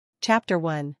Chapter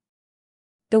 1.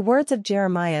 The words of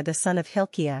Jeremiah the son of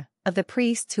Hilkiah, of the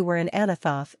priests who were in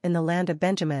Anathoth in the land of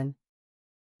Benjamin.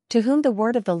 To whom the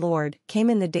word of the Lord came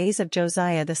in the days of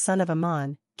Josiah the son of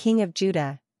Ammon, king of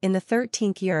Judah, in the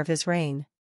 13th year of his reign.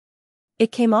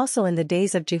 It came also in the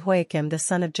days of Jehoiakim the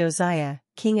son of Josiah,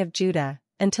 king of Judah,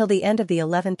 until the end of the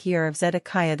 11th year of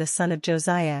Zedekiah the son of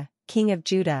Josiah, king of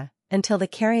Judah, until the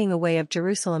carrying away of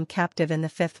Jerusalem captive in the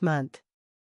 5th month.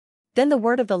 Then the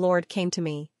word of the Lord came to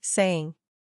me, saying,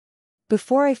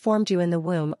 Before I formed you in the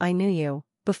womb I knew you,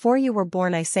 before you were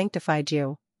born I sanctified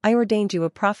you, I ordained you a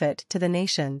prophet to the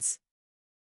nations.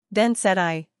 Then said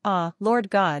I, Ah, Lord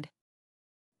God!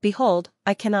 Behold,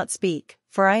 I cannot speak,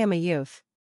 for I am a youth.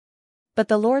 But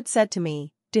the Lord said to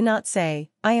me, Do not say,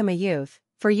 I am a youth,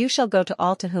 for you shall go to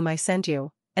all to whom I send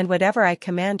you, and whatever I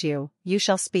command you, you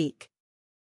shall speak.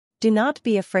 Do not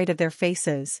be afraid of their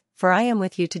faces, for I am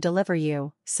with you to deliver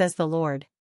you, says the Lord.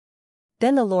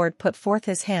 Then the Lord put forth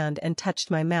his hand and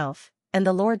touched my mouth, and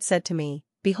the Lord said to me,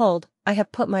 Behold, I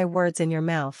have put my words in your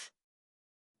mouth.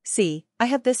 See, I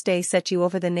have this day set you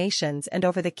over the nations and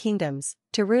over the kingdoms,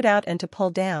 to root out and to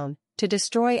pull down, to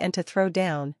destroy and to throw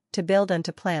down, to build and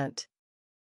to plant.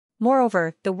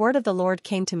 Moreover, the word of the Lord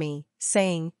came to me,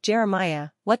 saying, Jeremiah,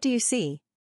 what do you see?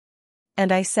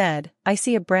 And I said, I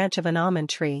see a branch of an almond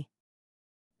tree.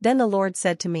 Then the Lord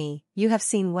said to me, You have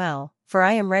seen well, for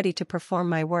I am ready to perform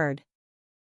my word.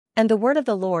 And the word of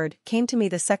the Lord came to me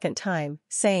the second time,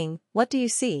 saying, What do you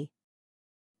see?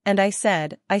 And I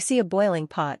said, I see a boiling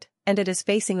pot, and it is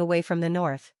facing away from the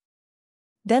north.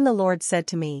 Then the Lord said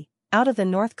to me, Out of the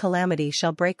north calamity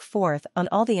shall break forth on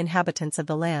all the inhabitants of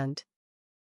the land.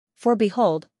 For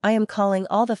behold, I am calling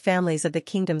all the families of the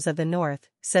kingdoms of the north,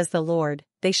 says the Lord,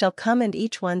 they shall come and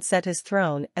each one set his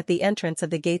throne at the entrance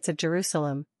of the gates of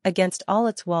Jerusalem, against all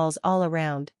its walls all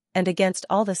around, and against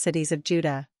all the cities of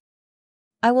Judah.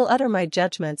 I will utter my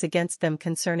judgments against them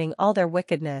concerning all their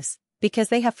wickedness, because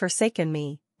they have forsaken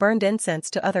me, burned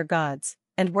incense to other gods,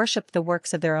 and worshipped the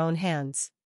works of their own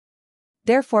hands.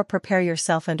 Therefore prepare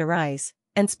yourself and arise,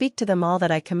 and speak to them all that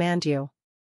I command you.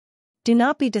 Do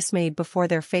not be dismayed before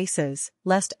their faces,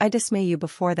 lest I dismay you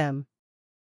before them.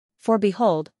 For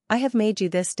behold, I have made you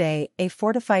this day a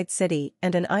fortified city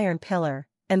and an iron pillar,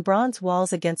 and bronze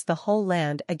walls against the whole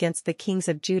land, against the kings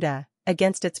of Judah,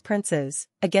 against its princes,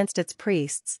 against its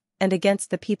priests, and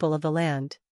against the people of the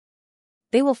land.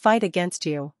 They will fight against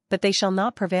you, but they shall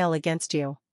not prevail against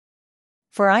you.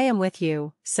 For I am with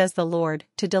you, says the Lord,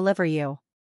 to deliver you.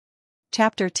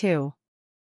 Chapter 2.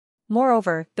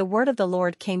 Moreover, the word of the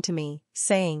Lord came to me,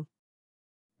 saying,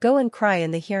 Go and cry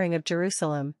in the hearing of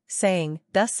Jerusalem, saying,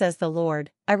 Thus says the Lord,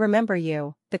 I remember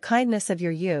you, the kindness of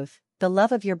your youth, the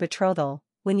love of your betrothal,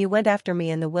 when you went after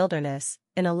me in the wilderness,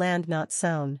 in a land not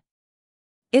sown.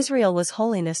 Israel was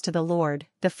holiness to the Lord,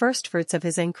 the firstfruits of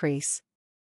his increase.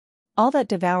 All that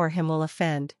devour him will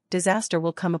offend, disaster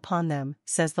will come upon them,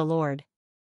 says the Lord.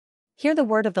 Hear the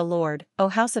word of the Lord, O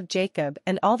house of Jacob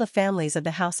and all the families of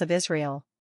the house of Israel.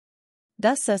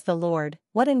 Thus says the Lord,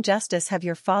 What injustice have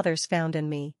your fathers found in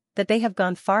me, that they have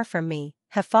gone far from me,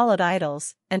 have followed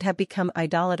idols, and have become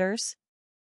idolaters?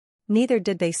 Neither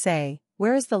did they say,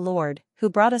 Where is the Lord, who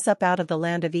brought us up out of the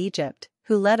land of Egypt,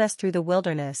 who led us through the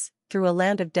wilderness, through a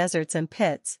land of deserts and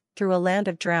pits, through a land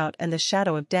of drought and the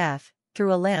shadow of death,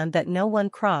 through a land that no one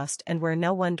crossed and where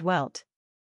no one dwelt?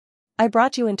 I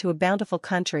brought you into a bountiful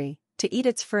country, to eat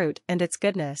its fruit and its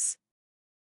goodness.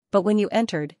 But when you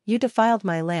entered, you defiled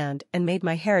my land and made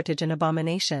my heritage an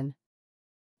abomination.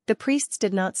 The priests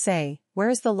did not say, Where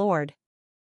is the Lord?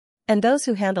 And those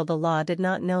who handle the law did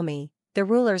not know me, the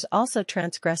rulers also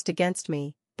transgressed against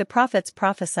me, the prophets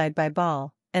prophesied by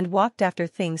Baal, and walked after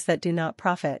things that do not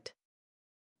profit.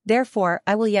 Therefore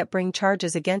I will yet bring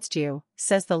charges against you,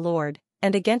 says the Lord,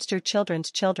 and against your children's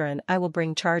children I will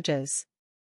bring charges.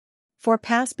 For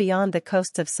pass beyond the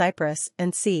coasts of Cyprus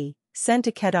and see, send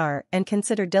to Kedar and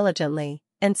consider diligently,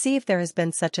 and see if there has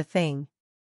been such a thing.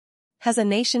 Has a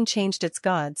nation changed its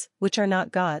gods, which are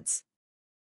not gods?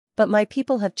 But my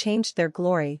people have changed their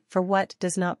glory for what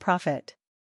does not profit.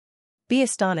 Be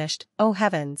astonished, O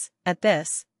heavens, at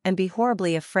this, and be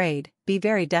horribly afraid, be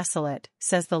very desolate,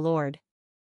 says the Lord.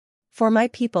 For my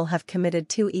people have committed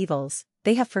two evils,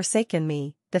 they have forsaken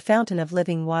me, the fountain of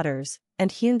living waters,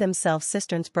 and hewn themselves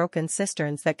cisterns, broken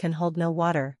cisterns that can hold no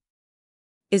water.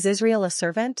 Is Israel a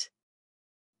servant?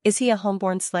 Is he a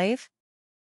homeborn slave?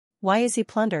 Why is he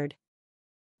plundered?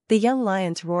 The young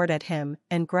lions roared at him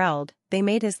and growled, they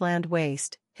made his land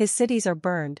waste, his cities are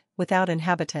burned, without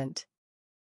inhabitant.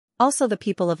 Also the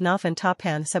people of Noph and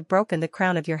Tapanhes have broken the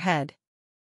crown of your head.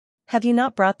 Have you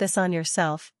not brought this on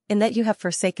yourself, in that you have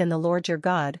forsaken the Lord your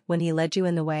God when he led you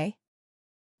in the way?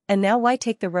 And now why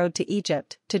take the road to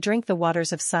Egypt, to drink the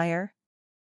waters of Sire?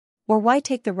 Or why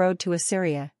take the road to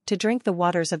Assyria, to drink the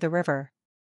waters of the river?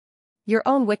 Your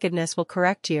own wickedness will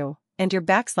correct you, and your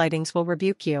backslidings will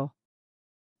rebuke you.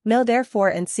 Know therefore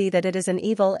and see that it is an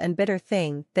evil and bitter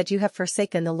thing that you have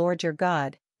forsaken the Lord your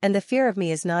God, and the fear of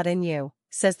me is not in you,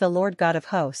 says the Lord God of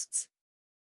hosts.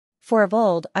 For of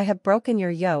old I have broken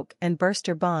your yoke and burst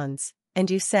your bonds,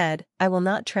 and you said, I will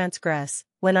not transgress,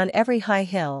 when on every high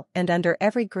hill and under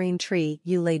every green tree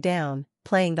you lay down,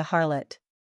 playing the harlot.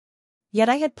 Yet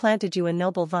I had planted you a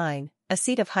noble vine, a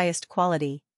seed of highest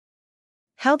quality.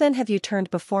 How then have you turned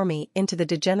before me into the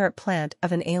degenerate plant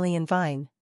of an alien vine?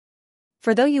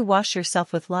 For though you wash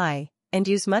yourself with lye, and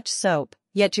use much soap,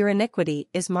 yet your iniquity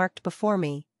is marked before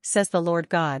me, says the Lord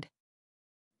God.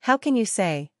 How can you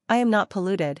say, I am not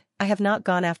polluted, I have not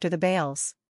gone after the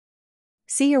Baals?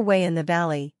 See your way in the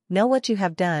valley, know what you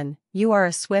have done, you are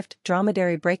a swift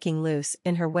dromedary breaking loose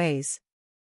in her ways.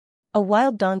 A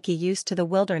wild donkey used to the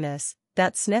wilderness,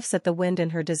 that sniffs at the wind in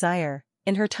her desire,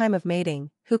 in her time of mating,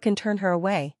 who can turn her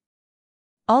away?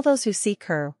 All those who seek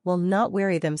her will not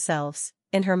weary themselves,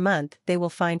 in her month they will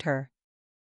find her.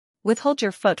 Withhold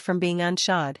your foot from being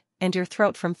unshod, and your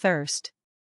throat from thirst.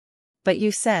 But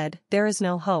you said, there is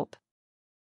no hope.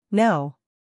 No.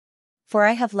 For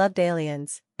I have loved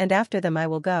aliens, and after them I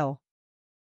will go.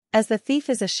 As the thief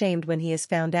is ashamed when he is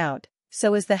found out,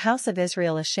 so is the house of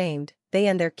Israel ashamed, they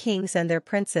and their kings and their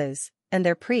princes, and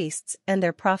their priests and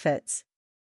their prophets.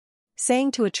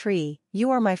 Saying to a tree,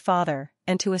 you are my father,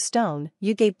 and to a stone,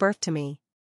 you gave birth to me.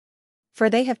 For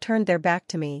they have turned their back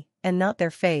to me, and not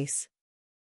their face.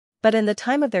 But in the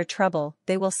time of their trouble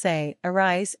they will say,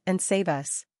 arise and save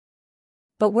us.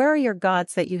 But where are your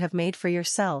gods that you have made for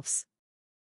yourselves?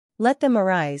 Let them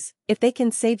arise, if they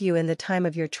can save you in the time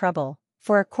of your trouble,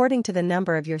 for according to the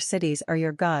number of your cities are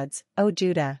your gods, O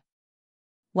Judah.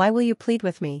 Why will you plead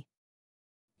with me?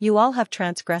 You all have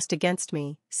transgressed against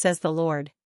me, says the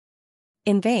Lord.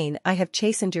 In vain I have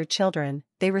chastened your children,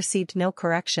 they received no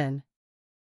correction.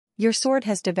 Your sword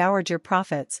has devoured your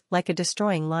prophets like a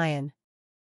destroying lion.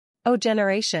 O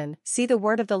generation, see the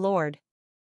word of the Lord.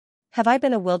 Have I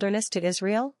been a wilderness to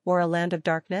Israel, or a land of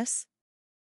darkness?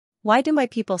 Why do my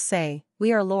people say,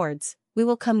 we are lords, we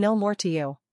will come no more to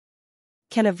you?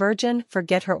 Can a virgin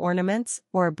forget her ornaments,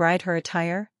 or a bride her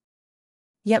attire?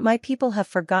 Yet my people have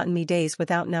forgotten me days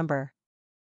without number.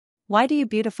 Why do you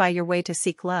beautify your way to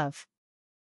seek love?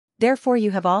 Therefore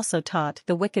you have also taught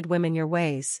the wicked women your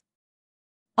ways.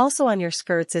 Also on your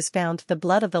skirts is found the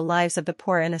blood of the lives of the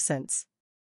poor innocents.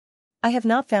 I have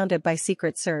not found it by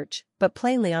secret search, but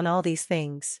plainly on all these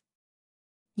things.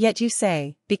 Yet you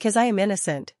say, because I am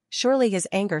innocent, surely his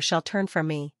anger shall turn from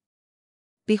me.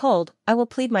 Behold, I will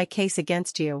plead my case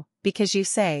against you, because you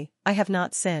say, I have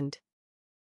not sinned.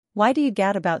 Why do you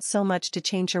gad about so much to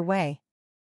change your way?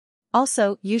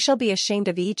 Also, you shall be ashamed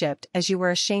of Egypt as you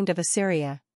were ashamed of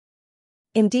Assyria.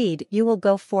 Indeed, you will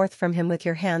go forth from him with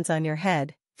your hands on your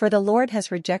head, for the Lord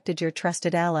has rejected your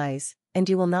trusted allies, and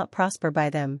you will not prosper by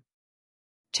them.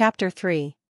 Chapter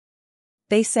 3.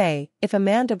 They say, if a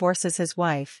man divorces his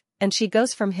wife, and she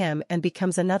goes from him and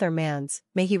becomes another man's,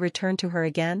 may he return to her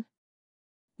again?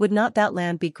 Would not that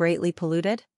land be greatly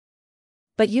polluted?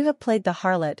 But you have played the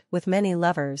harlot with many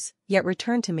lovers, yet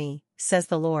return to me, says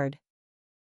the Lord.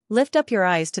 Lift up your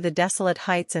eyes to the desolate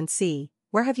heights and see,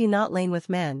 where have you not lain with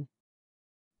men?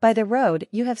 By the road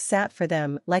you have sat for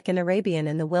them like an Arabian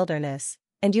in the wilderness,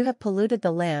 and you have polluted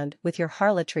the land with your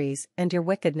harlotries and your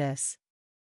wickedness.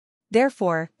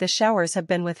 Therefore the showers have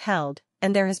been withheld,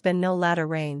 and there has been no latter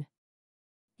rain.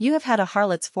 You have had a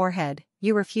harlot's forehead,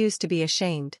 you refuse to be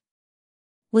ashamed.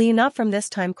 Will you not from this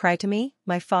time cry to me,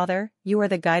 my father, you are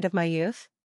the guide of my youth?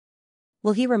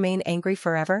 Will he remain angry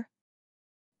forever?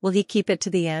 Will he keep it to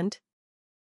the end?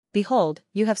 Behold,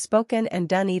 you have spoken and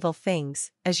done evil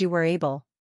things, as you were able.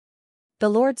 The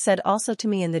Lord said also to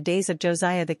me in the days of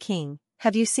Josiah the king,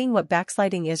 have you seen what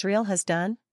backsliding Israel has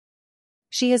done?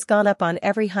 She has gone up on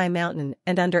every high mountain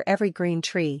and under every green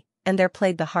tree, and there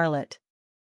played the harlot.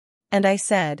 And I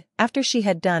said, after she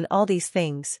had done all these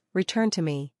things, return to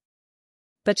me.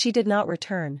 But she did not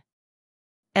return.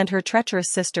 And her treacherous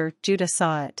sister Judah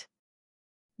saw it.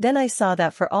 Then I saw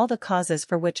that for all the causes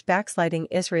for which backsliding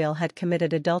Israel had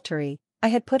committed adultery, I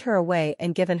had put her away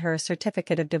and given her a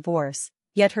certificate of divorce,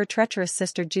 yet her treacherous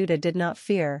sister Judah did not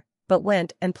fear, but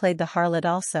went and played the harlot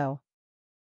also.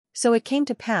 So it came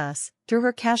to pass, through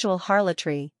her casual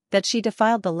harlotry, that she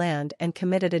defiled the land and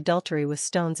committed adultery with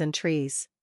stones and trees.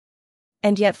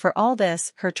 And yet for all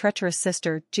this her treacherous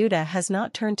sister Judah has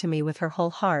not turned to me with her whole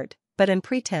heart, but in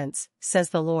pretense, says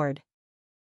the Lord.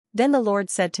 Then the Lord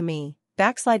said to me,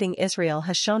 backsliding Israel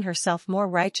has shown herself more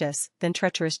righteous than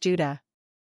treacherous Judah.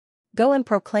 Go and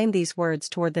proclaim these words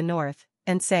toward the north,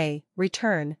 and say,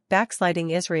 Return, backsliding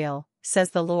Israel,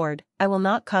 says the Lord, I will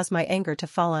not cause my anger to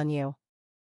fall on you.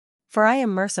 For I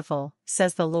am merciful,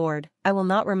 says the Lord, I will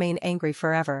not remain angry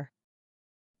forever.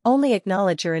 Only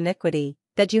acknowledge your iniquity,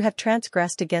 that you have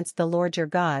transgressed against the Lord your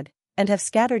God, and have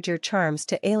scattered your charms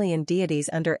to alien deities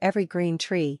under every green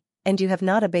tree, and you have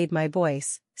not obeyed my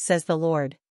voice, says the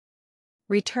Lord.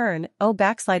 Return, O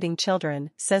backsliding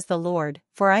children, says the Lord,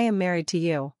 for I am married to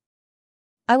you.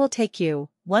 I will take you,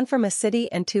 one from a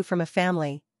city and two from a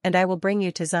family, and I will bring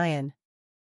you to Zion.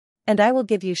 And I will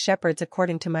give you shepherds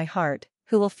according to my heart,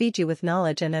 who will feed you with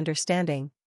knowledge and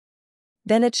understanding.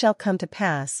 Then it shall come to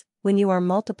pass, when you are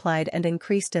multiplied and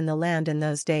increased in the land in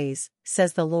those days,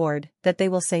 says the Lord, that they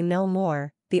will say no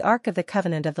more, the ark of the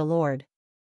covenant of the Lord.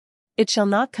 It shall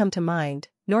not come to mind,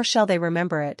 nor shall they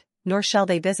remember it, nor shall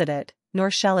they visit it, nor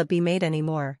shall it be made any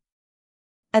more.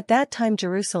 At that time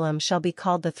Jerusalem shall be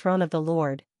called the throne of the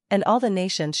Lord, and all the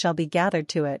nations shall be gathered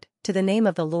to it, to the name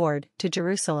of the Lord, to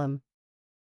Jerusalem.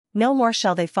 No more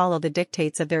shall they follow the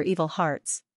dictates of their evil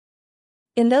hearts.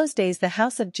 In those days the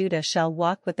house of Judah shall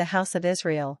walk with the house of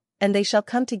Israel, and they shall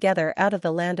come together out of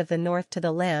the land of the north to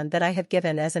the land that I have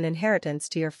given as an inheritance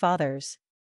to your fathers.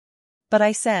 But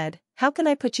I said, How can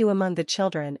I put you among the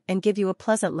children and give you a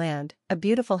pleasant land, a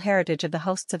beautiful heritage of the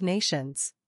hosts of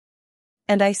nations?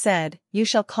 And I said, You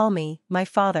shall call me, my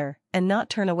father, and not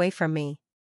turn away from me.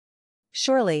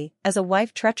 Surely, as a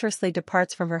wife treacherously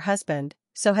departs from her husband,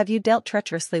 so have you dealt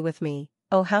treacherously with me,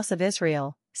 O house of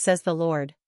Israel, says the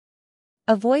Lord.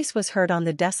 A voice was heard on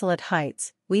the desolate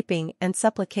heights, weeping and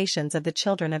supplications of the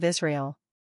children of Israel.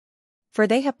 For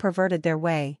they have perverted their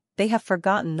way, they have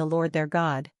forgotten the Lord their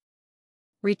God.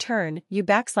 Return, you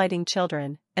backsliding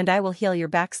children, and I will heal your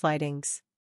backslidings.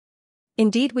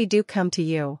 Indeed we do come to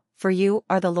you, for you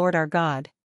are the Lord our God.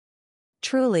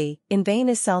 Truly, in vain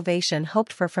is salvation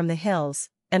hoped for from the hills,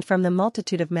 and from the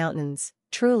multitude of mountains,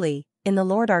 truly, in the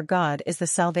Lord our God is the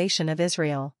salvation of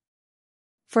Israel.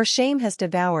 For shame has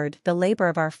devoured the labor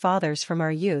of our fathers from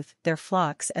our youth, their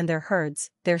flocks and their herds,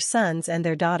 their sons and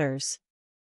their daughters.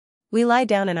 We lie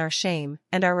down in our shame,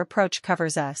 and our reproach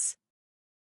covers us.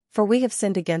 For we have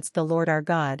sinned against the Lord our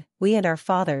God, we and our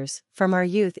fathers, from our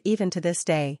youth even to this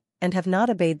day, and have not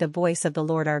obeyed the voice of the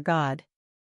Lord our God.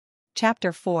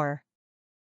 Chapter 4.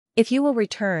 If you will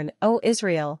return, O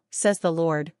Israel, says the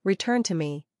Lord, return to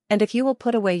me, and if you will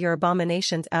put away your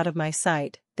abominations out of my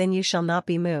sight, then you shall not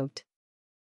be moved.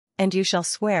 And you shall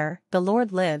swear, the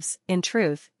Lord lives, in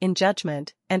truth, in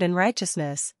judgment, and in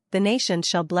righteousness, the nations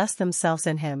shall bless themselves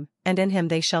in him, and in him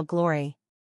they shall glory.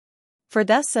 For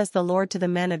thus says the Lord to the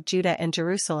men of Judah and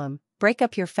Jerusalem, Break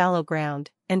up your fallow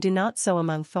ground, and do not sow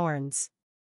among thorns.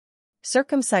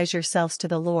 Circumcise yourselves to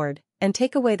the Lord, and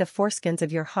take away the foreskins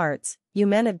of your hearts, you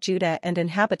men of Judah and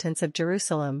inhabitants of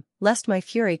Jerusalem, lest my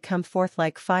fury come forth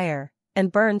like fire,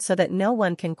 and burn so that no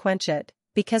one can quench it,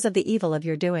 because of the evil of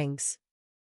your doings.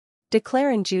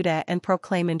 Declare in Judah and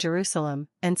proclaim in Jerusalem,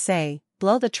 and say,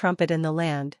 Blow the trumpet in the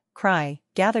land, cry,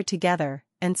 Gather together,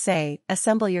 and say,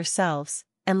 Assemble yourselves,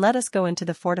 and let us go into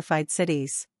the fortified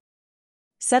cities.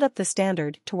 Set up the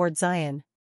standard toward Zion.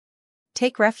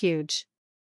 Take refuge.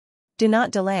 Do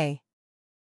not delay.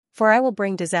 For I will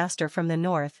bring disaster from the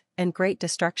north, and great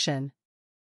destruction.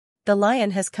 The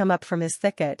lion has come up from his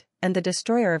thicket, and the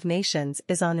destroyer of nations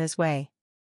is on his way.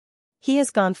 He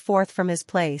has gone forth from his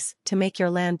place, to make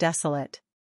your land desolate.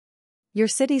 Your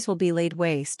cities will be laid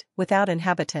waste, without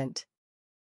inhabitant.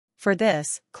 For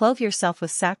this, clothe yourself with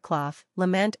sackcloth,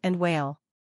 lament and wail.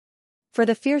 For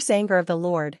the fierce anger of the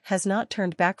Lord has not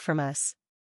turned back from us.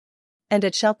 And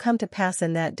it shall come to pass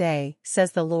in that day,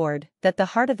 says the Lord, that the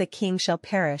heart of the king shall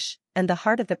perish, and the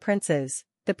heart of the princes,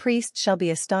 the priests shall be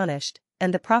astonished,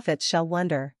 and the prophets shall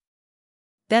wonder.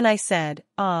 Then I said,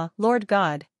 Ah, Lord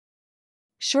God!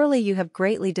 Surely you have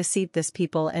greatly deceived this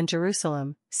people and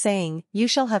Jerusalem, saying, You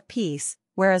shall have peace,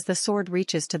 whereas the sword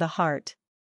reaches to the heart.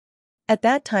 At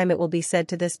that time it will be said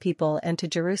to this people and to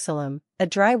Jerusalem, A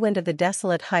dry wind of the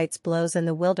desolate heights blows in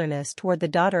the wilderness toward the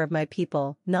daughter of my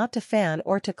people, not to fan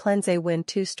or to cleanse. A wind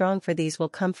too strong for these will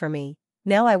come for me,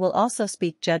 now I will also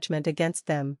speak judgment against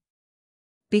them.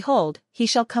 Behold, he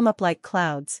shall come up like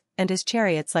clouds, and his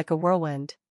chariots like a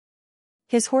whirlwind.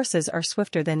 His horses are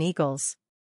swifter than eagles.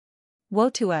 Woe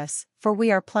to us, for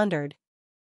we are plundered.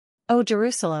 O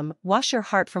Jerusalem, wash your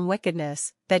heart from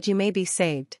wickedness, that you may be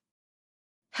saved.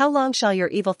 How long shall your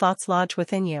evil thoughts lodge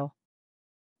within you?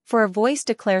 For a voice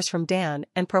declares from Dan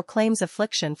and proclaims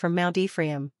affliction from Mount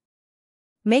Ephraim.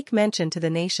 Make mention to the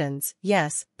nations,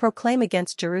 yes, proclaim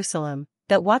against Jerusalem,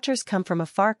 that watchers come from a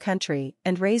far country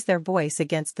and raise their voice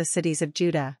against the cities of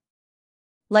Judah.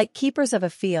 Like keepers of a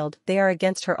field, they are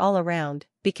against her all around,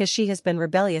 because she has been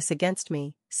rebellious against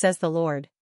me, says the Lord.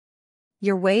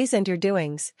 Your ways and your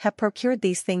doings have procured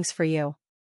these things for you.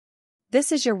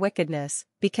 This is your wickedness,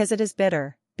 because it is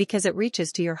bitter, because it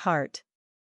reaches to your heart.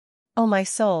 O my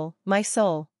soul,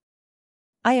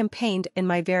 I am pained in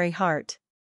my very heart.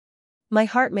 My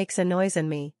heart makes a noise in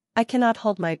me, I cannot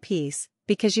hold my peace,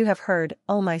 because you have heard,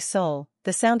 O my soul,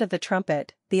 the sound of the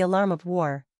trumpet, the alarm of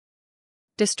war.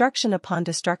 Destruction upon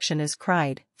destruction is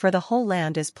cried, for the whole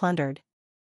land is plundered.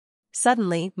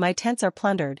 Suddenly my tents are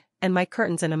plundered, and my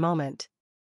curtains in a moment.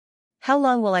 How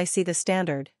long will I see the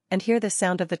standard, and hear the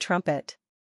sound of the trumpet?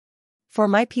 For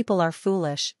my people are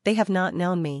foolish, they have not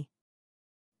known me.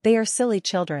 They are silly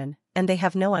children, and they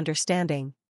have no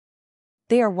understanding.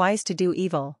 They are wise to do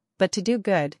evil, but to do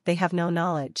good they have no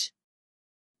knowledge.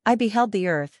 I beheld the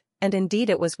earth, and indeed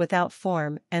it was without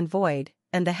form and void,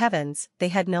 and the heavens, they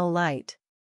had no light.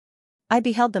 I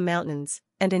beheld the mountains,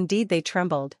 and indeed they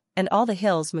trembled, and all the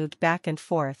hills moved back and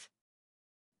forth.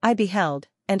 I beheld,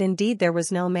 and indeed there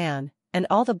was no man, and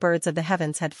all the birds of the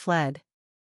heavens had fled.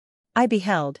 I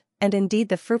beheld, and indeed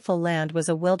the fruitful land was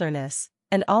a wilderness,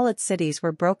 and all its cities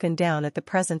were broken down at the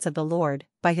presence of the Lord,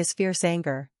 by his fierce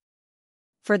anger.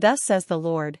 For thus says the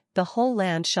Lord, the whole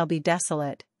land shall be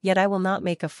desolate, yet I will not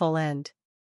make a full end.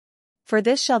 For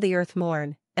this shall the earth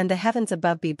mourn, and the heavens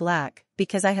above be black,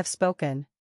 because I have spoken.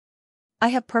 I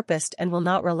have purposed and will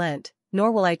not relent,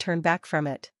 nor will I turn back from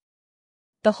it.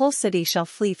 The whole city shall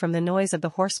flee from the noise of the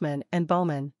horsemen and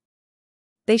bowmen.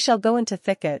 They shall go into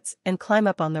thickets and climb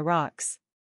up on the rocks.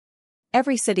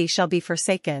 Every city shall be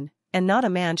forsaken, and not a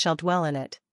man shall dwell in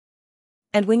it.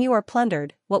 And when you are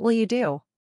plundered, what will you do?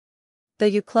 Though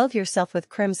you clothe yourself with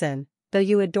crimson, though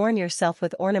you adorn yourself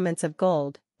with ornaments of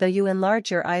gold, though you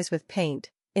enlarge your eyes with paint,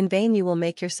 in vain you will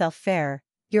make yourself fair,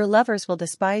 your lovers will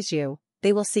despise you,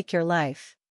 they will seek your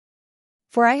life.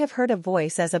 For I have heard a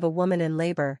voice as of a woman in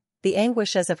labor, the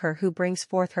anguish as of her who brings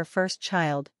forth her first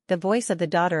child, the voice of the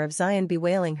daughter of Zion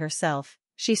bewailing herself.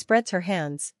 She spreads her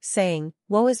hands, saying,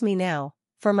 Woe is me now,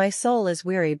 for my soul is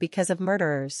weary because of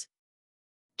murderers.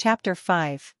 Chapter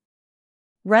 5.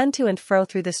 Run to and fro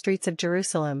through the streets of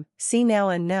Jerusalem, see now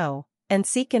and know, and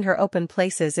seek in her open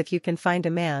places if you can find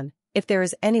a man, if there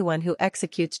is anyone who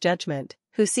executes judgment,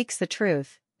 who seeks the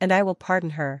truth, and I will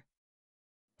pardon her.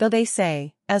 Though they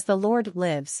say, As the Lord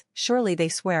lives, surely they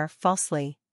swear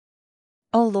falsely.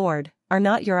 O Lord, are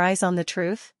not your eyes on the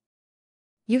truth?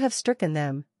 You have stricken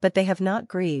them, but they have not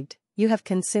grieved, you have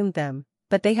consumed them,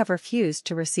 but they have refused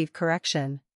to receive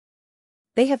correction.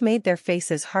 They have made their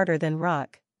faces harder than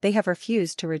rock, they have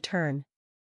refused to return.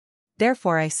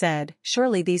 Therefore I said,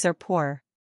 Surely these are poor.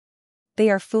 They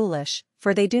are foolish,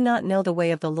 for they do not know the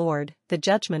way of the Lord, the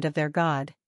judgment of their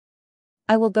God.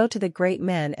 I will go to the great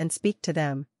men and speak to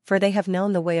them, for they have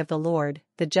known the way of the Lord,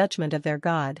 the judgment of their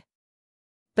God.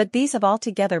 But these have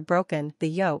altogether broken the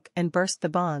yoke and burst the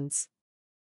bonds.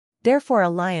 Therefore a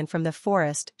lion from the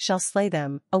forest shall slay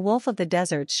them, a wolf of the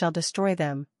deserts shall destroy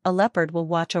them, a leopard will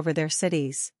watch over their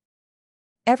cities.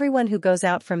 Everyone who goes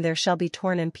out from there shall be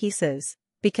torn in pieces,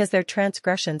 because their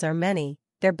transgressions are many,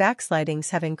 their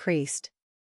backslidings have increased.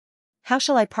 How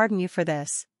shall I pardon you for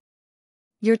this?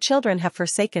 Your children have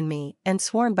forsaken me and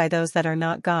sworn by those that are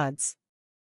not gods.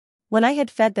 When I had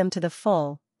fed them to the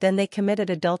full, then they committed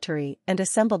adultery and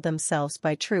assembled themselves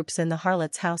by troops in the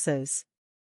harlots' houses.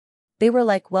 They were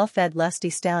like well-fed lusty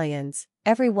stallions,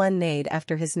 every one neighed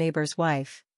after his neighbor's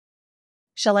wife.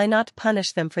 Shall I not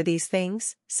punish them for these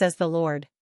things, says the Lord?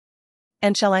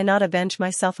 And shall I not avenge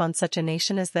myself on such a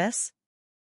nation as this?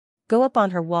 Go up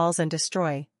on her walls and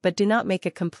destroy, but do not make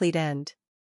a complete end.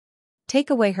 Take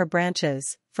away her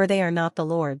branches, for they are not the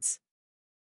Lord's.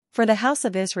 For the house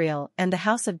of Israel and the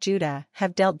house of Judah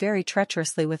have dealt very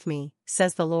treacherously with me,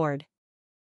 says the Lord.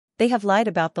 They have lied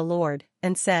about the Lord,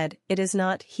 and said, It is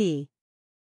not He.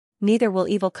 Neither will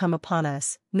evil come upon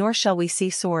us, nor shall we see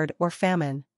sword or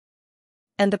famine.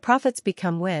 And the prophets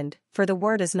become wind, for the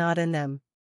word is not in them.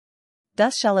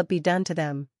 Thus shall it be done to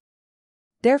them.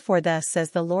 Therefore thus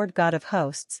says the Lord God of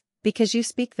hosts, because you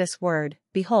speak this word,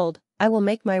 behold, I will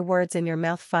make my words in your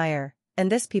mouth fire,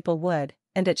 and this people wood,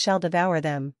 and it shall devour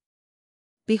them.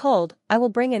 Behold, I will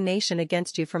bring a nation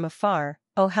against you from afar,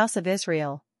 O house of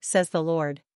Israel, says the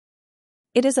Lord.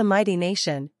 It is a mighty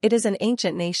nation, it is an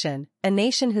ancient nation, a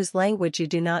nation whose language you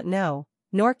do not know,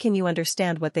 nor can you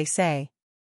understand what they say.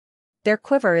 Their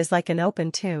quiver is like an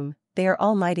open tomb, they are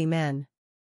all mighty men.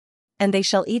 And they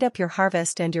shall eat up your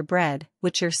harvest and your bread,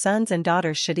 which your sons and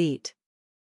daughters should eat.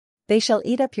 They shall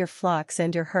eat up your flocks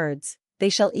and your herds, they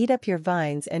shall eat up your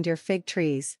vines and your fig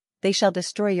trees, they shall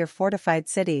destroy your fortified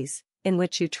cities, in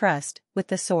which you trust, with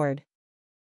the sword.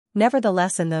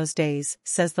 Nevertheless in those days,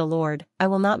 says the Lord, I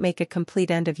will not make a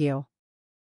complete end of you.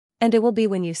 And it will be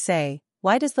when you say,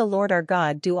 why does the Lord our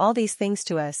God do all these things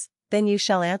to us? Then you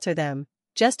shall answer them,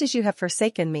 just as you have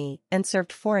forsaken me, and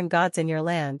served foreign gods in your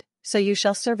land, so you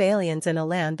shall serve aliens in a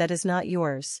land that is not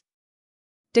yours.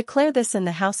 Declare this in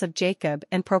the house of Jacob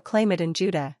and proclaim it in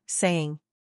Judah, saying,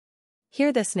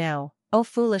 hear this now, O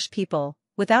foolish people,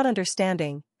 without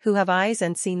understanding, who have eyes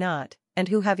and see not, and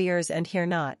who have ears and hear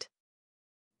not.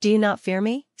 Do you not fear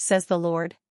me, says the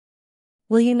Lord?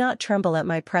 Will you not tremble at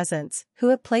my presence, who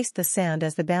have placed the sand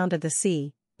as the bound of the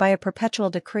sea, by a perpetual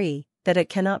decree, that it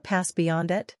cannot pass beyond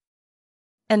it?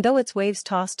 And though its waves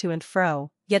toss to and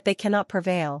fro, yet they cannot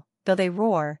prevail, though they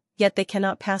roar, yet they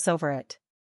cannot pass over it.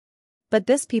 But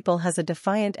this people has a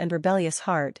defiant and rebellious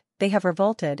heart, they have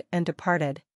revolted and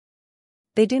departed.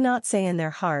 They do not say in their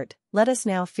heart, let us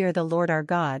now fear the Lord our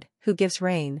God, who gives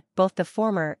rain, both the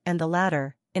former and the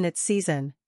latter, in its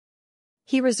season.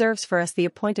 He reserves for us the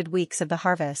appointed weeks of the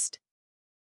harvest.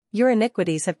 Your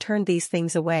iniquities have turned these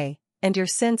things away, and your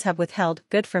sins have withheld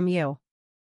good from you.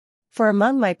 For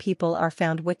among my people are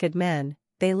found wicked men,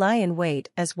 they lie in wait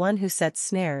as one who sets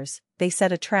snares, they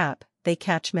set a trap, they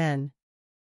catch men.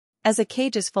 As a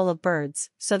cage is full of birds,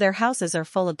 so their houses are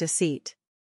full of deceit.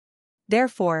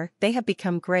 Therefore, they have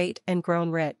become great and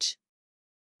grown rich.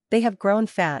 They have grown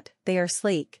fat, they are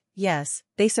sleek, yes,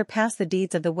 they surpass the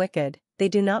deeds of the wicked, they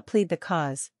do not plead the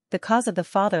cause of the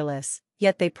fatherless,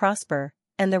 yet they prosper,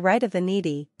 and the right of the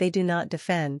needy they do not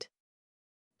defend.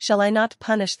 Shall I not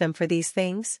punish them for these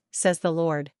things, says the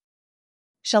Lord?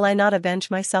 Shall I not avenge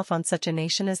myself on such a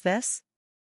nation as this?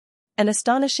 An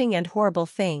astonishing and horrible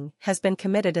thing has been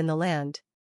committed in the land.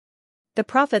 The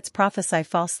prophets prophesy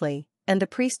falsely, and the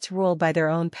priests rule by their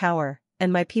own power,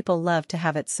 and my people love to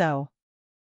have it so.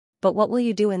 But what will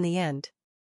you do in the end?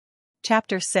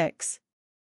 Chapter 6.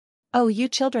 O you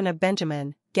children of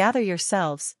Benjamin, gather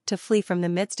yourselves, to flee from the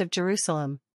midst of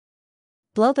Jerusalem.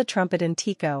 Blow the trumpet in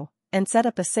Tekoa, and set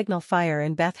up a signal fire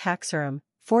in Beth Haxorim,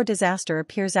 for disaster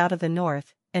appears out of the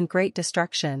north, and great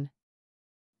destruction.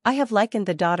 I have likened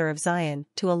the daughter of Zion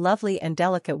to a lovely and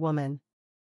delicate woman.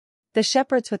 The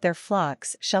shepherds with their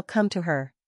flocks shall come to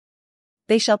her.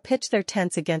 They shall pitch their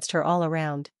tents against her all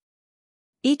around.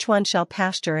 Each one shall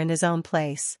pasture in his own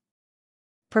place.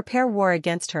 Prepare war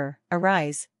against her,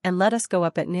 arise, and let us go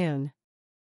up at noon.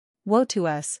 Woe to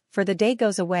us, for the day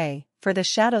goes away, for the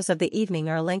shadows of the evening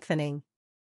are lengthening.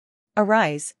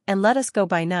 Arise, and let us go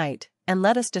by night, and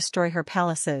let us destroy her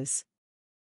palaces.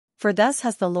 For thus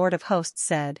has the Lord of hosts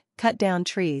said, cut down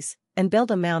trees, and build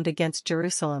a mound against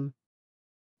Jerusalem.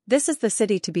 This is the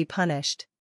city to be punished.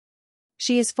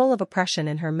 She is full of oppression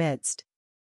in her midst.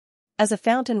 As a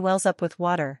fountain wells up with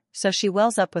water, so she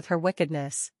wells up with her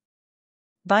wickedness.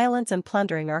 Violence and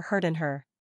plundering are heard in her.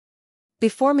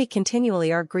 Before me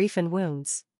continually are grief and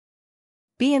wounds.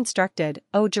 Be instructed,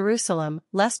 O Jerusalem,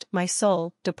 lest, my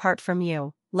soul, depart from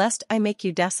you, lest I make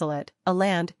you desolate, a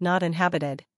land not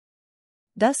inhabited.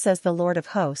 Thus says the Lord of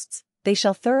hosts, they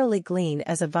shall thoroughly glean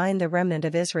as a vine the remnant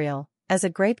of Israel, as a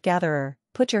grape gatherer,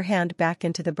 put your hand back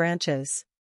into the branches.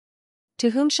 To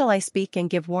whom shall I speak and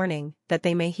give warning, that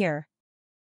they may hear?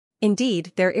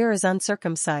 Indeed, their ear is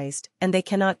uncircumcised, and they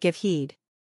cannot give heed.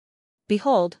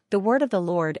 Behold, the word of the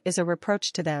Lord is a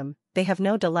reproach to them, they have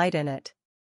no delight in it.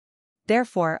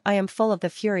 Therefore I am full of the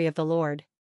fury of the Lord.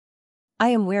 I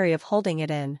am weary of holding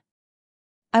it in.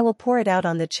 I will pour it out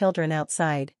on the children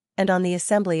outside, and on the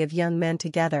assembly of young men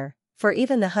together, for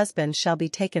even the husband shall be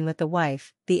taken with the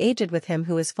wife, the aged with him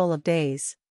who is full of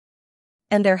days.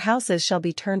 And their houses shall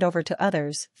be turned over to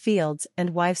others, fields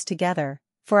and wives together,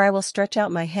 for I will stretch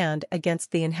out my hand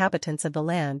against the inhabitants of the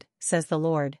land, says the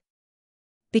Lord.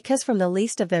 Because from the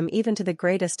least of them even to the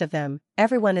greatest of them,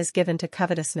 everyone is given to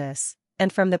covetousness,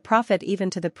 and from the prophet even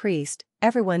to the priest,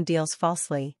 everyone deals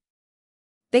falsely.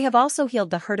 They have also healed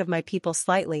the hurt of my people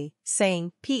slightly,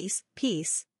 saying, peace,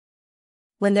 peace.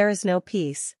 When there is no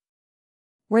peace.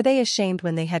 Were they ashamed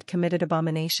when they had committed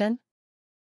abomination?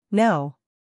 No.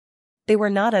 They were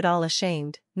not at all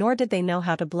ashamed, nor did they know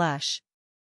how to blush.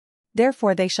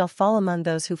 Therefore they shall fall among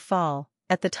those who fall,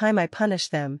 at the time I punish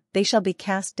them, they shall be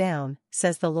cast down,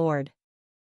 says the Lord.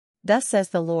 Thus says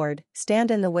the Lord,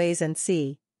 stand in the ways and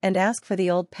see, and ask for the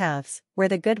old paths, where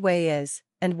the good way is,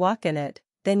 and walk in it,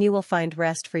 then you will find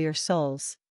rest for your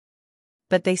souls.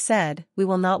 But they said, we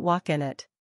will not walk in it.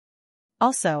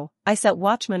 Also, I set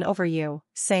watchmen over you,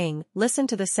 saying, listen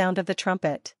to the sound of the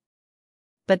trumpet.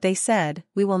 But they said,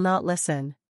 we will not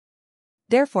listen.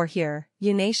 Therefore hear,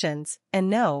 you nations, and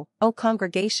know, O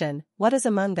congregation, what is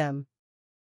among them.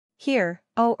 Hear,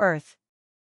 O earth.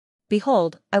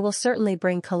 Behold, I will certainly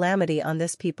bring calamity on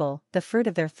this people, the fruit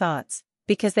of their thoughts,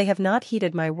 because they have not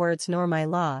heeded my words nor my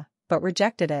law, but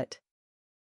rejected it.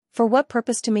 For what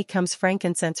purpose to me comes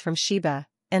frankincense from Sheba,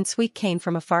 and sweet cane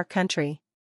from a far country?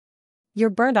 Your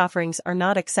burnt offerings are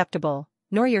not acceptable,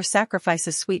 nor your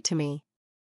sacrifices sweet to me.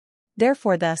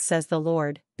 Therefore thus says the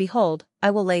Lord, behold,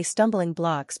 I will lay stumbling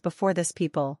blocks before this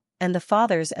people, and the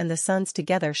fathers and the sons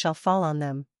together shall fall on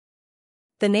them.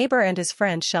 The neighbor and his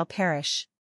friend shall perish.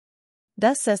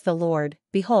 Thus says the Lord,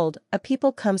 behold, a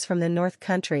people comes from the north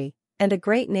country, and a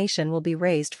great nation will be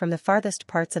raised from the farthest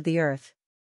parts of the earth.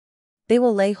 They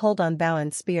will lay hold on bow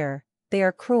and spear, they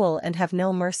are cruel and have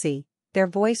no mercy, their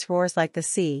voice roars like the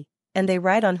sea, and they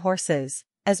ride on horses,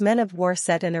 as men of war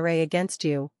set in array against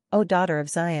you, O daughter of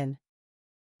Zion.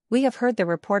 We have heard the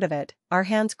report of it, our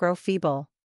hands grow feeble.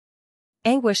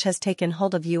 Anguish has taken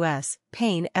hold of us,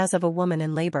 pain as of a woman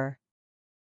in labor.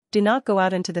 Do not go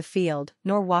out into the field,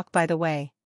 nor walk by the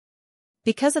way.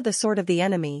 Because of the sword of the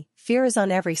enemy, fear is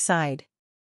on every side.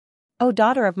 O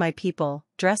daughter of my people,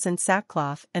 dress in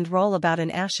sackcloth and roll about in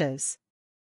ashes.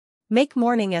 Make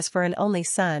mourning as for an only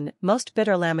son, most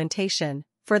bitter lamentation,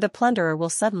 for the plunderer will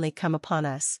suddenly come upon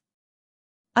us.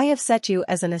 I have set you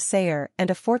as an assayer and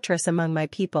a fortress among my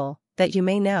people, that you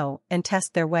may know and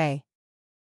test their way.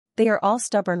 They are all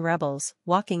stubborn rebels,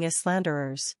 walking as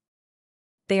slanderers.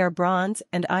 They are bronze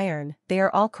and iron, they are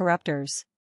all corrupters.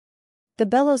 The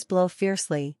bellows blow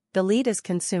fiercely, the lead is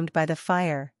consumed by the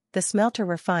fire, the smelter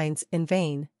refines in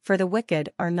vain, for the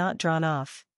wicked are not drawn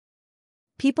off.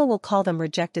 People will call them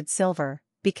rejected silver,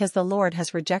 because the Lord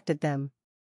has rejected them.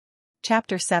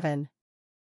 Chapter 7.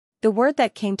 The word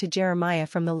that came to Jeremiah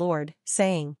from the Lord,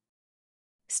 saying,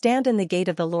 Stand in the gate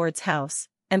of the Lord's house,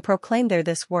 and proclaim there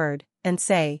this word, and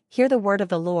say, Hear the word of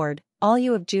the Lord, all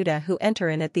you of Judah who enter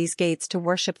in at these gates to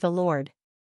worship the Lord.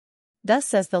 Thus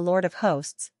says the Lord of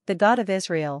hosts, the God of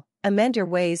Israel, amend your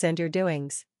ways and your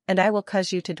doings, and I will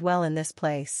cause you to dwell in this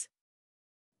place.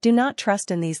 Do not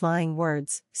trust in these lying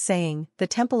words, saying, The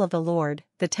temple of the Lord,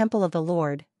 the temple of the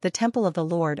Lord, the temple of the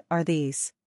Lord are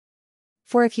these.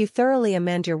 For if you thoroughly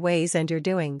amend your ways and your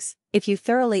doings, if you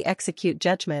thoroughly execute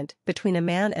judgment between a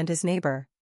man and his neighbor,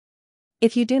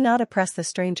 if you do not oppress the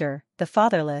stranger, the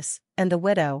fatherless, and the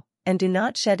widow, and do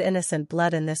not shed innocent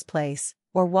blood in this place,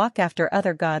 or walk after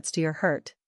other gods to your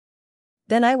hurt,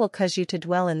 then I will cause you to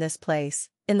dwell in this place,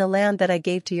 in the land that I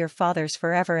gave to your fathers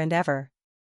forever and ever.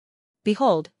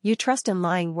 Behold, you trust in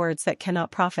lying words that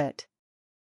cannot profit.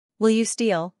 Will you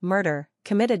steal, murder,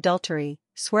 commit adultery,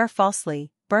 swear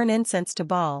falsely, burn incense to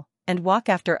Baal, and walk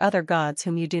after other gods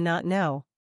whom you do not know?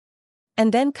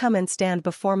 And then come and stand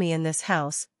before me in this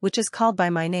house, which is called by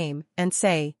my name, and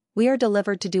say, We are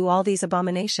delivered to do all these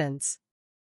abominations.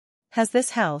 Has this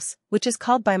house, which is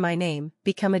called by my name,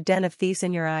 become a den of thieves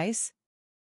in your eyes?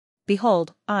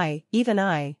 Behold, I, even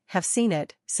I, have seen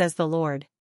it, says the Lord.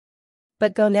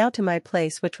 But go now to my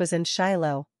place which was in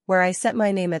Shiloh, where I set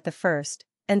my name at the first,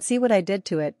 and see what I did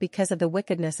to it because of the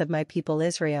wickedness of my people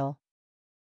Israel.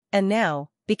 And now,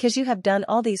 because you have done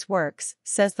all these works,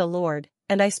 says the Lord,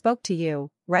 and I spoke to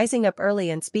you, rising up early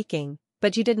and speaking,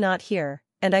 but you did not hear,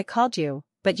 and I called you,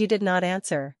 but you did not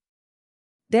answer.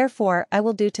 Therefore I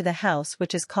will do to the house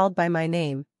which is called by my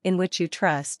name, in which you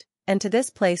trust, and to this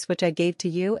place which I gave to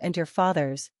you and your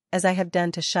fathers, as I have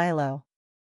done to Shiloh.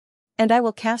 And I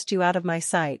will cast you out of my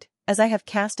sight, as I have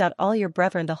cast out all your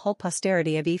brethren the whole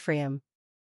posterity of Ephraim.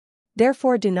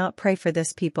 Therefore do not pray for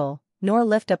this people, nor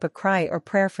lift up a cry or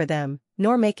prayer for them,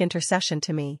 nor make intercession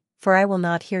to me, for I will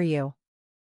not hear you.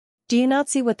 Do you not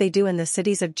see what they do in the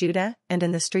cities of Judah and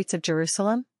in the streets of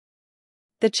Jerusalem?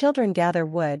 The children gather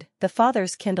wood, the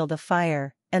fathers kindle the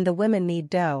fire, and the women knead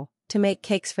dough, to make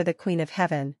cakes for the Queen of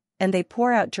Heaven, and they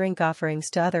pour out drink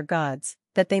offerings to other gods,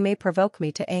 that they may provoke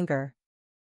me to anger.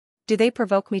 Do they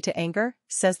provoke me to anger,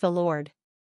 says the Lord?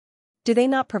 Do they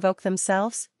not provoke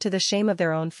themselves, to the shame of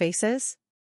their own faces?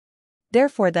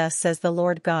 Therefore thus says the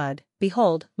Lord God,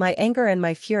 Behold, my anger and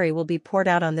my fury will be poured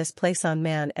out on this place, on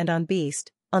man and on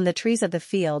beast, on the trees of the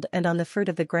field and on the fruit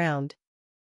of the ground.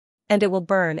 And it will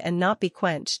burn and not be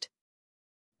quenched.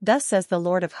 Thus says the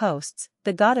Lord of hosts,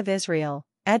 the God of Israel,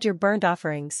 Add your burnt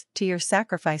offerings to your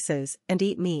sacrifices, and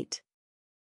eat meat.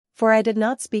 For I did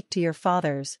not speak to your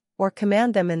fathers, or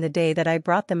command them in the day that I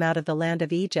brought them out of the land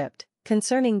of Egypt,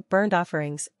 concerning burnt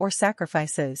offerings or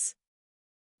sacrifices.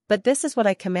 But this is what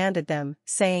I commanded them,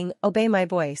 saying, Obey my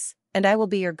voice, and I will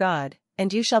be your God,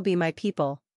 and you shall be my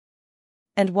people.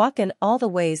 And walk in all the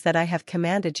ways that I have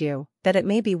commanded you, that it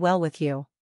may be well with you.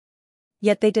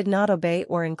 Yet they did not obey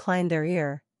or incline their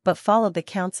ear, but followed the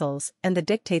counsels and the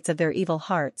dictates of their evil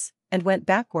hearts, and went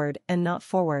backward and not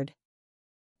forward.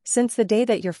 Since the day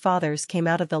that your fathers came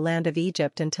out of the land of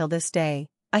Egypt until this day,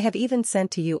 I have even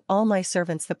sent to you all my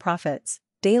servants the prophets,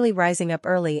 daily rising up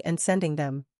early and sending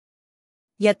them.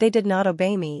 Yet they did not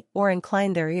obey me or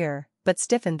incline their ear, but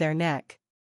stiffened their neck.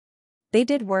 They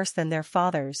did worse than their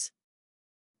fathers.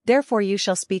 Therefore you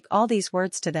shall speak all these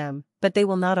words to them, but they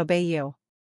will not obey you.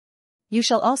 You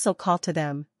shall also call to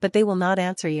them, but they will not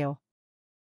answer you.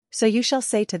 So you shall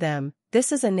say to them,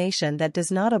 This is a nation that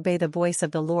does not obey the voice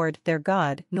of the Lord their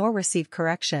God nor receive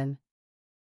correction.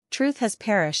 Truth has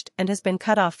perished and has been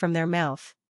cut off from their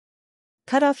mouth.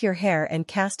 Cut off your hair and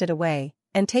cast it away,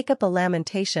 and take up a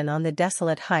lamentation on the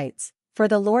desolate heights, for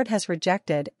the Lord has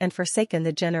rejected and forsaken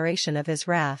the generation of his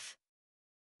wrath.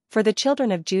 For the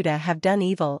children of Judah have done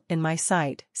evil in my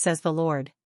sight, says the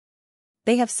Lord.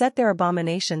 They have set their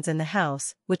abominations in the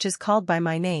house, which is called by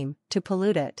my name, to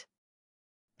pollute it.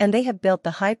 And they have built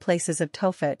the high places of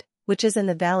Tophet, which is in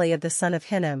the valley of the son of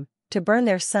Hinnom, to burn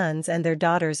their sons and their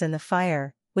daughters in the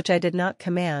fire, which I did not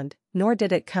command, nor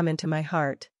did it come into my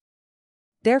heart.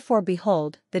 Therefore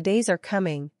behold, the days are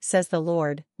coming, says the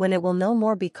Lord, when it will no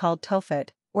more be called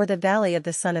Tophet, or the valley of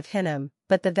the son of Hinnom,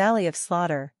 but the valley of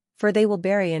slaughter, for they will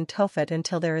bury in Tophet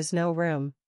until there is no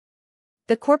room.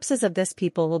 The corpses of this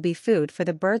people will be food for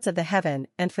the birds of the heaven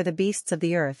and for the beasts of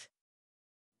the earth.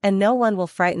 And no one will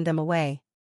frighten them away.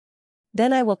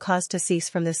 Then I will cause to cease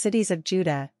from the cities of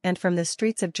Judah and from the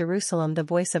streets of Jerusalem the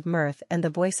voice of mirth and the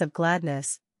voice of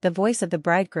gladness, the voice of the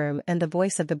bridegroom and the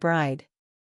voice of the bride.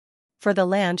 For the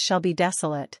land shall be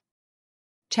desolate.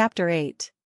 Chapter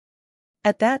 8.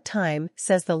 At that time,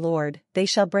 says the Lord, they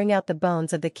shall bring out the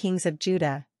bones of the kings of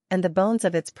Judah, and the bones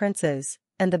of its princes,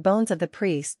 and the bones of the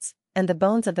priests, and the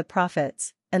bones of the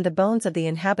prophets, and the bones of the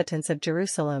inhabitants of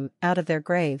Jerusalem, out of their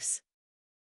graves.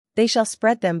 They shall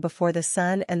spread them before the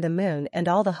sun and the moon and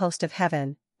all the host of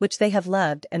heaven, which they have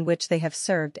loved and which they have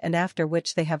served and after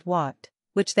which they have walked,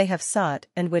 which they have sought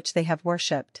and which they have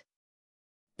worshipped.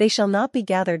 They shall not be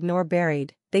gathered nor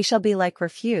buried, they shall be like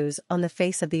refuse on the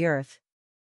face of the earth.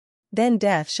 Then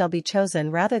death shall be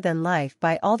chosen rather than life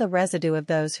by all the residue of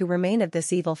those who remain of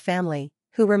this evil family,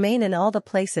 who remain in all the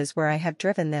places where I have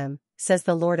driven them, says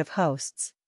the Lord of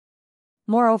hosts.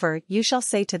 Moreover, you shall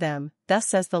say to them, Thus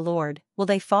says the Lord, will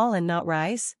they fall and not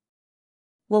rise?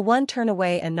 Will one turn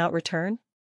away and not return?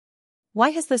 Why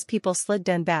has this people slid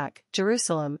down back,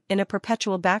 Jerusalem, in a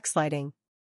perpetual backsliding?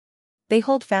 They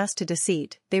hold fast to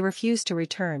deceit, they refuse to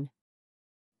return.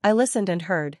 I listened and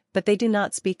heard, but they do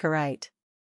not speak aright.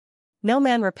 No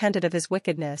man repented of his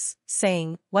wickedness,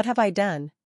 saying, What have I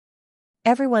done?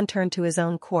 Everyone turned to his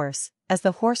own course, as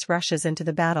the horse rushes into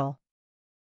the battle.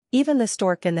 Even the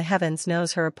stork in the heavens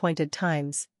knows her appointed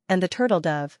times, and the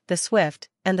turtle-dove, the swift,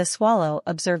 and the swallow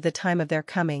observe the time of their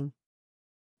coming.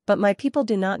 But my people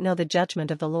do not know the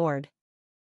judgment of the Lord.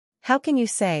 How can you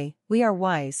say, We are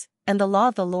wise, and the law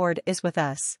of the Lord is with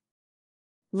us?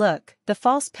 Look, the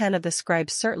false pen of the scribe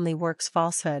certainly works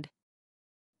falsehood.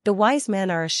 The wise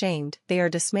men are ashamed, they are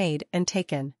dismayed and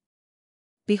taken.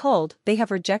 Behold, they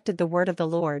have rejected the word of the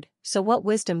Lord, so what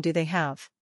wisdom do they have?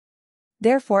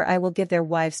 Therefore I will give their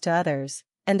wives to others,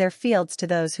 and their fields to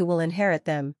those who will inherit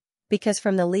them, because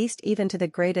from the least even to the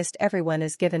greatest everyone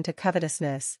is given to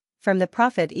covetousness, from the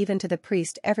prophet even to the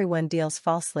priest everyone deals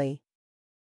falsely.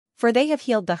 For they have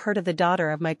healed the hurt of the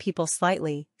daughter of my people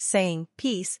slightly, saying,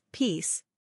 Peace, peace.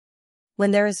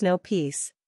 When there is no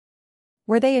peace.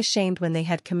 Were they ashamed when they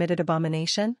had committed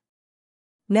abomination?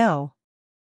 No.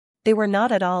 They were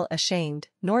not at all ashamed,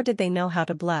 nor did they know how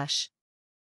to blush.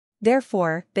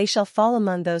 Therefore, they shall fall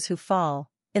among those who fall,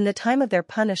 in the time of their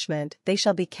punishment they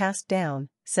shall be cast down,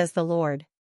 says the Lord.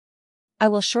 I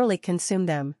will surely consume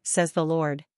them, says the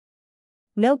Lord.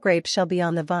 No grape shall be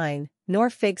on the vine, nor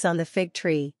figs on the fig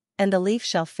tree, and the leaf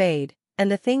shall fade,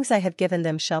 and the things I have given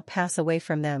them shall pass away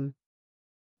from them.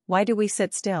 Why do we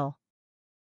sit still?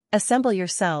 Assemble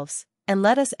yourselves, and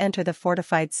let us enter the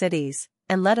fortified cities,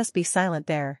 and let us be silent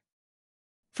there.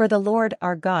 For the Lord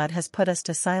our God has put us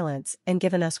to silence and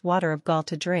given us water of gall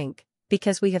to drink,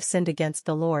 because we have sinned against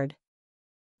the Lord.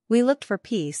 We looked for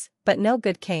peace, but no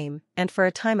good came, and for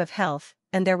a time of health,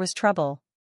 and there was trouble.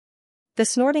 The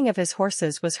snorting of his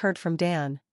horses was heard from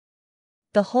Dan.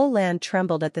 The whole land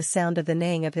trembled at the sound of the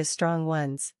neighing of his strong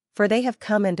ones, for they have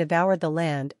come and devoured the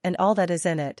land and all that is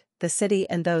in it, the city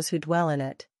and those who dwell in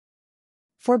it.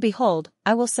 For behold,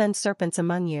 I will send serpents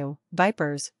among you,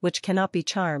 vipers, which cannot be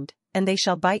charmed, and they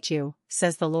shall bite you,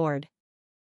 says the Lord.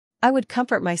 I would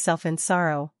comfort myself in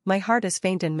sorrow, my heart is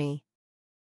faint in me.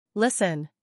 Listen.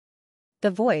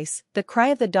 The cry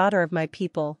of the daughter of my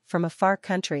people from a far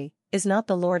country, is not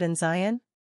the Lord in Zion?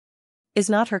 Is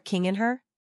not her king in her?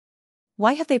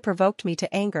 Why have they provoked me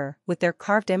to anger with their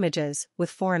carved images, with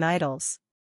foreign idols?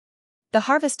 The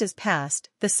harvest is past,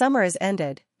 the summer is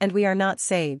ended, and we are not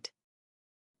saved.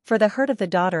 For the hurt of the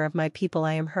daughter of my people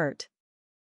I am hurt.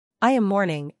 I am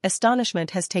mourning,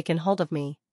 astonishment has taken hold of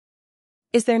me.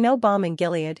 Is there no balm in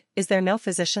Gilead, is there no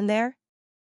physician there?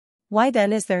 Why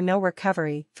then is there no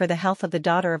recovery for the health of the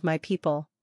daughter of my people?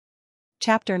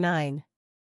 Chapter 9.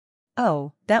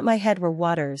 Oh, that my head were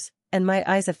waters, and my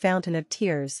eyes a fountain of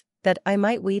tears, that I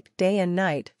might weep day and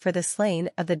night for the slain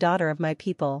of the daughter of my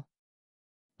people.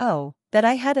 Oh, that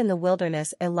I had in the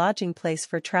wilderness a lodging place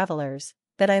for travelers,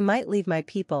 that I might leave my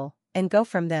people, and go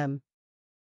from them.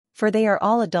 For they are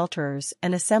all adulterers,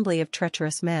 an assembly of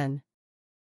treacherous men.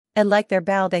 And like their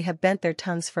bow they have bent their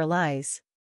tongues for lies.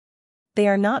 They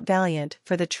are not valiant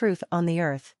for the truth on the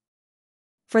earth.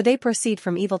 For they proceed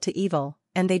from evil to evil,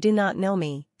 and they do not know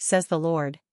me, says the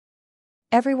Lord.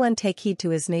 Everyone take heed to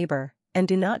his neighbor, and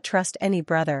do not trust any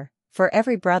brother, for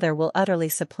every brother will utterly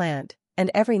supplant, and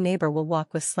every neighbor will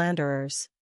walk with slanderers.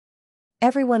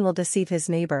 Everyone will deceive his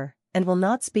neighbor, and will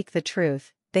not speak the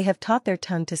truth, they have taught their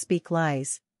tongue to speak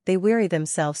lies, they weary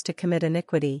themselves to commit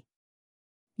iniquity.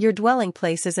 Your dwelling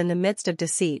place is in the midst of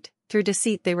deceit, through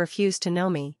deceit they refuse to know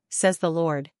me, says the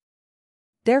Lord.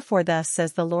 Therefore thus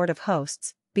says the Lord of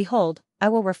hosts, behold, I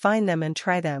will refine them and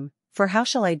try them, for how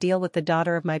shall I deal with the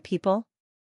daughter of my people?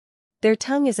 Their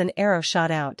tongue is an arrow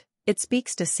shot out, it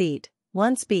speaks deceit,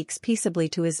 one speaks peaceably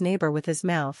to his neighbor with his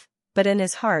mouth, but in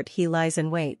his heart he lies in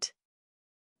wait.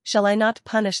 Shall I not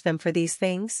punish them for these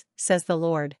things, says the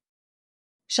Lord?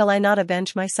 Shall I not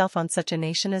avenge myself on such a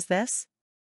nation as this?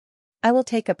 I will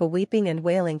take up a weeping and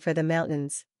wailing for the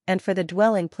mountains, and for the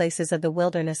dwelling places of the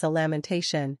wilderness a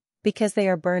lamentation, because they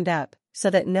are burned up, so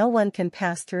that no one can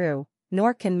pass through,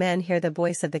 nor can men hear the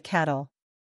voice of the cattle.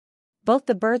 Both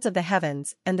the birds of the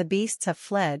heavens and the beasts have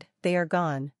fled, they are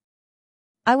gone.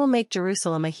 I will make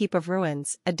Jerusalem a heap of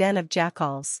ruins, a den of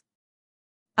jackals.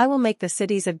 I will make the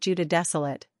cities of Judah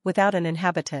desolate, without an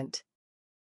inhabitant.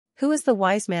 Who is the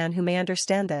wise man who may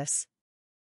understand this?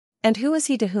 And who is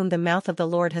he to whom the mouth of the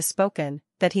Lord has spoken,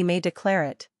 that he may declare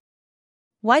it?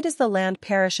 Why does the land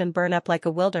perish and burn up like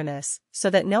a wilderness, so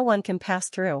that no one can pass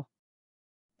through?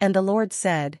 And the Lord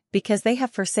said, because they have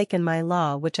forsaken my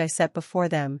law which I set before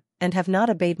them, and have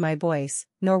not obeyed my voice,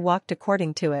 nor walked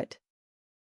according to it.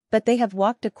 But they have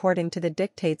walked according to the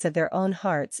dictates of their own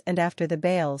hearts and after the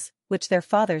Baals, which their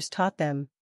fathers taught them.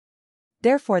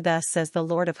 Therefore thus says the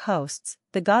Lord of hosts,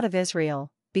 the God of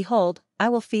Israel, behold, I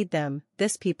will feed them,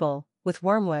 this people, with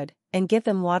wormwood, and give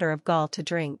them water of gall to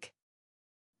drink.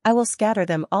 I will scatter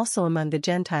them also among the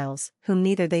Gentiles, whom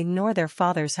neither they nor their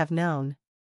fathers have known.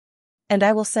 And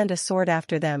I will send a sword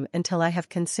after them until I have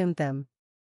consumed them.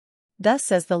 Thus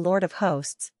says the Lord of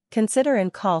hosts, consider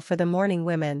and call for the mourning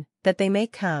women, that they may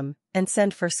come, and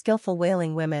send for skillful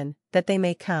wailing women, that they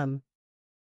may come.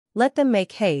 Let them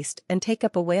make haste and take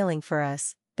up a wailing for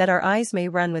us, that our eyes may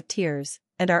run with tears,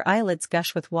 and our eyelids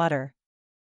gush with water.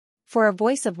 For a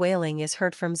voice of wailing is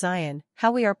heard from Zion,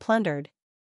 how we are plundered.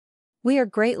 We are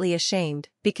greatly ashamed,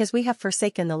 because we have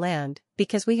forsaken the land,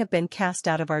 because we have been cast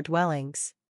out of our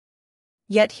dwellings.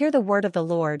 Yet hear the word of the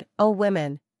Lord, O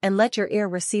women, and let your ear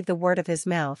receive the word of his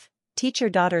mouth, teach your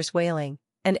daughters wailing,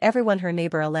 and everyone her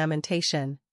neighbor a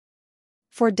lamentation.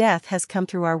 For death has come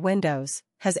through our windows,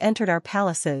 has entered our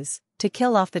palaces, to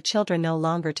kill off the children no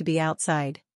longer to be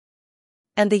outside.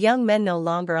 And the young men no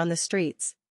longer on the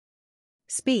streets.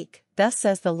 Speak, thus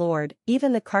says the Lord,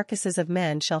 even the carcasses of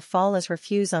men shall fall as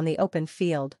refuse on the open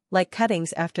field, like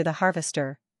cuttings after the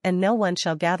harvester, and no one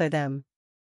shall gather them.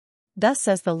 Thus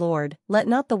says the Lord, let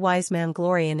not the wise man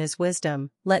glory in his wisdom,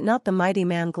 let not the mighty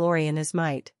man glory in his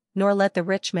might, nor let the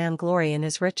rich man glory in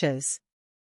his riches.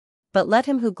 But let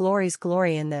him who glories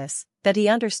glory in this, that he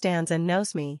understands and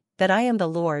knows me, that I am the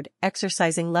Lord,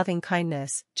 exercising loving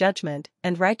kindness, judgment,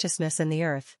 and righteousness in the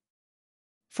earth.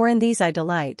 For in these I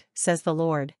delight, says the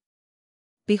Lord.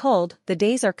 Behold, the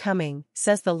days are coming,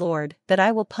 says the Lord, that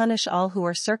I will punish all who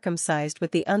are circumcised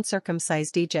with the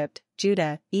uncircumcised Egypt,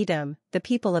 Judah, Edom, the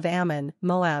people of Ammon,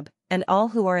 Moab, and all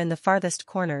who are in the farthest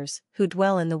corners, who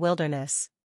dwell in the wilderness.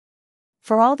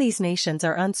 For all these nations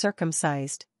are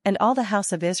uncircumcised, and all the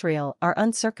house of Israel are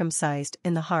uncircumcised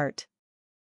in the heart.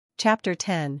 Chapter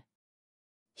 10.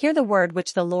 Hear the word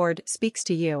which the Lord speaks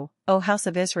to you, O house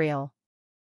of Israel.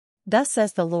 Thus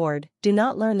says the Lord, do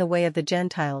not learn the way of the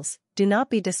Gentiles, do not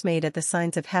be dismayed at the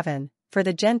signs of heaven, for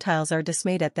the Gentiles are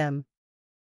dismayed at them.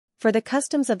 For the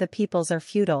customs of the peoples are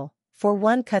futile, For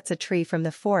one cuts a tree from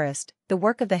the forest, the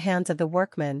work of the hands of the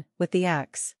workman, with the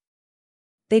axe.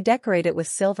 They decorate it with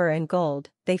silver and gold,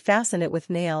 they fasten it with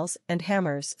nails and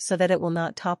hammers so that it will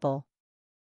not topple.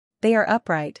 They are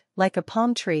upright, like a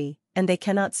palm tree, and they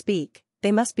cannot speak,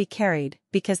 they must be carried,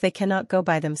 because they cannot go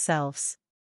by themselves.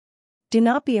 Do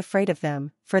not be afraid of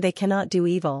them, for they cannot do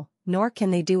evil, nor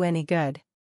can they do any good.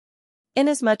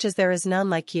 Inasmuch as there is none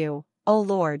like you, O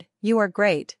Lord, you are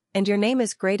great, and your name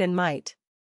is great in might.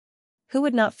 Who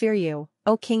would not fear you,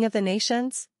 O King of the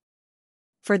nations?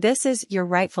 For this is your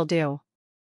rightful due.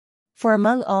 For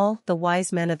among all the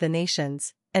wise men of the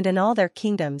nations, and in all their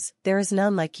kingdoms, there is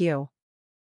none like you.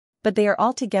 But they are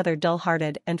altogether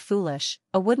dull-hearted and foolish,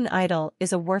 a wooden idol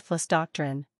is a worthless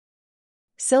doctrine.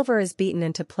 Silver is beaten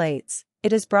into plates,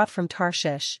 it is brought from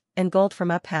Tarshish, and gold from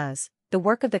Uphaz, the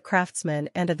work of the craftsman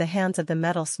and of the hands of the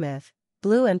metalsmith.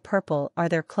 Blue and purple are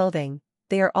their clothing,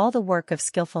 they are all the work of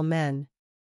skillful men.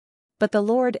 But the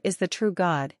Lord is the true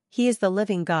God, he is the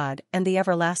living God and the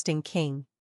everlasting King.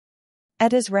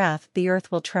 At his wrath the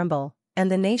earth will tremble, and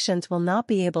the nations will not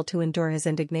be able to endure his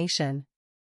indignation.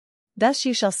 Thus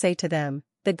you shall say to them,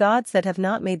 the gods that have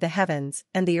not made the heavens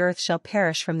and the earth shall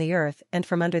perish from the earth and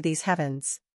from under these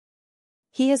heavens.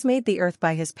 He has made the earth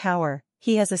by his power,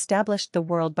 he has established the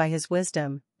world by his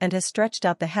wisdom, and has stretched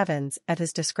out the heavens at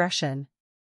his discretion.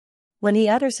 When he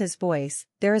utters his voice,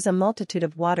 there is a multitude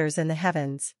of waters in the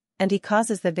heavens, and he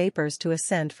causes the vapors to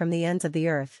ascend from the ends of the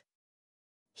earth.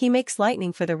 He makes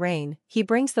lightning for the rain, he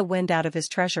brings the wind out of his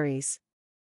treasuries.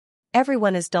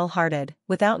 Everyone is dull-hearted,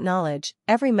 without knowledge,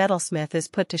 every metalsmith is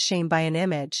put to shame by an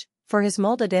image, for his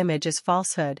molded image is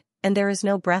falsehood, and there is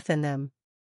no breath in them.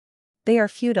 They are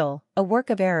futile, a work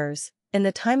of errors, in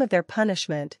the time of their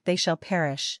punishment they shall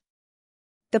perish.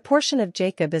 The portion of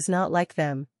Jacob is not like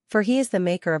them, for he is the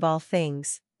maker of all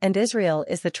things, and Israel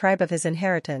is the tribe of his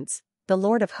inheritance, the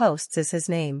Lord of hosts is his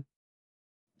name.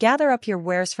 Gather up your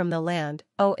wares from the land,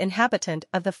 O inhabitant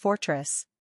of the fortress.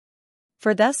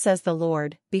 For thus says the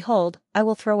Lord, behold, I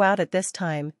will throw out at this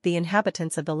time the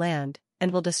inhabitants of the land,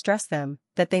 and will distress them,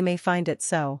 that they may find it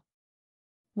so.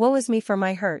 Woe is me for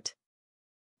my hurt!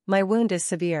 My wound is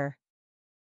severe.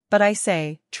 But I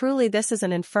say, truly this is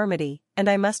an infirmity, and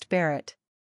I must bear it.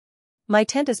 My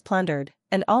tent is plundered,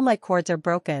 and all my cords are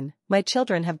broken, my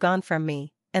children have gone from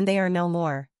me, and they are no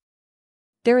more.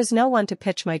 There is no one to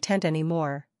pitch my tent any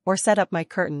more, or set up my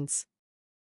curtains.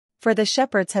 For the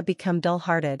shepherds have become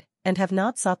dull-hearted, and have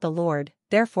not sought the Lord,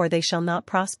 therefore they shall not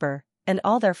prosper, and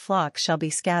all their flocks shall be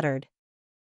scattered.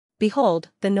 Behold,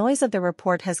 the noise of the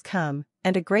report has come,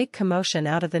 and a great commotion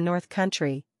out of the north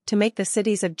country, to make the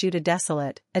cities of Judah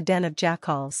desolate, a den of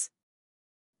jackals.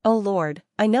 O Lord,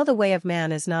 I know the way of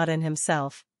man is not in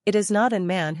himself, it is not in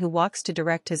man who walks to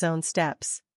direct his own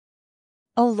steps.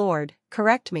 O Lord,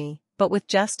 correct me, but with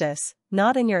justice,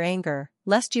 not in your anger,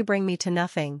 lest you bring me to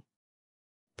nothing.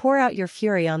 Pour out your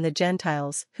fury on the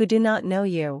Gentiles who do not know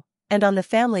you, and on the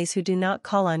families who do not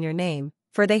call on your name,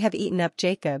 for they have eaten up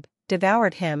Jacob,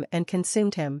 devoured him and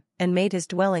consumed him, and made his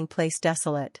dwelling place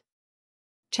desolate.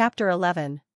 Chapter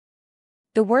 11.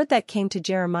 The word that came to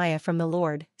Jeremiah from the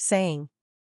Lord, saying,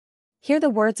 Hear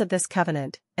the words of this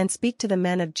covenant, and speak to the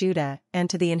men of Judah and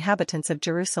to the inhabitants of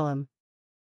Jerusalem.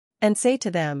 And say to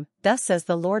them, Thus says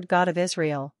the Lord God of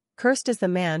Israel, Cursed is the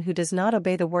man who does not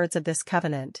obey the words of this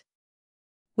covenant,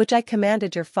 which I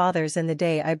commanded your fathers in the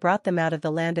day I brought them out of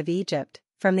the land of Egypt,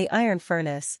 from the iron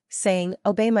furnace, saying,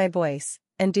 Obey my voice,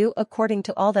 and do according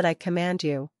to all that I command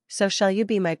you, so shall you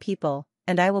be my people,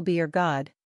 and I will be your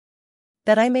God.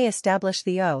 That I may establish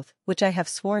the oath, which I have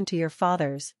sworn to your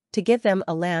fathers, to give them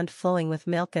a land flowing with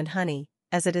milk and honey,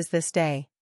 as it is this day.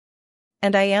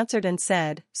 And I answered and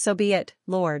said, So be it,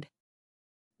 Lord.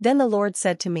 Then the Lord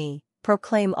said to me,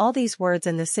 Proclaim all these words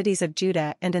in the cities of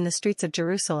Judah and in the streets of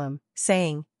Jerusalem,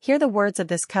 saying, Hear the words of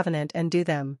this covenant and do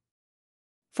them.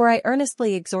 For I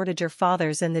earnestly exhorted your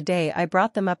fathers in the day I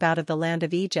brought them up out of the land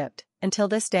of Egypt, until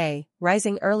this day,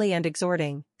 rising early and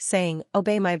exhorting, saying,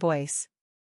 Obey my voice.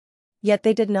 Yet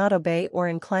they did not obey or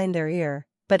incline their ear,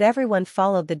 but everyone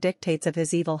followed the dictates of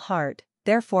his evil heart,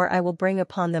 therefore I will bring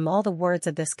upon them all the words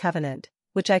of this covenant,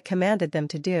 which I commanded them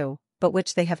to do, but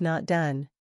which they have not done.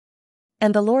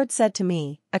 And the Lord said to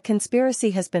me, A conspiracy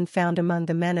has been found among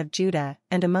the men of Judah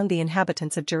and among the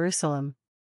inhabitants of Jerusalem.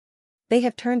 They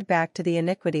have turned back to the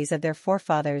iniquities of their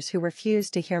forefathers who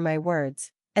refused to hear my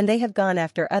words, and they have gone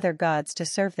after other gods to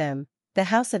serve them. The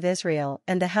house of Israel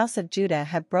and the house of Judah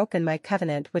have broken my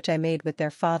covenant which I made with their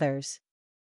fathers.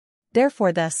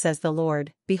 Therefore thus says the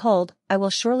Lord, Behold, I will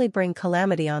surely bring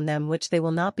calamity on them which they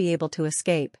will not be able to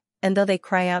escape, and though they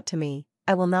cry out to me,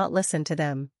 I will not listen to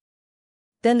them.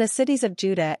 Then the cities of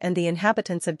Judah and the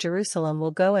inhabitants of Jerusalem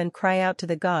will go and cry out to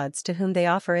the gods to whom they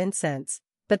offer incense,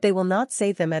 but they will not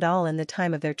save them at all in the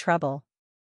time of their trouble.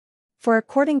 For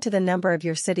according to the number of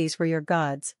your cities were your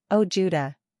gods, O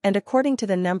Judah, and according to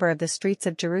the number of the streets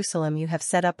of Jerusalem you have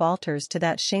set up altars to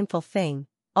that shameful thing,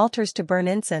 altars to burn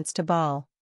incense to Baal.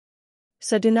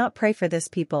 So do not pray for this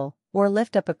people, or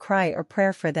lift up a cry or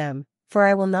prayer for them, for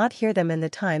I will not hear them in the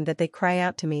time that they cry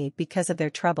out to me because of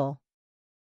their trouble.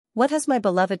 What has my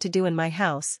beloved to do in my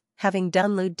house, having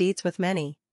done lewd deeds with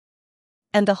many?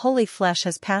 And the holy flesh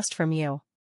has passed from you.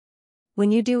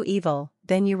 When you do evil,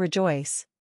 then you rejoice.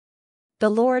 The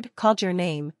Lord called your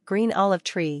name, green olive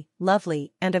tree,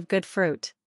 lovely and of good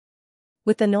fruit.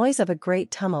 With the noise of a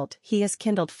great tumult he has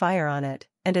kindled fire on it,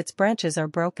 and its branches are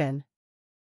broken.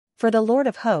 For the Lord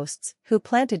of hosts, who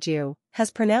planted you,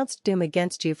 has pronounced doom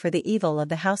against you for the evil of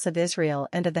the house of Israel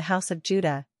and of the house of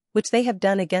Judah, which they have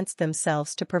done against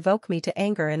themselves to provoke me to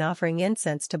anger in offering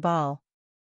incense to Baal.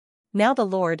 Now the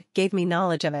Lord gave me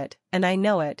knowledge of it, and I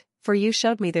know it, for you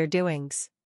showed me their doings.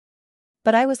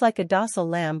 But I was like a docile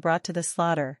lamb brought to the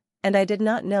slaughter, and I did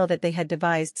not know that they had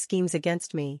devised schemes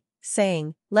against me,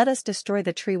 saying, Let us destroy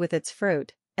the tree with its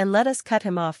fruit, and let us cut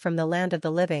him off from the land of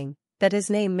the living, that his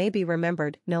name may be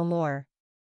remembered no more.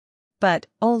 But,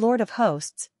 O Lord of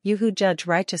hosts, you who judge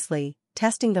righteously,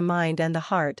 testing the mind and the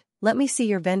heart, let me see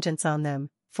your vengeance on them,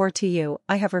 for to you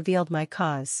I have revealed my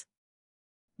cause.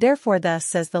 Therefore thus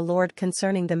says the Lord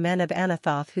concerning the men of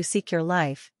Anathoth who seek your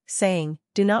life, saying,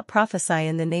 Do not prophesy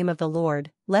in the name of the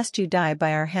Lord, lest you die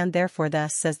by our hand. Therefore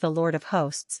thus says the Lord of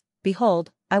hosts,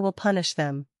 Behold, I will punish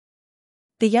them.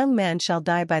 The young men shall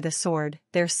die by the sword,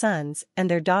 their sons and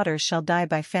their daughters shall die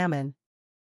by famine.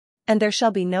 And there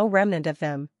shall be no remnant of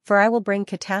them, for I will bring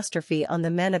catastrophe on the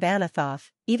men of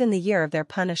Anathoth, even the year of their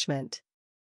punishment.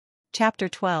 Chapter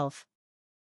 12.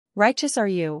 Righteous are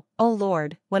you, O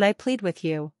Lord, when I plead with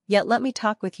you, yet let me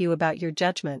talk with you about your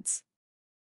judgments.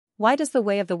 Why does the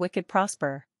way of the wicked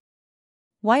prosper?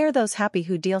 Why are those happy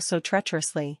who deal so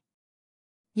treacherously?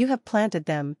 You have planted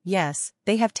them, yes,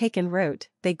 they have taken root,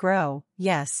 they grow,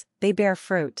 yes, they bear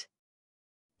fruit.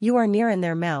 You are near in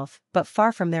their mouth, but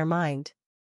far from their mind.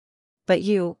 But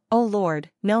you, O Lord,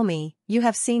 know me, you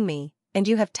have seen me, and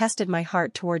you have tested my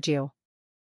heart toward you.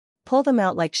 Pull them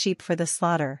out like sheep for the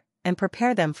slaughter, and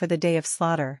prepare them for the day of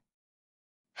slaughter.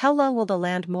 How long will the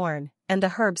land mourn, and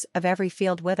the herbs of every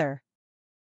field wither?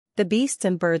 The beasts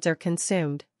and birds are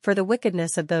consumed, for the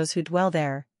wickedness of those who dwell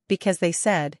there, because they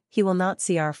said, He will not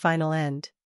see our final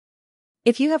end.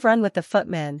 If you have run with the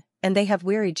footmen, and they have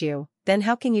wearied you, then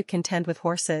how can you contend with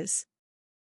horses?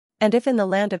 And if in the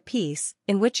land of peace,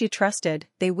 in which you trusted,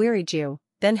 they wearied you,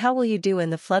 then how will you do in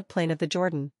the floodplain of the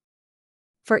Jordan?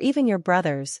 For even your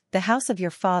brothers, the house of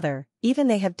your father, even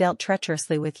they have dealt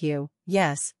treacherously with you,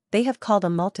 yes, they have called a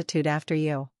multitude after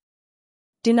you.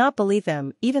 Do not believe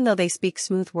them, even though they speak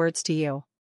smooth words to you.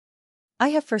 I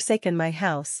have forsaken my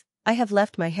house, I have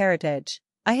left my heritage,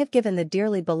 I have given the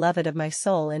dearly beloved of my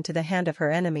soul into the hand of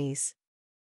her enemies.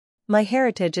 My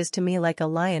heritage is to me like a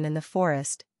lion in the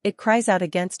forest, it cries out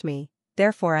against me,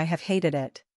 therefore I have hated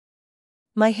it.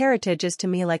 My heritage is to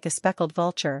me like a speckled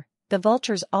vulture, the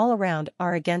vultures all around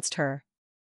are against her.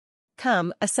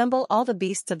 Come, assemble all the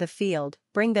beasts of the field,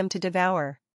 bring them to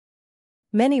devour.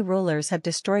 Many rulers have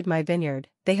destroyed my vineyard,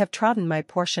 they have trodden my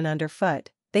portion underfoot,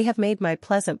 they have made my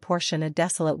pleasant portion a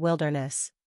desolate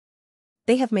wilderness.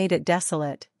 They have made it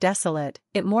desolate, desolate,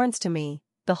 it mourns to me,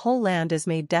 the whole land is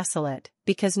made desolate,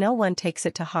 because no one takes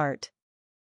it to heart.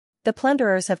 The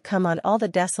plunderers have come on all the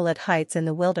desolate heights in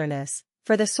the wilderness,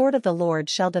 for the sword of the Lord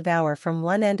shall devour from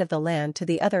one end of the land to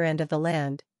the other end of the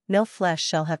land, no flesh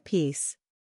shall have peace.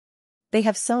 They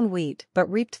have sown wheat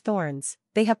but reaped thorns,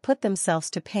 they have put themselves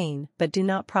to pain but do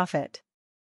not profit.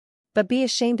 But be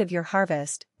ashamed of your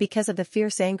harvest, because of the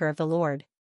fierce anger of the Lord.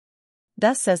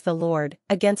 Thus says the Lord,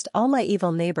 against all my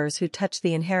evil neighbors who touch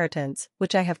the inheritance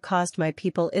which I have caused my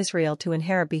people Israel to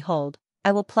inherit, behold,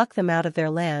 I will pluck them out of their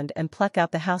land and pluck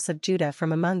out the house of Judah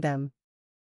from among them.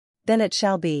 Then it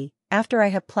shall be, after I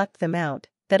have plucked them out,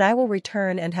 that I will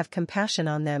return and have compassion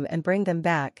on them and bring them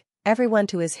back, everyone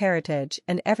to his heritage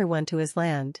and everyone to his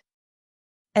land.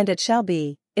 And it shall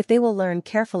be, if they will learn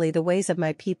carefully the ways of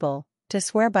my people, to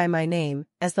swear by my name,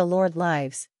 as the Lord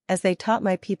lives, as they taught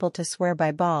my people to swear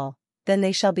by Baal, then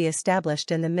they shall be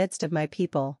established in the midst of my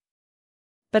people.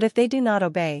 But if they do not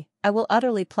obey, I will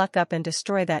utterly pluck up and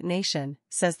destroy that nation,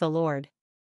 says the Lord.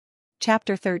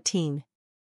 Chapter 13.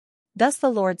 Thus the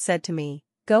Lord said to me,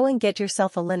 Go and get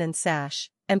yourself a linen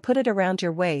sash, and put it around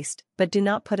your waist, but do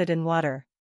not put it in water.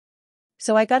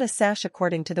 So I got a sash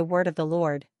according to the word of the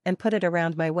Lord, and put it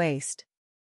around my waist.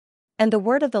 And the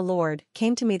word of the Lord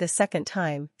came to me the second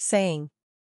time, saying,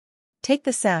 Take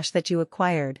the sash that you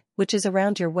acquired, which is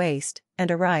around your waist, and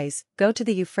arise, go to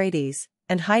the Euphrates,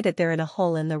 and hide it there in a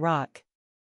hole in the rock.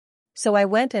 So I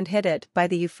went and hid it by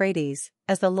the Euphrates,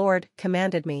 as the Lord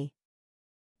commanded me.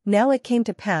 Now it came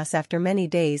to pass after many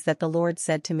days that the Lord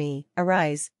said to me,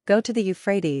 Arise, go to the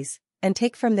Euphrates, and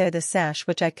take from there the sash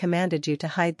which I commanded you to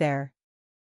hide there.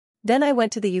 Then I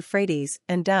went to the Euphrates,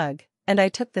 and dug, and I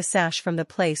took the sash from the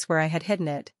place where I had hidden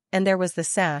it, and there was the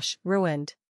sash,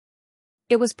 ruined.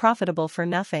 It was profitable for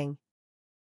nothing.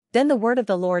 Then the word of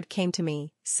the Lord came to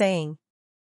me, saying,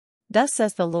 Thus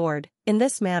says the Lord, in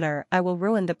this manner I will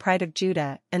ruin the pride of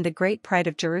Judah and the great pride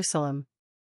of Jerusalem.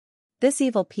 This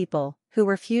evil people, who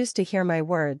refuse to hear my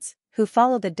words, who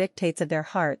follow the dictates of their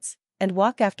hearts, and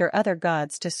walk after other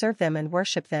gods to serve them and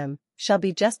worship them, shall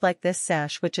be just like this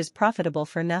sash which is profitable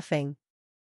for nothing.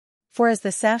 For as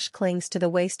the sash clings to the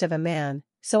waist of a man,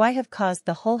 so I have caused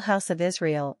the whole house of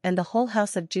Israel and the whole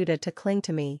house of Judah to cling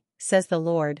to me, says the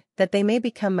Lord, that they may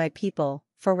become my people,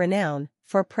 for renown,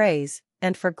 for praise,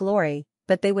 and for glory,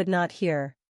 but they would not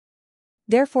hear.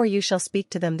 Therefore you shall speak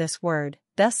to them this word,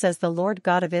 Thus says the Lord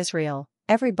God of Israel,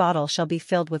 every bottle shall be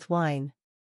filled with wine.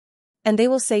 And they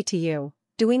will say to you,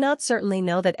 Do we not certainly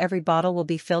know that every bottle will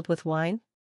be filled with wine?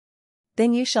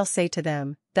 Then you shall say to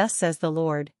them, Thus says the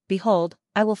Lord, Behold,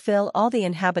 I will fill all the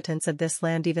inhabitants of this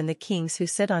land, even the kings who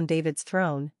sit on David's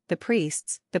throne, the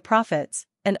priests, the prophets,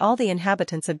 and all the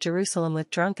inhabitants of Jerusalem with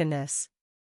drunkenness.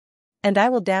 And I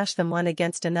will dash them one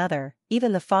against another,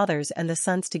 even the fathers and the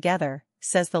sons together,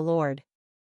 says the Lord.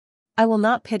 I will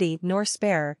not pity nor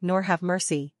spare nor have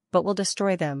mercy, but will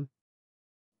destroy them.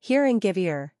 Hear and give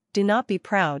ear, do not be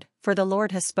proud, for the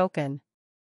Lord has spoken.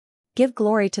 Give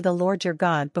glory to the Lord your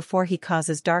God before he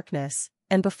causes darkness,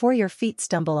 and before your feet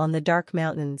stumble on the dark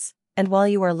mountains, and while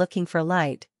you are looking for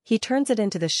light, he turns it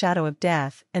into the shadow of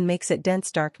death and makes it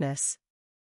dense darkness.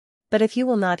 But if you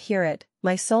will not hear it,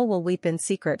 my soul will weep in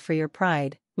secret for your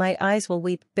pride, my eyes will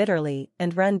weep bitterly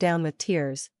and run down with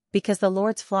tears, because the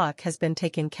Lord's flock has been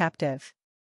taken captive.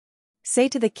 Say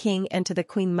to the king and to the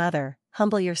queen mother,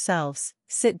 Humble yourselves,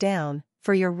 sit down,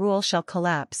 for your rule shall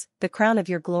collapse, the crown of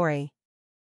your glory.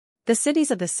 The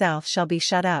cities of the south shall be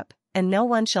shut up, and no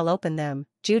one shall open them,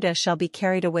 Judah shall be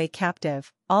carried away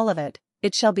captive, all of it,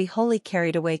 it shall be wholly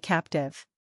carried away captive.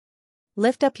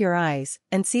 Lift up your eyes,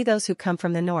 and see those who come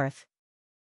from the north.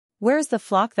 Where is the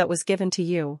flock that was given to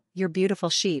you, your beautiful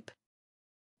sheep?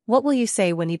 What will you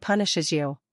say when he punishes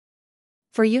you?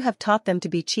 For you have taught them to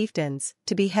be chieftains,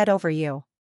 to be head over you.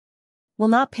 Will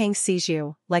not pangs seize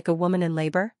you, like a woman in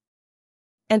labor?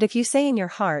 And if you say in your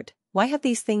heart, Why have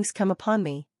these things come upon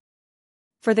me?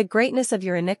 For the greatness of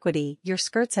your iniquity your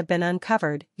skirts have been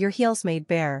uncovered, your heels made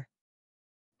bare.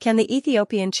 Can the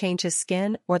Ethiopian change his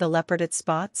skin or the leopard its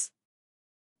spots?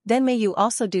 Then may you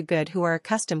also do good who are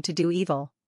accustomed to do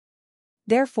evil.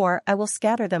 Therefore I will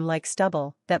scatter them like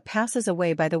stubble that passes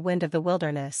away by the wind of the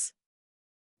wilderness.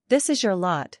 This is your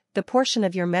lot, the portion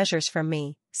of your measures from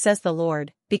me, says the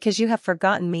Lord, because you have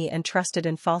forgotten me and trusted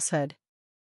in falsehood.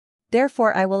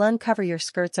 Therefore I will uncover your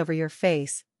skirts over your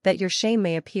face, that your shame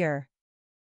may appear.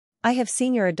 I have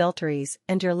seen your adulteries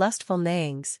and your lustful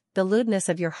neighings, the lewdness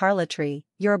of your harlotry,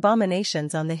 your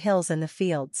abominations on the hills and the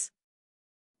fields.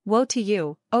 Woe to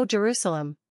you, O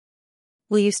Jerusalem!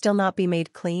 Will you still not be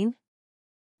made clean?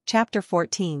 Chapter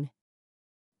 14.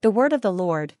 The word of the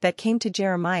Lord that came to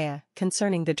Jeremiah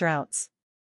concerning the droughts.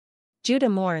 Judah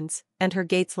mourns, and her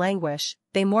gates languish,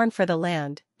 they mourn for the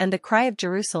land, and the cry of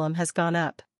Jerusalem has gone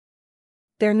up.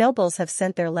 Their nobles have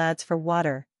sent their lads for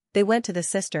water, they went to the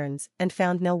cisterns, and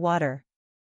found no water.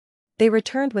 They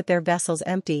returned with their vessels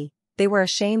empty, they were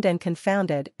ashamed and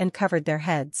confounded and covered their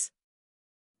heads.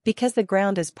 Because the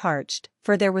ground is parched,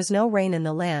 for there was no rain in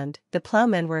the land, the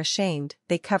plowmen were ashamed,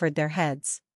 they covered their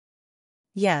heads.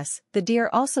 Yes, the deer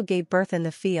also gave birth in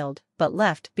the field, but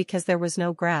left because there was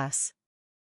no grass.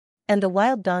 And the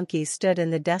wild donkeys stood in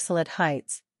the desolate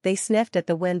heights, they sniffed at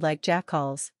the wind like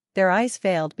jackals, their eyes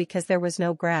failed because there was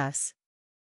no grass.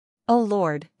 O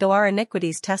Lord, though our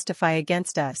iniquities testify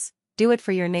against us, do it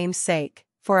for your name's sake,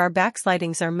 for our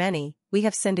backslidings are many, we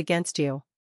have sinned against you.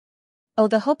 O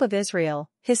the hope of Israel,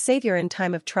 his Savior in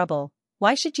time of trouble,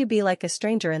 why should you be like a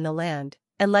stranger in the land,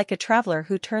 and like a traveler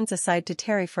who turns aside to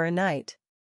tarry for a night?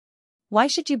 Why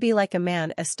should you be like a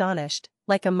man astonished,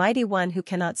 like a mighty one who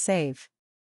cannot save?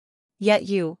 Yet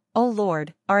you, O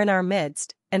Lord, are in our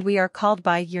midst, and we are called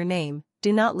by your name,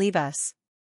 do not leave us.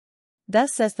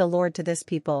 Thus says the Lord to this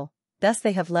people, thus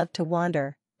they have loved to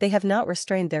wander, they have not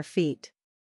restrained their feet.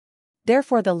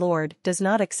 Therefore the Lord does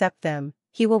not accept them,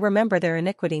 he will remember their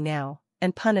iniquity now,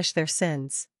 and punish their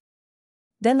sins.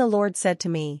 Then the Lord said to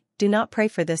me, "Do not pray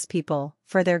for this people,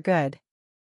 for their good.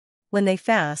 When they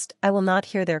fast, I will not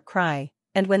hear their cry,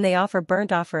 and when they offer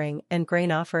burnt offering and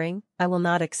grain offering, I will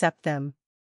not accept them.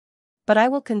 But I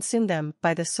will consume them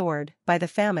by the sword, by the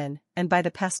famine, and by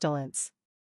the pestilence."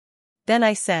 Then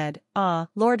I said, "Ah,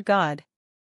 Lord God!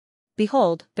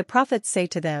 Behold, the prophets say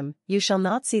to them, You shall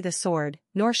not see the sword,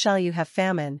 nor shall you have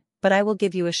famine, but I will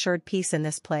give you assured peace in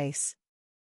this place."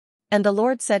 And the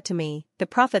Lord said to me, "The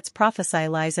prophets prophesy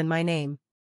lies in my name.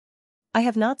 I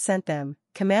have not sent them,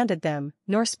 commanded them,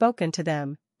 nor spoken to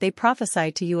them, they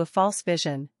prophesy to you a false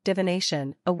vision,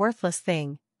 divination, a worthless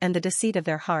thing, and the deceit of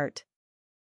their heart.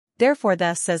 Therefore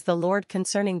thus says the Lord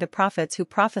concerning the prophets who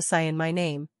prophesy in my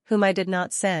name, whom I did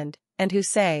not send, and who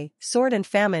say, Sword and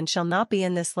famine shall not be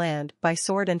in this land, by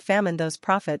sword and famine those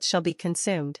prophets shall be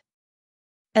consumed.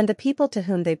 And the people to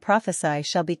whom they prophesy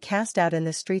shall be cast out in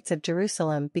the streets of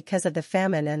Jerusalem because of the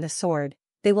famine and the sword,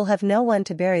 they will have no one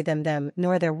to bury them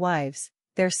nor their wives,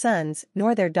 their sons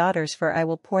nor their daughters, for I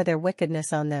will pour their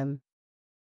wickedness on them.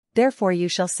 Therefore you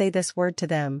shall say this word to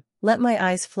them, Let my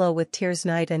eyes flow with tears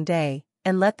night and day,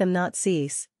 and let them not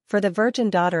cease, for the virgin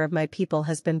daughter of my people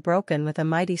has been broken with a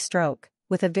mighty stroke,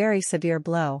 with a very severe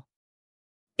blow.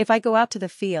 If I go out to the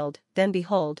field, then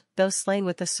behold, those slain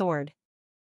with the sword.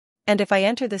 And if I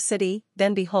enter the city,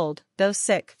 then behold, those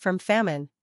sick from famine.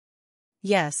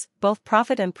 Yes, both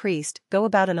prophet and priest go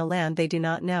about in a land they do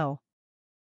not know.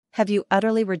 Have you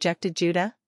utterly rejected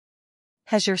Judah?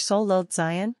 Has your soul loathed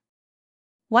Zion?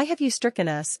 Why have you stricken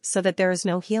us so that there is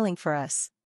no healing for us?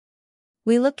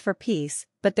 We looked for peace,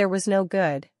 but there was no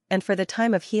good, and for the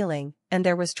time of healing, and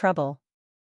there was trouble.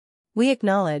 We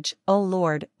acknowledge, O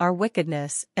Lord, our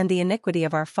wickedness and the iniquity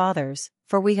of our fathers,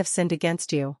 for we have sinned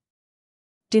against you.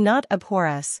 Do not abhor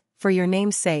us, for your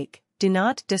name's sake, do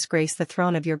not disgrace the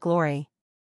throne of your glory.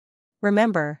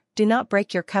 Remember, do not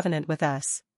break your covenant with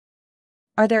us.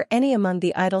 Are there any among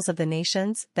the idols of the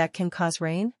nations that can cause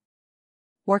rain?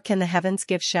 Or can the heavens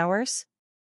give showers?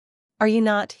 Are you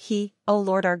not He, O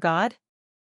Lord our God?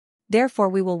 Therefore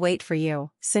we will wait for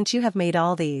you, since you have made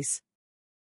all these.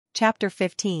 Chapter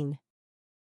 15.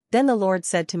 Then the Lord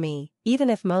said to me, Even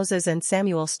if Moses and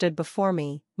Samuel stood before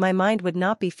me, my mind would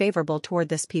not be favorable toward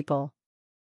this people.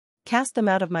 Cast them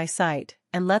out of my sight,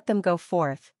 and let them go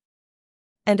forth.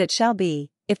 And it shall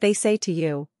be, if they say to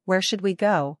you, Where should we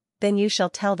go? Then you shall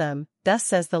tell them, Thus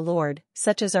says the Lord,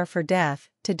 such as are for death,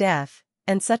 to death,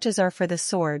 and such as are for the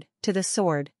sword, to the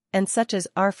sword, and such as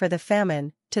are for the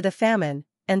famine, to the famine,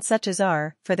 and such as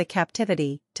are for the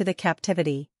captivity, to the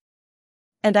captivity.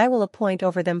 And I will appoint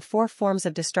over them 4 forms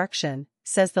of destruction,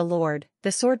 says the Lord,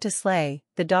 the sword to slay,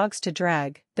 the dogs to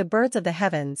drag, the birds of the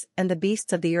heavens and the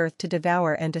beasts of the earth to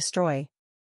devour and destroy.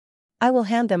 I will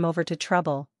hand them over to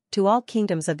trouble, to all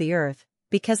kingdoms of the earth,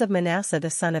 because of Manasseh the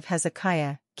son of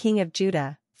Hezekiah, king of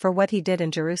Judah, for what he did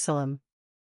in Jerusalem.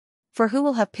 For who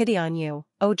will have pity on you,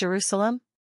 O Jerusalem?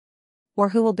 Or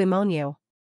who will bemoan you?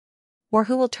 Or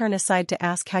who will turn aside to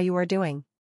ask how you are doing?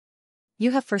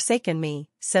 You have forsaken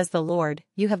me, says the Lord,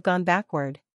 you have gone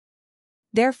backward.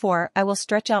 Therefore I will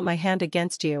stretch out my hand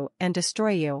against you and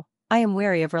destroy you, I am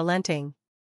weary of relenting.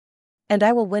 And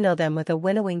I will winnow them with a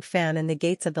winnowing fan in the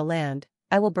gates of the land,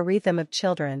 I will bereave them of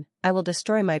children, I will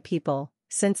destroy my people,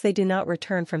 since they do not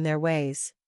return from their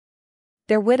ways.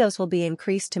 Their widows will be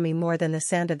increased to me more than the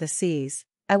sand of the seas,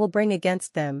 I will bring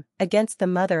against them, against the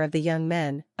mother of the young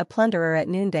men, a plunderer at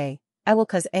noonday, I will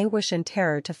cause anguish and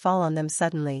terror to fall on them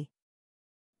suddenly.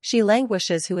 She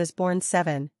languishes who has borne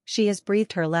 7, she has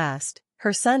breathed her last,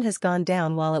 her sun has gone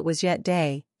down while it was yet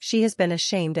day, she has been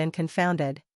ashamed and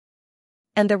confounded.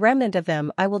 And the remnant of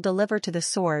them I will deliver to the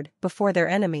sword, before their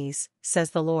enemies,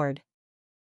 says the Lord.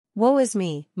 Woe is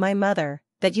me, my mother,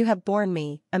 that you have borne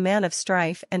me, a man of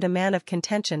strife and a man of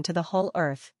contention to the whole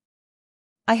earth.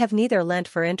 I have neither lent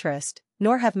for interest,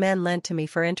 nor have men lent to me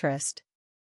for interest.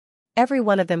 Every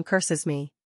one of them curses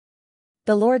me.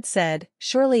 The Lord said,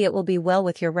 Surely it will be well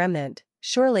with your remnant,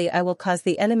 surely I will cause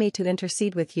the enemy to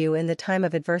intercede with you in the time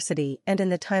of adversity and in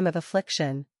the time of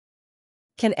affliction.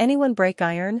 Can anyone break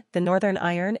iron, the northern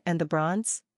iron and the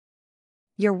bronze?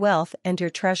 Your wealth and your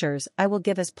treasures I will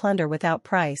give as plunder without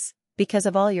price, because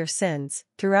of all your sins,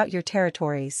 throughout your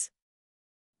territories.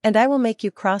 And I will make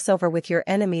you cross over with your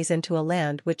enemies into a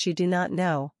land which you do not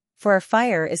know, for a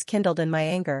fire is kindled in my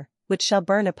anger, which shall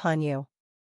burn upon you.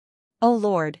 O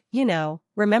Lord, you know,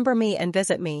 remember me and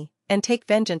visit me, and take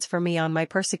vengeance for me on my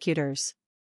persecutors.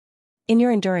 In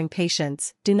your enduring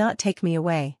patience, do not take me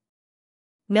away.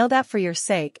 Know that for your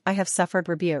sake I have suffered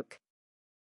rebuke.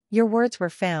 Your words were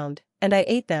found, and I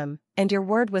ate them, and your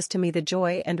word was to me the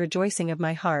joy and rejoicing of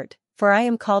my heart, for I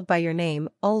am called by your name,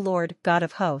 O Lord, God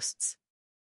of hosts.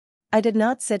 I did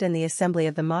not sit in the assembly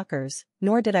of the mockers,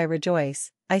 nor did I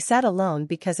rejoice, I sat alone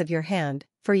because of your hand,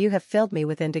 for you have filled me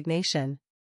with indignation.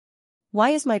 Why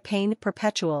is my pain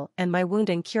perpetual and my wound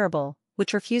incurable,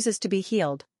 which refuses to be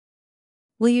healed?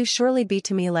 Will you surely be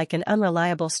to me like an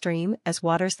unreliable stream, as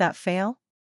waters that fail?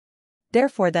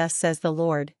 Therefore thus says the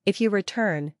Lord, if you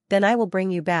return, then I will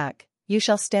bring you back, you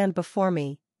shall stand before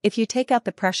me, if you take out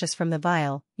the precious from the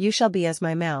vial, you shall be as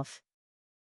my mouth.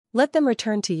 Let them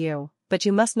return to you, but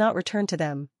you must not return to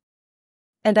them.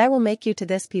 And I will make you to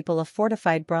this people a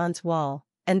fortified bronze wall,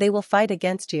 and they will fight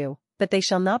against you, but they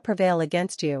shall not prevail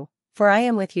against you, for I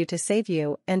am with you to save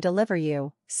you and deliver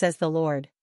you, says the Lord.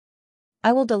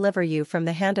 I will deliver you from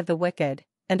the hand of the wicked,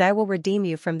 and I will redeem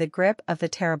you from the grip of the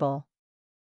terrible.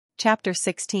 Chapter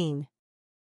 16.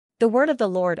 The word of the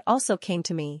Lord also came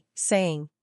to me, saying,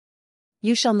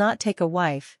 You shall not take a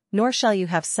wife, nor shall you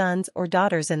have sons or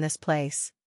daughters in this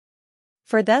place.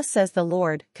 For thus says the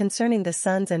Lord concerning the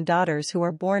sons and daughters who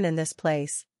are born in this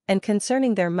place, and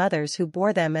concerning their mothers who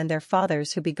bore them and their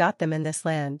fathers who begot them in this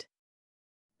land.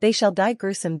 They shall die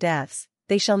gruesome deaths,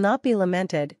 they shall not be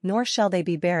lamented nor shall they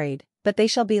be buried, but they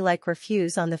shall be like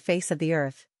refuse on the face of the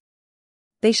earth.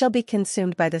 They shall be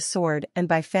consumed by the sword and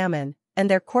by famine, and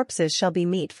their corpses shall be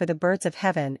meat for the birds of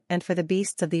heaven and for the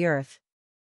beasts of the earth.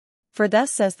 For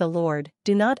thus says the Lord,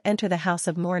 do not enter the house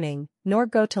of mourning, nor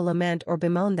go to lament or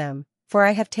bemoan them, for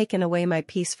I have taken away my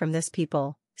peace from this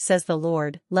people, says the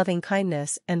Lord, loving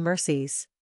kindness and mercies.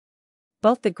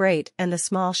 Both the great and the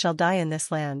small shall die in this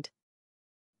land.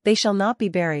 They shall not be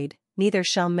buried, neither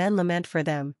shall men lament for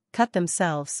them, cut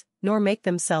themselves, nor make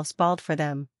themselves bald for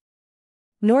them.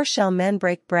 Nor shall men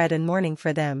break bread in mourning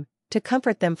for them, to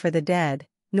comfort them for the dead,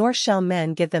 nor shall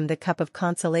men give them the cup of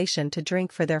consolation to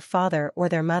drink for their father or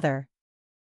their mother.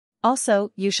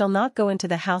 Also, you shall not go into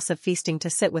the house of feasting to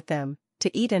sit with them,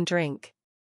 to eat and drink.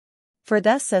 For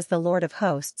thus says the Lord of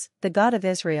hosts, the God of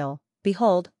Israel,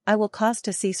 behold, I will cause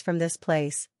to cease from this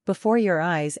place, before your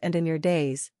eyes and in your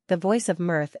days, the voice of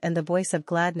mirth and the voice of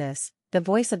gladness, the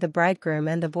voice of the bridegroom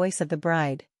and the voice of the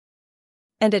bride.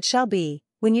 And it shall be,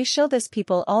 when you show this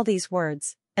people all these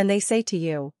words, and they say to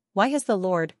you, why has the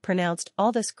Lord pronounced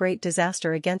all this great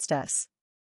disaster against us?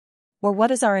 Or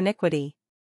what is our iniquity?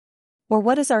 Or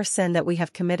what is our sin that we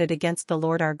have committed against the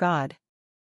Lord our God?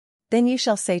 Then you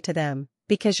shall say to them,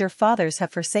 because your fathers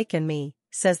have forsaken me,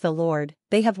 says the Lord,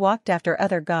 they have walked after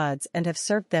other gods and have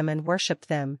served them and worshipped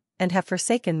them, and have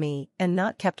forsaken me and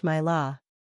not kept my law.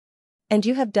 And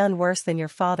you have done worse than your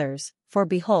fathers, for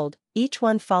behold, each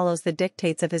one follows the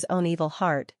dictates of his own evil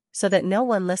heart, so that no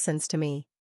one listens to me.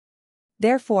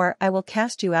 Therefore I will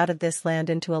cast you out of this land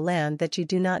into a land that you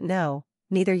do not know,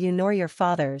 neither you nor your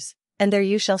fathers, and there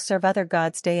you shall serve other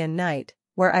gods day and night,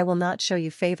 where I will not show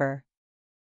you favor.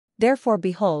 Therefore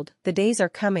behold, the days are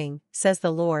coming, says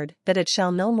the Lord, that it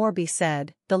shall no more be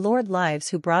said, the Lord lives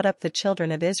who brought up the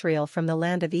children of Israel from the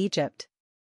land of Egypt.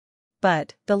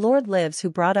 But, the Lord lives who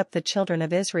brought up the children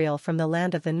of Israel from the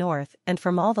land of the north and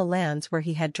from all the lands where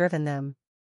he had driven them.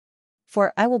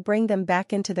 For I will bring them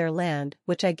back into their land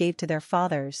which I gave to their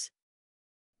fathers.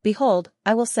 Behold,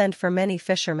 I will send for many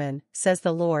fishermen, says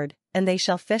the Lord, and they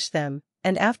shall fish them,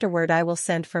 and afterward I will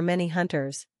send for many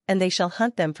hunters, and they shall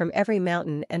hunt them from every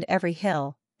mountain and every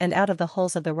hill, and out of the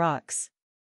holes of the rocks.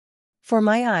 For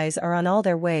my eyes are on all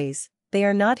their ways, they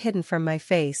are not hidden from my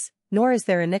face, nor is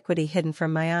their iniquity hidden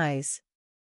from my eyes.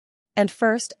 And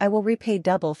first I will repay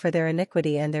double for their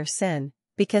iniquity and their sin,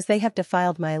 because they have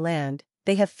defiled my land,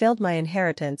 they have filled my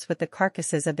inheritance with the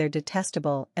carcasses of their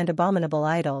detestable and abominable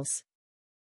idols.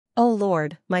 O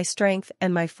Lord, my strength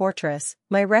and my fortress,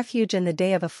 my refuge in the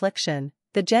day of affliction,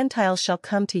 the Gentiles shall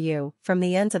come to you from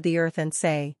the ends of the earth and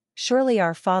say, surely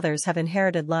our fathers have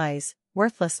inherited lies,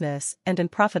 worthlessness and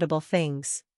unprofitable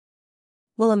things.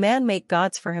 Will a man make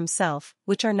gods for himself,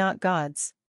 which are not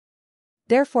gods?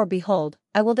 Therefore behold,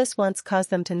 I will this once cause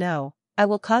them to know, I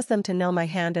will cause them to know my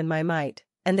hand and my might,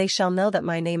 and they shall know that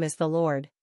my name is the Lord.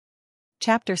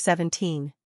 Chapter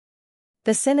 17.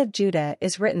 The sin of Judah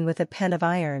is written with a pen of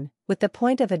iron, with the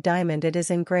point of a diamond it is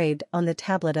engraved on the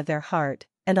tablet of their heart,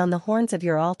 and on the horns of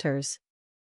your altars.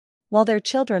 While their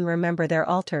children remember their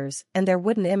altars and their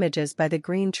wooden images by the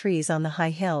green trees on the high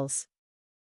hills.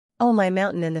 O my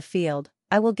mountain in the field,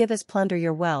 I will give as plunder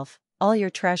your wealth, all your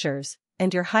treasures,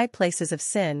 and your high places of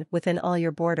sin within all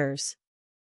your borders.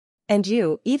 And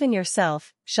you, even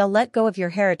yourself, shall let go of your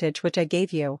heritage which I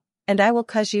gave you, and I will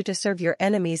cause you to serve your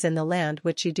enemies in the land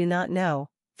which you do not know,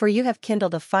 for you have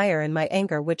kindled a fire in my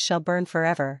anger which shall burn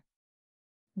forever.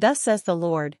 Thus says the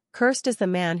Lord, cursed is the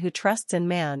man who trusts in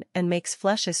man and makes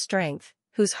flesh his strength,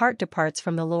 whose heart departs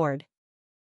from the Lord.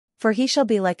 For he shall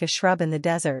be like a shrub in the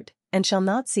desert, and shall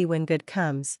not see when good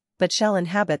comes, but shall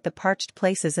inhabit the parched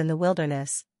places in the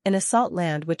wilderness, in a salt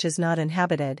land which is not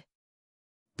inhabited.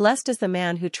 Blessed is the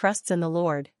man who trusts in the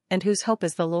Lord, and whose hope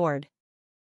is the Lord.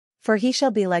 For he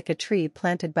shall be like a tree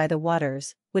planted by the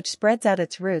waters, which spreads out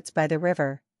its roots by the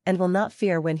river, and will not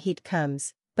fear when heat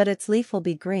comes, but its leaf will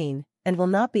be green, and will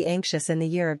not be anxious in the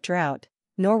year of drought,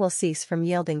 nor will cease from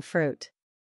yielding fruit.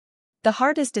 The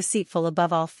heart is deceitful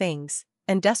above all things,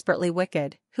 and desperately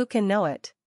wicked, who can know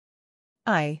it?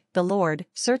 I, the Lord,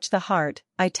 search the heart,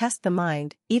 I test the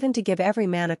mind, even to give every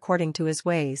man according to his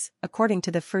ways, according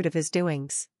to the fruit of his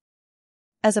doings.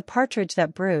 As a partridge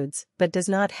that broods, but does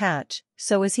not hatch,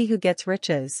 so is he who gets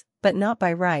riches, but not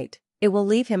by right, it will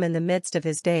leave him in the midst of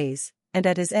his days, and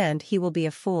at his end he will be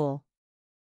a fool.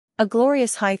 A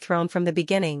glorious high throne from the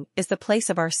beginning is the place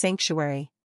of our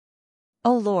sanctuary.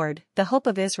 O Lord, the hope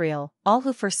of Israel, all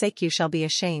who forsake you shall be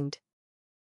ashamed.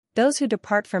 Those who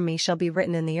depart from me shall be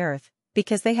written in the earth,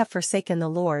 because they have forsaken the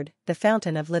Lord, the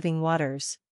fountain of living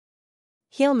waters.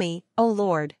 Heal me, O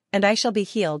Lord, and I shall be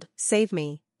healed, save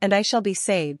me, and I shall be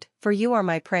saved, for you are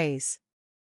my praise.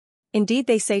 Indeed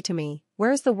they say to me,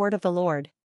 where is the word of the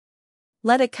Lord?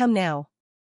 Let it come now.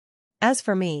 As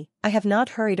for me, I have not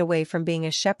hurried away from being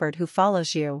a shepherd who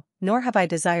follows you, nor have I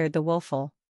desired the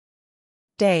woeful.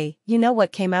 Day, you know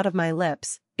what came out of my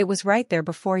lips, it was right there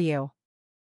before you.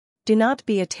 Do not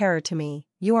be a terror to me,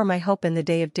 you are my hope in the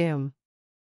day of doom.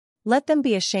 Let them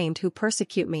be ashamed who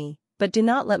persecute me, but do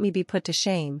not let me be put to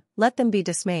shame, let them be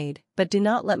dismayed, but do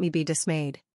not let me be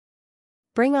dismayed.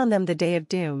 Bring on them the day of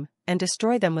doom, and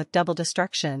destroy them with double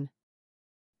destruction.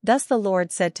 Thus the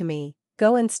Lord said to me,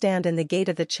 go and stand in the gate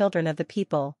of the children of the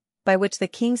people, by which the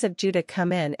kings of Judah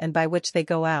come in and by which they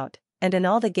go out, and in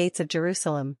all the gates of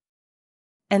Jerusalem.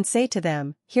 And say to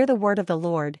them, hear the word of the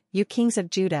Lord, you kings of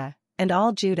Judah, and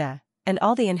all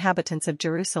the inhabitants of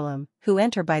Jerusalem, who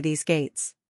enter by these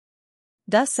gates.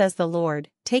 Thus says the Lord,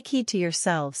 take heed to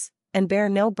yourselves, and bear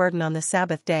no burden on the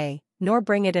Sabbath day, nor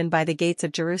bring it in by the gates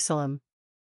of Jerusalem.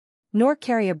 Nor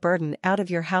carry a burden out of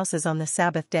your houses on the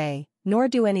Sabbath day, nor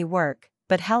do any work,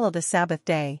 but hallow the Sabbath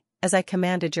day, as I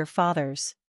commanded your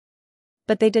fathers.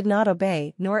 But they did not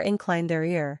obey nor incline their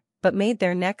ear, but made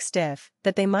their neck stiff,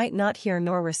 that they might not hear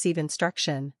nor receive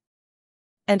instruction.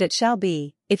 And it shall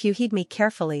be, if you heed me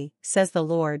carefully, says the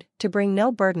Lord, to bring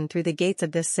no burden through the gates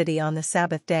of this city on the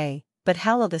Sabbath day, but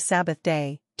hallow the Sabbath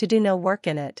day, to do no work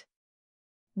in it.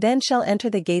 Then shall enter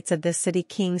the gates of this city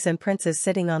kings and princes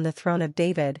sitting on the throne of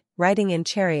David, riding in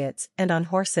chariots and on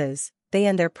horses, they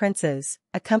and their princes,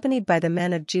 accompanied by the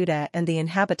men of Judah and the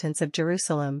inhabitants of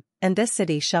Jerusalem, and this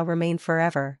city shall remain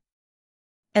forever.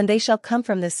 And they shall come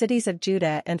from the cities of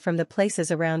Judah and from the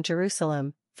places around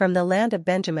Jerusalem, from the land of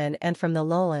Benjamin and from the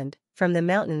lowland, from the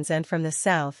mountains and from the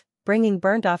south, bringing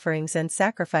burnt offerings and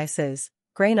sacrifices,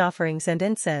 grain offerings and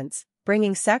incense,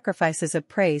 bringing sacrifices of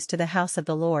praise to the house of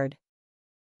the Lord.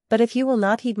 But if you will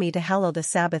not heed me to hallow the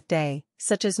Sabbath day,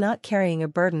 such as not carrying a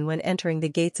burden when entering the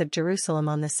gates of Jerusalem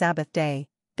on the Sabbath day,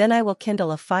 then I will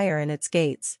kindle a fire in its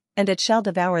gates, and it shall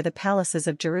devour the palaces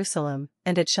of Jerusalem,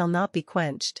 and it shall not be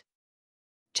quenched.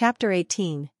 Chapter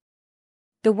 18.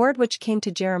 The word which came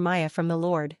to Jeremiah from the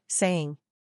Lord, saying,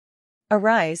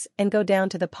 Arise, and go down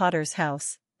to the potter's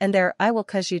house, and there I will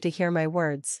cause you to hear my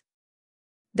words.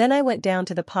 Then I went down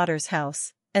to the potter's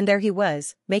house, and there he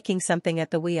was, making something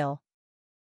at the wheel.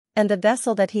 And the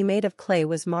vessel that he made of clay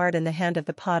was marred in the hand of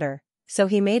the potter, so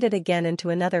he made it again into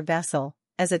another vessel,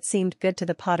 as it seemed good to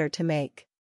the potter to make.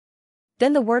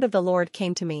 Then the word of the Lord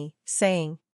came to me,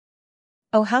 saying,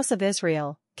 O house of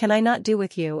Israel, can I not do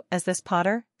with you as this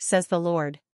potter, says the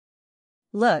Lord?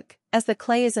 Look, as the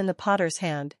clay is in the potter's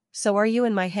hand, so are you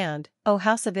in my hand, O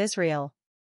house of Israel.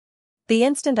 The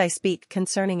instant I speak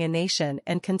concerning a nation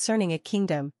and concerning a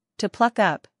kingdom, to pluck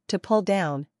up, to pull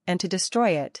down, and to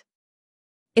destroy it.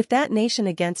 If that nation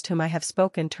against whom I have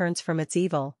spoken turns from its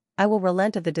evil, I will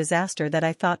relent of the disaster that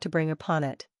I thought to bring upon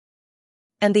it.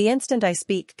 And the instant I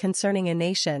speak concerning a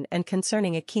nation and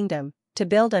concerning a kingdom, to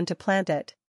build and to plant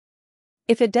it.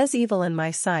 If it does evil in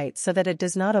my sight so that it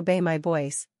does not obey my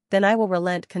voice, then I will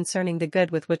relent concerning the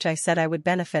good with which I said I would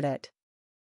benefit it.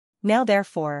 Now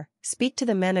therefore, speak to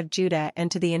the men of Judah and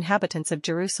to the inhabitants of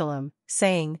Jerusalem,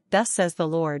 saying, Thus says the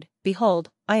Lord, Behold,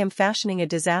 I am fashioning a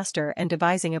disaster and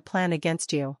devising a plan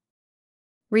against you.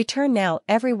 Return now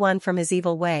every one from his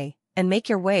evil way, and make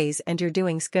your ways and your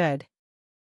doings good.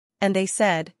 And they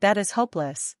said, That is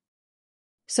hopeless.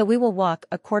 So we will walk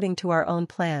according to our own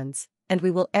plans, and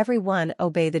we will every one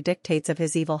obey the dictates of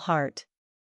his evil heart.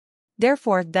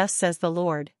 Therefore thus says the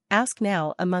Lord, Ask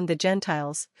now among the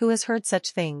Gentiles, who has heard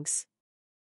such things?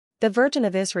 The Virgin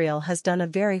of Israel has done a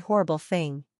very horrible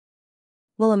thing.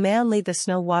 Will a man leave the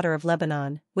snow water of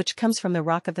Lebanon, which comes from the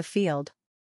rock of the field?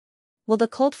 Will the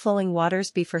cold flowing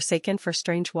waters be forsaken for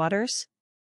strange waters?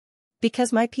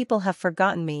 Because my people have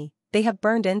forgotten me, they have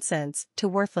burned incense to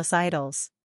worthless idols.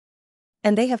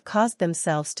 And they have caused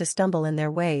themselves to stumble in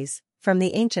their ways, from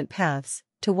the ancient paths,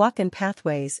 to walk in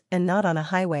pathways and not on a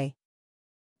highway.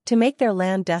 To make their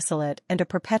land desolate and a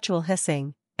perpetual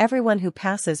hissing, everyone who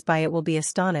passes by it will be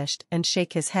astonished and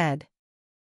shake his head.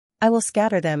 I will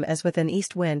scatter them as with an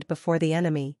east wind before the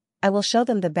enemy, I will show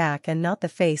them the back and not the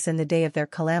face in the day of their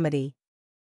calamity.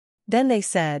 Then they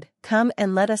said, Come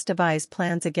and let us devise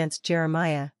plans against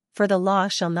Jeremiah, for the law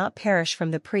shall not perish from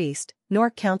the priest,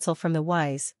 nor counsel from the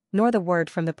wise, nor the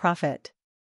word from the prophet.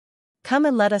 Come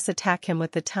and let us attack him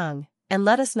with the tongue, and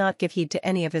let us not give heed to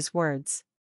any of his words.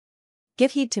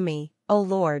 Give heed to me, O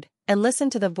Lord, and listen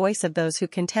to the voice of those who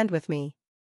contend with me.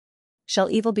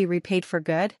 Shall evil be repaid for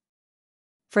good?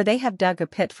 For they have dug a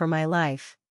pit for my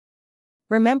life.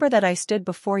 Remember that I stood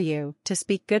before you, to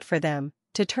speak good for them,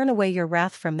 to turn away your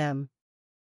wrath from them.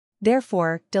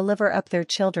 Therefore, deliver up their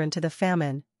children to the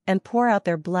famine, and pour out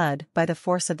their blood by the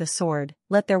force of the sword,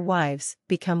 let their wives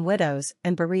become widows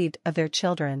and bereaved of their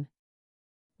children.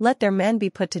 Let their men be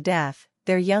put to death,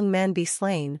 their young men be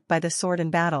slain by the sword in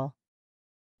battle.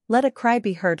 Let a cry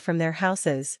be heard from their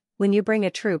houses, when you bring a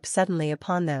troop suddenly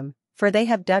upon them, for they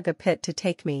have dug a pit to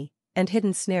take me, and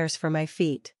hidden snares for my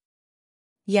feet.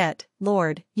 Yet,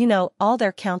 Lord, you know all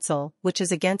their counsel, which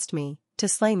is against me, to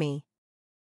slay me.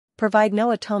 Provide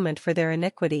no atonement for their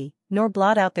iniquity, nor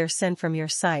blot out their sin from your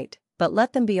sight, but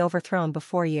let them be overthrown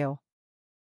before you.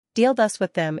 Deal thus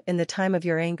with them in the time of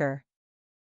your anger.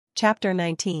 Chapter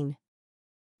 19.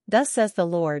 Thus says the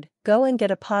Lord, Go and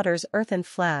get a potter's earthen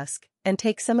flask, and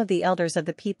take some of the elders of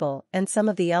the people and some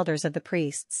of the elders of the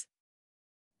priests.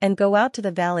 And go out to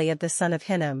the valley of the son of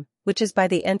Hinnom, which is by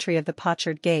the entry of the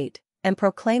potsherd gate, and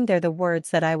proclaim there the words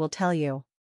that I will tell you.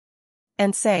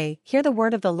 And say, Hear the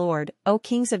word of the Lord, O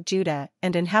kings of Judah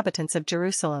and inhabitants of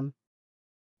Jerusalem.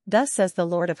 Thus says the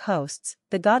Lord of hosts,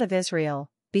 the God of Israel,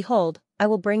 Behold, I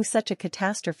will bring such a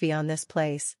catastrophe on this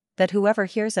place, that whoever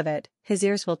hears of it, his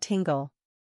ears will tingle.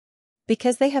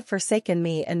 Because they have forsaken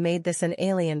me and made this an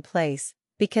alien place,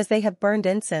 because they have burned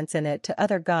incense in it to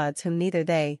other gods whom neither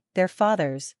they, their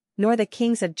fathers, nor the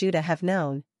kings of Judah have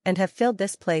known, and have filled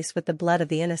this place with the blood of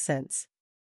the innocents.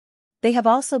 They have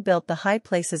also built the high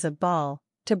places of Baal,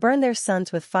 to burn their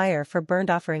sons with fire for burnt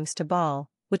offerings to Baal,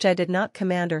 which I did not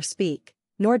command or speak,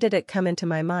 nor did it come into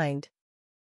my mind.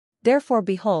 Therefore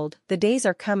behold, the days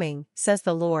are coming, says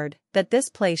the Lord, that this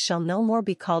place shall no more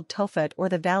be called Tophet or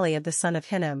the valley of the son of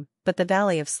Hinnom, but the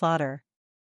valley of slaughter.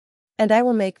 And I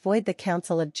will make void the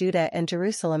counsel of Judah and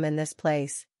Jerusalem in this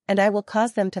place, and I will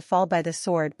cause them to fall by the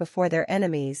sword before their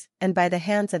enemies, and by the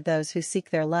hands of those who seek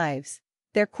their lives.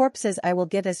 Their corpses I will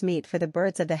give as meat for the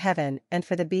birds of the heaven and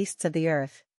for the beasts of the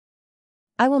earth.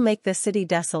 I will make this city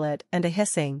desolate and a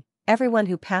hissing, everyone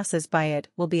who passes by it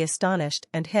will be astonished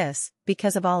and hiss,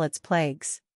 because of all its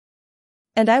plagues.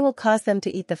 And I will cause them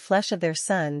to eat the flesh of their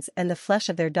sons and the flesh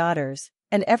of their daughters,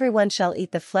 and everyone shall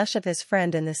eat the flesh of his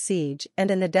friend in the siege and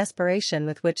in the desperation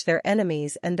with which their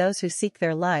enemies and those who seek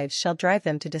their lives shall drive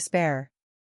them to despair.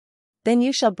 Then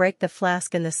you shall break the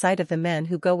flask in the sight of the men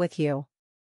who go with you.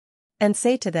 And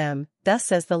say to them, Thus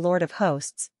says the Lord of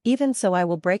hosts, Even so I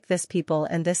will break this people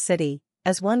and this city,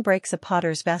 as one breaks a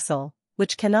potter's vessel,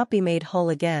 which cannot be made whole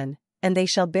again, and they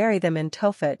shall bury them in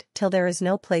Tophet till there is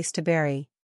no place to bury.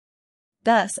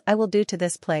 Thus I will do to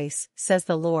this place, says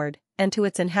the Lord, and to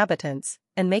its inhabitants,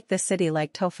 and make this city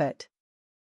like Tophet.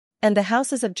 And the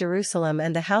houses of Jerusalem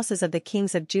and the houses of the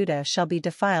kings of Judah shall be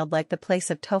defiled like the place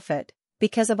of Tophet,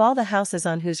 because of all the houses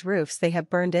on whose roofs they have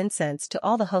burned incense to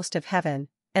all the host of heaven,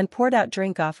 and poured out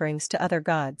drink offerings to other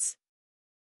gods.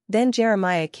 Then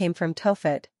Jeremiah came from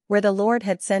Tophet, where the Lord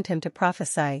had sent him to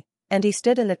prophesy, and he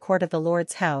stood in the court of the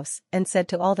Lord's house, and said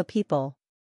to all the people,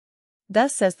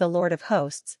 Thus says the Lord of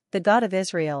hosts, the God of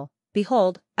Israel,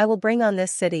 Behold, I will bring on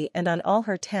this city and on all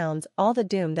her towns all the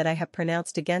doom that I have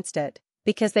pronounced against it,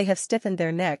 because they have stiffened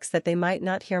their necks that they might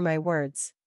not hear my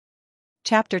words.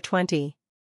 Chapter 20.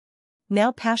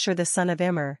 Now Pashur the son of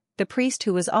Immer, the priest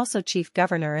who was also chief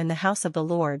governor in the house of the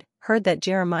Lord, heard that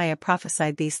Jeremiah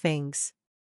prophesied these things.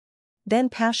 Then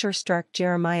Pashur struck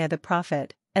Jeremiah the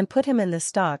prophet, and put him in the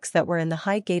stocks that were in the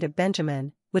high gate of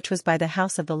Benjamin, which was by the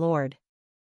house of the Lord.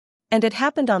 And it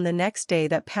happened on the next day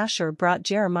that Pashur brought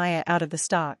Jeremiah out of the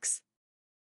stocks.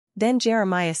 Then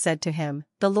Jeremiah said to him,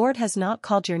 The Lord has not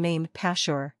called your name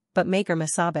Pashur, but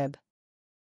Magar-Missabib.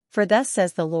 For thus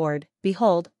says the Lord,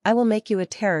 Behold, I will make you a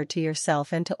terror to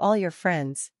yourself and to all your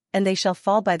friends, and they shall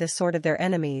fall by the sword of their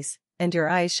enemies, and your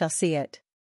eyes shall see it.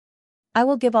 I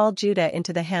will give all Judah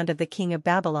into the hand of the king of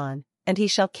Babylon, and he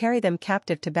shall carry them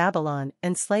captive to Babylon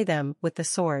and slay them with the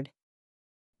sword.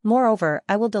 Moreover,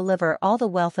 I will deliver all the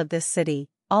wealth of this city,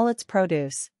 all its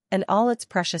produce, and all its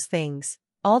precious things,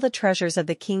 all the treasures of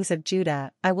the kings of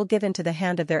Judah I will give into the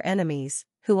hand of their enemies,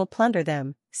 who will plunder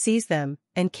them, seize them,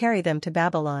 and carry them to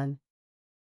Babylon.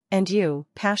 And you,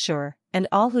 Pashur, and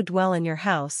all who dwell in your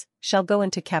house, shall go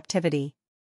into captivity.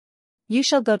 You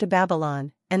shall go to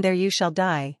Babylon, and there you shall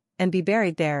die, and be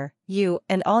buried there, you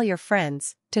and all your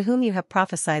friends, to whom you have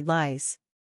prophesied lies.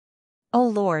 O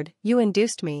Lord, you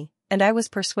induced me, and I was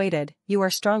persuaded, you are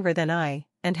stronger than I,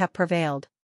 and have prevailed.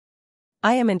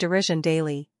 I am in derision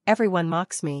daily, everyone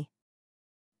mocks me.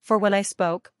 For when I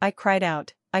spoke, I cried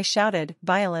out, I shouted,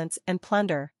 violence and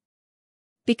plunder.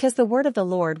 Because the word of the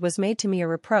Lord was made to me a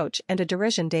reproach and a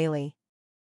derision daily.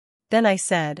 Then I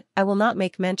said, I will not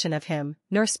make mention of him,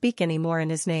 nor speak any more in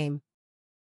his name.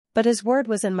 But his word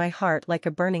was in my heart like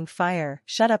a burning fire,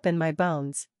 shut up in my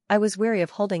bones. I was weary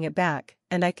of holding it back,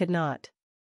 and I could not.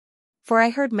 For I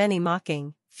heard many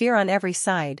mocking, fear on every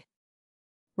side.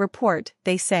 Report,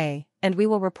 they say, and we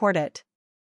will report it.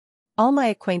 All my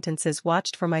acquaintances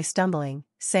watched for my stumbling,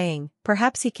 saying,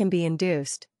 perhaps he can be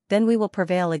induced, then we will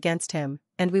prevail against him,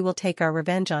 and we will take our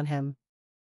revenge on him.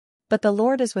 But the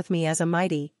Lord is with me as a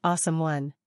mighty, awesome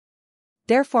one.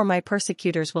 Therefore my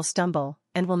persecutors will stumble,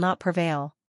 and will not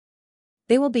prevail.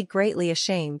 They will be greatly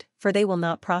ashamed, for they will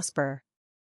not prosper.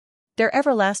 Their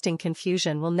everlasting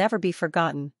confusion will never be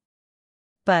forgotten.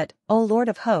 But, O Lord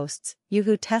of hosts, you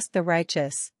who test the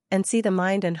righteous, and see the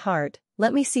mind and heart,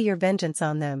 let me see your vengeance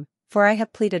on them, for I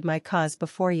have pleaded my cause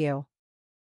before you.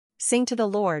 Sing to the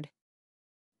Lord.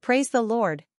 Praise the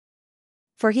Lord.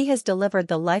 For he has delivered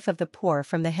the life of the poor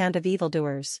from the hand of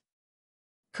evildoers.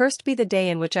 Cursed be the day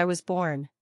in which I was born.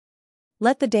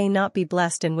 Let the day not be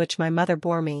blessed in which my mother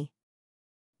bore me.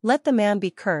 Let the man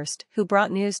be cursed who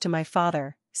brought news to my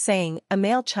father, saying, a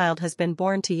male child has been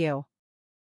born to you,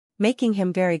 making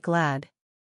him very glad.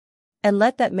 And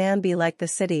let that man be like the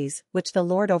cities which the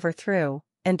Lord overthrew,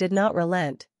 and did not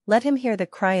relent. Let him hear the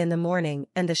cry in the morning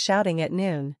and the shouting at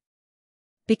noon.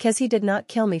 Because he did not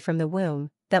kill me from the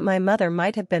womb, that my mother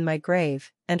might have been my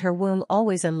grave, and her womb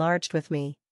always enlarged with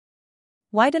me.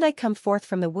 Why did I come forth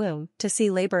from the womb, to see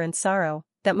labor and sorrow,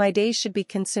 that my days should be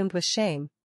consumed with shame?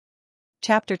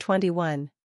 Chapter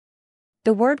 21.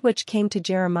 The word which came to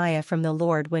Jeremiah from the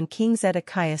Lord when King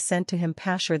Zedekiah sent to him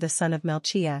Pashur the son of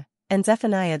Malchiah, and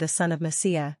Zephaniah the son of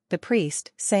Maaseiah, the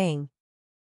priest, saying,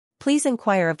 Please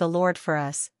inquire of the Lord for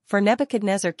us, for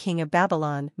Nebuchadnezzar king of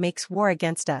Babylon makes war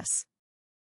against us.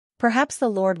 Perhaps the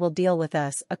Lord will deal with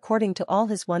us according to all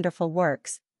his wonderful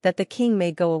works, that the king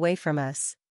may go away from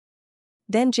us.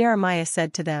 Then Jeremiah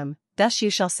said to them, Thus you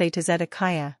shall say to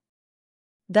Zedekiah.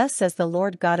 Thus says the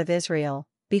Lord God of Israel,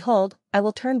 Behold, I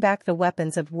will turn back the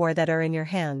weapons of war that are in your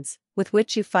hands, with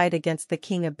which you fight against the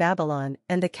king of Babylon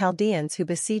and the Chaldeans who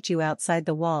besiege you outside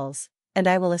the walls, and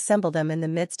I will assemble them in the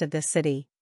midst of this city.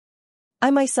 I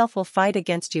myself will fight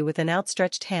against you with an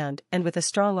outstretched hand and with a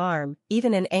strong arm,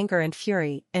 even in anger and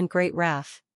fury and great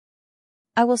wrath.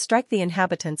 I will strike the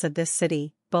inhabitants of this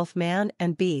city, both man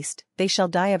and beast, they shall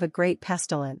die of a great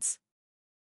pestilence.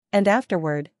 And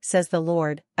afterward, says the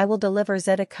Lord, I will deliver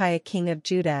Zedekiah king of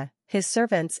Judah, his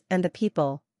servants and the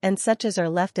people, and such as are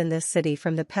left in this city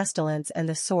from the pestilence and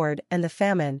the sword and the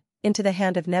famine, into the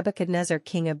hand of Nebuchadnezzar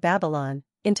king of Babylon,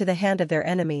 into the hand of their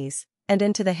enemies, and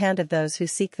into the hand of those who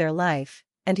seek their life,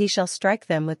 and he shall strike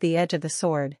them with the edge of the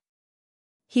sword.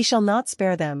 He shall not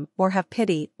spare them, or have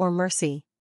pity or mercy.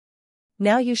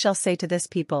 Now you shall say to this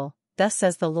people, Thus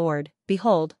says the Lord,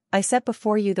 Behold, I set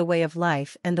before you the way of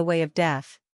life and the way of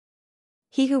death.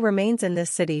 He who remains in this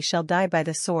city shall die by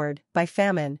the sword, by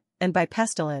famine, and by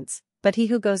pestilence, but he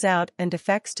who goes out and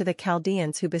defects to the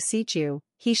Chaldeans who besiege you,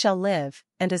 he shall live,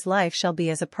 and his life shall be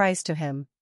as a prize to him.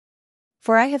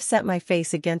 For I have set my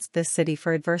face against this city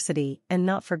for adversity and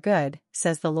not for good,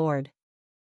 says the Lord.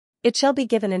 It shall be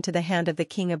given into the hand of the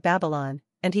king of Babylon,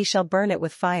 and he shall burn it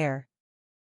with fire.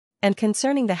 And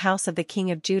concerning the house of the king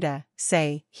of Judah,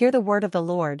 say, Hear the word of the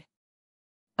Lord.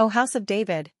 O house of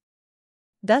David!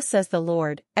 Thus says the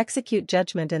Lord, Execute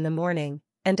judgment in the morning,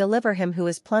 and deliver him who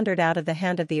is plundered out of the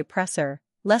hand of the oppressor,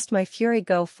 lest my fury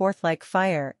go forth like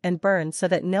fire and burn so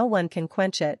that no one can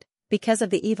quench it, because of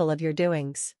the evil of your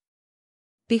doings.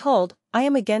 Behold, I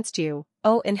am against you,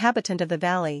 O inhabitant of the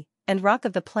valley, and rock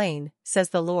of the plain, says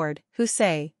the Lord, who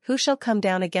say, Who shall come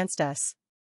down against us?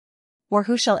 Or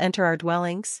who shall enter our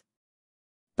dwellings?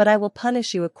 But I will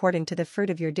punish you according to the fruit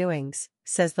of your doings,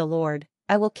 says the Lord.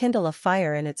 I will kindle a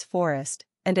fire in its forest,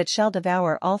 and it shall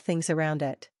devour all things around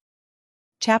it.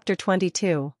 Chapter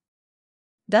 22.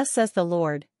 Thus says the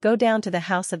Lord, go down to the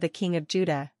house of the king of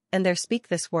Judah, and there speak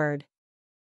this word.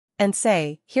 And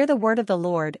say, hear the word of the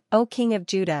Lord, O King of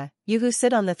Judah, you who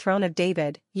sit on the throne of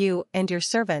David, you, and your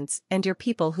servants, and your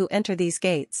people who enter these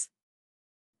gates.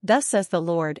 Thus says the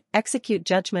Lord, execute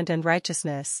judgment and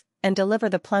righteousness, and deliver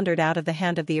the plundered out of the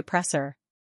hand of the oppressor.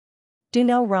 Do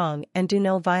no wrong and do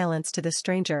no violence to the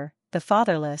stranger, the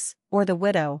fatherless, or the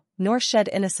widow, nor shed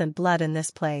innocent blood in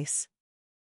this place.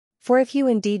 For if you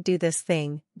indeed do this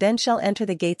thing, then shall enter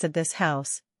the gates of this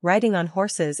house, riding on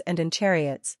horses and in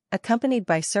chariots, accompanied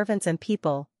by servants and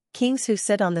people, kings who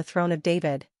sit on the throne of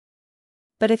David.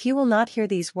 But if you will not hear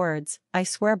these words, I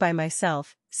swear by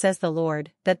myself, says the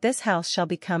Lord, that this house shall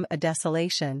become a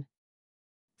desolation.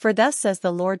 For thus says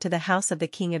the Lord to the house of the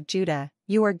king of Judah,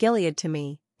 you are Gilead to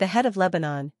me, the head of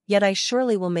Lebanon, yet I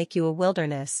surely will make you a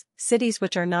wilderness, cities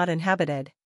which are not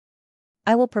inhabited.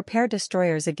 I will prepare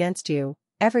destroyers against you,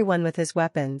 everyone with his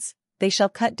weapons, they shall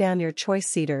cut down your choice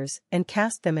cedars and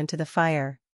cast them into the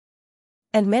fire.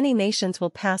 And many nations will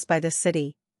pass by this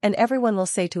city, and everyone will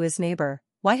say to his neighbor,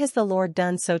 why has the Lord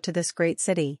done so to this great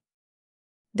city?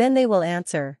 Then they will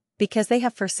answer, because they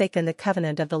have forsaken the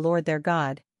covenant of the Lord their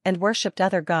God, and worshipped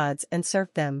other gods and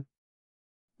served them.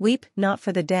 Weep not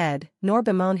for the dead, nor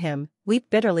bemoan him, weep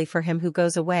bitterly for him who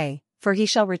goes away, for he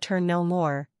shall return no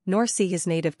more, nor see his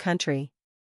native country.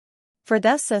 For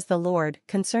thus says the Lord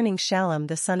concerning Shallum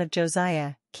the son of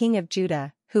Josiah, king of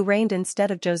Judah, who reigned instead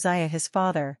of Josiah his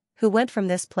father, who went from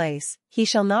this place, he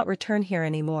shall not return here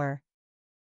any more.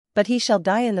 But he shall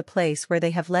die in the place where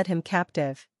they have led him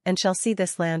captive, and shall see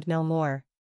this land no more.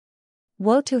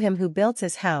 Woe to him who builds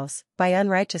his house by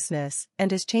unrighteousness and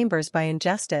his chambers by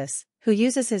injustice, who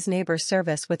uses his neighbor's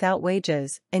service without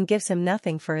wages and gives him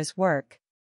nothing for his work.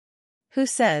 Who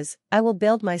says, I will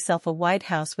build myself a wide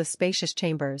house with spacious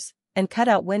chambers, and cut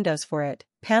out windows for it,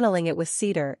 paneling it with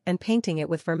cedar and painting it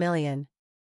with vermilion.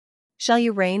 Shall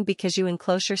you reign because you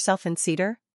enclose yourself in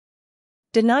cedar?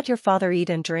 Did not your father eat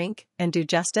and drink, and do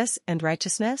justice and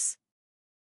righteousness?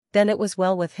 Then it was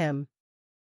well with him.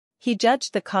 He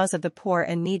judged the cause of the poor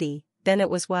and needy, then it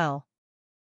was well.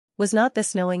 Was not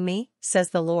this knowing me, says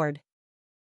the Lord?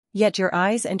 Yet your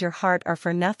eyes and your heart are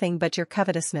for nothing but your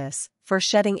covetousness, for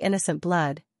shedding innocent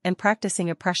blood, and practicing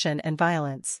oppression and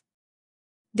violence.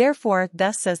 Therefore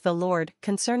thus says the Lord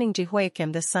concerning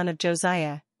Jehoiakim the son of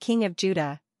Josiah, king of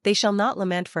Judah, they shall not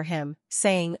lament for him,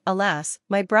 saying, alas,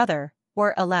 my brother,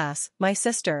 or alas, my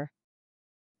sister.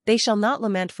 They shall not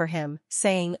lament for him,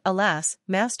 saying, alas,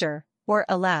 master, or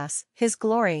alas, his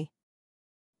glory.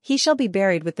 He shall be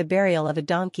buried with the burial of a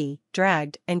donkey,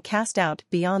 dragged and cast out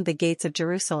beyond the gates of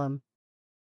Jerusalem.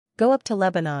 Go up to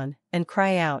Lebanon, and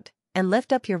cry out, and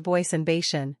lift up your voice in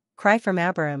Bashan, cry from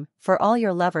Abarim, for all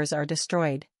your lovers are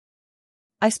destroyed.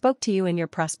 I spoke to you in your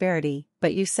prosperity,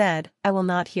 but you said, I will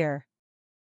not hear.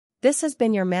 This has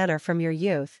been your manner from your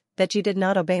youth, that you did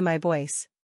not obey my voice.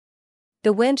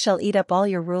 The wind shall eat up all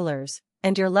your rulers,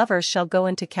 and your lovers shall go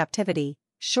into captivity,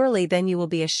 surely then you will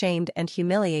be ashamed and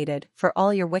humiliated for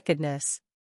all your wickedness.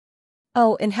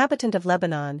 O inhabitant of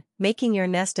Lebanon, making your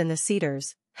nest in the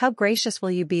cedars, how gracious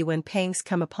will you be when pangs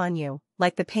come upon you,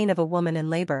 like the pain of a woman in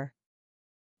labor.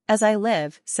 As I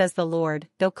live, says the Lord,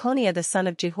 though Coniah the son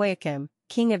of Jehoiakim,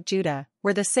 king of Judah,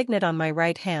 were the signet on my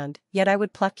right hand, yet I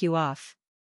would pluck you off.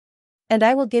 And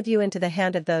I will give you into the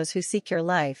hand of those who seek your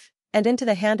life, and into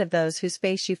the hand of those whose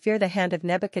face you fear, the hand of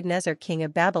Nebuchadnezzar king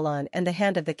of Babylon and the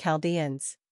hand of the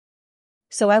Chaldeans.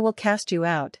 So I will cast you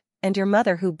out, and your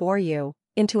mother who bore you,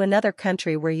 into another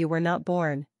country where you were not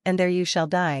born, and there you shall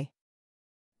die.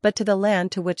 But to the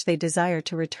land to which they desire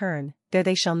to return, there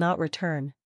they shall not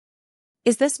return.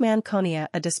 Is this man Coniah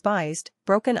a despised,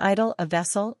 broken idol, a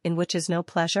vessel in which is no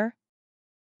pleasure?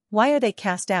 Why are they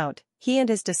cast out, he and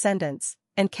his descendants,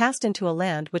 and cast into a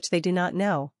land which they do not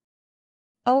know?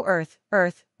 O earth,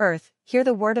 earth, earth, hear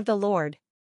the word of the Lord.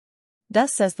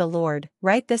 Thus says the Lord,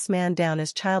 write this man down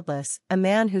as childless, a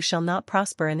man who shall not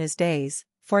prosper in his days,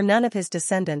 for none of his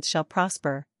descendants shall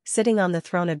prosper, sitting on the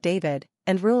throne of David,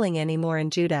 and ruling any more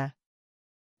in Judah.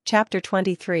 Chapter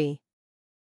 23.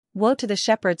 Woe to the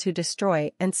shepherds who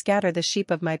destroy and scatter the sheep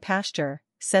of my pasture,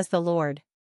 says the Lord.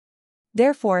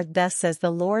 Therefore thus says the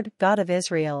Lord God of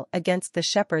Israel against the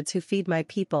shepherds who feed my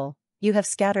people, you have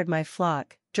scattered my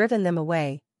flock, driven them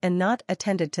away, and not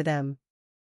attended to them.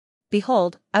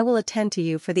 Behold, I will attend to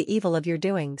you for the evil of your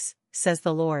doings, says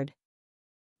the Lord.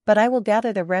 But I will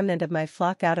gather the remnant of my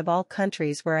flock out of all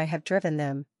countries where I have driven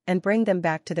them, and bring them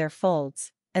back to their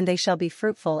folds, and they shall be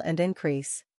fruitful and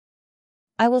increase.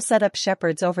 I will set up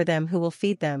shepherds over them who will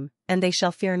feed them, and they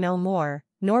shall fear no more,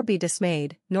 nor be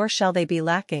dismayed, nor shall they be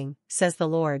lacking, says the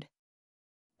Lord.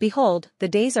 Behold, the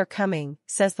days are coming,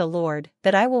 says the Lord,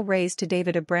 that I will raise to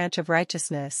David a branch of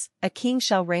righteousness, a king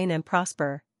shall reign and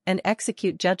prosper, and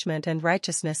execute judgment and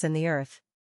righteousness in the earth.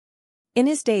 In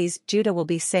his days Judah will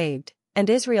be saved, and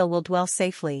Israel will dwell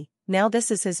safely. Now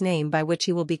this is his name by which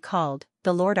he will be called,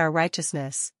 the Lord our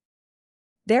righteousness.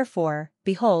 Therefore,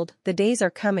 behold, the days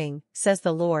are coming, says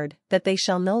the Lord, that they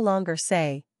shall no longer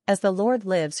say, as the Lord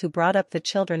lives who brought up the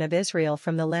children of Israel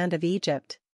from the land of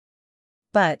Egypt.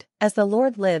 But, as the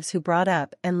Lord lives who brought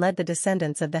up and led the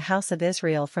descendants of the house of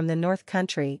Israel from the north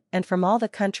country and from all the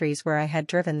countries where I had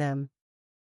driven them.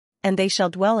 And they shall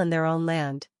dwell in their own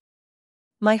land.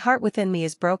 My heart within me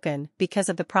is broken, because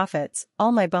of the prophets,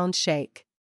 all my bones shake.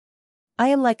 I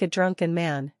am like a drunken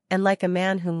man, and like a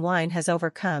man whom wine has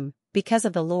overcome, because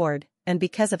of the Lord, and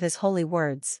because of his holy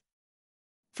words.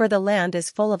 For the land is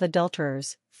full of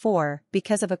adulterers, for,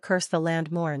 because of a curse the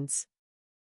land mourns.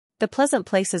 The pleasant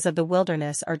places of the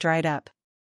wilderness are dried up.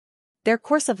 Their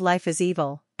course of life is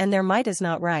evil, and their might is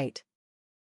not right.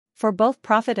 For both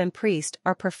prophet and priest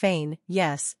are profane,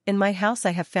 yes, in my house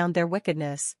I have found their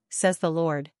wickedness, says the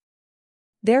Lord.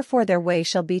 Therefore their way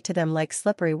shall be to them like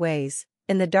slippery ways,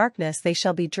 in the darkness they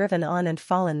shall be driven on and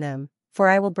fall in them, for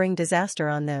I will bring disaster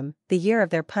on them, the year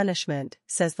of their punishment,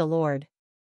 says the Lord.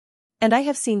 And I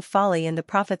have seen folly in the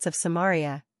prophets of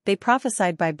Samaria. They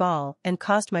prophesied by Baal and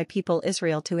caused my people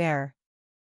Israel to err.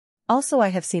 Also I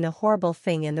have seen a horrible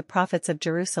thing in the prophets of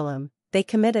Jerusalem, they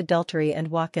commit adultery and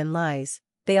walk in lies,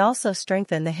 they also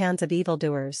strengthen the hands of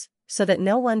evildoers, so that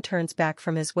no one turns back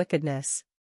from his wickedness.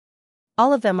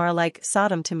 All of them are like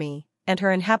Sodom to me, and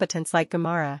her inhabitants like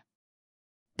Gomorrah.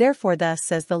 Therefore thus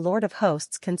says the Lord of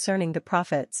hosts concerning the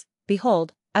prophets,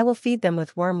 Behold, I will feed them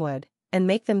with wormwood, and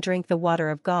make them drink the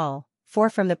water of gall. For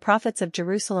from the prophets of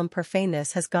Jerusalem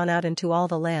profaneness has gone out into all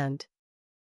the land.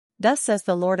 Thus says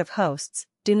the Lord of hosts,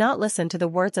 do not listen to the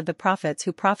words of the prophets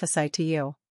who prophesy to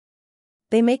you.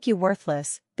 They make you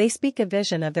worthless, they speak a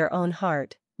vision of their own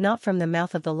heart, not from the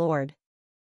mouth of the Lord.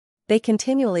 They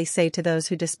continually say to those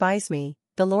who despise me,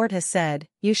 the Lord has said,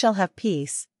 you shall have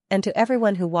peace, and to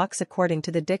everyone who walks according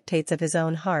to the dictates of his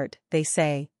own heart, they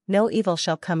say, no evil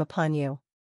shall come upon you.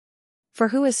 For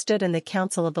who has stood in the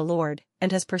counsel of the Lord,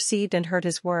 and has perceived and heard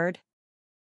his word?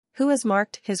 Who has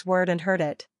marked his word and heard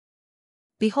it?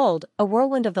 Behold, a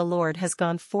whirlwind of the Lord has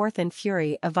gone forth in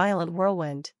fury, a violent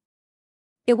whirlwind.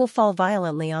 It will fall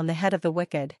violently on the head of the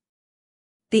wicked.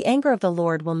 The anger of the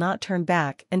Lord will not turn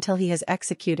back until he has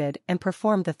executed and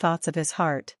performed the thoughts of his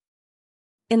heart.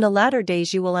 In the latter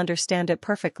days you will understand it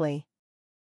perfectly.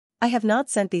 I have not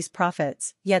sent these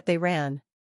prophets, yet they ran.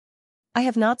 I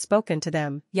have not spoken to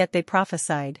them, yet they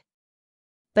prophesied.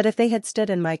 But if they had stood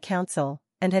in my counsel,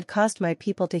 and had caused my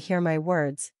people to hear my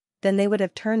words, then they would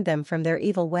have turned them from their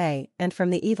evil way and from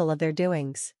the evil of their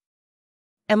doings.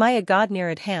 Am I a God near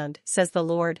at hand, says the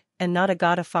Lord, and not a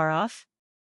God afar off?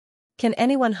 Can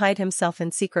anyone hide himself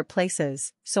in secret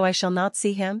places, so I shall not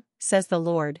see him, says the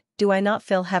Lord? Do I not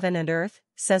fill heaven and earth,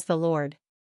 says the Lord?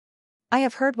 I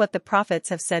have heard what the prophets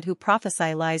have said who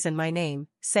prophesy lies in my name,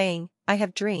 saying, I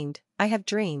have dreamed, I have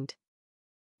dreamed.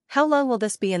 How long will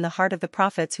this be in the heart of the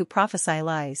prophets who prophesy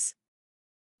lies?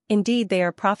 Indeed they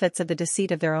are prophets of the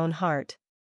deceit of their own heart.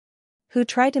 Who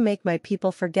try to make my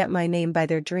people forget my name by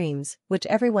their dreams, which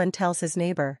everyone tells his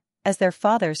neighbor, as their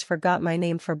fathers forgot my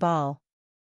name for Baal.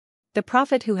 The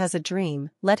prophet who has a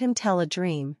dream, let him tell a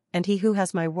dream, and he who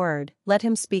has my word, let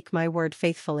him speak my word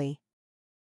faithfully.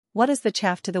 What is the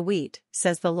chaff to the wheat,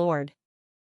 says the Lord?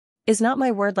 Is not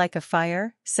my word like a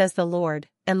fire, says the Lord,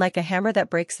 and like a hammer that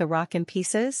breaks the rock in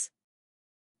pieces?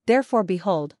 Therefore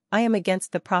behold, I am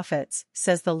against the prophets,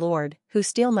 says the Lord, who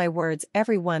steal my words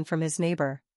every one from his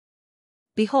neighbor.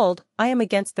 Behold, I am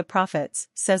against the prophets,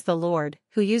 says the Lord,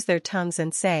 who use their tongues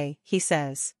and say, he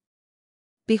says.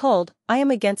 Behold, I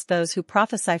am against those who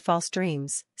prophesy false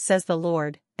dreams, says the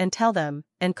Lord, and tell them,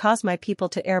 and cause my people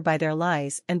to err by their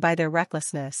lies and by their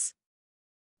recklessness.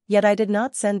 Yet I did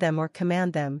not send them or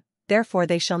command them, therefore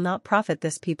they shall not profit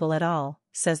this people at all,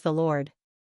 says the Lord.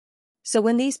 So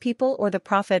when these people or the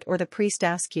prophet or the priest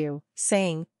ask you,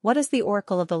 saying, what is the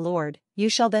oracle of the Lord, you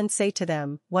shall then say to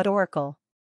them, what oracle?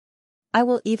 I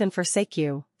will even forsake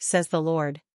you, says the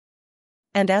Lord.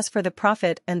 And as for the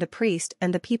prophet and the priest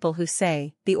and the people who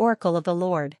say, the oracle of the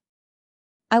Lord,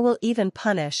 I will even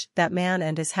punish that man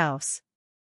and his house.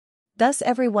 Thus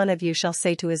every one of you shall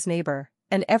say to his neighbor,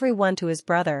 and every one to his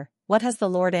brother, what has the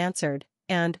Lord answered,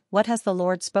 and what has the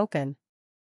Lord spoken?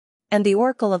 And the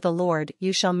oracle of the Lord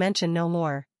you shall mention no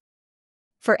more.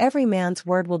 For every man's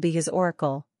word will be his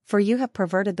oracle, for you have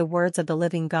perverted the words of the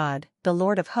living God, the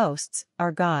Lord of hosts,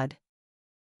 our God.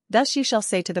 Thus you shall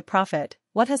say to the prophet,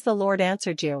 what has the Lord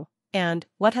answered you? And,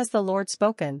 what has the Lord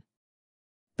spoken?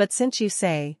 But since you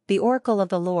say, the oracle of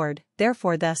the Lord,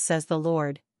 therefore thus says the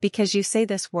Lord, because you say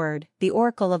this word, the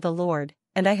oracle of the Lord,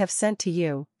 and I have sent to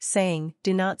you, saying,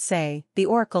 do not say, the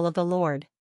oracle of the Lord.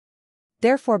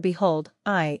 Therefore behold,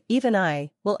 I, even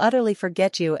I, will utterly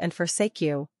forget you and forsake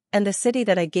you, and the city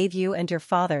that I gave you and your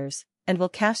fathers, and will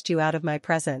cast you out of my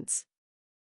presence.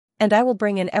 And I will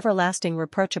bring an everlasting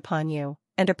reproach upon you,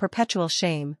 and a perpetual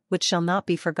shame, which shall not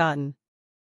be forgotten.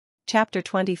 Chapter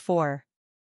 24.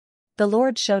 The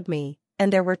Lord showed me,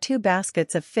 and there were 2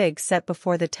 baskets of figs set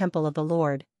before the temple of the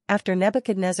Lord, after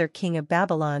Nebuchadnezzar king of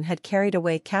Babylon had carried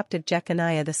away captive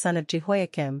Jeconiah the son of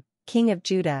Jehoiakim, king of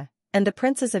Judah, and the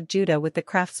princes of Judah with the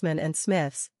craftsmen and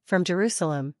smiths, from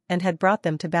Jerusalem, and had brought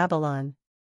them to Babylon.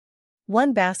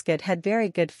 1 basket had very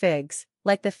good figs,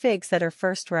 like the figs that are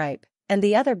first ripe, and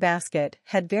the other basket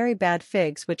had very bad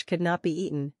figs which could not be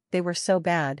eaten, they were so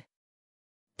bad.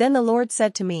 Then the Lord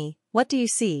said to me, what do you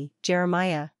see,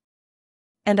 Jeremiah?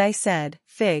 And I said,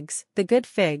 figs, the good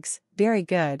figs, very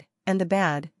good, and the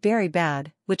bad, very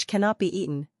bad, which cannot be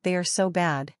eaten, they are so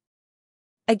bad.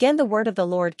 Again the word of the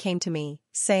Lord came to me,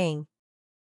 saying,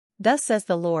 thus says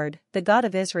the Lord, the God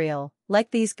of Israel,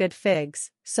 like these good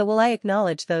figs, so will I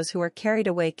acknowledge those who are carried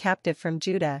away captive from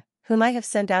Judah, whom I have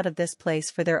sent out of this place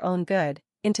for their own good,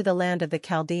 into the land of the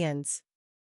Chaldeans.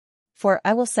 For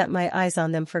I will set my eyes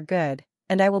on them for good,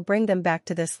 and I will bring them back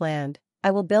to this land,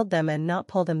 I will build them and not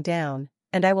pull them down,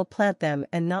 and I will plant them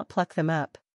and not pluck them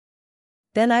up.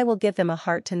 Then I will give them a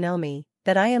heart to know me,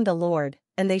 that I am the Lord,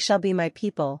 and they shall be my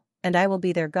people, and I will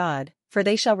be their God, for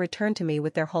they shall return to me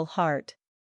with their whole heart.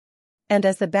 And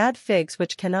as the bad figs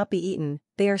which cannot be eaten,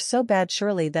 they are so bad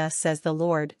surely thus says the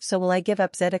Lord, so will I give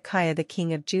up Zedekiah the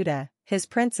king of Judah, his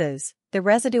princes, the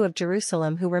residue of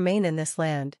Jerusalem who remain in this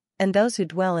land, and those who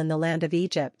dwell in the land of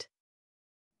Egypt.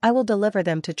 I will deliver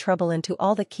them to trouble and to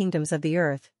all the kingdoms of the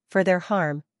earth, for their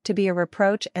harm, to be a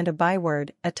reproach and a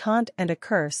byword, a taunt and a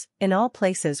curse, in all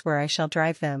places where I shall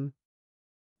drive them.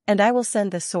 And I will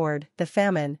send the sword, the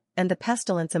famine, and the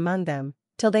pestilence among them,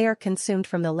 till they are consumed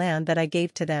from the land that I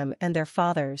gave to them and their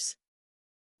fathers.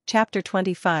 Chapter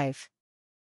 25.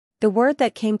 The word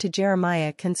that came to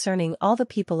Jeremiah concerning all the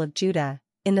people of Judah,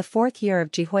 in the 4th year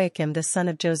of Jehoiakim the son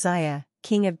of Josiah,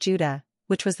 king of Judah,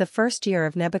 which was the 1st year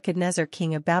of Nebuchadnezzar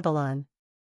king of Babylon.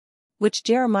 Which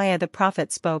Jeremiah the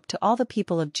prophet spoke to all the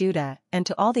people of Judah and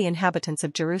to all the inhabitants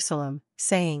of Jerusalem,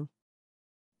 saying,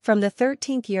 from the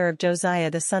 13th year of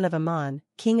Josiah the son of Ammon,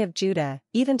 king of Judah,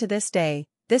 even to this day,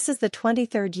 this is the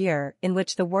 23rd year in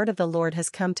which the word of the Lord has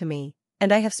come to me,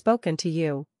 and I have spoken to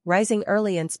you, rising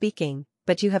early and speaking,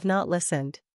 but you have not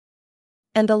listened.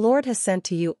 And the Lord has sent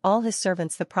to you all his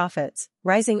servants the prophets,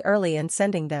 rising early and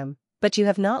sending them, but you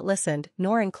have not listened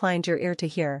nor inclined your ear to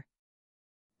hear.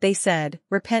 They said,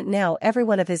 repent now every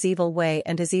one of his evil way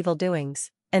and his evil doings,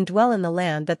 and dwell in the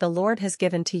land that the Lord has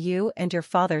given to you and your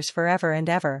fathers forever and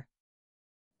ever.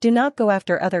 Do not go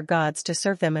after other gods to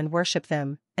serve them and worship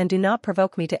them, and do not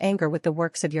provoke me to anger with the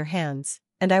works of your hands,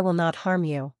 and I will not harm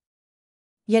you.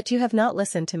 Yet you have not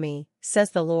listened to me,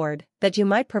 says the Lord, that you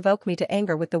might provoke me to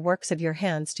anger with the works of your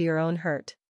hands to your own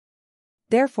hurt.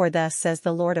 Therefore thus says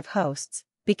the Lord of hosts,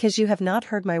 because you have not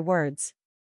heard my words.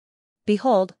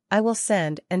 Behold, I will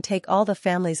send and take all the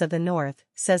families of the north,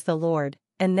 says the Lord,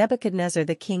 and Nebuchadnezzar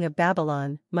the king of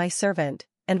Babylon, my servant,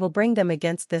 and will bring them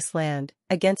against this land,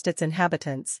 against its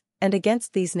inhabitants, and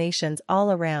against these nations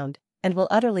all around, and will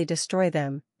utterly destroy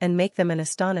them, and make them an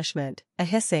astonishment, a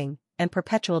hissing, and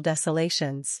perpetual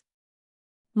desolations.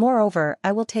 Moreover,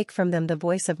 I will take from them the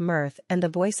voice of mirth and the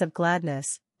voice of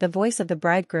gladness, the voice of the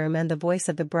bridegroom and the voice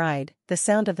of the bride, the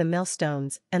sound of the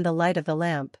millstones and the light of the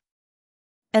lamp.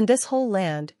 And this whole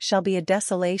land shall be a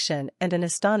desolation and an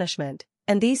astonishment,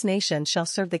 and these nations shall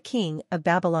serve the king of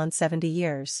Babylon 70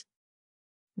 years.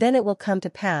 Then it will come to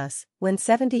pass, when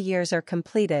 70 years are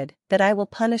completed, that I will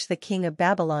punish the king of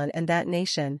Babylon and that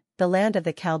nation, the land of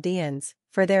the Chaldeans,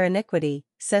 for their iniquity,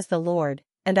 says the Lord,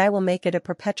 and I will make it a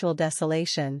perpetual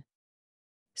desolation.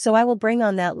 So I will bring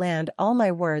on that land all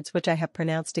my words which I have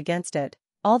pronounced against it,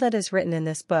 all that is written in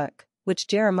this book, which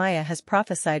Jeremiah has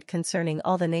prophesied concerning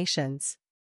all the nations.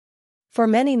 For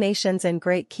many nations and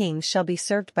great kings shall be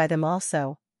served by them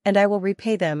also, and I will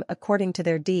repay them according to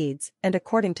their deeds and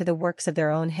according to the works of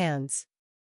their own hands.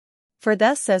 For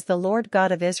thus says the Lord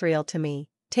God of Israel to me,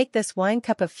 take this wine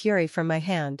cup of fury from my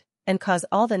hand, and cause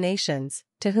all the nations,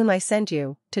 to whom I send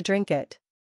you, to drink it.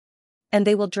 And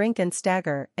they will drink and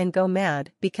stagger and go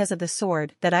mad because of the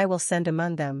sword that I will send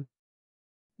among them.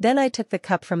 Then I took the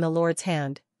cup from the Lord's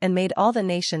hand, and made all the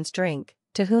nations drink,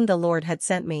 to whom the Lord had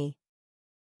sent me.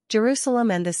 Jerusalem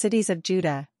and the cities of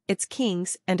Judah, its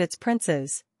kings and its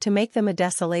princes, to make them a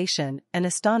desolation, an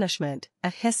astonishment, a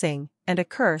hissing, and a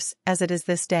curse, as it is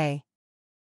this day.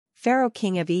 Pharaoh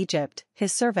king of Egypt,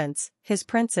 his servants, his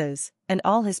princes, and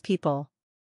all his people.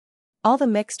 All the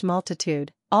mixed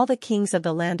multitude, all the kings of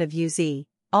the land of Uz,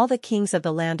 all the kings of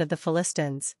the land of the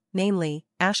Philistines, namely,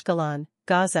 Ashkelon,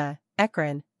 Gaza,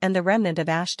 Ekron, and the remnant of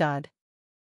Ashdod.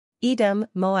 Edom,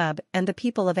 Moab, and the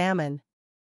people of Ammon.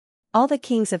 All the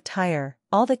kings of Tyre,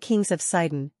 all the kings of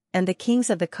Sidon, and the kings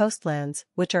of the coastlands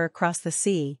which are across the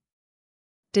sea.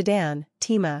 Dedan,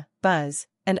 Tema, Buz,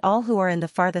 and all who are in the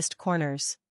farthest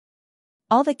corners.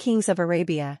 All the kings of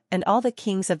Arabia, and all the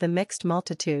kings of the mixed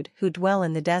multitude who dwell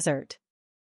in the desert.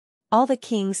 All the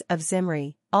kings of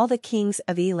Zimri, all the kings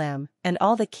of Elam, and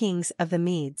all the kings of the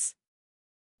Medes.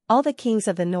 All the kings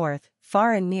of the north,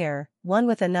 far and near, one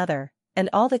with another, and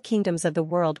all the kingdoms of the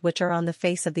world which are on the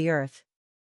face of the earth.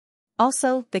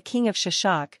 Also the king of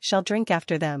Sheshach shall drink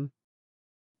after them.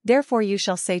 Therefore you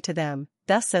shall say to them,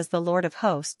 Thus says the Lord of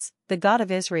hosts, the God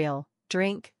of Israel,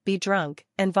 drink, be drunk,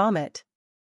 and vomit.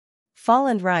 Fall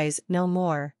and rise no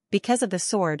more, because of the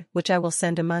sword which I will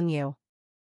send among you.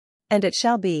 And it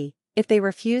shall be, if they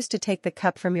refuse to take the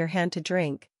cup from your hand to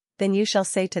drink, then you shall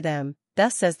say to them,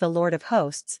 Thus says the Lord of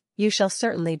hosts, you shall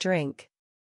certainly drink.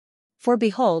 For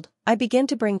behold, I begin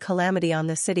to bring calamity on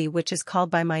the city which is called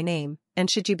by my name,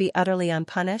 and should you be utterly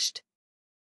unpunished?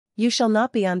 You shall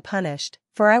not be unpunished,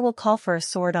 for I will call for a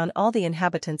sword on all the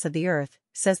inhabitants of the earth,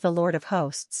 says the Lord of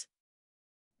hosts.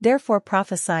 Therefore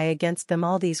prophesy against them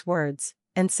all these words,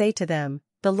 and say to them,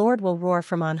 The Lord will roar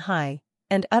from on high,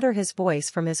 and utter his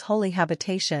voice from his holy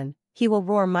habitation, he will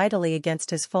roar mightily against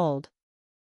his fold.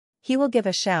 He will give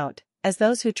a shout, as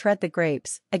those who tread the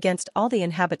grapes, against all the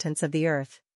inhabitants of the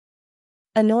earth.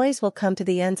 A noise will come to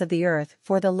the ends of the earth,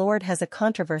 for the Lord has a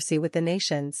controversy with the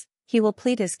nations, he will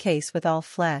plead his case with all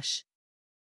flesh.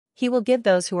 He will give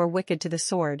those who are wicked to the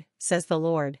sword, says the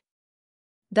Lord.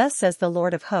 Thus says the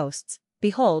Lord of hosts,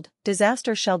 Behold,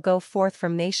 disaster shall go forth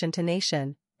from nation to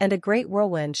nation, and a great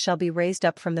whirlwind shall be raised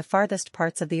up from the farthest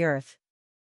parts of the earth.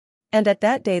 And at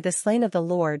that day the slain of the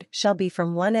Lord shall be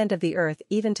from one end of the earth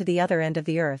even to the other end of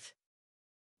the earth.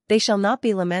 They shall not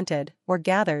be lamented, or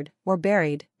gathered, or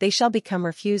buried, they shall become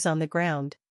refuse on the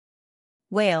ground.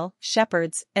 Wail,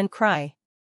 shepherds, and cry.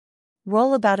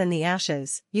 Roll about in the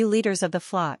ashes, you leaders of the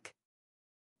flock.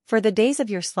 For the days of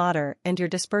your slaughter and your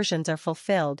dispersions are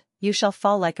fulfilled, you shall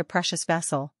fall like a precious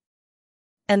vessel.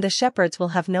 And the shepherds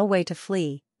will have no way to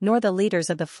flee, nor the leaders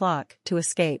of the flock to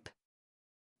escape.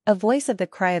 A voice of the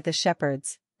cry of the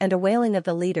shepherds, and a wailing of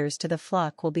the leaders to the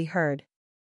flock will be heard.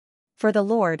 For the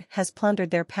Lord has plundered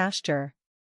their pasture.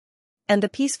 And the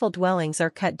peaceful dwellings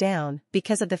are cut down,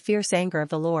 because of the fierce anger of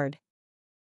the Lord.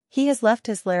 He has left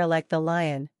his lair like the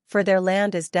lion, for their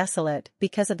land is desolate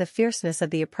because of the fierceness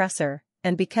of the oppressor,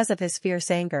 and because of his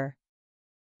fierce anger.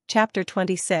 Chapter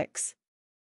 26.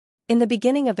 In the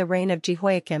beginning of the reign of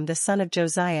Jehoiakim the son of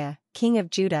Josiah, king of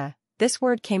Judah, this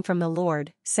word came from the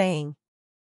Lord, saying,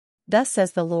 Thus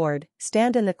says the Lord,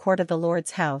 stand in the court of the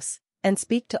Lord's house, and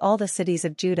speak to all the cities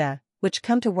of Judah, which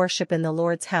come to worship in the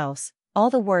Lord's house, all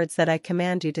the words that I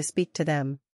command you to speak to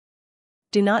them.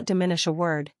 Do not diminish a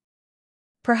word.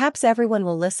 Perhaps everyone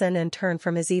will listen and turn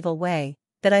from his evil way,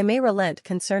 that I may relent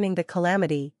concerning the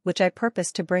calamity which I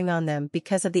purpose to bring on them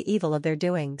because of the evil of their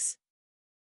doings.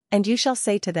 And you shall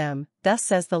say to them, Thus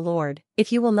says the Lord,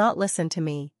 if you will not listen to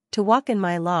me, to walk in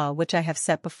my law which I have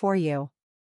set before you,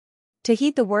 to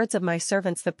heed the words of my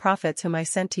servants the prophets whom I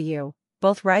sent to you,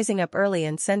 both rising up early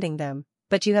and sending them,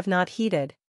 but you have not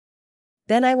heeded.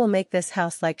 Then I will make this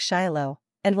house like Shiloh,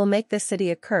 and will make this city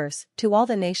a curse to all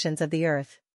the nations of the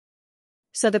earth.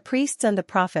 So the priests and the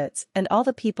prophets and all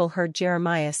the people heard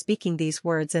Jeremiah speaking these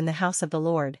words in the house of the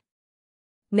Lord.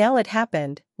 Now it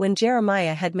happened, when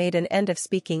Jeremiah had made an end of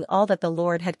speaking all that the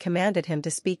Lord had commanded him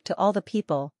to speak to all the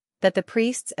people, that the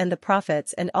priests and the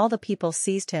prophets and all the people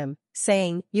seized him,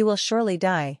 saying, You will surely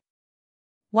die.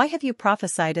 Why have you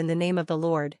prophesied in the name of the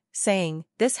Lord, saying,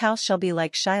 This house shall be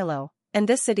like Shiloh, and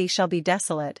this city shall be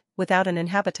desolate, without an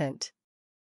inhabitant?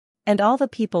 And all the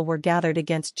people were gathered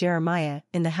against Jeremiah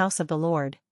in the house of the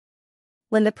Lord.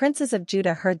 When the princes of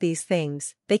Judah heard these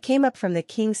things, they came up from the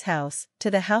king's house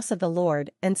to the house of the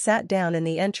Lord and sat down in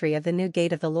the entry of the new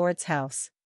gate of the Lord's house.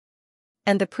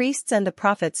 And the priests and the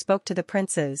prophets spoke to the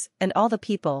princes and all the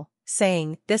people,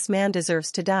 saying, This man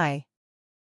deserves to die.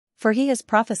 For he has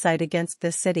prophesied against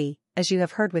this city, as you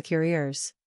have heard with your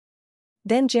ears.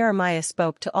 Then Jeremiah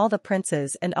spoke to all the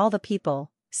princes and all the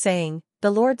people, saying, The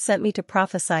Lord sent me to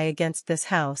prophesy against this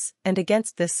house and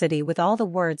against this city with all the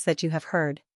words that you have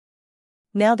heard.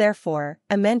 Now therefore,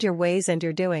 amend your ways and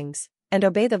your doings, and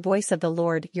obey the voice of the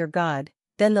Lord your God,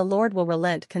 then the Lord will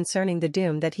relent concerning the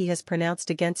doom that he has pronounced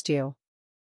against you.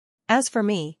 As for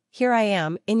me, here I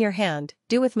am in your hand,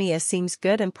 do with me as seems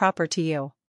good and proper to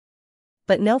you.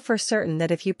 But know for certain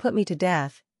that if you put me to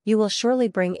death, you will surely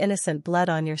bring innocent blood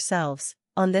on yourselves,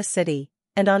 on this city,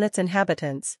 and on its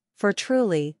inhabitants, for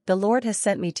truly the Lord has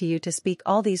sent me to you to speak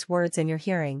all these words in your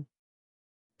hearing.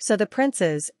 So the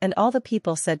princes and all the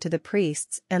people said to the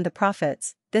priests and the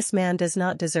prophets, This man does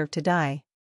not deserve to die.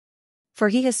 For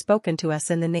he has spoken to us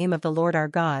in the name of the Lord our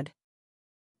God.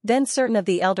 Then certain of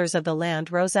the elders of the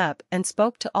land rose up and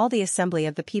spoke to all the assembly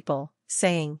of the people,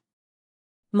 saying,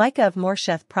 Micah of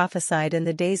Moresheth prophesied in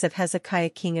the days of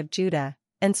Hezekiah king of Judah,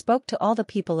 and spoke to all the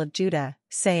people of Judah,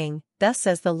 saying, Thus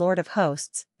says the Lord of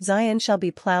hosts, Zion shall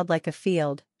be plowed like a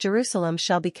field, Jerusalem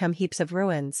shall become heaps of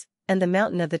ruins, and the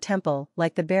mountain of the temple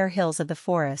like the bare hills of the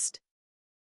forest.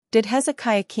 Did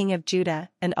Hezekiah king of Judah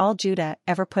and all Judah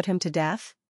ever put him to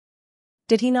death?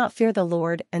 Did he not fear the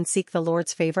Lord and seek the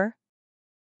Lord's favor?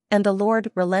 And the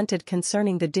Lord relented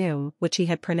concerning the doom which he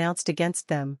had pronounced against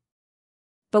them.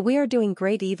 But we are doing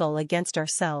great evil against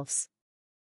ourselves.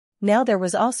 Now there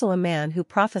was also a man who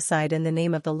prophesied in the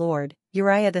name of the Lord,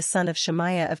 Uriah the son of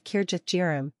Shemaiah of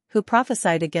Kirjath-jearim, who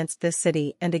prophesied against this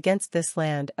city and against this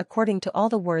land according to all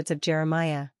the words of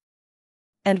Jeremiah.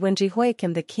 And when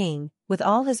Jehoiakim the king, with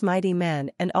all his mighty men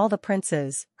and all the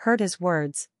princes, heard his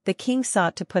words, the king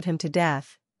sought to put him to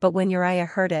death, but when Uriah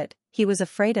heard it, he was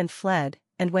afraid and fled,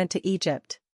 and went to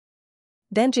Egypt.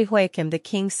 Then Jehoiakim the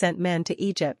king sent men to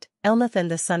Egypt, Elnathan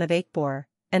the son of Achbor,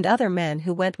 and other men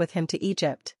who went with him to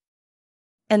Egypt.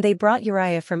 And they brought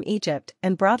Uriah from Egypt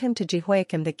and brought him to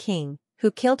Jehoiakim the king,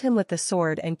 who killed him with the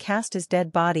sword and cast his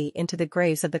dead body into the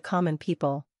graves of the common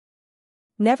people.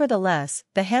 Nevertheless,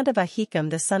 the hand of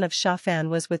Ahikam the son of Shaphan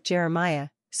was with Jeremiah,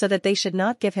 so that they should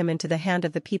not give him into the hand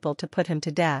of the people to put him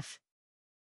to death.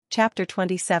 Chapter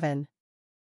 27.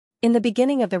 In the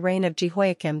beginning of the reign of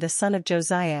Jehoiakim the son of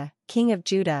Josiah, king of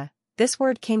Judah, this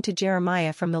word came to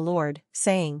Jeremiah from the Lord,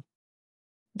 saying,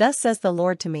 Thus says the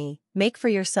Lord to me, Make for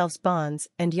yourselves bonds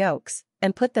and yokes,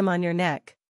 and put them on your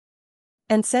neck.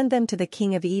 And send them to the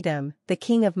king of Edom, the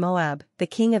king of Moab, the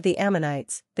king of the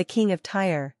Ammonites, the king of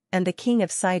Tyre, and the king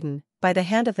of Sidon, by the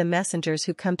hand of the messengers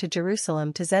who come to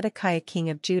Jerusalem to Zedekiah king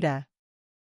of Judah.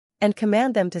 And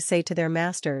command them to say to their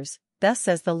masters, Thus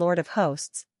says the Lord of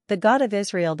hosts, the God of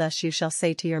Israel, thus you shall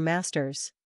say to your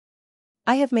masters,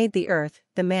 I have made the earth,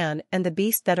 the man and the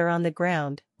beast that are on the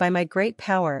ground, by my great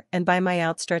power and by my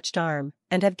outstretched arm,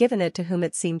 and have given it to whom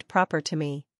it seemed proper to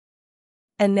me.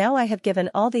 And now I have given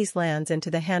all these lands into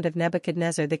the hand of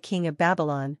Nebuchadnezzar the king of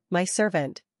Babylon, my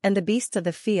servant, and the beasts of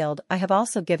the field I have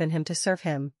also given him to serve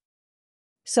him.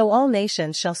 So all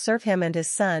nations shall serve him and his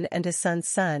son's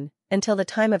son, until the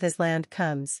time of his land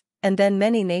comes, and then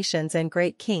many nations and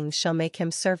great kings shall make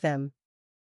him serve them.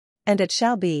 And it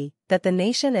shall be, that the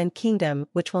nation and kingdom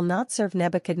which will not serve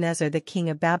Nebuchadnezzar the king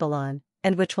of Babylon,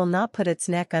 and which will not put its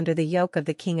neck under the yoke of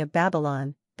the king of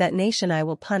Babylon, that nation I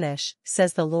will punish,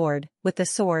 says the Lord, with the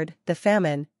sword, the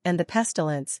famine, and the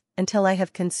pestilence, until I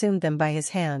have consumed them by his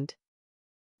hand.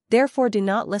 Therefore do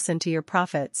not listen to your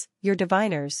prophets, your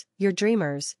diviners, your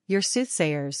dreamers, your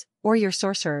soothsayers, or your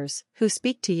sorcerers, who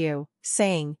speak to you,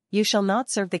 saying, You shall not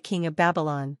serve the king of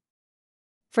Babylon.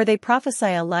 For they prophesy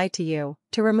a lie to you,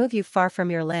 to remove you far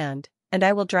from your land, and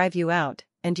I will drive you out,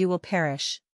 and you will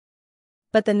perish.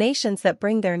 But the nations that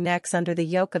bring their necks under the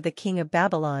yoke of the king of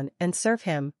Babylon and serve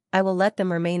him, I will let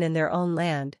them remain in their own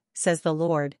land, says the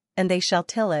Lord, and they shall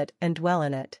till it and dwell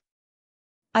in it.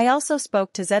 I also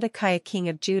spoke to Zedekiah king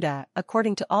of Judah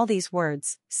according to all these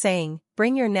words, saying,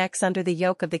 Bring your necks under the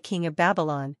yoke of the king of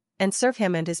Babylon, and serve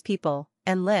him and his people,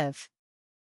 and live.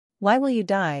 Why will you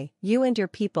die, you and your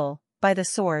people, by the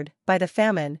sword, by the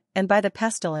famine, and by the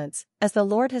pestilence, as the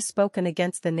Lord has spoken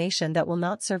against the nation that will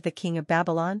not serve the king of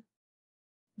Babylon?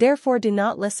 Therefore do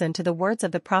not listen to the words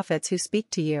of the prophets who speak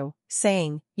to you,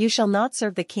 saying, You shall not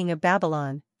serve the king of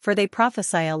Babylon, for they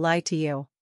prophesy a lie to you.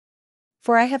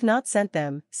 For I have not sent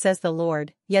them, says the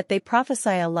Lord, yet they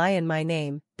prophesy a lie in my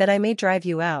name, that I may drive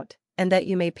you out, and that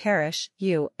you may perish,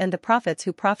 you and the prophets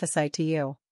who prophesy to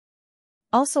you.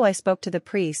 Also I spoke to the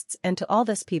priests and to all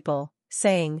this people,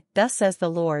 saying, Thus says the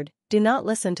Lord, Do not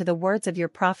listen to the words of your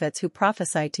prophets who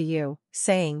prophesy to you,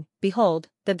 saying, Behold,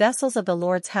 the vessels of the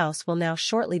Lord's house will now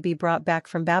shortly be brought back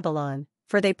from Babylon,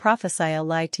 for they prophesy a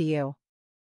lie to you.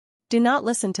 Do not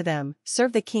listen to them,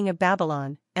 serve the king of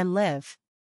Babylon, and live.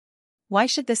 Why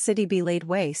should the city be laid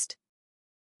waste?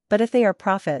 But if they are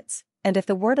prophets, and if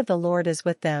the word of the Lord is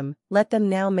with them, let them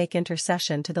now make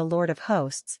intercession to the Lord of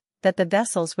hosts, that the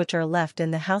vessels which are left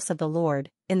in the house of the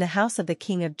Lord, in the house of the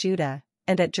king of Judah,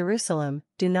 and at Jerusalem,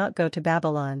 do not go to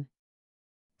Babylon.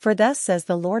 For thus says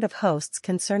the Lord of hosts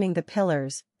concerning the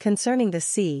pillars, concerning the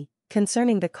sea,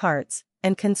 concerning the carts,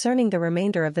 and concerning the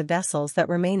remainder of the vessels that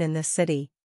remain in this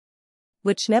city,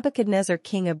 which Nebuchadnezzar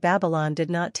king of Babylon did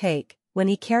not take, when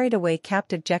he carried away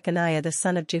captive Jeconiah the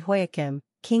son of Jehoiakim,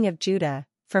 king of Judah,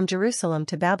 from Jerusalem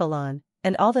to Babylon,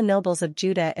 and all the nobles of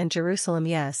Judah and Jerusalem.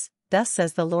 Yes, thus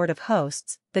says the Lord of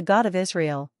hosts, the God of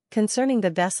Israel, concerning the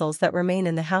vessels that remain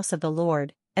in the house of the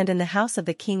Lord, and in the house of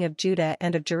the king of Judah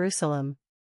and of Jerusalem.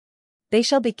 They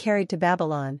shall be carried to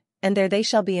Babylon, and there they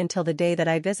shall be until the day that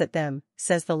I visit them,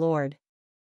 says the Lord.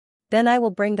 Then I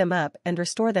will bring them up and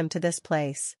restore them to this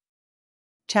place.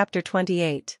 Chapter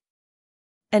 28.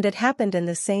 And it happened in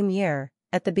the same year,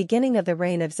 at the beginning of the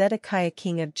reign of Zedekiah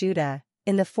king of Judah,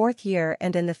 in the 4th year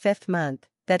and in the 5th month,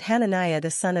 that Hananiah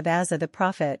the son of Azza the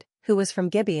prophet, who was from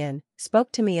Gibeon,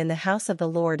 spoke to me in the house of the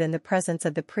Lord in the presence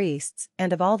of the priests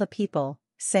and of all the people,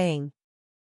 saying,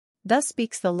 Thus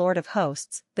speaks the Lord of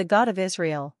hosts, the God of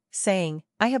Israel, saying,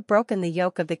 I have broken the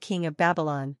yoke of the king of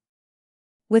Babylon.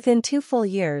 Within 2 full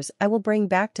years I will bring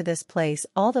back to this place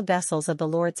all the vessels of the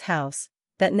Lord's house,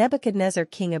 that Nebuchadnezzar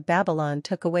king of Babylon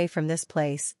took away from this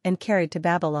place and carried to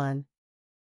Babylon.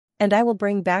 And I will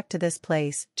bring back to this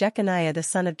place Jeconiah the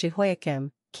son of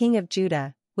Jehoiakim, king of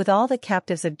Judah, with all the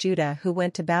captives of Judah who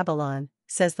went to Babylon,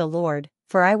 says the Lord,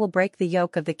 for I will break the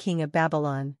yoke of the king of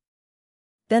Babylon.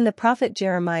 Then the prophet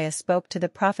Jeremiah spoke to the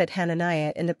prophet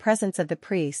Hananiah in the presence of the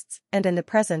priests and in the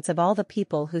presence of all the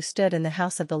people who stood in the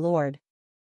house of the Lord.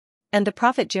 And the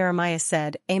prophet Jeremiah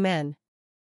said, Amen.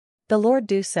 The Lord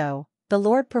do so, the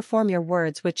Lord perform your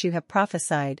words which you have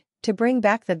prophesied, to bring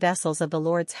back the vessels of the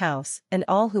Lord's house and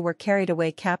all who were carried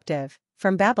away captive,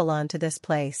 from Babylon to this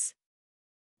place.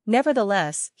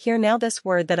 Nevertheless, hear now this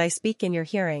word that I speak in your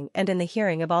hearing and in the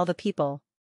hearing of all the people.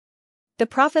 The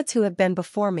prophets who have been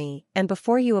before me and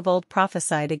before you of old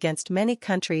prophesied against many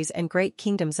countries and great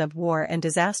kingdoms of war and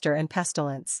disaster and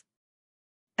pestilence.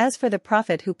 As for the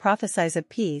prophet who prophesies of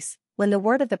peace, when the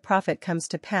word of the prophet comes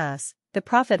to pass, the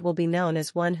prophet will be known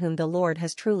as one whom the Lord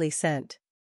has truly sent.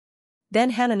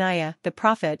 Then Hananiah the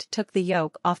prophet took the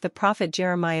yoke off the prophet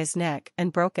Jeremiah's neck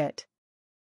and broke it.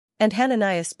 And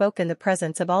Hananiah spoke in the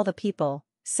presence of all the people,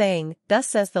 saying, Thus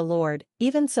says the Lord,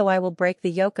 even so I will break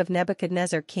the yoke of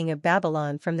Nebuchadnezzar king of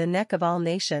Babylon from the neck of all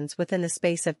nations within the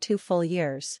space of 2 full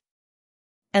years.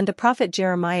 And the prophet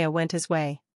Jeremiah went his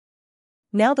way.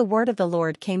 Now the word of the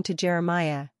Lord came to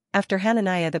Jeremiah, after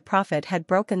Hananiah the prophet had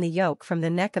broken the yoke from the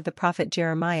neck of the prophet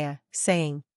Jeremiah,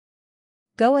 saying,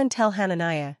 Go and tell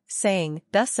Hananiah, saying,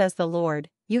 Thus says the Lord,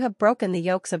 you have broken the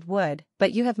yokes of wood,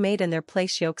 but you have made in their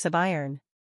place yokes of iron.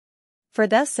 For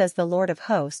thus says the Lord of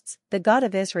hosts, the God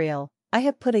of Israel, I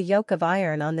have put a yoke of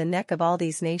iron on the neck of all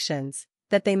these nations,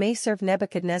 that they may serve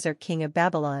Nebuchadnezzar king of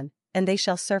Babylon, and they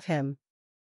shall serve him.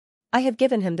 I have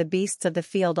given him the beasts of the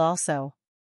field also.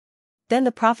 Then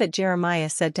the prophet Jeremiah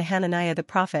said to Hananiah the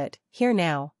prophet, Hear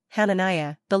now,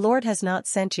 Hananiah, the Lord has not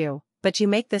sent you, but you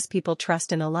make this people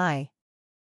trust in a lie.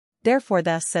 Therefore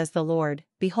thus says the Lord,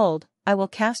 Behold, I will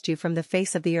cast you from the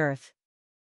face of the earth.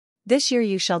 This year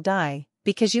you shall die,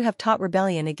 because you have taught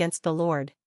rebellion against the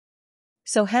Lord.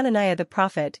 So Hananiah the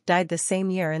prophet died the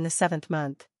same year in the 7th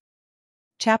month.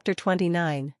 Chapter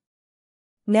 29.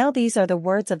 Now these are the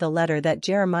words of the letter that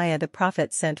Jeremiah the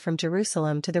prophet sent from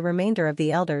Jerusalem to the remainder of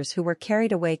the elders who were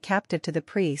carried away captive to the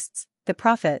priests, the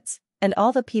prophets, and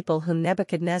all the people whom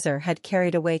Nebuchadnezzar had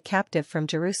carried away captive from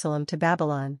Jerusalem to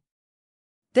Babylon.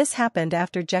 This happened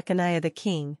after Jeconiah the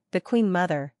king, the queen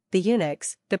mother, the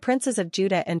eunuchs, the princes of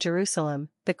Judah and Jerusalem,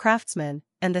 the craftsmen,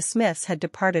 and the smiths had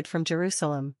departed from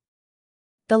Jerusalem.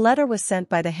 The letter was sent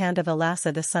by the hand of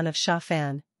Elasah the son of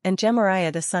Shaphan, and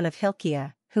Gemariah the son of Hilkiah,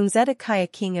 whom Zedekiah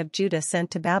king of Judah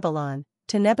sent to Babylon,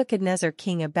 to Nebuchadnezzar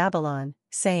king of Babylon,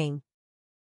 saying,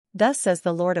 Thus says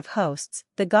the Lord of hosts,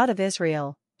 the God of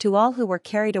Israel, to all who were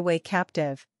carried away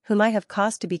captive, whom I have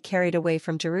caused to be carried away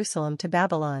from Jerusalem to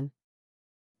Babylon.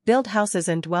 Build houses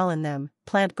and dwell in them,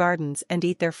 plant gardens and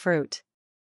eat their fruit.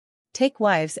 Take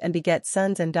wives and beget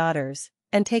sons and daughters,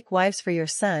 and take wives for your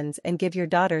sons and give your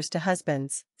daughters to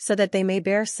husbands, so that they may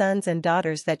bear sons and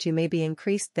daughters, that you may be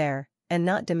increased there, and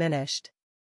not diminished.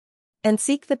 And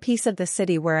seek the peace of the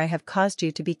city where I have caused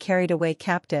you to be carried away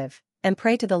captive, and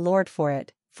pray to the Lord for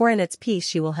it, for in its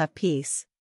peace you will have peace.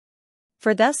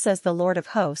 For thus says the Lord of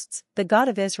hosts, the God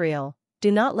of Israel,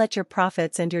 Do not let your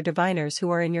prophets and your diviners who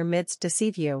are in your midst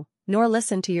deceive you, nor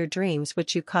listen to your dreams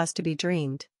which you cause to be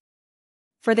dreamed.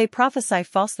 For they prophesy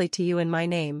falsely to you in my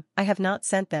name, I have not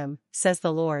sent them, says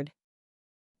the Lord.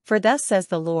 For thus says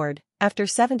the Lord, after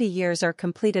 70 years are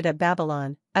completed at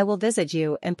Babylon, I will visit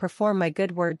you and perform my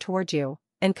good word toward you,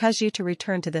 and cause you to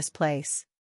return to this place.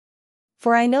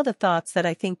 For I know the thoughts that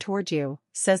I think toward you,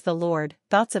 says the Lord,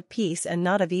 thoughts of peace and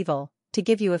not of evil, to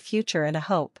give you a future and a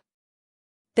hope.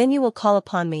 Then you will call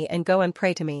upon me and go and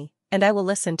pray to me, and I will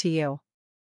listen to you.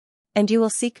 And you will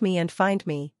seek me and find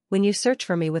me, when you search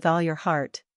for me with all your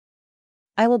heart.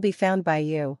 I will be found by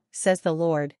you, says the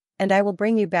Lord, and I will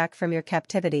bring you back from your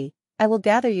captivity. I will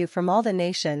gather you from all the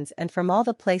nations and from all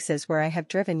the places where I have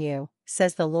driven you,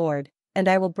 says the Lord, and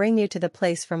I will bring you to the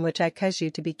place from which I caused you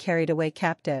to be carried away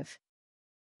captive.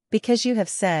 Because you have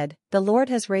said, the Lord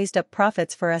has raised up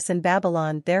prophets for us in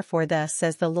Babylon, therefore thus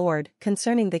says the Lord,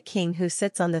 concerning the king who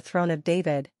sits on the throne of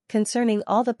David, concerning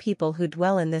all the people who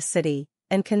dwell in this city,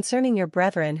 and concerning your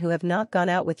brethren who have not gone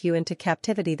out with you into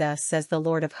captivity, thus says the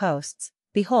Lord of hosts,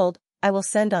 behold, I will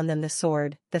send on them the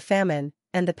sword, the famine,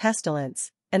 and the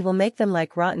pestilence, and will make them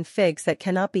like rotten figs that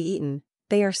cannot be eaten,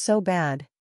 they are so bad.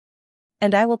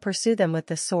 And I will pursue them with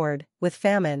the sword, with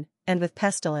famine, and with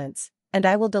pestilence, and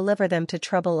I will deliver them to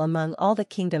trouble among all the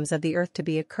kingdoms of the earth, to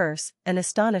be a curse, an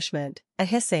astonishment, a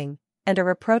hissing, and a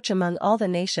reproach among all the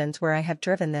nations where I have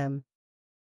driven them.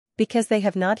 Because they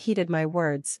have not heeded my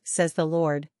words, says the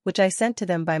Lord, which I sent to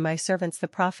them by my servants the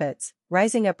prophets,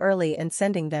 rising up early and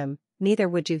sending them, neither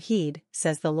would you heed,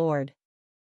 says the Lord.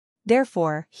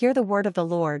 Therefore, hear the word of the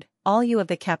Lord, all you of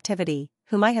the captivity,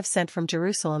 whom I have sent from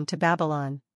Jerusalem to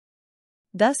Babylon.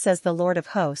 Thus says the Lord of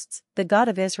hosts, the God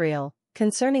of Israel,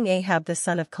 concerning Ahab the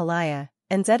son of Kaliah,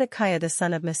 and Zedekiah the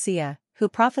son of Messiah, who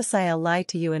prophesy a lie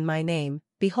to you in my name,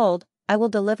 behold, I will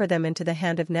deliver them into the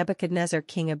hand of Nebuchadnezzar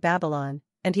king of Babylon,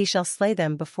 and he shall slay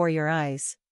them before your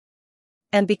eyes.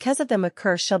 And because of them a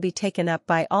curse shall be taken up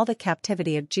by all the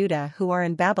captivity of Judah who are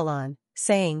in Babylon,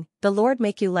 saying, the Lord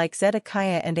make you like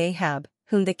Zedekiah and Ahab,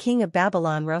 whom the king of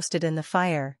Babylon roasted in the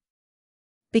fire.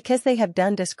 Because they have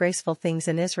done disgraceful things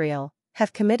in Israel,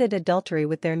 have committed adultery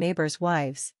with their neighbors'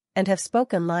 wives, and have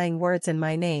spoken lying words in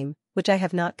my name, which I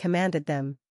have not commanded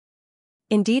them.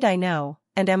 Indeed I know,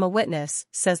 and am a witness,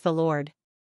 says the Lord.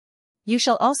 You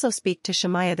shall also speak to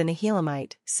Shemaiah the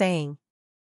Nehelamite, saying,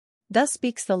 thus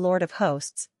speaks the Lord of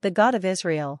hosts, the God of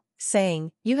Israel,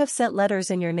 saying, you have sent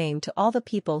letters in your name to all the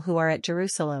people who are at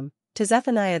Jerusalem, to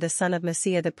Zephaniah the son of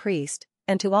Messiah the priest,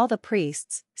 and to all the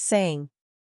priests, saying,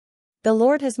 the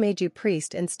Lord has made you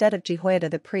priest instead of Jehoiada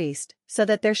the priest, so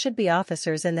that there should be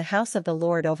officers in the house of the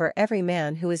Lord over every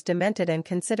man who is demented and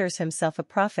considers himself a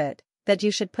prophet, that you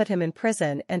should put him in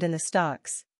prison and in the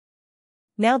stocks.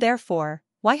 Now therefore,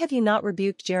 why have you not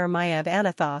rebuked Jeremiah of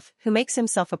Anathoth, who makes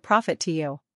himself a prophet to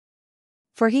you?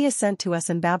 For he is sent to us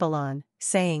in Babylon,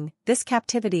 saying, this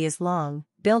captivity is long,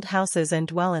 build houses and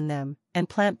dwell in them, and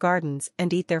plant gardens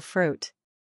and eat their fruit.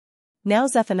 Now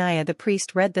Zephaniah the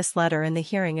priest read this letter in the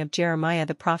hearing of Jeremiah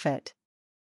the prophet.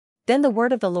 Then the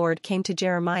word of the Lord came to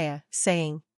Jeremiah,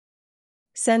 saying,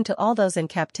 send to all those in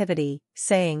captivity,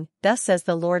 saying, thus says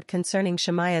the Lord concerning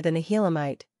Shemaiah the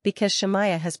Nehelamite, because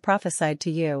Shemaiah has prophesied to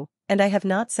you, and I have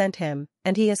not sent him,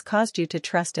 and he has caused you to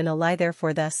trust in a lie,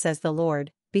 therefore thus says the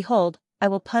Lord, behold, I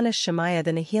will punish Shemaiah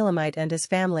the Nehelamite and his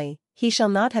family, he shall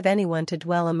not have anyone to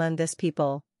dwell among this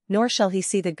people, nor shall he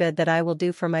see the good that I will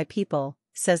do for my people,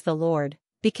 says the Lord,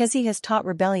 because he has taught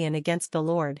rebellion against the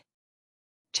Lord.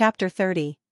 Chapter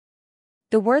 30.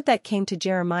 The word that came to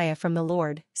Jeremiah from the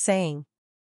Lord, saying,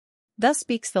 thus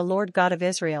speaks the Lord God of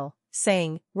Israel,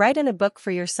 saying, write in a book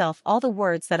for yourself all the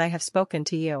words that I have spoken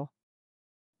to you.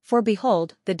 For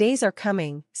behold, the days are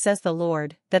coming, says the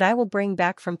Lord, that I will bring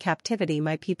back from captivity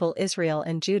my people Israel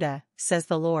and Judah, says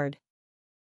the Lord.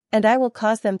 And I will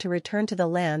cause them to return to the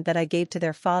land that I gave to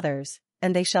their fathers,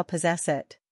 and they shall possess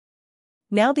it.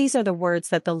 Now these are the words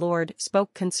that the Lord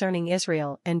spoke concerning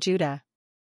Israel and Judah.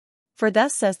 For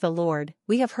thus says the Lord,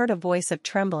 we have heard a voice of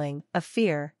trembling, of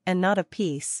fear, and not of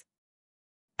peace.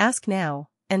 Ask now,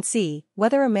 and see,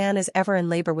 whether a man is ever in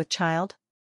labor with child?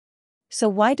 So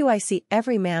why do I see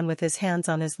every man with his hands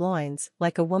on his loins,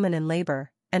 like a woman in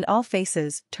labor, and all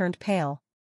faces turned pale?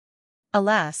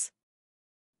 Alas!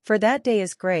 For that day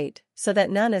is great, so that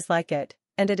none is like it,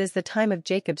 and it is the time of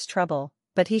Jacob's trouble,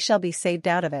 but he shall be saved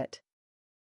out of it.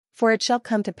 For it shall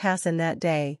come to pass in that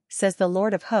day, says the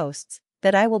Lord of hosts,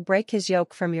 that I will break his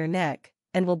yoke from your neck,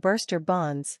 and will burst your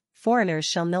bonds, foreigners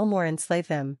shall no more enslave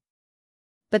them.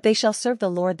 But they shall serve the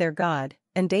Lord their God,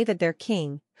 and David their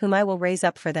king, whom I will raise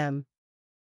up for them.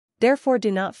 Therefore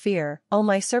do not fear, O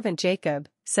my servant Jacob,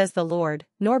 says the Lord,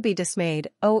 nor be dismayed,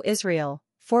 O Israel,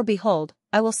 for behold,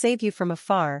 I will save you from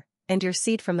afar, and your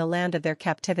seed from the land of their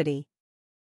captivity.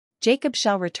 Jacob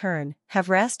shall return, have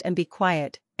rest and be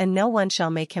quiet, and no one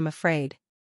shall make him afraid.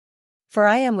 For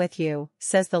I am with you,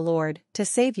 says the Lord, to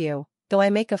save you, though I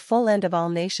make a full end of all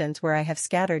nations where I have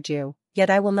scattered you, yet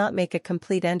I will not make a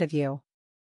complete end of you.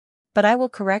 But I will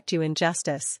correct you in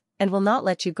justice, and will not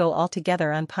let you go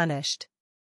altogether unpunished.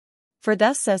 For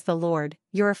thus says the Lord,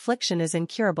 your affliction is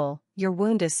incurable, your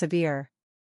wound is severe.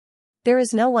 There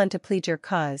is no one to plead your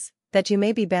cause, that you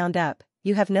may be bound up,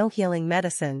 you have no healing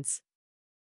medicines.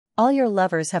 All your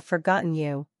lovers have forgotten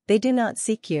you, they do not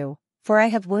seek you, for I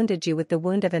have wounded you with the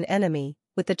wound of an enemy,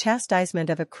 with the chastisement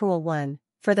of a cruel one,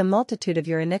 for the multitude of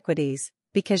your iniquities,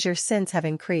 because your sins have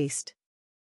increased.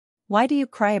 Why do you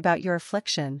cry about your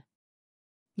affliction?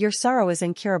 Your sorrow is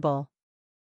incurable.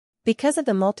 Because of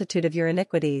the multitude of your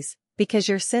iniquities, because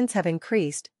your sins have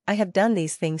increased, I have done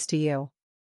these things to you.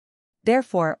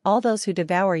 Therefore all those who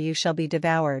devour you shall be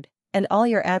devoured, and all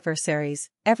your adversaries,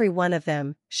 every one of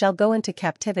them, shall go into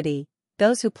captivity,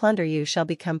 those who plunder you shall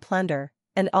become plunder,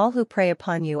 and all who prey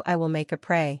upon you I will make a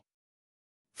prey.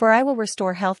 For I will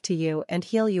restore health to you and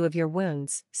heal you of your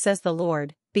wounds, says the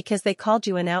Lord, because they called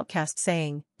you an outcast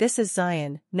saying, This is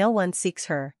Zion, no one seeks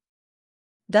her.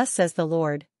 Thus says the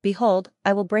Lord, Behold,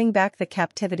 I will bring back the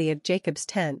captivity of Jacob's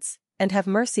tents, and have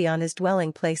mercy on his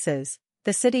dwelling places,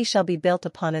 the city shall be built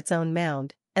upon its own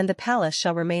mound, and the palace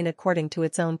shall remain according to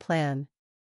its own plan.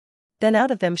 Then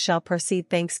out of them shall proceed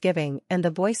thanksgiving and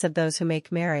the voice of those who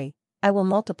make merry, I will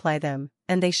multiply them,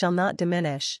 and they shall not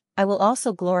diminish, I will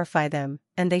also glorify them,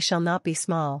 and they shall not be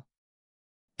small.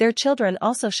 Their children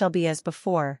also shall be as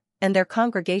before, and their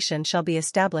congregation shall be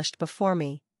established before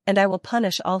me, and I will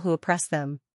punish all who oppress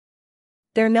them.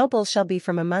 Their nobles shall be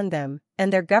from among them,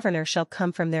 and their governor shall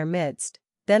come from their midst,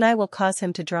 then I will cause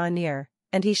him to draw near,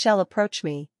 and he shall approach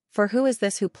me, for who is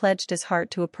this who pledged his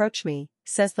heart to approach me,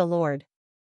 says the Lord.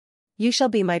 You shall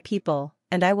be my people,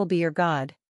 and I will be your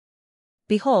God.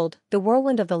 Behold, the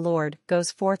whirlwind of the Lord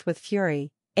goes forth with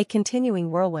fury, a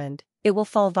continuing whirlwind, it will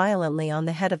fall violently on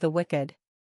the head of the wicked.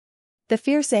 The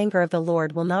fierce anger of the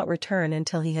Lord will not return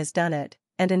until he has done it,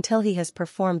 and until he has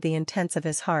performed the intents of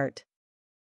his heart.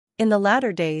 In the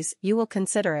latter days you will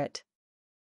consider it.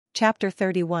 Chapter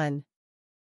 31.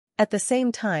 At the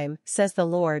same time, says the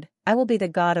Lord, I will be the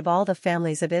God of all the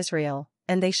families of Israel,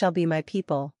 and they shall be my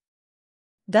people.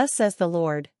 Thus says the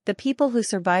Lord, the people who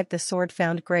survived the sword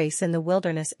found grace in the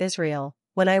wilderness Israel,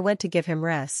 when I went to give him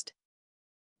rest.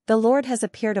 The Lord has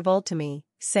appeared of old to me,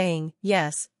 saying,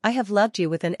 Yes, I have loved you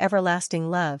with an everlasting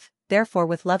love, therefore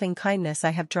with loving kindness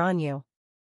I have drawn you.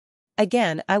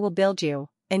 Again I will build you,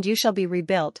 and you shall be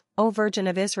rebuilt, O Virgin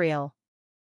of Israel.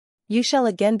 You shall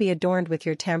again be adorned with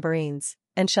your tambourines,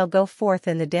 and shall go forth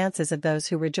in the dances of those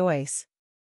who rejoice.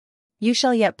 You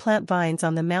shall yet plant vines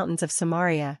on the mountains of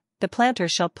Samaria, the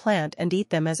planters shall plant and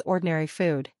eat them as ordinary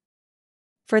food.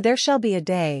 For there shall be a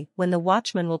day when the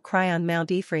watchman will cry on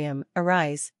Mount Ephraim,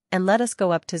 Arise, and let us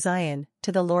go up to Zion,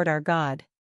 to the Lord our God.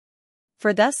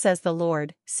 For thus says the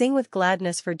Lord, Sing with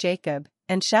gladness for Jacob,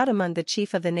 and shout among the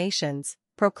chief of the nations,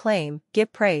 proclaim,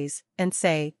 give praise, and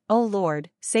say, O Lord,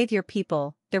 save your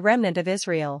people, the remnant of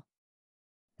Israel.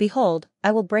 Behold,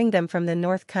 I will bring them from the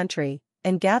north country,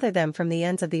 and gather them from the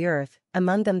ends of the earth,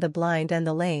 among them the blind and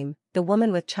the lame, the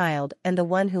woman with child and the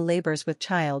one who labors with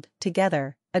child,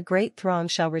 together, a great throng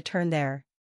shall return there.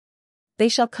 They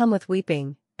shall come with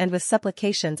weeping, and with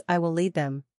supplications I will lead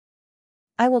them.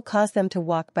 I will cause them to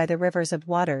walk by the rivers of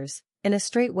waters, in a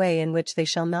straight way in which they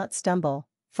shall not stumble,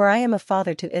 for I am a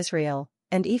father to Israel,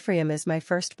 and Ephraim is my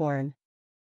firstborn.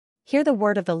 Hear the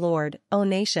word of the Lord, O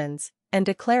nations, and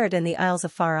declare it in the isles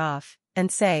afar off,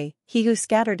 and say, He who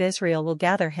scattered Israel will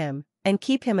gather him, and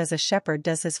keep him as a shepherd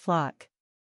does his flock.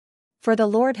 For the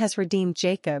Lord has redeemed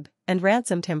Jacob, and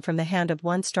ransomed him from the hand of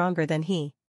one stronger than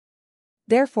he.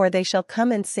 Therefore they shall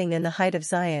come and sing in the height of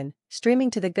Zion,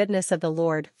 streaming to the goodness of the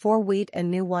Lord for wheat and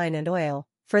new wine and oil,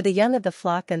 for the young of the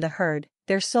flock and the herd,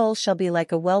 their souls shall be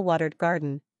like a well-watered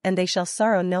garden, and they shall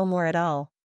sorrow no more at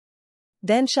all.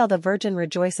 Then shall the virgin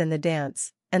rejoice in the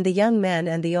dance, and the young men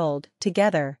and the old,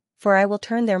 together, for I will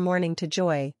turn their mourning to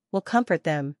joy, will comfort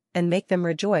them, and make them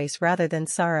rejoice rather than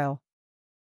sorrow.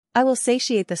 I will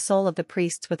satiate the soul of the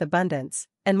priests with abundance,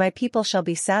 and my people shall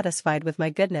be satisfied with my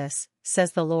goodness,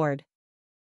 says the Lord.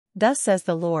 Thus says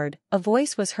the Lord, a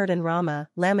voice was heard in Ramah,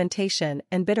 lamentation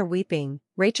and bitter weeping,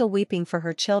 Rachel weeping for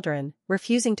her children,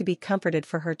 refusing to be comforted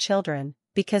for her children,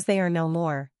 because they are no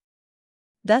more.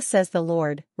 Thus says the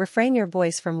Lord, refrain your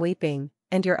voice from weeping,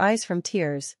 and your eyes from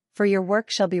tears, for your work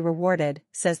shall be rewarded,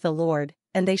 says the Lord,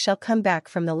 and they shall come back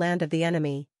from the land of the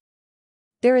enemy.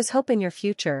 There is hope in your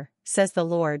future, says the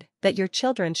Lord, that your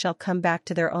children shall come back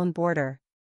to their own border.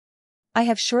 I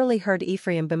have surely heard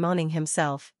Ephraim bemoaning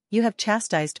himself, You have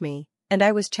chastised me, and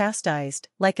I was chastised,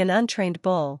 like an untrained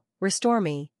bull, restore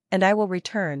me, and I will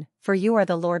return, for you are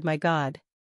the Lord my God.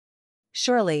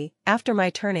 Surely, after my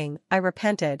turning, I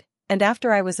repented, And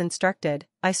after I was instructed,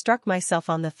 I struck myself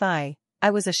on the thigh. I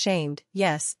was ashamed,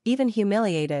 yes, even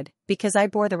humiliated, because I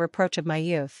bore the reproach of my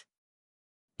youth.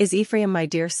 Is Ephraim my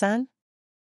dear son?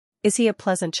 Is he a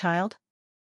pleasant child?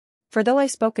 For though I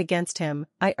spoke against him,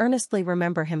 I earnestly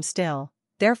remember him still,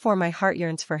 therefore my heart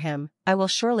yearns for him, I will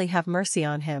surely have mercy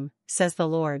on him, says the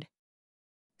Lord.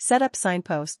 Set up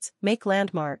signposts, make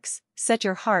landmarks, set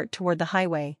your heart toward the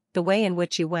highway, the way in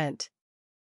which you went.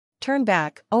 Turn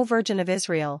back, O Virgin of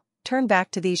Israel, turn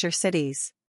back to these your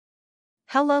cities.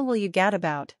 How long will you gad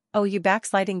about, O you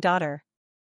backsliding daughter?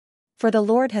 For the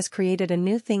Lord has created a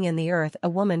new thing in the earth, a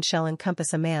woman shall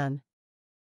encompass a man.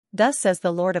 Thus says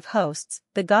the Lord of hosts,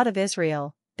 the God of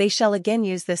Israel, they shall again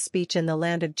use this speech in the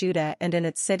land of Judah and in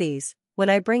its cities, when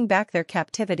I bring back their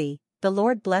captivity. The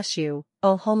Lord bless you,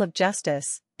 O home of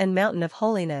justice, and mountain of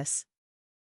holiness.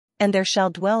 And there shall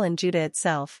dwell in Judah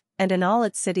itself, and in all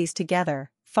its cities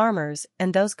together, farmers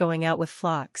and those going out with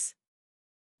flocks.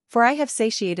 For I have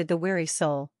satiated the weary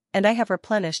soul, and I have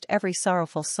replenished every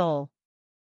sorrowful soul.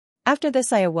 After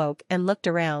this I awoke and looked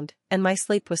around, and my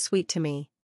sleep was sweet to me.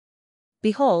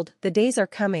 Behold, the days are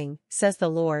coming, says the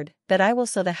Lord, that I will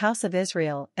sow the house of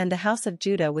Israel and the house of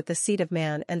Judah with the seed of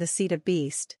man and the seed of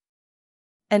beast.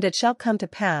 And it shall come to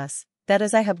pass, that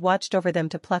as I have watched over them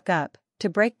to pluck up, to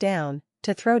break down,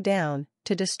 to throw down,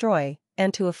 to destroy,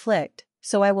 and to afflict,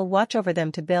 so I will watch over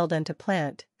them to build and to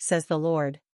plant, says the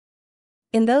Lord.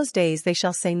 In those days they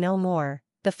shall say no more,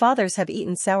 the fathers have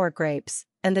eaten sour grapes,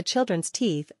 and the children's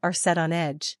teeth are set on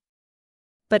edge.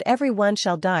 But every one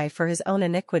shall die for his own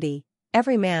iniquity,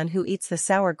 every man who eats the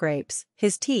sour grapes,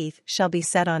 his teeth shall be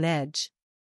set on edge.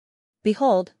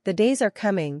 Behold, the days are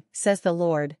coming, says the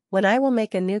Lord, when I will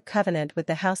make a new covenant with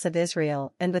the house of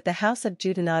Israel and with the house of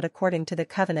Judah, not according to the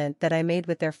covenant that I made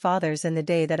with their fathers in the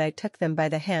day that I took them by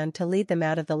the hand to lead them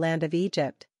out of the land of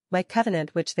Egypt, my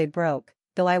covenant which they broke,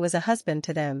 though I was a husband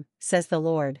to them, says the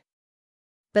Lord.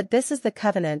 But this is the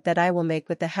covenant that I will make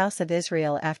with the house of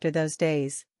Israel after those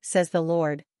days, says the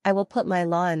Lord, I will put my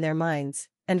law in their minds,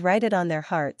 and write it on their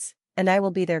hearts, and I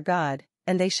will be their God,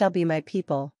 and they shall be my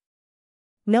people.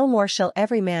 No more shall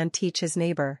every man teach his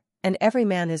neighbor, and every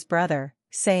man his brother,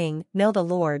 saying, Know the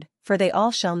Lord, for they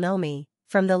all shall know me,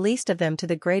 from the least of them to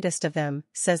the greatest of them,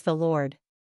 says the Lord.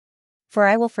 For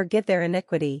I will forgive their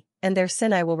iniquity, and their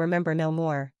sin I will remember no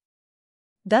more.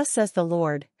 Thus says the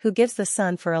Lord, who gives the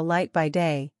sun for a light by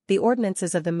day, the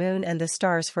ordinances of the moon and the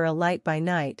stars for a light by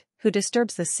night, who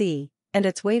disturbs the sea, and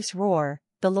its waves roar,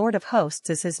 the Lord of hosts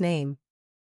is his name.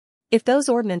 If those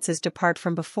ordinances depart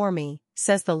from before me,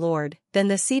 says the Lord, then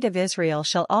the seed of Israel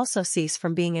shall also cease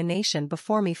from being a nation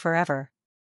before me forever.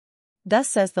 Thus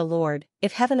says the Lord,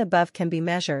 if heaven above can be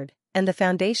measured, and the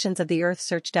foundations of the earth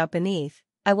searched out beneath,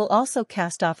 I will also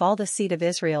cast off all the seed of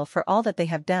Israel for all that they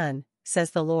have done,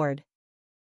 says the Lord.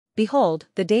 Behold,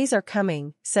 the days are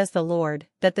coming, says the Lord,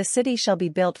 that the city shall be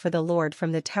built for the Lord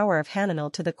from the tower of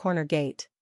Hananel to the corner gate.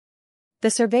 The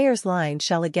surveyor's line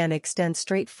shall again extend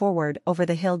straight forward over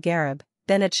the hill Gareb,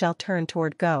 then it shall turn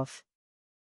toward Goth.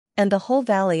 And the whole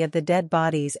valley of the dead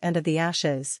bodies and of the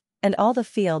ashes, and all the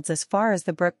fields as far as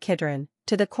the brook Kidron,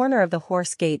 to the corner of the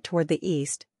horse gate toward the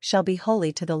east, shall be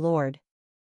holy to the Lord.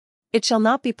 It shall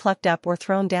not be plucked up or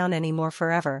thrown down any more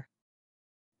forever.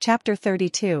 Chapter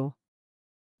 32.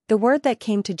 The word that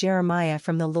came to Jeremiah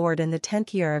from the Lord in the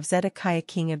 10th year of Zedekiah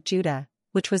king of Judah,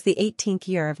 which was the 18th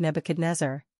year of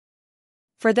Nebuchadnezzar.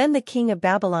 For then the king of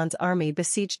Babylon's army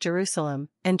besieged Jerusalem,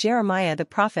 and Jeremiah the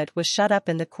prophet was shut up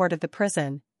in the court of the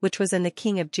prison, which was in the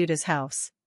king of Judah's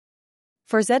house.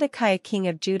 For Zedekiah king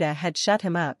of Judah had shut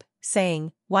him up,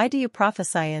 saying, Why do you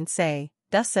prophesy and say,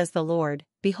 Thus says the Lord,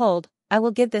 Behold, I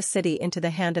will give this city into the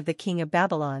hand of the king of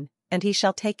Babylon, and he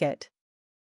shall take it.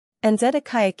 And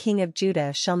Zedekiah king of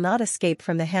Judah shall not escape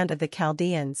from the hand of the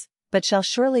Chaldeans, but shall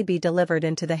surely be delivered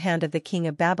into the hand of the king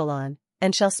of Babylon,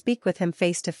 and shall speak with him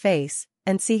face to face,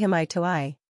 and see him eye to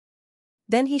eye.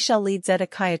 Then he shall lead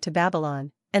Zedekiah to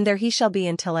Babylon, and there he shall be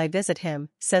until I visit him,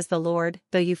 says the Lord,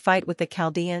 though you fight with the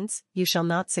Chaldeans, you shall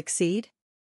not succeed?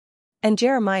 And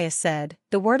Jeremiah said,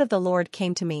 The word of the Lord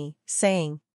came to me,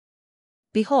 saying,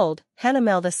 Behold,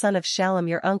 Hanamel the son of Shallum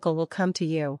your uncle will come to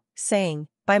you, saying,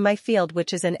 Buy my field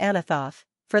which is in Anathoth,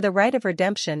 for the right of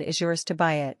redemption is yours to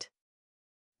buy it.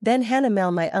 Then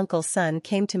Hanamel my uncle's son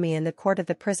came to me in the court of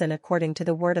the prison according to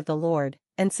the word of the Lord,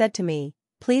 and said to me,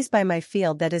 Please buy my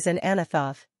field that is in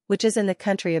Anathoth, which is in the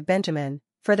country of Benjamin,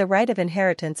 for the right of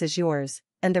inheritance is yours,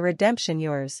 and the redemption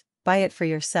yours, buy it for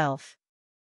yourself.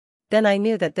 Then I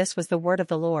knew that this was the word of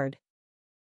the Lord.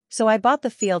 So I bought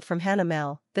the field from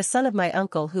Hanamel, the son of my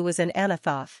uncle who was in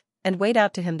Anathoth, and weighed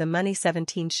out to him the money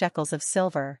 17 shekels of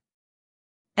silver.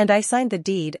 And I signed the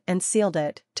deed and sealed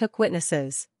it, took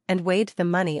witnesses, and weighed the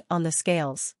money on the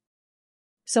scales.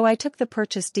 So I took the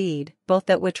purchase deed, both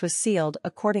that which was sealed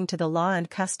according to the law and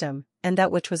custom, and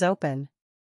that which was open.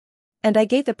 And I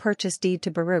gave the purchase deed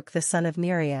to Baruch the son of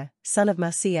Neriah, son of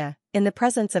Maaseiah, in the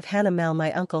presence of Hanamel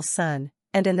my uncle's son,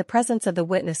 and in the presence of the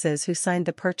witnesses who signed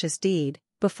the purchase deed,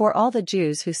 before all the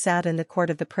Jews who sat in the court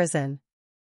of the prison.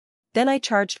 Then I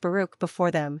charged Baruch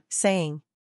before them, saying,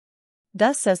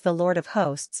 Thus says the Lord of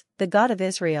hosts, the God of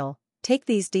Israel, take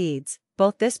these deeds,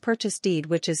 both this purchase deed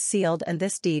which is sealed and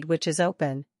this deed which is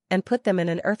open, and put them in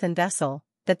an earthen vessel,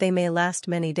 that they may last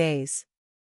many days.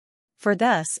 For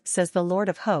thus says the Lord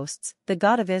of hosts, the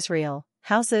God of Israel,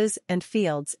 houses and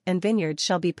fields and vineyards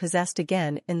shall be possessed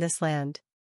again in this land.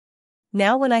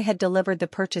 Now when I had delivered the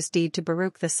purchase deed to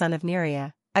Baruch the son of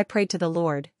Neriah, I prayed to the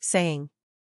Lord, saying,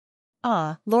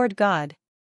 Ah, Lord God!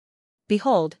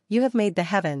 Behold, you have made the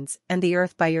heavens and the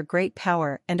earth by your great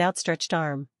power and outstretched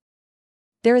arm.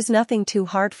 There is nothing too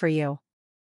hard for you.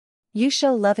 You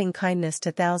show loving kindness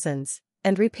to thousands,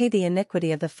 and repay the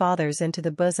iniquity of the fathers into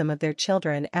the bosom of their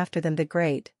children after them, the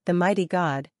great, the mighty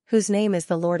God, whose name is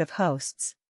the Lord of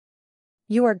hosts.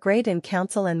 You are great in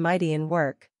counsel and mighty in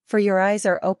work, for your eyes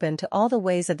are open to all the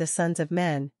ways of the sons of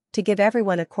men, to give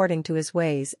everyone according to his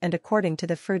ways and according to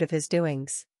the fruit of his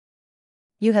doings.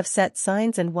 You have set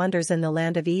signs and wonders in the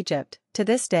land of Egypt, to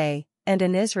this day, and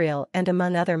in Israel and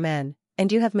among other men,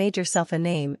 and you have made yourself a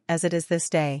name as it is this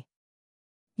day.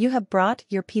 You have brought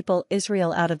your people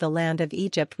Israel out of the land of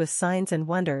Egypt with signs and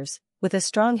wonders, with a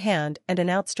strong hand and an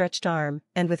outstretched arm,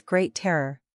 and with great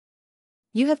terror.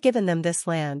 You have given them this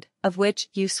land, of which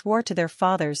you swore to their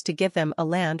fathers to give them, a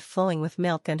land flowing with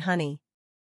milk and honey.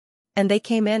 And they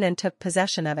came in and took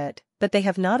possession of it, but they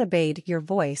have not obeyed your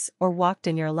voice or walked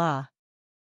in your law.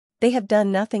 They have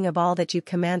done nothing of all that you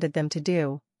commanded them to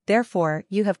do, therefore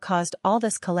you have caused all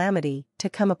this calamity to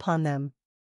come upon them.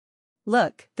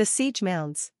 Look, the siege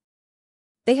mounds.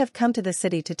 They have come to the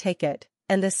city to take it,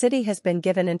 and the city has been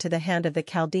given into the hand of the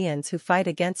Chaldeans who fight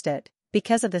against it,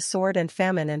 because of the sword and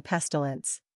famine and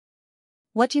pestilence.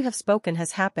 What you have spoken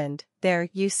has happened, there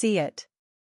you see it.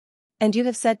 And you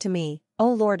have said to me, O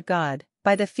Lord God,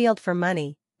 buy the field for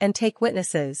money, and take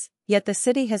witnesses, yet the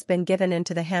city has been given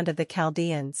into the hand of the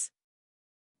Chaldeans.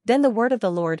 Then the word of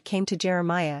the Lord came to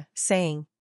Jeremiah, saying,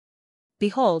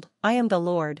 Behold, I am the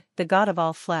Lord, the God of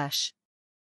all flesh.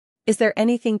 Is there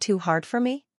anything too hard for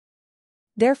me?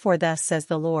 Therefore thus says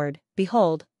the Lord,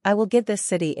 Behold, I will give this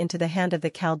city into the hand of the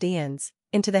Chaldeans,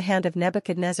 into the hand of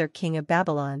Nebuchadnezzar king of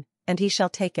Babylon, and he shall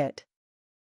take it.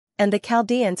 And the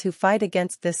Chaldeans who fight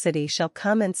against this city shall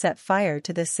come and set fire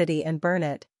to this city and burn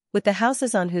it, with the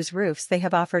houses on whose roofs they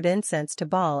have offered incense to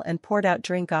Baal and poured out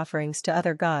drink offerings to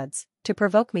other gods, to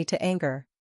provoke me to anger.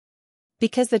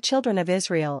 Because the children of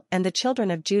Israel and the children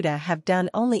of Judah have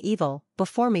done only evil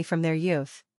before me from their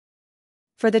youth.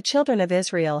 For the children of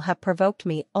Israel have provoked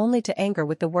me only to anger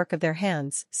with the work of their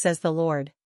hands, says the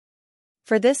Lord.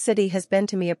 For this city has been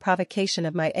to me a provocation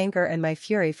of my anger and my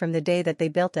fury from the day that they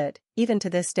built it, even to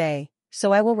this day,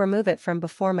 so I will remove it from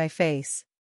before my face.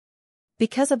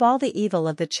 Because of all the evil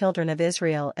of the children of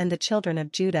Israel and the children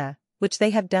of Judah, which they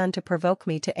have done to provoke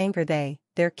me to anger, they,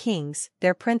 their kings,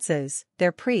 their princes,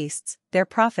 their priests, their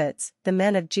prophets, the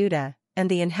men of Judah,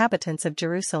 and the inhabitants of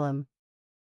Jerusalem.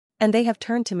 And they have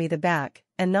turned to me the back,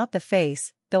 and not the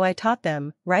face, though I taught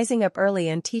them, rising up early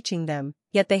and teaching them,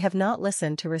 yet they have not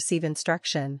listened to receive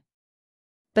instruction.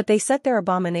 But they set their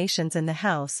abominations in the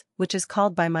house, which is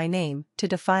called by my name, to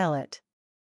defile it.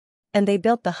 And they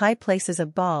built the high places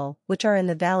of Baal, which are in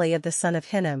the valley of the son of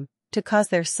Hinnom, to cause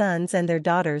their sons and their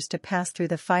daughters to pass through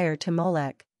the fire to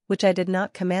Molech, which I did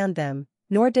not command them,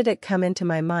 nor did it come into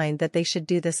my mind that they should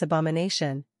do this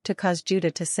abomination, to cause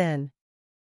Judah to sin.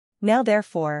 Now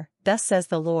therefore, thus says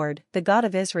the Lord, the God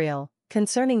of Israel,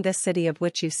 concerning this city of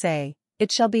which you say,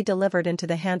 It shall be delivered into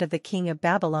the hand of the king of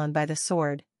Babylon by the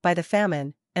sword, by the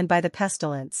famine, and by the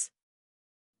pestilence.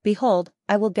 Behold,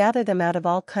 I will gather them out of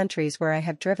all countries where I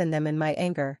have driven them in my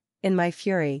anger, in my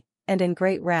fury, and in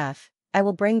great wrath. I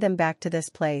will bring them back to this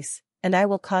place, and I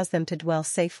will cause them to dwell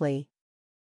safely.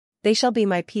 They shall be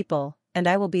my people, and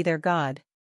I will be their God.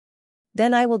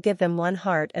 Then I will give them one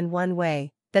heart and one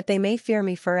way, that they may fear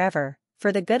me forever,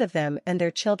 for the good of them and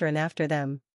their children after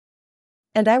them.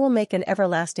 And I will make an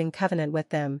everlasting covenant with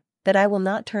them, that I will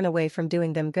not turn away from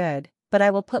doing them good, but I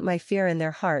will put my fear in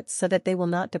their hearts so that they will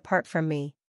not depart from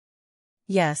me.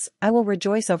 Yes, I will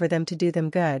rejoice over them to do them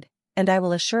good, and I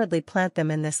will assuredly plant them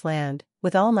in this land,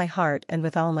 with all my heart and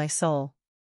with all my soul.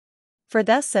 For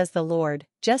thus says the Lord,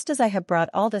 just as I have brought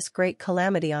all this great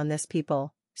calamity on this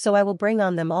people, so I will bring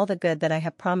on them all the good that I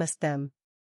have promised them.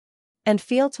 And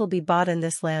fields will be bought in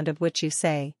this land of which you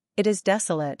say, it is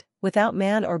desolate, without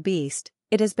man or beast,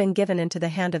 it has been given into the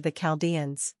hand of the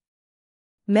Chaldeans.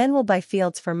 Men will buy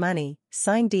fields for money,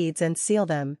 sign deeds and seal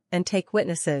them, and take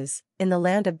witnesses, in the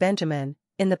land of Benjamin,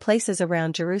 in the places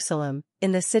around Jerusalem,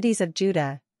 in the cities of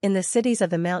Judah, in the cities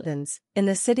of the mountains, in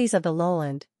the cities of the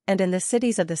lowland, and in the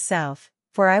cities of the south,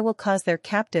 for I will cause their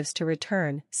captives to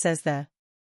return, says the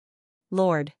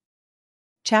Lord.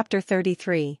 Chapter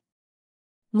 33.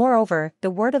 Moreover,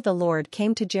 the word of the Lord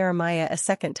came to Jeremiah a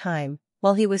second time,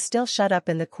 while he was still shut up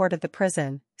in the court of the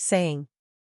prison, saying,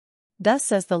 Thus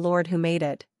says the Lord who made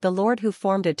it, the Lord who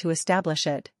formed it to establish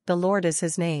it, the Lord is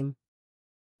his name.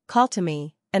 Call to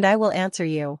me, and I will answer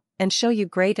you, and show you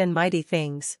great and mighty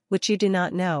things, which you do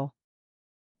not know.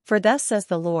 For thus says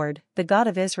the Lord, the God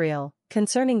of Israel,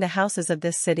 concerning the houses of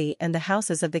this city and the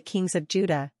houses of the kings of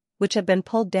Judah, which have been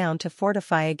pulled down to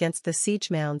fortify against the siege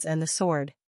mounds and the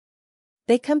sword.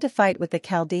 They come to fight with the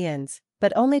Chaldeans,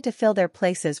 but only to fill their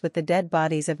places with the dead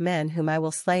bodies of men whom I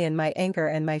will slay in my anger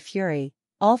and my fury,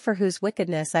 all for whose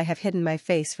wickedness I have hidden my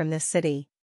face from this city.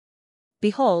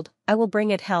 Behold, I will bring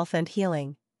it health and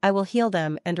healing, I will heal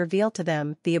them and reveal to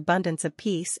them the abundance of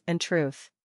peace and truth.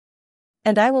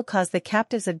 And I will cause the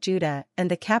captives of Judah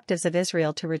and the captives of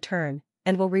Israel to return,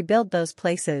 and will rebuild those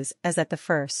places as at the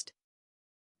first.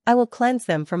 I will cleanse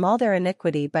them from all their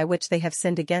iniquity by which they have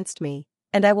sinned against me,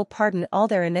 and I will pardon all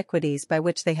their iniquities by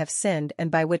which they have sinned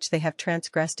and by which they have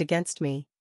transgressed against me.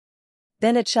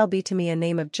 Then it shall be to me a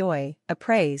name of joy, a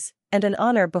praise, and an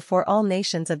honor before all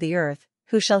nations of the earth,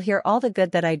 who shall hear all the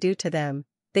good that I do to them,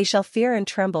 they shall fear and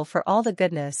tremble for all the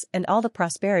goodness and all the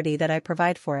prosperity that I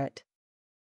provide for it.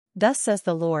 Thus says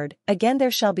the Lord, again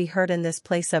there shall be heard in this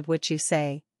place of which you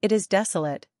say, it is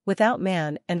desolate, without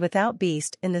man and without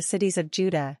beast in the cities of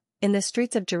Judah, in the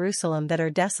streets of Jerusalem that are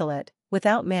desolate,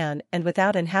 without man and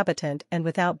without inhabitant and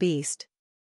without beast.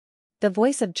 The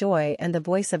voice of joy and the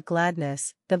voice of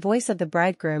gladness, the voice of the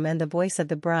bridegroom and the voice of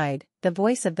the bride, the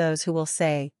voice of those who will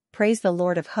say, Praise the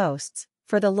Lord of hosts,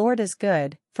 for the Lord is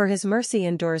good, for his mercy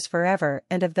endures forever,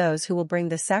 and of those who will bring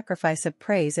the sacrifice of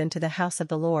praise into the house of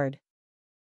the Lord.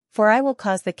 For I will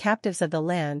cause the captives of the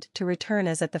land to return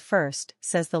as at the first,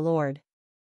 says the Lord.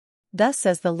 Thus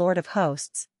says the Lord of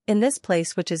hosts, in this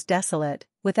place which is desolate,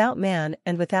 without man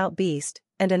and without beast,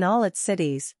 and in all its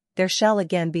cities, there shall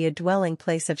again be a dwelling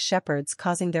place of shepherds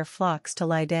causing their flocks to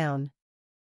lie down.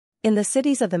 In the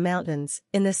cities of the mountains,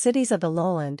 in the cities of the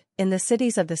lowland, in the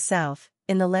cities of the south,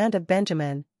 in the land of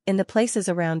Benjamin, in the places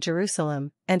around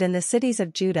Jerusalem, and in the cities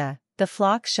of Judah, the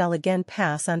flocks shall again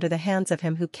pass under the hands of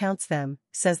him who counts them,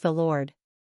 says the Lord.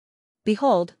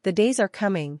 Behold, the days are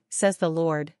coming, says the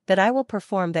Lord, that I will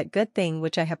perform that good thing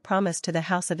which I have promised to the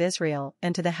house of Israel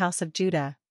and to the house of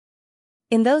Judah.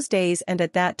 In those days and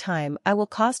at that time I will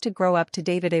cause to grow up to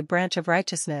David a branch of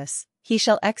righteousness, he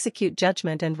shall execute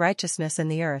judgment and righteousness in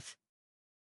the earth.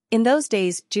 In those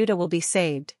days Judah will be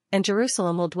saved, and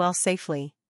Jerusalem will dwell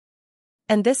safely.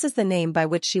 And this is the name by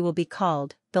which she will be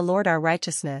called, the Lord our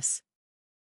righteousness.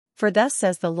 For thus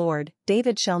says the Lord,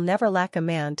 David shall never lack a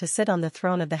man to sit on the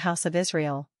throne of the house of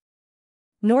Israel.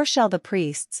 Nor shall the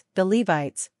priests, the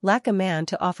Levites, lack a man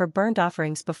to offer burnt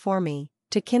offerings before me,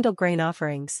 to kindle grain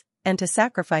offerings, and to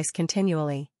sacrifice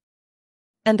continually.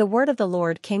 And the word of the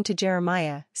Lord came to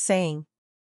Jeremiah, saying,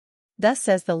 Thus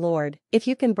says the Lord, if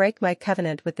you can break my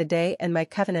covenant with the day and my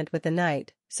covenant with the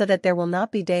night, so that there will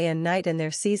not be day and night in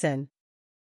their season,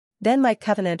 then my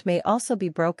covenant may also be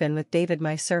broken with David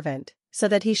my servant, so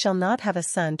that he shall not have a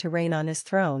son to reign on his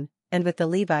throne, and with the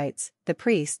Levites, the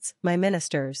priests, my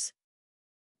ministers.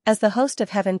 As the host of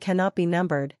heaven cannot be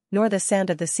numbered, nor the sand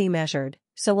of the sea measured,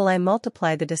 so will I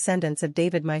multiply the descendants of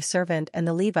David my servant and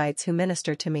the Levites who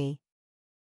minister to me.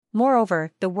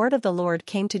 Moreover, the word of the Lord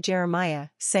came to Jeremiah,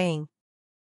 saying,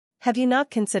 Have you not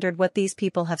considered what these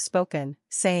people have spoken,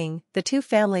 saying, The two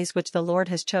families which the Lord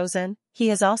has chosen, he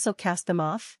has also cast them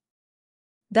off?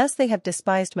 Thus they have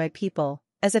despised my people,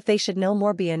 as if they should no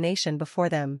more be a nation before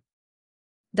them.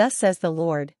 Thus says the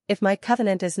Lord, if my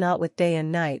covenant is not with day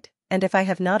and night, and if I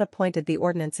have not appointed the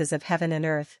ordinances of heaven and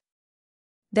earth,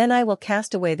 then I will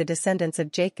cast away the descendants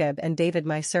of Jacob and David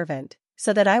my servant,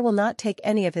 so that I will not take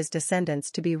any of his descendants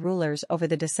to be rulers over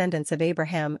the descendants of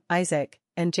Abraham, Isaac,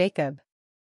 and Jacob.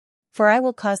 For I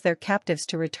will cause their captives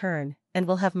to return, and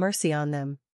will have mercy on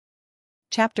them.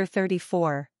 Chapter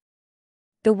 34.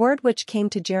 The word which came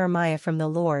to Jeremiah from the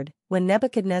Lord, when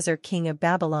Nebuchadnezzar king of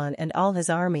Babylon and all his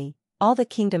army, all the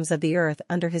kingdoms of the earth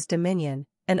under his dominion,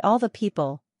 and all the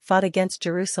people, fought against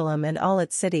Jerusalem and all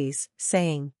its cities,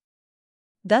 saying,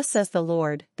 Thus says the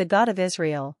Lord, the God of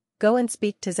Israel, Go and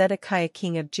speak to Zedekiah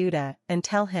king of Judah, and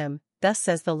tell him, Thus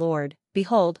says the Lord,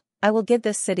 Behold, I will give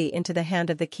this city into the hand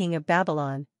of the king of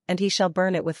Babylon, and he shall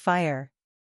burn it with fire.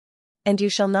 And you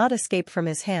shall not escape from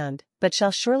his hand, but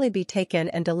shall surely be taken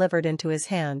and delivered into his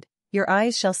hand. Your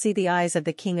eyes shall see the eyes of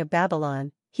the king of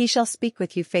Babylon, he shall speak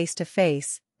with you face to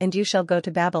face, and you shall go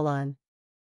to Babylon.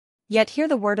 Yet hear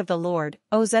the word of the Lord,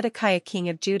 O Zedekiah king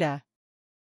of Judah.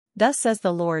 Thus says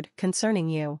the Lord concerning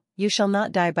you, you shall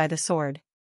not die by the sword.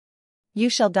 You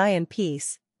shall die in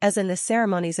peace, as in the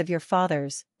ceremonies of your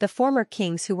fathers, the former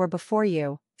kings who were before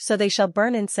you, so they shall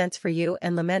burn incense for you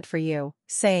and lament for you,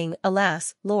 saying,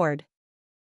 Alas, Lord!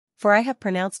 For I have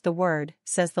pronounced the word,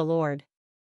 says the Lord.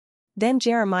 Then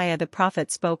Jeremiah the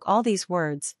prophet spoke all these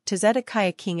words to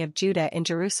Zedekiah king of Judah in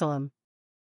Jerusalem.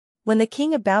 When the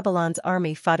king of Babylon's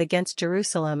army fought against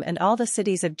Jerusalem and all the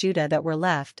cities of Judah that were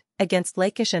left, against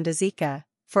Lachish and Azekah,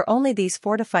 for only these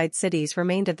fortified cities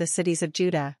remained of the cities of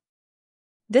Judah.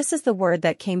 This is the word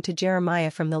that came to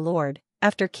Jeremiah from the Lord,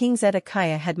 after King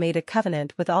Zedekiah had made a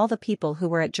covenant with all the people who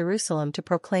were at Jerusalem to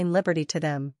proclaim liberty to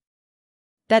them.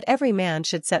 That every man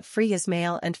should set free his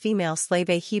male and female slave,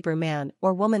 a Hebrew man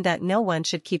or woman, that no one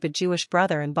should keep a Jewish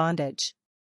brother in bondage.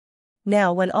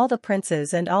 Now when all the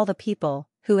princes and all the people,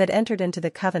 who had entered into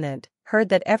the covenant, heard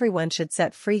that everyone should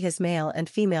set free his male and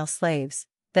female slaves,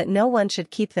 that no one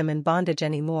should keep them in bondage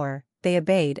any more, they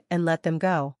obeyed and let them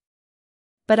go.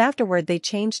 But afterward they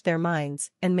changed their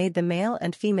minds, and made the male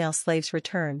and female slaves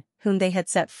return, whom they had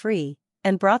set free,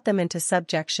 and brought them into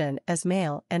subjection as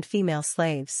male and female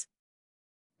slaves.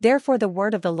 Therefore the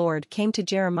word of the Lord came to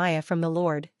Jeremiah from the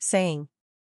Lord, saying,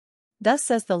 Thus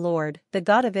says the Lord, the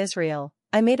God of Israel,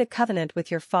 I made a covenant with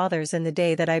your fathers in the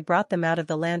day that I brought them out of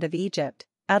the land of Egypt,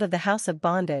 out of the house of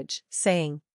bondage,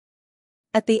 saying,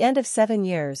 At the end of 7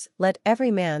 years let every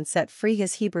man set free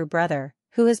his Hebrew brother,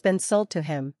 who has been sold to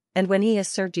him, and when he has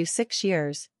served you 6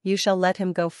 years, you shall let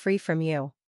him go free from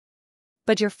you.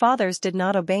 But your fathers did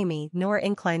not obey me nor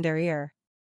incline their ear.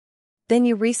 Then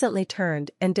you recently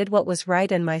turned and did what was right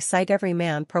in my sight, every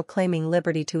man proclaiming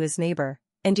liberty to his neighbor,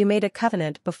 and you made a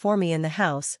covenant before me in the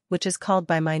house which is called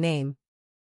by my name.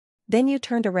 Then you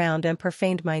turned around and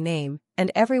profaned my name,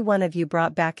 and every one of you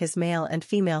brought back his male and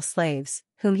female slaves,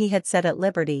 whom he had set at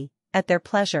liberty, at their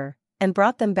pleasure, and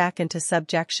brought them back into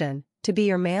subjection, to be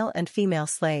your male and female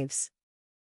slaves.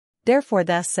 Therefore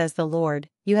thus says the Lord,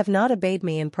 you have not obeyed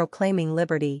me in proclaiming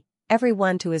liberty, every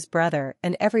one to his brother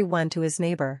and every one to his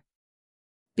neighbor.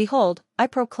 Behold, I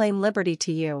proclaim liberty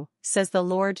to you, says the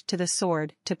Lord, to the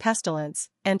sword, to pestilence,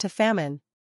 and to famine.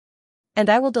 And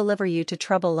I will deliver you to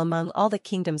trouble among all the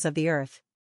kingdoms of the earth.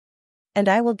 And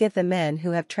I will give the men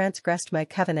who have transgressed my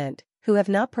covenant, who have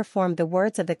not performed the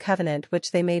words of the covenant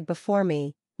which they made before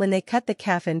me, when they cut the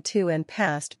calf in two and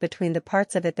passed between the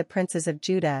parts of it, the princes of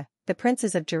Judah, the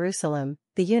princes of Jerusalem,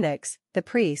 the eunuchs, the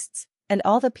priests, and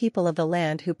all the people of the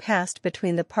land who passed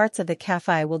between the parts of the calf.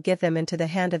 I will give them into the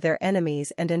hand of their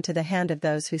enemies and into the hand of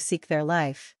those who seek their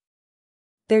life.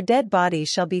 Their dead bodies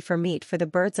shall be for meat for the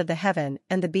birds of the heaven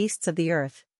and the beasts of the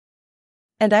earth.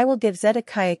 And I will give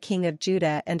Zedekiah king of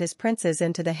Judah and his princes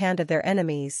into the hand of their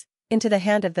enemies, into the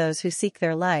hand of those who seek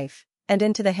their life, and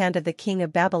into the hand of the king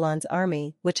of Babylon's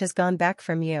army which has gone back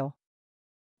from you.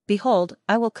 Behold,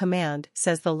 I will command,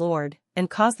 says the Lord, and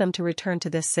cause them to return to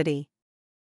this city.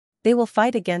 They will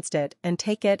fight against it and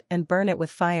take it and burn it with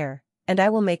fire, and I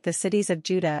will make the cities of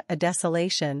Judah a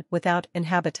desolation without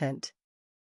inhabitant.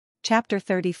 Chapter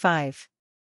 35.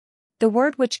 The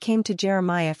word which came to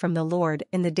Jeremiah from the Lord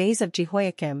in the days of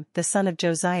Jehoiakim the son of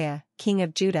Josiah, king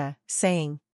of Judah,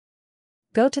 saying,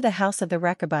 Go to the house of the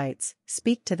Rechabites,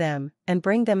 speak to them, and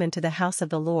bring them into the house of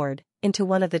the Lord, into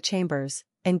one of the chambers,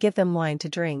 and give them wine to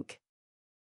drink.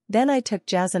 Then I took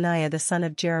Jazaniah the son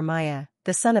of Jeremiah,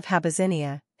 the son of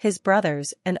Habazziniah, his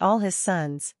brothers and all his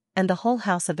sons, and the whole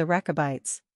house of the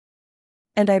Rechabites.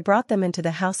 And I brought them into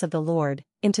the house of the Lord,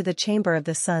 into the chamber of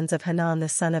the sons of Hanan the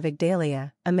son of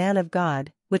Igdaliah, a man of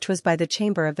God, which was by the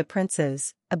chamber of the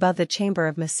princes, above the chamber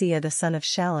of Messiah the son of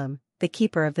Shallum, the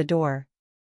keeper of the door.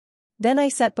 Then I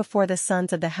set before the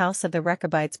sons of the house of the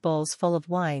Rechabites bowls full of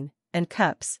wine, and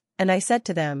cups, and I said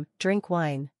to them, Drink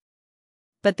wine.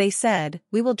 But they said,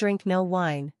 We will drink no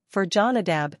wine, for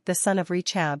Jonadab the son of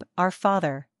Rechab, our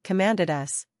father, commanded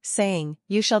us, saying,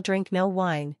 You shall drink no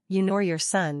wine, you nor your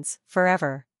sons,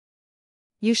 forever.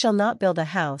 You shall not build a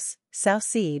house, sow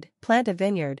seed, plant a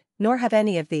vineyard, nor have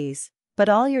any of these, but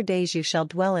all your days you shall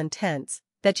dwell in tents,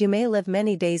 that you may live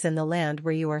many days in the land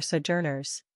where you are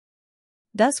sojourners.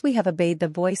 Thus we have obeyed the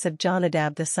voice of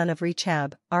Jonadab the son of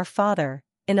Rechab, our father,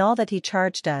 in all that he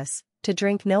charged us, to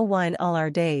drink no wine all our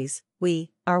days,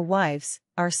 we, our wives,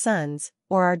 our sons,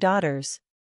 or our daughters.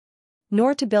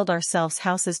 nor to build ourselves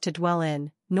houses to dwell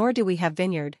in, nor do we have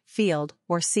vineyard, field,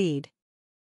 or seed.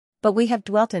 But we have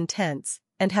dwelt in tents,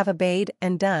 and have obeyed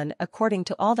and done according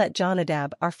to all that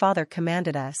Jonadab our father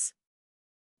commanded us.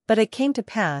 But it came to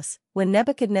pass, when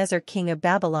Nebuchadnezzar king of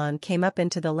Babylon came up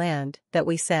into the land, that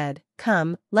we said,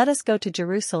 Come, let us go to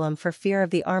Jerusalem for fear of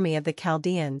the army of the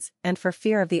Chaldeans, and for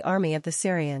fear of the army of the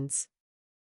Syrians.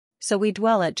 So we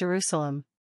dwell at Jerusalem.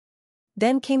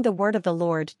 Then came the word of the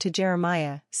Lord to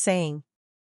Jeremiah, saying,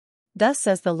 Thus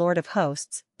says the Lord of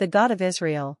hosts, the God of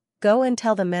Israel, Go and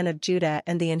tell the men of Judah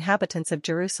and the inhabitants of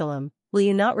Jerusalem, Will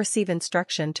you not receive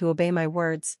instruction to obey my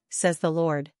words, says the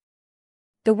Lord?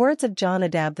 The words of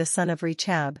Jonadab the son of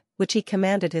Rechab, which he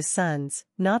commanded his sons,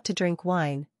 not to drink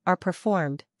wine, are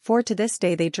performed, for to this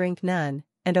day they drink none,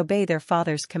 and obey their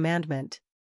father's commandment.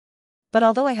 But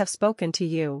although I have spoken to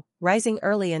you, rising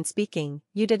early and speaking,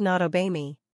 you did not obey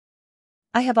me.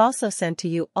 I have also sent to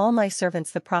you all my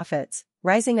servants the prophets,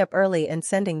 rising up early and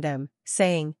sending them,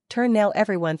 saying, Turn now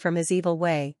everyone from his evil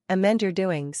way, amend your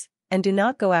doings, and do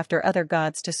not go after other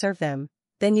gods to serve them,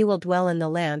 then you will dwell in the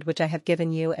land which I have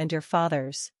given you and your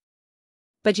fathers.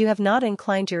 But you have not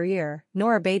inclined your ear,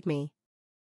 nor obeyed me.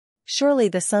 Surely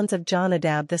the sons of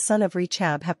Jonadab the son of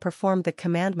Rechab have performed the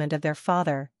commandment of their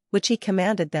father, which he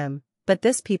commanded them, but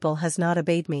this people has not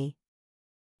obeyed me.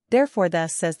 Therefore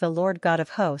thus says the Lord God of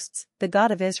hosts, the God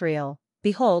of Israel,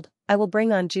 Behold, I will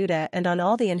bring on Judah and on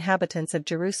all the inhabitants of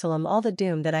Jerusalem all the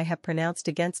doom that I have pronounced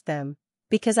against them,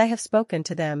 because I have spoken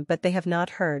to them but they have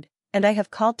not heard, and I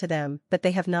have called to them but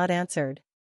they have not answered.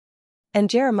 And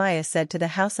Jeremiah said to the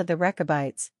house of the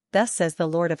Rechabites, Thus says the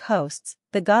Lord of hosts,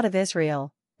 the God of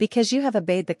Israel, Because you have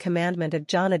obeyed the commandment of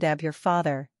Jonadab your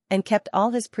father, and kept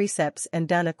all his precepts and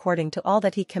done according to all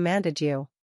that he commanded you.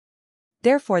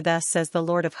 Therefore thus says the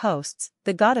Lord of hosts,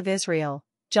 the God of Israel,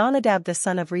 Jonadab the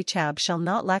son of Rechab shall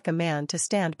not lack a man to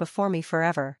stand before me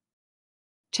forever.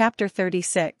 Chapter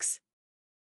 36.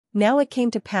 Now it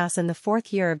came to pass in the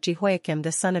 4th year of Jehoiakim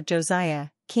the son of Josiah,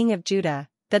 king of Judah,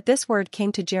 that this word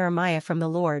came to Jeremiah from the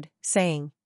Lord,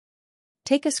 saying,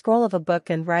 Take a scroll of a book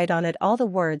and write on it all the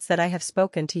words that I have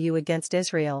spoken to you against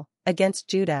Israel, against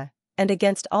Judah, and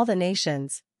against all the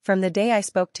nations, from the day I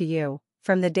spoke to you,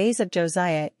 from the days of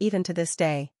Josiah even to this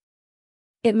day.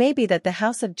 It may be that the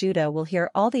house of Judah will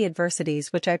hear all the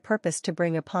adversities which I purpose to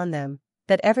bring upon them,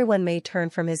 that everyone may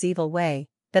turn from his evil way,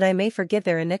 that I may forgive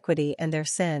their iniquity and their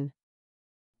sin.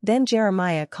 Then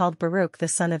Jeremiah called Baruch the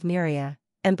son of Neriah,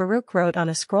 and Baruch wrote on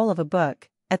a scroll of a book,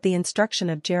 at the instruction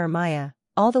of Jeremiah,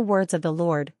 all the words of the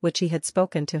Lord which he had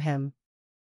spoken to him.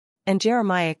 And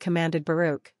Jeremiah commanded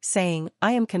Baruch, saying,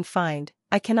 I am confined,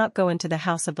 I cannot go into the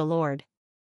house of the Lord.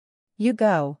 You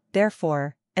go,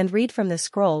 therefore, and read from the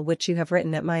scroll which you have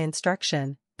written at my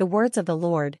instruction, the words of the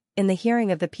Lord, in the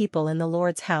hearing of the people in the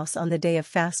Lord's house on the day of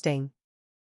fasting.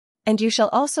 And you shall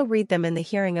also read them in the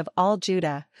hearing of all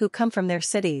Judah who come from their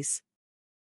cities.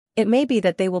 It may be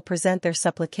that they will present their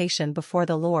supplication before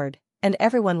the Lord, and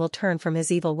everyone will turn from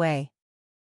his evil way.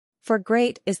 For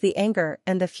great is the anger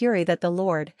and the fury that the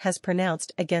Lord has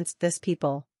pronounced against this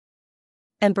people.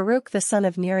 And Baruch the son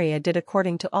of Neriah did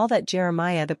according to all that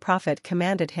Jeremiah the prophet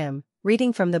commanded him,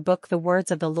 reading from the book the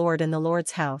words of the Lord in the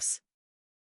Lord's house.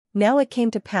 Now it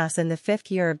came to pass in the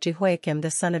 5th year of Jehoiakim the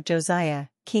son of Josiah,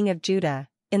 king of Judah,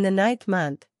 in the 9th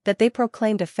month, that they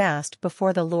proclaimed a fast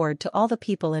before the Lord to all the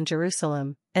people in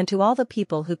Jerusalem, and to all the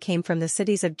people who came from the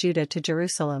cities of Judah to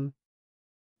Jerusalem.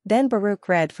 Then Baruch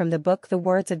read from the book the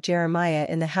words of Jeremiah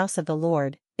in the house of the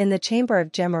Lord, in the chamber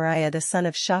of Gemariah the son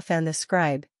of Shaphan the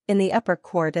scribe, in the upper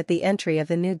court at the entry of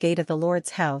the new gate of the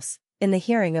Lord's house, in the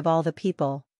hearing of all the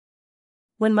people.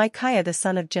 When Micaiah the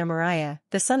son of Gemariah,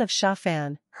 the son of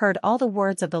Shaphan, heard all the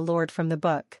words of the Lord from the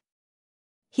book,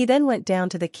 he then went down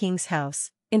to the king's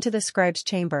house, into the scribe's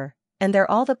chamber, and there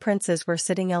all the princes were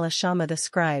sitting: Elishama the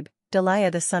scribe,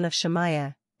 Delaiah the son of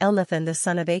Shemaiah, Elnathan the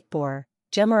son of Achbor,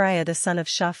 Gemariah the son of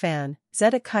Shaphan,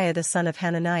 Zedekiah the son of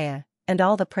Hananiah, and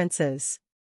all the princes.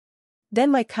 Then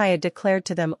Micaiah declared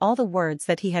to them all the words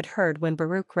that he had heard when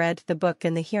Baruch read the book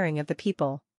in the hearing of the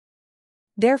people.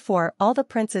 Therefore all the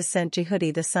princes sent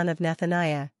Jehudi the son of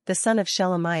Nethaniah, the son of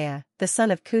Shelemiah, the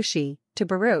son of Cushi, to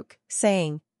Baruch,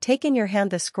 saying, Take in your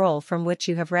hand the scroll from which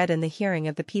you have read in the hearing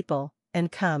of the people,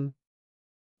 and come.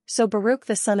 So Baruch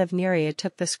the son of Neriah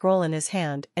took the scroll in his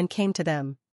hand and came to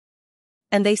them.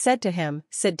 And they said to him,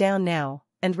 Sit down now,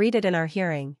 and read it in our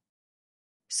hearing.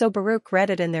 So Baruch read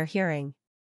it in their hearing.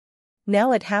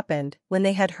 Now it happened, when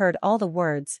they had heard all the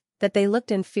words, that they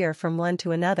looked in fear from one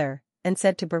to another, and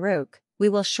said to Baruch, We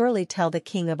will surely tell the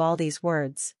king of all these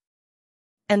words.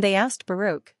 And they asked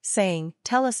Baruch, saying,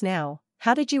 Tell us now,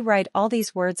 how did you write all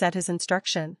these words at his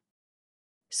instruction?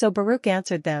 So Baruch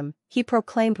answered them, He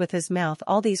proclaimed with his mouth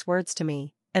all these words to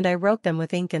me, and I wrote them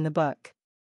with ink in the book.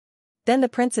 Then the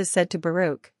princes said to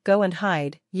Baruch, Go and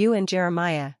hide, you and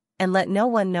Jeremiah, and let no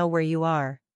one know where you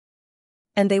are.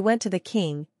 And they went to the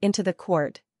king, into the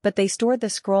court, but they stored the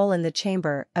scroll in the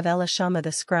chamber of Elishama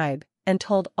the scribe, and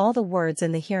told all the words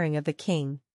in the hearing of the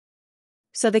king.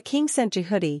 So the king sent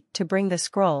Jehudi to bring the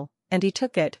scroll, and he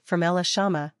took it from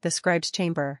Elishama the scribe's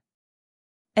chamber.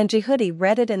 And Jehudi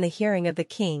read it in the hearing of the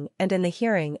king and in the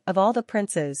hearing of all the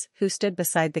princes who stood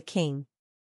beside the king.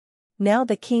 Now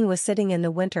the king was sitting in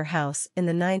the winter house in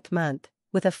the 9th month,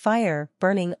 with a fire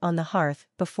burning on the hearth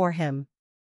before him.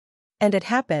 And it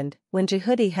happened, when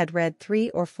Jehudi had read 3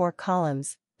 or 4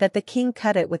 columns, that the king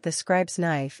cut it with the scribe's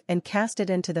knife and cast it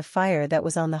into the fire that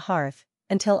was on the hearth,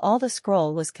 until all the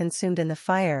scroll was consumed in the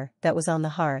fire that was on the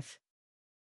hearth.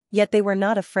 Yet they were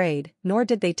not afraid, nor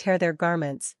did they tear their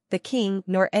garments, the king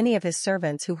nor any of his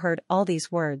servants who heard all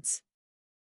these words.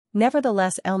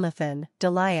 Nevertheless Elnathan,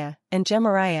 Delaiah, and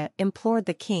Gemariah implored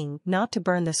the king not to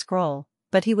burn the scroll,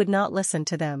 but he would not listen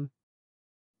to them.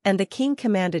 And the king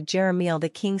commanded Jerahmeel the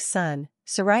king's son,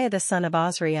 Seraiah the son of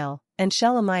Azriel, and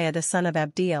Shelemiah the son of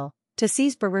Abdiel, to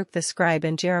seize Baruch the scribe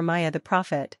and Jeremiah the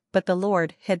prophet, but the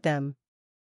Lord hid them.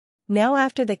 Now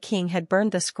after the king had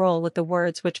burned the scroll with the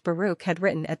words which Baruch had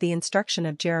written at the instruction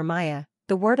of Jeremiah,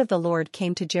 the word of the Lord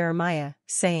came to Jeremiah,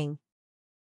 saying,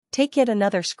 Take yet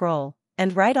another scroll,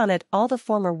 and write on it all the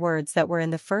former words that were in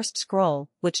the first scroll,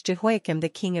 which Jehoiakim the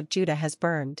king of Judah has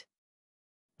burned.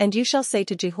 And you shall say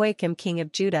to Jehoiakim king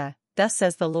of Judah, Thus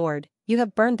says the Lord, You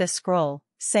have burned this scroll,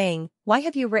 saying, Why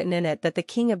have you written in it that the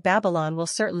king of Babylon will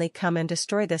certainly come and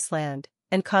destroy this land,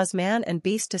 and cause man and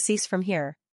beast to cease from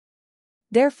here?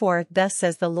 Therefore thus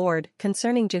says the Lord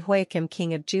concerning Jehoiakim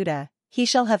king of Judah, He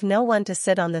shall have no one to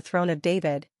sit on the throne of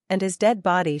David, and his dead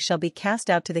body shall be cast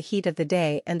out to the heat of the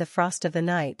day and the frost of the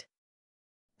night.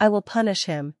 I will punish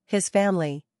him, his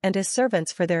family, and his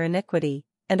servants for their iniquity,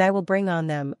 and I will bring on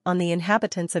them, on the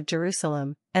inhabitants of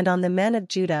Jerusalem, and on the men of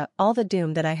Judah all the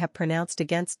doom that I have pronounced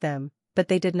against them, but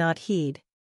they did not heed.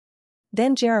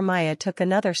 Then Jeremiah took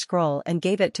another scroll and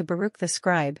gave it to Baruch the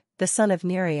scribe, the son of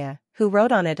Neriah, who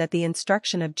wrote on it at the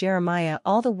instruction of Jeremiah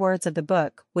all the words of the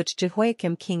book which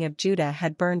Jehoiakim king of Judah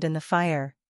had burned in the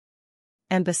fire.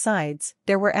 And besides,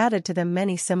 there were added to them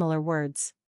many similar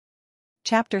words.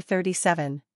 Chapter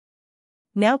 37.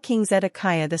 Now King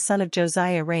Zedekiah the son of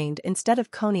Josiah reigned instead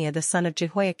of Coniah the son of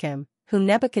Jehoiakim, whom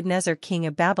Nebuchadnezzar king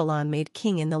of Babylon made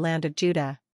king in the land of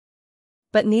Judah.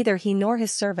 But neither he nor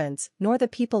his servants nor the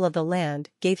people of the land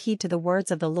gave heed to the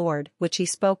words of the Lord which he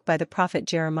spoke by the prophet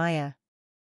Jeremiah.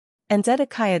 And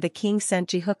Zedekiah the king sent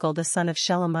Jehukal the son of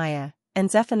Shelemiah, and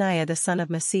Zephaniah the son of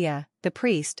Maaseiah, the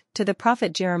priest, to the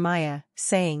prophet Jeremiah,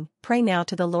 saying, Pray now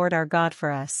to the Lord our God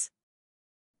for us.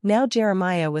 Now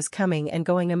Jeremiah was coming and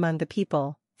going among the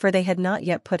people, for they had not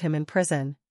yet put him in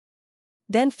prison.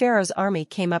 Then Pharaoh's army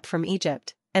came up from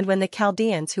Egypt, and when the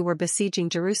Chaldeans who were besieging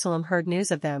Jerusalem heard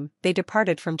news of them, they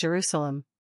departed from Jerusalem.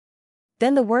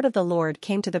 Then the word of the Lord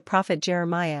came to the prophet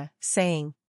Jeremiah,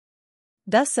 saying,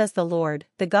 Thus says the Lord,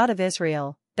 the God of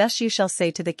Israel, Thus you shall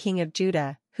say to the king of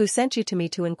Judah, who sent you to me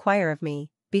to inquire of me,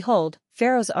 Behold,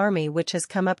 Pharaoh's army which has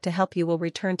come up to help you will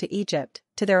return to Egypt,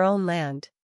 to their own land.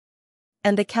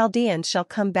 And the Chaldeans shall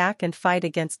come back and fight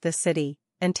against this city,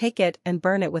 and take it and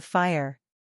burn it with fire.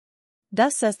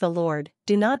 Thus says the Lord,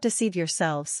 Do not deceive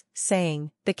yourselves,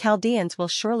 saying, The Chaldeans will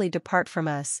surely depart from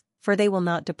us, for they will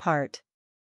not depart.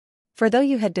 For though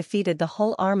you had defeated the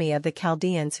whole army of the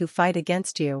Chaldeans who fight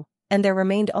against you, and there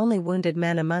remained only wounded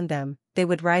men among them, they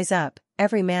would rise up,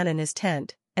 every man in his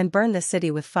tent, and burn the city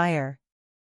with fire.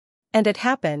 And it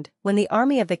happened, when the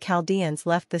army of the Chaldeans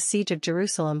left the siege of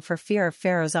Jerusalem for fear of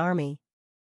Pharaoh's army,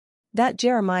 that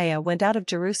Jeremiah went out of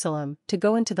Jerusalem to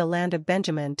go into the land of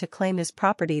Benjamin to claim his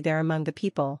property there among the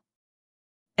people.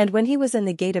 And when he was in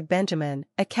the gate of Benjamin,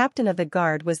 a captain of the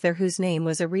guard was there whose name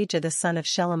was Arijah the son of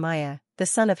Shelemiah, the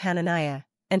son of Hananiah,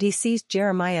 and he seized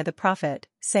Jeremiah the prophet,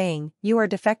 saying, You are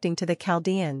defecting to the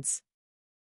Chaldeans.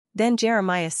 Then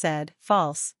Jeremiah said,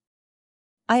 False.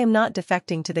 I am not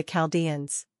defecting to the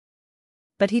Chaldeans.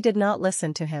 But he did not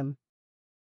listen to him.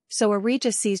 So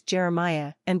Arijah seized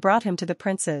Jeremiah and brought him to the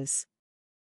princes.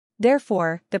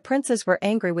 Therefore the princes were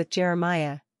angry with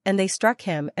Jeremiah, and they struck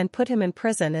him and put him in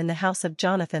prison in the house of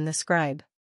Jonathan the scribe.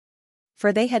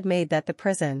 For they had made that the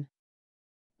prison.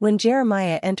 When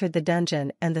Jeremiah entered the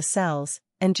dungeon and the cells,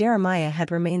 and Jeremiah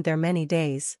had remained there many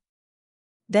days.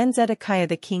 Then Zedekiah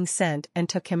the king sent and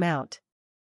took him out.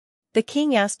 The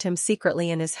king asked him secretly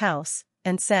in his house,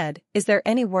 and said, Is there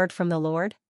any word from the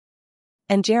Lord?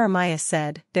 And Jeremiah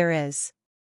said, There is.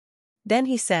 Then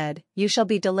he said, You shall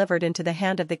be delivered into the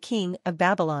hand of the king of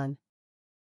Babylon.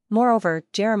 Moreover,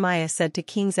 Jeremiah said to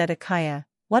King Zedekiah,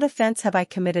 What offense have I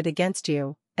committed against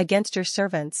you, against your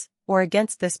servants, or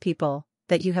against this people,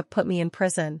 that you have put me in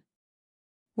prison?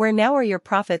 Where now are your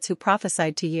prophets who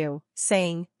prophesied to you,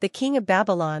 saying, The king of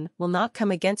Babylon will not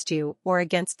come against you or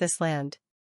against this land?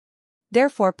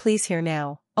 Therefore please hear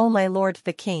now, O my lord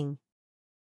the king.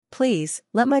 Please,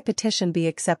 let my petition be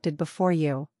accepted before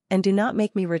you, and do not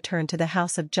make me return to the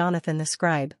house of Jonathan the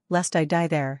scribe, lest I die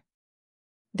there.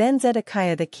 Then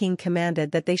Zedekiah the king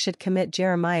commanded that they should commit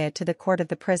Jeremiah to the court of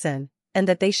the prison, and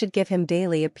that they should give him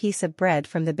daily a piece of bread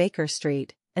from the baker's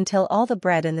street, until all the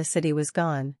bread in the city was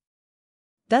gone.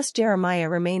 Thus Jeremiah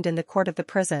remained in the court of the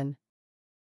prison.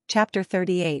 Chapter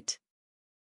 38.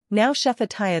 Now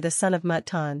Shephatiah the son of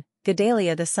Muttan,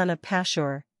 Gedaliah the son of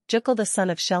Pashur, Jukal the son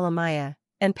of Shelemiah,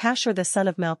 and Pashur the son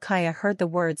of Malchiah heard the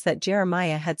words that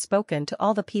Jeremiah had spoken to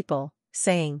all the people,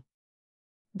 saying,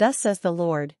 Thus says the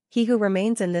Lord, He who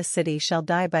remains in this city shall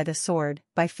die by the sword,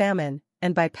 by famine,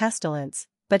 and by pestilence,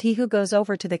 but he who goes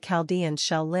over to the Chaldeans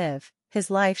shall live, his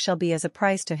life shall be as a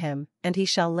prize to him, and he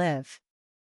shall live.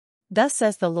 Thus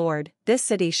says the Lord, This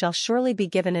city shall surely be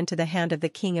given into the hand of the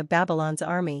king of Babylon's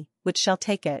army, which shall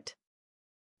take it.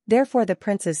 Therefore the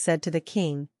princes said to the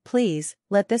king, Please,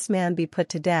 let this man be put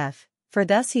to death, for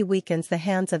thus he weakens the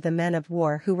hands of the men of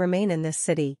war who remain in this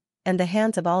city, and the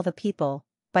hands of all the people,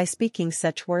 by speaking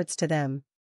such words to them.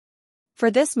 For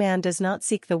this man does not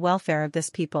seek the welfare of this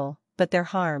people, but their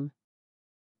harm.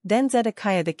 Then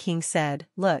Zedekiah the king said,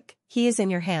 Look, he is in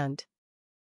your hand.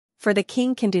 For the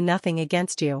king can do nothing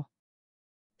against you.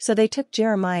 So they took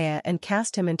Jeremiah and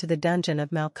cast him into the dungeon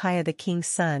of Malchiah the king's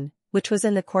son, which was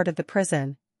in the court of the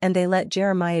prison, and they let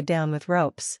Jeremiah down with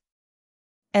ropes.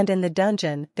 And in the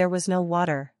dungeon there was no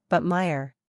water, but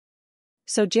mire.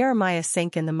 So Jeremiah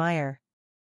sank in the mire.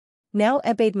 Now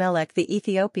Ebed-melech the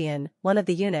Ethiopian, one of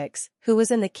the eunuchs, who was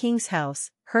in the king's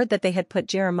house, heard that they had put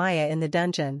Jeremiah in the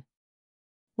dungeon.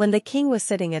 When the king was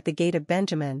sitting at the gate of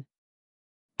Benjamin,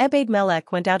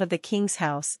 Ebed-melech went out of the king's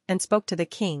house and spoke to the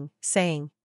king,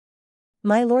 saying,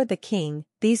 My lord the king,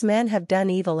 these men have done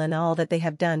evil in all that they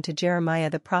have done to Jeremiah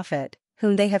the prophet,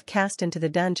 whom they have cast into the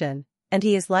dungeon, and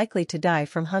he is likely to die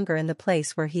from hunger in the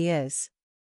place where he is.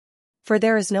 For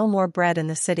there is no more bread in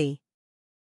the city.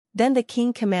 Then the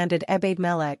king commanded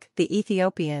Ebed-melech the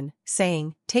Ethiopian,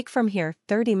 saying, Take from here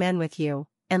 30 men with you,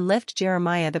 and lift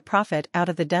Jeremiah the prophet out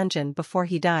of the dungeon before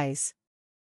he dies.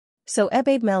 So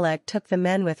Ebed-melech took the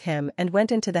men with him and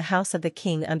went into the house of the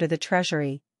king under the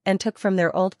treasury, and took from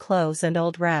their old clothes and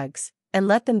old rags, and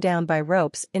let them down by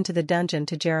ropes into the dungeon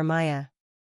to Jeremiah.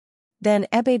 Then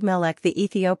Ebed-melech the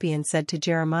Ethiopian said to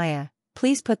Jeremiah,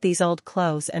 Please put these old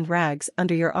clothes and rags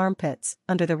under your armpits,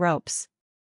 under the ropes.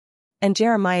 And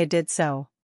Jeremiah did so.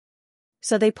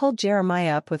 So they pulled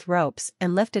Jeremiah up with ropes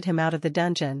and lifted him out of the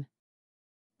dungeon.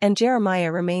 And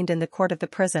Jeremiah remained in the court of the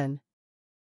prison.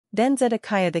 Then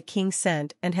Zedekiah the king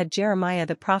sent and had Jeremiah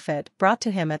the prophet brought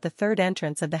to him at the third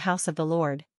entrance of the house of the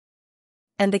Lord.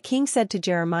 And the king said to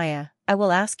Jeremiah, I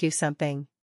will ask you something.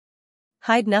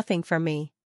 Hide nothing from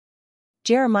me.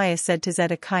 Jeremiah said to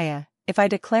Zedekiah, If I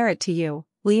declare it to you,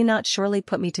 will you not surely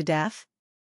put me to death?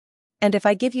 And if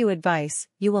I give you advice,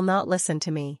 you will not listen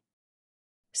to me.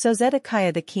 So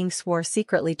Zedekiah the king swore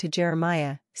secretly to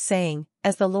Jeremiah, saying,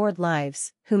 As the Lord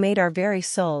lives, who made our very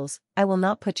souls, I will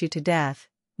not put you to death,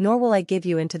 nor will I give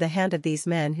you into the hand of these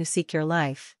men who seek your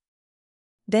life.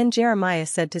 Then Jeremiah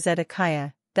said to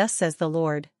Zedekiah, Thus says the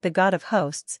Lord, the God of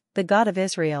hosts, the God of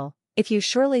Israel, If you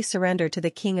surely surrender to the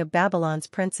king of Babylon's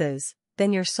princes,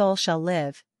 then your soul shall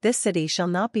live, this city shall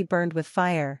not be burned with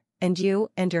fire, and you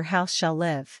and your house shall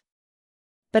live.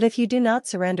 But if you do not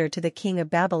surrender to the king of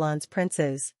Babylon's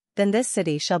princes, then this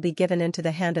city shall be given into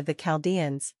the hand of the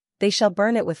Chaldeans, they shall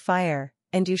burn it with fire,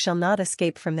 and you shall not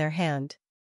escape from their hand.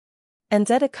 And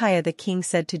Zedekiah the king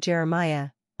said to Jeremiah,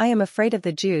 I am afraid of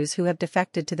the Jews who have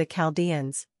defected to the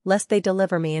Chaldeans, lest they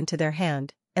deliver me into their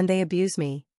hand, and they abuse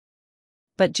me.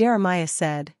 But Jeremiah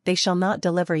said, They shall not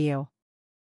deliver you.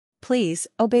 Please,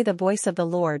 obey the voice of the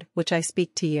Lord which I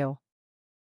speak to you.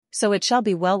 So it shall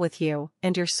be well with you,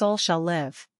 and your soul shall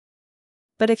live.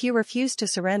 But if you refuse to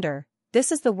surrender,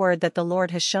 this is the word that the Lord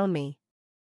has shown me.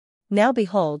 Now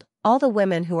behold, all the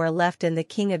women who are left in the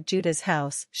king of Judah's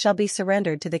house shall be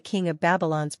surrendered to the king of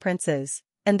Babylon's princes,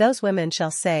 and those women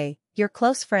shall say, Your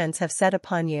close friends have set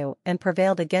upon you and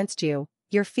prevailed against you,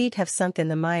 your feet have sunk in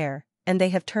the mire, and they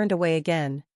have turned away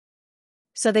again.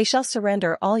 So they shall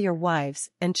surrender all your wives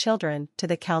and children to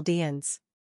the Chaldeans.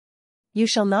 You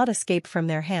shall not escape from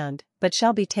their hand, but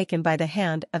shall be taken by the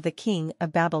hand of the king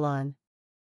of Babylon.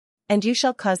 and you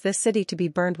shall cause this city to be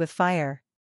burned with fire."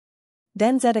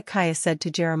 Then Zedekiah said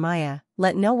to Jeremiah,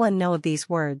 "Let no one know of these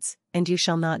words, and you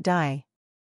shall not die.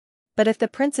 But if the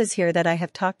princes hear that I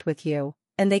have talked with you,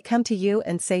 and they come to you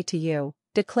and say to you,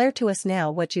 'Declare to us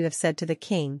now what you have said to the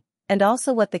king, and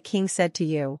also what the king said to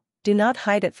you, do not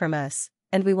hide it from us,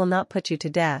 and we will not put you to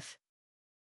death.'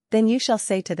 Then you shall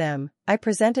say to them, 'I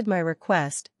presented my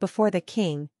request before the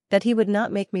king, that he would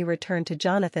not make me return to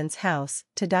Jonathan's house,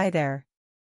 to die there.'"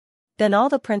 Then all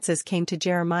the princes came to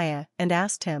Jeremiah and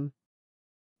asked him.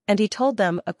 And he told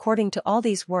them according to all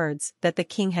these words that the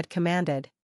king had commanded.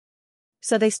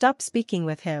 So they stopped speaking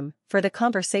with him, for the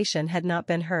conversation had not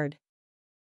been heard.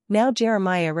 Now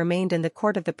Jeremiah remained in the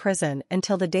court of the prison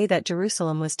until the day that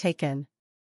Jerusalem was taken.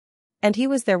 And he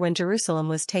was there when Jerusalem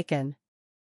was taken.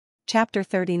 Chapter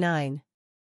 39.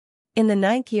 In the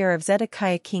 9th year of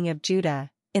Zedekiah king of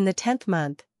Judah, in the 10th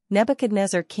month,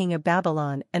 Nebuchadnezzar king of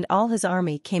Babylon and all his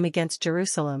army came against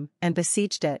Jerusalem, and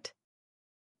besieged it.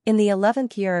 In the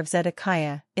 11th year of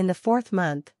Zedekiah, in the 4th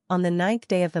month, on the 9th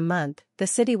day of the month, the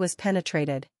city was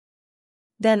penetrated.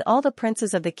 Then all the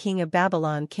princes of the king of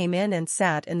Babylon came in and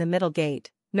sat in the middle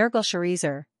gate,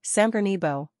 Nergal-Sharezer,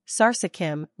 Samgarnebo,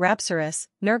 Sarsakim, Rabsaris,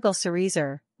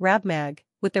 Nergal-Sharezer, Rabmag,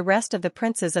 with the rest of the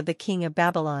princes of the king of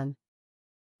Babylon.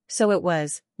 So it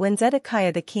was, when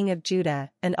Zedekiah the king of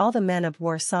Judah and all the men of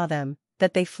war saw them,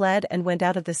 that they fled and went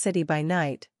out of the city by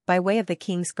night, by way of the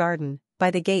king's garden,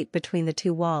 by the gate between the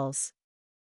two walls.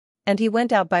 And he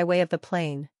went out by way of the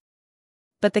plain.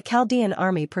 But the Chaldean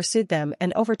army pursued them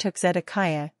and overtook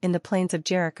Zedekiah in the plains of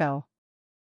Jericho.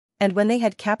 And when they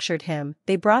had captured him,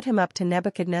 they brought him up to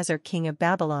Nebuchadnezzar king of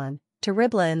Babylon, to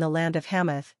Riblah in the land of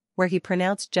Hamath, where he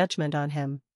pronounced judgment on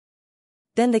him.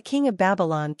 Then the king of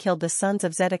Babylon killed the sons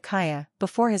of Zedekiah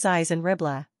before his eyes in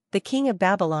Riblah. The king of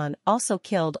Babylon also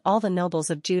killed all the nobles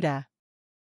of Judah.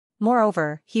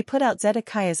 Moreover, he put out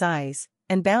Zedekiah's eyes,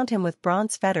 and bound him with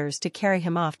bronze fetters to carry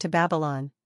him off to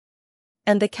Babylon.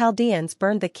 And the Chaldeans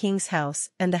burned the king's house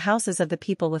and the houses of the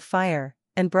people with fire,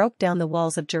 and broke down the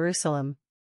walls of Jerusalem.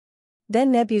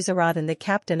 Then Nebuzaradan the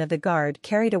captain of the guard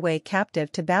carried away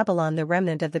captive to Babylon the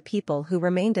remnant of the people who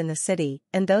remained in the city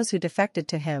and those who defected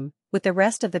to him, with the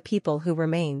rest of the people who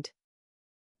remained.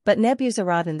 But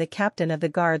Nebuzaradan the captain of the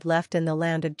guard left in the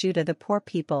land of Judah the poor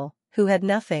people, who had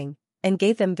nothing, and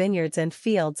gave them vineyards and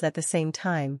fields at the same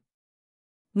time.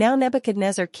 Now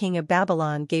Nebuchadnezzar king of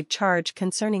Babylon gave charge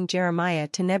concerning Jeremiah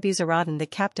to Nebuzaradan the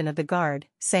captain of the guard,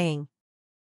 saying,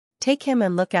 "Take him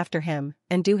and look after him,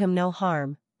 and do him no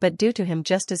harm, but do to him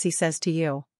just as he says to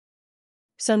you."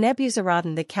 So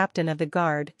Nebuzaradan the captain of the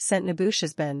guard sent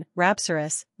Nebuchadnezzar,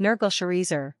 Rabsaris,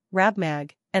 Nergal-Sharezer,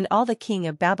 Rabmag, and all the king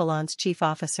of Babylon's chief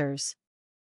officers.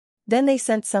 Then they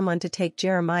sent someone to take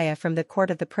Jeremiah from the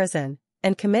court of the prison,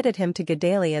 and committed him to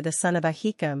Gedaliah the son of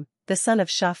Ahikam, the son of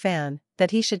Shaphan, that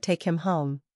he should take him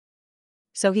home.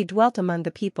 So he dwelt among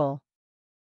the people.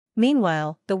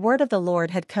 Meanwhile, the word of the Lord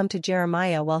had come to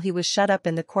Jeremiah while he was shut up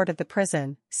in the court of the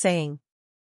prison, saying,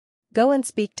 "Go and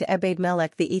speak to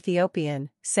Ebed-melech the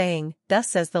Ethiopian, saying, Thus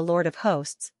says the Lord of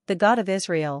hosts, the God of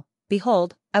Israel,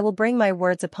 Behold, I will bring my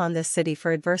words upon this city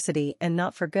for adversity and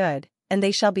not for good, and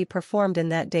they shall be performed in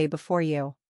that day before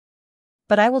you.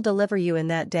 But I will deliver you in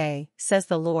that day, says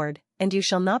the Lord, and you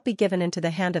shall not be given into the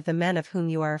hand of the men of whom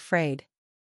you are afraid.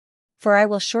 For I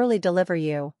will surely deliver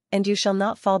you, and you shall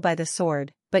not fall by the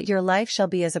sword, but your life shall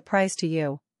be as a prize to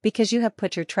you, because you have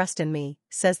put your trust in me,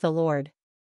 says the Lord."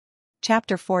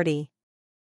 Chapter 40.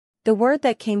 The word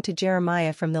that came to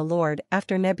Jeremiah from the Lord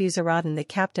after Nebuzaradan the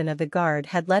captain of the guard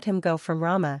had let him go from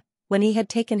Ramah, when he had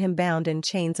taken him bound in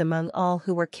chains among all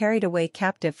who were carried away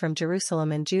captive from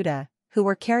Jerusalem and Judah, who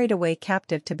were carried away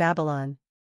captive to Babylon.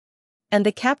 And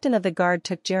the captain of the guard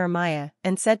took Jeremiah,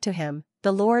 and said to him,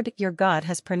 "The Lord your God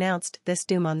has pronounced this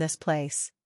doom on this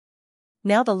place.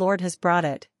 Now the Lord has brought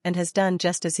it, and has done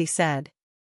just as he said.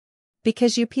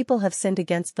 Because you people have sinned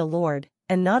against the Lord,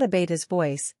 and not obeyed his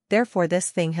voice, therefore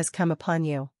this thing has come upon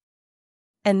you.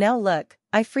 And now look,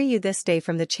 I free you this day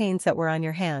from the chains that were on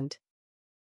your hand.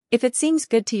 If it seems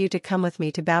good to you to come with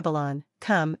me to Babylon,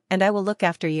 come, and I will look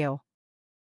after you.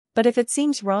 But if it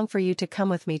seems wrong for you to come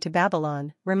with me to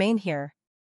Babylon, remain here.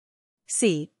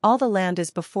 See, all the land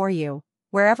is before you,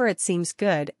 wherever it seems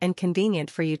good and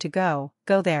convenient for you to go,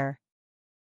 go there."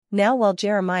 Now while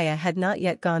Jeremiah had not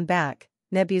yet gone back,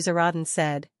 Nebuzaradan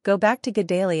said, "Go back to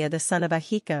Gedaliah the son of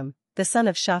Ahikam, the son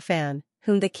of Shaphan,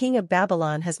 whom the king of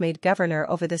Babylon has made governor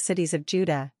over the cities of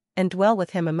Judah, and dwell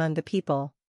with him among the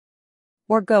people.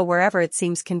 Or go wherever it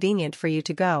seems convenient for you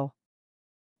to go."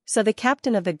 So the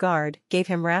captain of the guard gave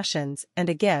him rations and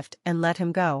a gift and let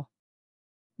him go.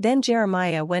 Then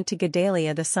Jeremiah went to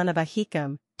Gedaliah the son of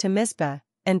Ahikam, to Mizpah,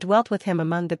 and dwelt with him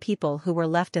among the people who were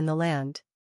left in the land.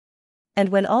 And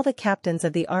when all the captains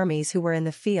of the armies who were in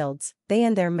the fields, they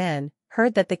and their men,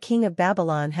 heard that the king of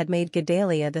Babylon had made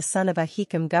Gedaliah the son of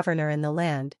Ahikam governor in the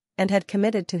land, and had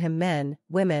committed to him men,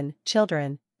 women,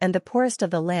 children, and the poorest of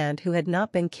the land who had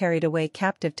not been carried away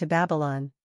captive to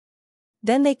Babylon.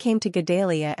 Then they came to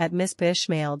Gedaliah at Mizpah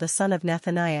Ishmael the son of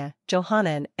Nethaniah,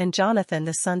 Johanan and Jonathan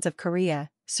the sons of Kareah,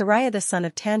 Sariah the son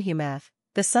of Tanhumath,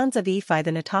 the sons of Ephi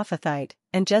the Netophathite,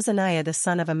 and Jezaniah the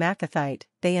son of a Maacathite,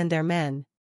 they and their men.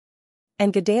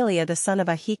 And Gedaliah the son of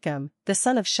Ahikam, the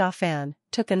son of Shaphan,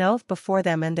 took an oath before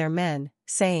them and their men,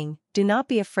 saying, Do not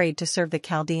be afraid to serve the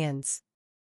Chaldeans.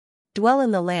 Dwell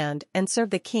in the land and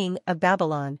serve the king of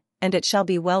Babylon, and it shall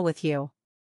be well with you.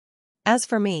 As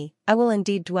for me, I will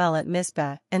indeed dwell at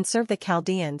Mizpah and serve the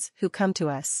Chaldeans who come to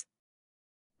us.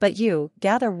 But you,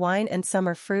 gather wine and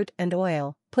summer fruit and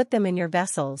oil, put them in your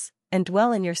vessels, and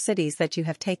dwell in your cities that you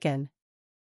have taken.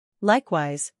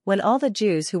 Likewise, when all the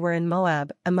Jews who were in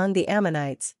Moab, among the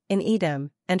Ammonites, in Edom,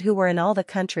 and who were in all the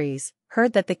countries,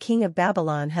 heard that the king of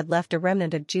Babylon had left a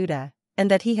remnant of Judah,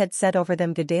 and that he had set over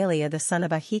them Gedaliah the son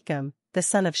of Ahikam, the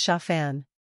son of Shaphan.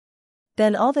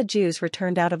 Then all the Jews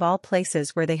returned out of all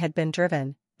places where they had been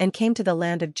driven, and came to the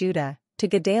land of Judah, to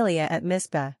Gedaliah at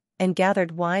Mizpah, and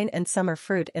gathered wine and summer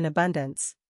fruit in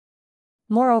abundance.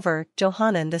 Moreover,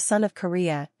 Johanan the son of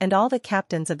Kareah and all the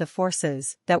captains of the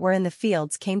forces that were in the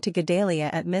fields came to Gedaliah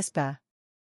at Mizpah,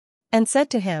 and said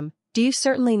to him, Do you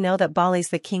certainly know that Baalis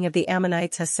the king of the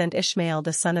Ammonites has sent Ishmael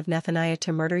the son of Nethaniah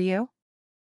to murder you?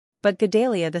 But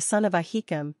Gedaliah the son of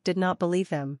Ahikam did not believe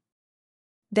them.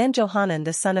 Then Johanan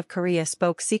the son of Kareah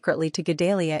spoke secretly to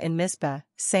Gedaliah in Mizpah,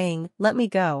 saying, Let me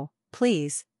go,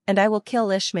 please, and I will kill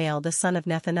Ishmael the son of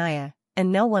Nethaniah,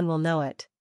 and no one will know it.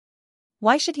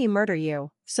 Why should he murder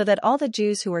you, so that all the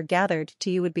Jews who were gathered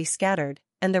to you would be scattered,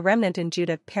 and the remnant in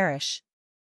Judah perish?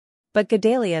 But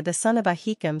Gedaliah the son of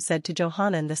Ahikam said to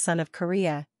Johanan the son of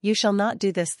Kareah, You shall not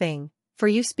do this thing, for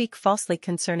you speak falsely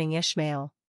concerning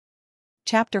Ishmael.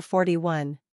 Chapter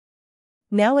 41.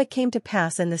 Now it came to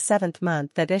pass in the 7th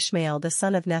month that Ishmael the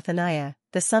son of Nethaniah,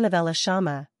 the son of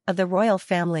Elishama, of the royal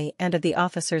family and of the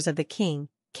officers of the king,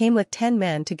 came with 10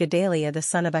 men to Gedaliah the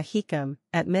son of Ahikam,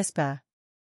 at Mizpah.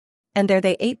 And there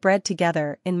they ate bread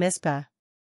together in Mizpah.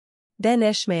 Then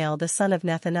Ishmael the son of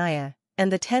Nethaniah,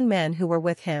 and the 10 men who were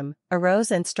with him,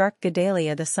 arose and struck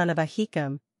Gedaliah the son of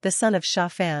Ahikam, the son of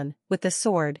Shaphan, with the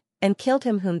sword, and killed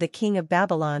him whom the king of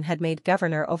Babylon had made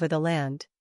governor over the land.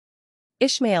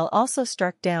 Ishmael also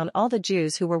struck down all the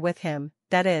Jews who were with him,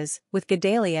 that is, with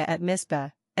Gedaliah at Mizpah,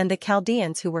 and the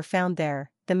Chaldeans who were found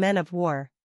there, the men of war.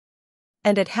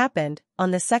 And it happened,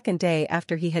 on the 2nd day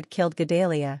after he had killed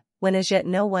Gedaliah, when as yet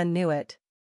no one knew it,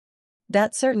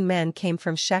 that certain men came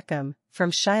from Shechem, from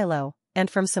Shiloh, and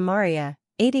from Samaria,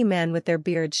 80 men with their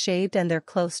beards shaved and their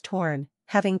clothes torn,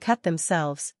 having cut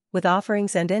themselves, with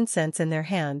offerings and incense in their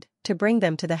hand, to bring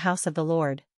them to the house of the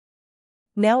Lord.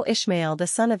 Now Ishmael the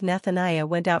son of Nethaniah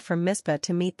went out from Mizpah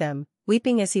to meet them,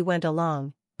 weeping as he went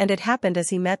along, and it happened as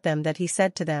he met them that he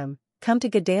said to them, Come to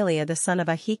Gedaliah the son of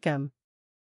Ahikam.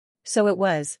 So it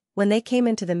was, when they came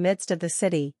into the midst of the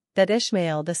city, that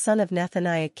Ishmael the son of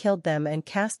Nethaniah killed them and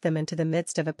cast them into the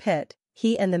midst of a pit,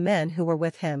 he and the men who were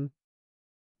with him.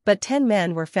 But 10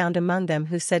 men were found among them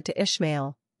who said to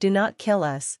Ishmael, Do not kill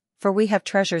us, for we have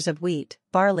treasures of wheat,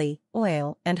 barley,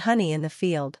 oil, and honey in the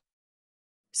field.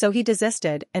 So he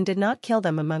desisted and did not kill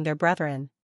them among their brethren.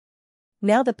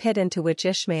 Now the pit into which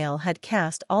Ishmael had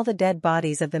cast all the dead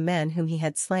bodies of the men whom he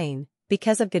had slain,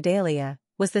 because of Gedaliah,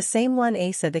 was the same one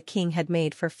Asa the king had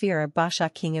made for fear of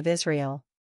Baasha king of Israel.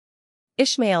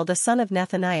 Ishmael the son of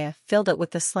Nethaniah filled it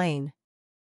with the slain.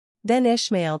 Then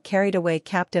Ishmael carried away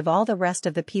captive all the rest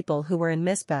of the people who were in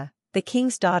Mizpah, the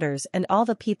king's daughters and all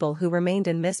the people who remained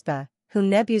in Mizpah, whom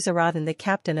Nebuzaradan the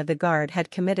captain of the guard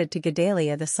had committed to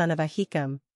Gedaliah the son of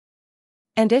Ahikam.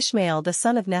 And Ishmael the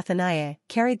son of Nethaniah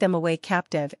carried them away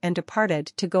captive and departed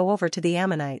to go over to the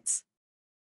Ammonites.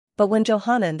 But when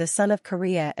Johanan the son of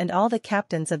Kareah and all the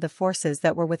captains of the forces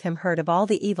that were with him heard of all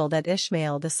the evil that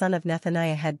Ishmael the son of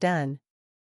Nethaniah had done,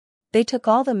 they took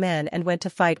all the men and went to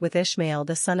fight with Ishmael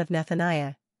the son of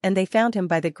Nethaniah, and they found him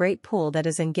by the great pool that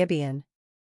is in Gibeon.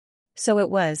 So it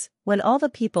was, when all the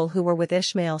people who were with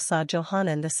Ishmael saw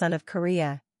Johanan the son of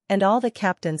Kareah, and all the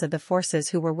captains of the forces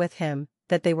who were with him,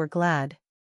 that they were glad.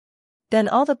 Then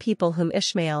all the people whom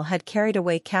Ishmael had carried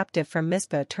away captive from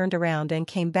Mizpah turned around and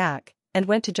came back, and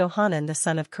went to Johanan the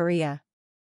son of Kareah.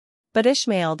 But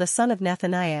Ishmael the son of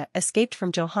Nethaniah escaped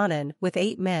from Johanan with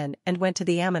 8 men and went to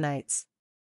the Ammonites.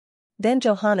 Then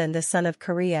Johanan the son of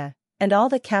Kareah, and all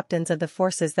the captains of the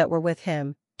forces that were with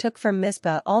him, took from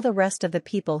Mizpah all the rest of the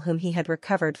people whom he had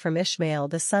recovered from Ishmael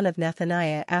the son of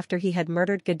Nethaniah after he had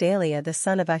murdered Gedaliah the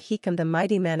son of Ahikam the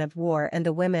mighty man of war, and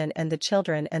the women and the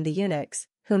children and the eunuchs,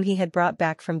 whom he had brought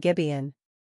back from Gibeon.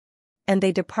 And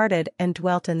they departed and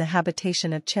dwelt in the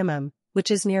habitation of Chimham, which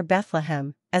is near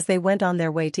Bethlehem, as they went on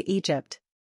their way to Egypt.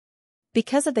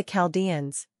 Because of the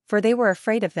Chaldeans, for they were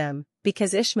afraid of them,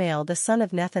 because Ishmael the son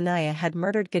of Nethaniah had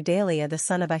murdered Gedaliah the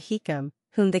son of Ahikam,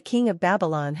 whom the king of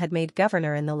Babylon had made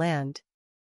governor in the land.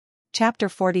 Chapter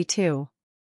 42.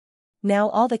 Now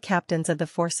all the captains of the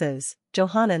forces,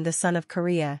 Johanan the son of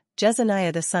Kareah,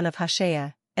 Jezaniah the son of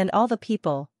Hoshea, and all the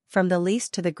people, from the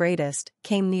least to the greatest,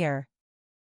 came near,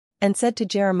 and said to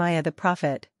Jeremiah the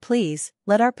prophet, Please,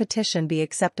 let our petition be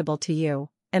acceptable to you,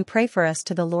 and pray for us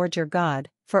to the Lord your God,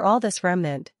 for all this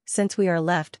remnant, since we are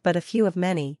left but a few of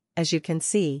many, as you can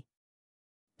see,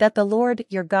 that the Lord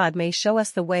your God may show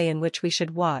us the way in which we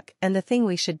should walk and the thing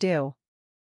we should do.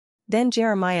 Then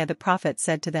Jeremiah the prophet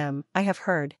said to them, I have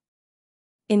heard.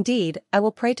 Indeed, I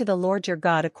will pray to the Lord your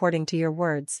God according to your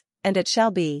words, and it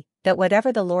shall be, that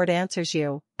whatever the Lord answers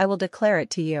you, I will declare it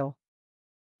to you.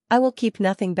 I will keep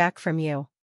nothing back from you.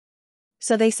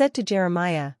 So they said to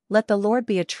Jeremiah, Let the Lord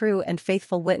be a true and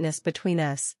faithful witness between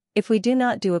us, if we do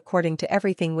not do according to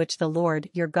everything which the Lord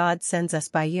your God sends us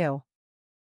by you.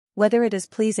 Whether it is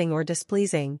pleasing or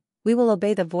displeasing, we will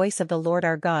obey the voice of the Lord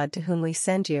our God to whom we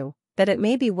send you, that it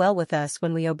may be well with us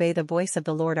when we obey the voice of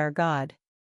the Lord our God.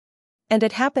 And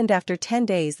it happened after 10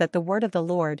 days that the word of the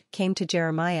Lord came to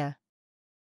Jeremiah.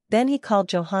 Then he called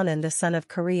Johanan the son of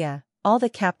Kareah, all the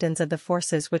captains of the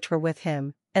forces which were with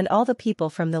him, and all the people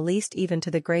from the least even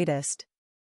to the greatest,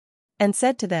 and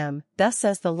said to them, Thus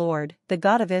says the Lord, the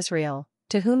God of Israel,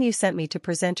 to whom you sent me to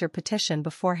present your petition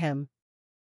before him.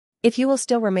 If you will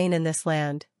still remain in this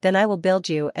land, then I will build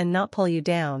you and not pull you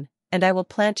down, and I will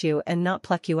plant you and not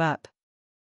pluck you up.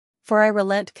 For I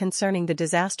relent concerning the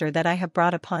disaster that I have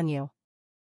brought upon you.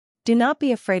 Do not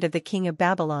be afraid of the king of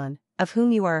Babylon, of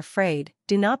whom you are afraid,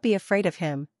 do not be afraid of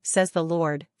him, says the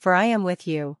Lord, for I am with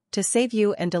you, to save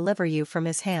you and deliver you from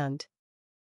his hand.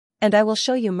 And I will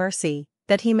show you mercy,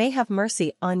 that he may have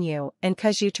mercy on you and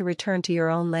cause you to return to your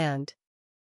own land.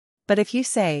 But if you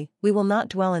say, We will not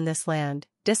dwell in this land,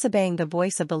 disobeying the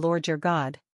voice of the Lord your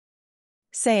God,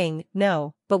 saying,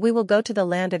 No, but we will go to the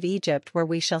land of Egypt where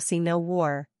we shall see no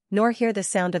war, nor hear the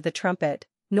sound of the trumpet,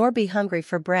 nor be hungry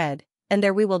for bread, and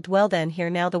there we will dwell, then hear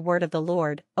now the word of the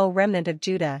Lord, O remnant of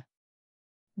Judah.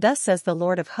 Thus says the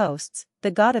Lord of hosts,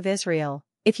 the God of Israel,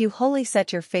 if you wholly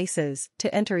set your faces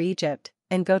to enter Egypt,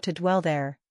 and go to dwell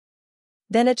there,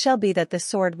 then it shall be that the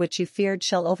sword which you feared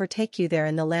shall overtake you there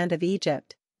in the land of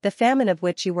Egypt, the famine of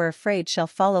which you were afraid shall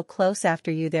follow close after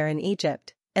you there in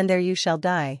Egypt, and there you shall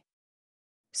die.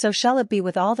 So shall it be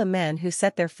with all the men who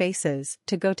set their faces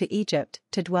to go to Egypt,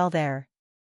 to dwell there.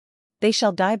 They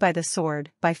shall die by the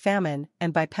sword, by famine,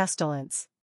 and by pestilence.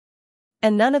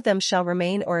 And none of them shall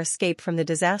remain or escape from the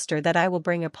disaster that I will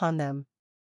bring upon them.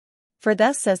 For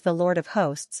thus says the Lord of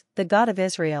hosts, the God of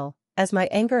Israel, as my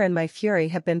anger and my fury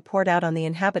have been poured out on the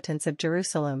inhabitants of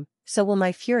Jerusalem, so will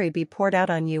my fury be poured out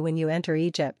on you when you enter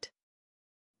Egypt.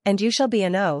 And you shall be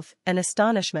an oath, an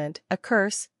astonishment, a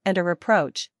curse, and a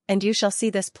reproach, and you shall see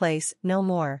this place no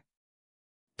more.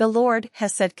 The Lord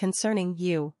has said concerning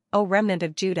you, O remnant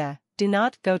of Judah, do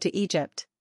not go to Egypt.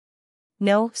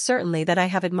 Know certainly that I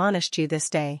have admonished you this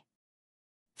day.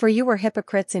 For you were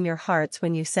hypocrites in your hearts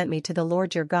when you sent me to the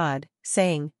Lord your God,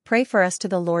 saying, Pray for us to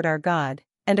the Lord our God,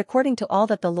 and according to all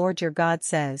that the Lord your God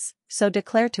says, so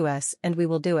declare to us and we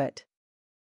will do it.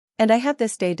 And I have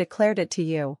this day declared it to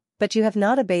you, but you have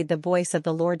not obeyed the voice of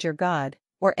the Lord your God,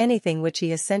 or anything which he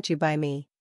has sent you by me.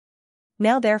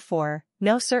 Now therefore,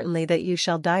 know certainly that you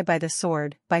shall die by the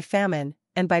sword, by famine,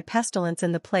 and by pestilence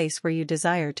in the place where you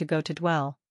desire to go to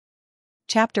dwell.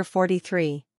 Chapter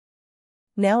 43.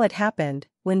 Now it happened,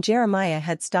 when Jeremiah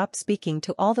had stopped speaking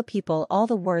to all the people all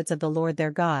the words of the Lord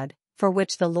their God, for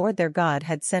which the Lord their God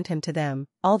had sent him to them,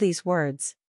 all these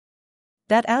words,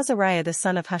 that Azariah the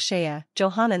son of Hoshea,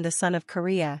 Johanan the son of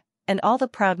Kareah, and all the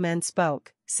proud men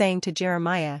spoke, saying to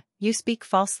Jeremiah, You speak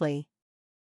falsely.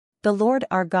 The Lord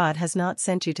our God has not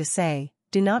sent you to say,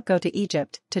 Do not go to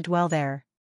Egypt, to dwell there.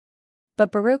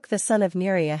 But Baruch the son of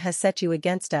Neriah has set you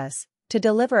against us, to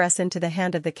deliver us into the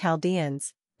hand of the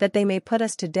Chaldeans, that they may put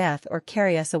us to death or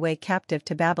carry us away captive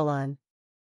to Babylon.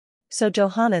 So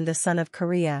Johanan the son of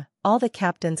Kareah, all the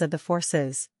captains of the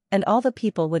forces, and all the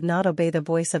people would not obey the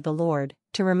voice of the Lord,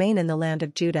 to remain in the land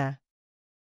of Judah.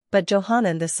 But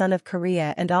Johanan the son of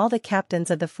Kareah and all the captains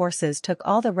of the forces took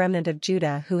all the remnant of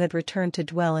Judah who had returned to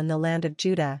dwell in the land of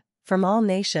Judah, from all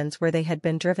nations where they had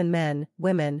been driven, men,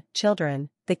 women, children,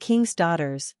 the king's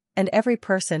daughters, and every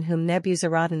person whom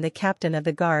Nebuzaradan the captain of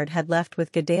the guard had left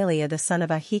with Gedaliah the son of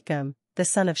Ahikam, the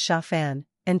son of Shaphan,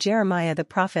 and Jeremiah the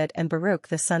prophet and Baruch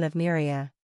the son of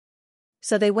Neriah.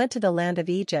 So they went to the land of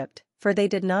Egypt, for they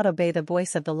did not obey the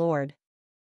voice of the Lord.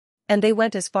 And they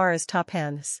went as far as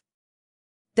Taphans.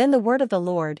 Then the word of the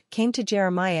Lord came to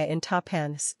Jeremiah in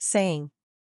Taphans, saying,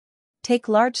 Take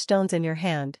large stones in your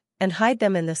hand, and hide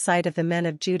them in the sight of the men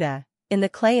of Judah, in the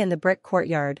clay in the brick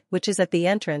courtyard which is at the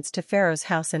entrance to Pharaoh's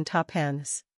house in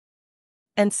Taphans.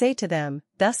 And say to them,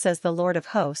 Thus says the Lord of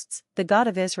hosts, the God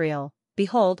of Israel,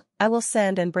 Behold, I will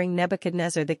send and bring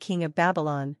Nebuchadnezzar the king of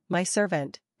Babylon, my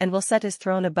servant, and will set his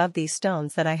throne above these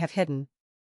stones that I have hidden.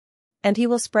 And he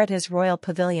will spread his royal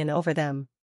pavilion over them.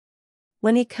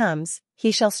 When he comes,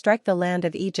 he shall strike the land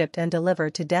of Egypt and deliver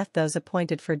to death those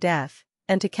appointed for death,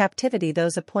 and to captivity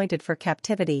those appointed for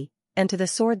captivity, and to the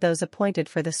sword those appointed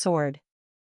for the sword.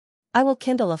 I will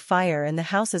kindle a fire in the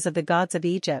houses of the gods of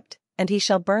Egypt, and he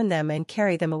shall burn them and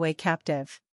carry them away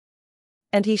captive.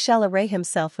 And he shall array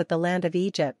himself with the land of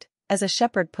Egypt, as a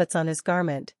shepherd puts on his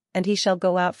garment, and he shall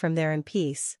go out from there in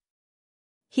peace.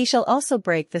 He shall also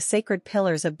break the sacred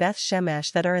pillars of Beth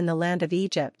Shemesh that are in the land of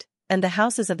Egypt, and the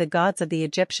houses of the gods of the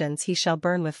Egyptians he shall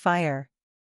burn with fire.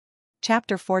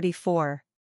 Chapter 44.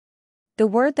 The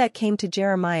word that came to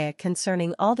Jeremiah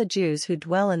concerning all the Jews who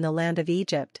dwell in the land of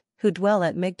Egypt, who dwell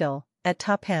at Migdol, at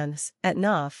Taphans, at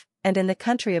Noph, and in the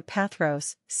country of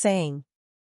Pathros, saying,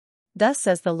 Thus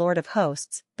says the Lord of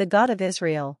hosts, the God of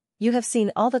Israel, You have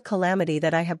seen all the calamity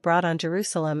that I have brought on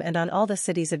Jerusalem and on all the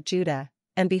cities of Judah,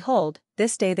 and behold,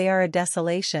 this day they are a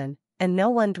desolation, and no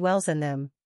one dwells in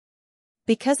them.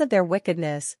 Because of their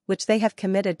wickedness, which they have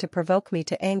committed to provoke me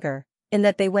to anger, in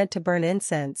that they went to burn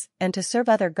incense, and to serve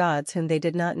other gods whom they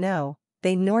did not know,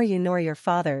 they nor you nor your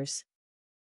fathers.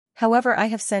 However, I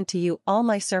have sent to you all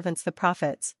my servants the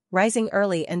prophets, rising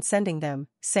early and sending them,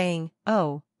 saying,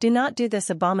 Oh, do not do this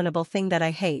abominable thing that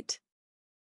I hate.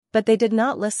 But they did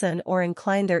not listen or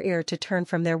incline their ear to turn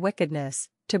from their wickedness,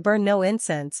 to burn no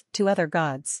incense to other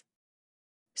gods.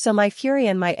 So my fury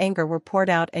and my anger were poured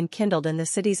out and kindled in the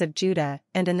cities of Judah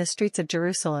and in the streets of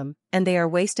Jerusalem, and they are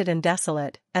wasted and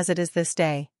desolate, as it is this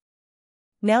day.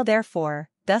 Now therefore,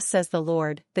 thus says the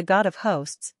Lord, the God of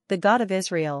hosts, the God of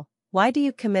Israel, why do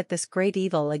you commit this great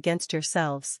evil against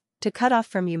yourselves, to cut off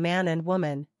from you man and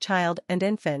woman, child and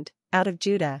infant, out of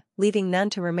Judah, leaving none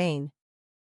to remain?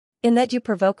 In that you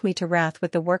provoke me to wrath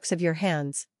with the works of your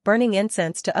hands, burning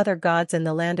incense to other gods in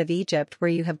the land of Egypt where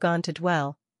you have gone to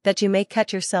dwell, that you may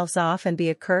cut yourselves off and be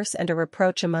a curse and a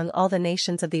reproach among all the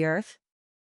nations of the earth?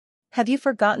 Have you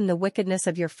forgotten the wickedness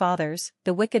of your fathers,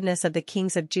 the wickedness of the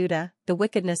kings of Judah, the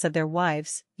wickedness of their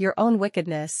wives, your own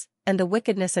wickedness, and the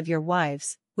wickedness of your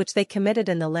wives, which they committed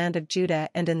in the land of Judah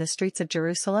and in the streets of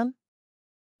Jerusalem?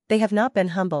 They have not been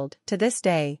humbled to this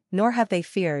day, nor have they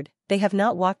feared, they have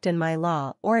not walked in my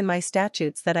law or in my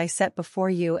statutes that I set before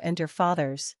you and your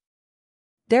fathers.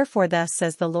 Therefore thus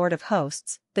says the Lord of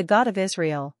hosts, the God of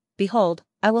Israel, Behold,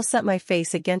 I will set my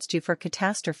face against you for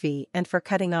catastrophe and for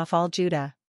cutting off all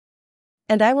Judah.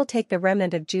 And I will take the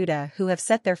remnant of Judah who have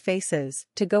set their faces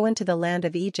to go into the land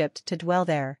of Egypt to dwell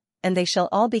there, and they shall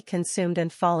all be consumed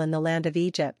and fall in the land of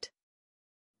Egypt.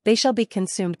 They shall be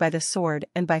consumed by the sword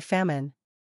and by famine.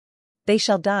 They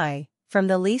shall die, from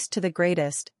the least to the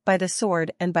greatest, by the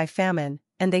sword and by famine,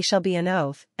 and they shall be an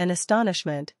oath, an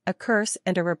astonishment, a curse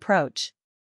and a reproach.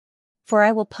 For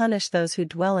I will punish those who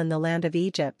dwell in the land of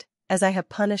Egypt, as I have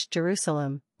punished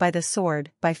Jerusalem, by the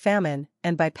sword, by famine,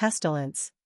 and by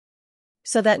pestilence.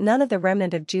 So that none of the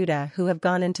remnant of Judah who have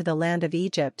gone into the land of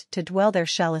Egypt to dwell there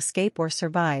shall escape or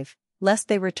survive, lest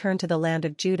they return to the land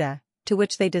of Judah, to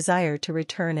which they desire to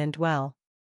return and dwell.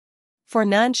 For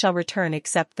none shall return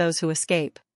except those who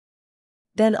escape.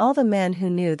 Then all the men who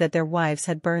knew that their wives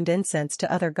had burned incense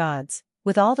to other gods,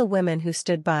 with all the women who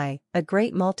stood by, a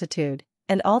great multitude,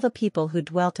 and all the people who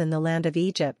dwelt in the land of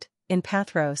Egypt, in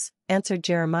Pathros, answered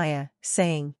Jeremiah,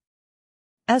 saying,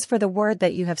 As for the word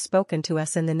that you have spoken to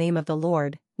us in the name of the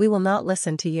Lord, we will not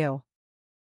listen to you.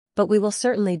 But we will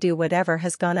certainly do whatever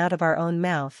has gone out of our own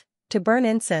mouth, to burn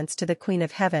incense to the Queen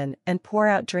of Heaven and pour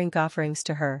out drink offerings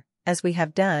to her, as we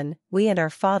have done, we and our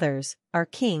fathers, our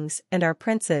kings and our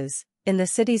princes, in the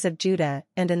cities of Judah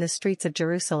and in the streets of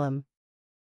Jerusalem.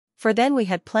 For then we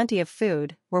had plenty of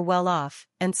food, were well off,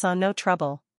 and saw no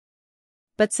trouble.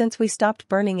 But since we stopped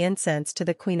burning incense to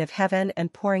the Queen of Heaven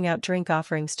and pouring out drink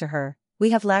offerings to her,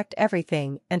 we have lacked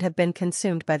everything and have been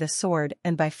consumed by the sword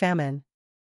and by famine.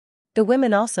 The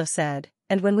women also said,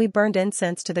 And when we burned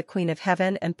incense to the Queen of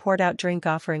Heaven and poured out drink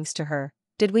offerings to her,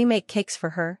 did we make cakes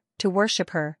for her, to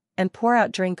worship her, and pour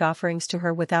out drink offerings to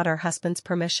her without our husband's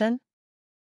permission?"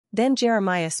 Then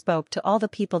Jeremiah spoke to all the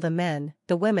people, the men,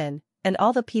 the women, and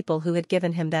all the people who had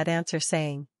given him that answer,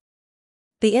 saying,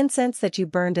 "The incense that you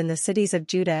burned in the cities of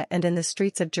Judah and in the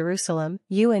streets of Jerusalem,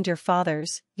 you and your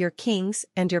fathers, your kings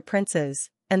and your princes,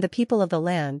 and the people of the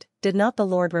land, did not the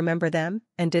Lord remember them,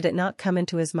 and did it not come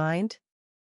into his mind?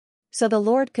 So the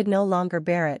Lord could no longer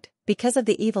bear it, because of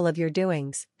the evil of your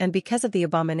doings, and because of the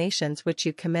abominations which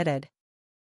you committed.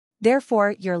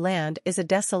 Therefore your land is a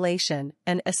desolation,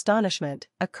 an astonishment,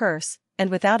 a curse, and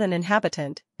without an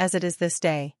inhabitant, as it is this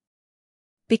day.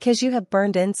 Because you have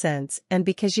burned incense and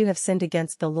because you have sinned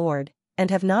against the Lord, and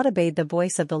have not obeyed the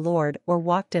voice of the Lord or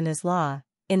walked in his law,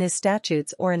 in his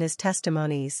statutes or in his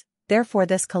testimonies, therefore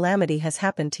this calamity has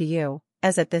happened to you,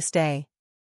 as at this day."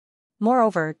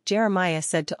 Moreover, Jeremiah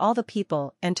said to all the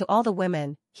people and to all the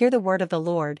women, "Hear the word of the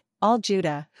Lord, all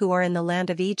Judah who are in the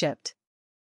land of Egypt.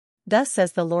 Thus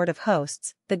says the Lord of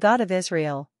hosts, the God of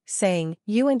Israel, saying,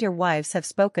 You and your wives have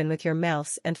spoken with your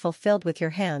mouths and fulfilled with your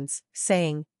hands,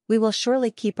 saying, We will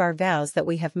surely keep our vows that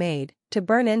we have made, to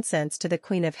burn incense to the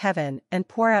Queen of Heaven and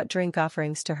pour out drink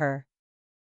offerings to her.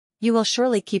 You will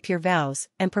surely keep your vows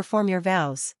and perform your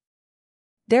vows.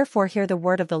 Therefore hear the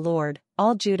word of the Lord,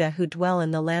 all Judah who dwell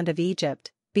in the land of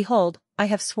Egypt. Behold, I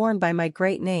have sworn by my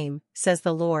great name, says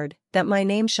the Lord, that my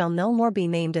name shall no more be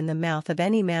named in the mouth of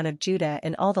any man of Judah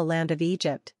in all the land of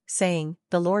Egypt, saying,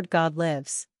 The Lord God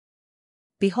lives.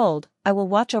 Behold, I will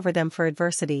watch over them for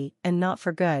adversity and not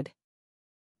for good.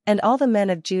 And all the men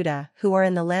of Judah who are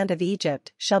in the land of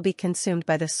Egypt shall be consumed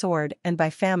by the sword and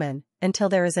by famine, until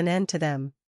there is an end to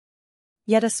them.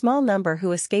 Yet a small number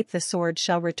who escape the sword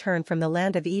shall return from the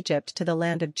land of Egypt to the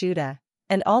land of Judah,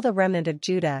 and all the remnant of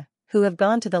Judah, who have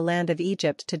gone to the land of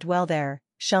Egypt to dwell there,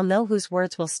 shall know whose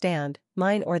words will stand,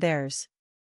 mine or theirs.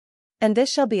 And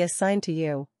this shall be a sign to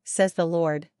you, says the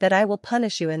Lord, that I will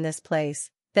punish you in this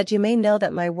place, that you may know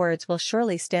that my words will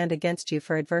surely stand against you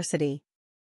for adversity.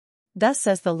 Thus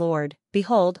says the Lord,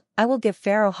 Behold, I will give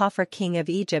Pharaoh Hophra king of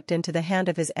Egypt into the hand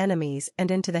of his enemies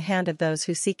and into the hand of those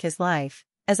who seek his life,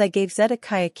 as I gave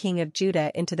Zedekiah king of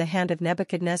Judah into the hand of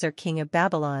Nebuchadnezzar king of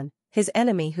Babylon, his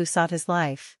enemy who sought his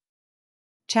life.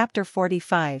 Chapter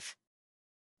 45.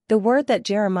 The word that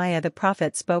Jeremiah the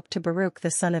prophet spoke to Baruch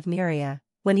the son of Neriah,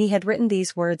 when he had written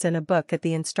these words in a book at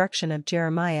the instruction of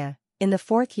Jeremiah, in the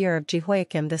 4th year of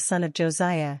Jehoiakim the son of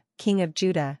Josiah, king of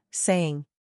Judah, saying,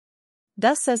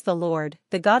 Thus says the Lord,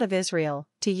 the God of Israel,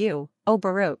 to you, O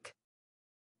Baruch.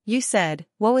 You said,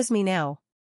 Woe is me now!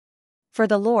 For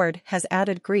the Lord has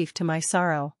added grief to my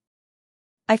sorrow.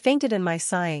 I fainted in my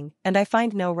sighing, and I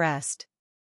find no rest.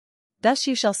 Thus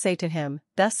you shall say to him,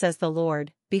 Thus says the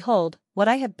Lord, Behold, what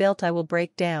I have built I will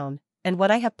break down, and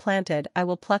what I have planted I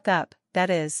will pluck up, that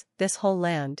is, this whole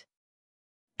land.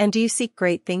 And do you seek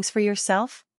great things for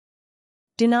yourself?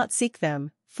 Do not seek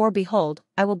them, for behold,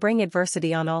 I will bring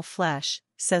adversity on all flesh,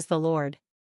 says the Lord.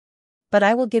 But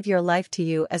I will give your life to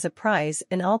you as a prize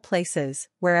in all places,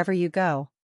 wherever you go.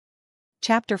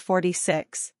 Chapter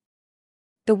 46.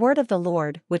 The word of the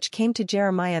Lord which came to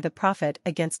Jeremiah the prophet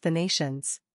against the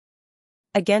nations.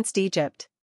 Against Egypt.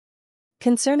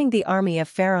 Concerning the army of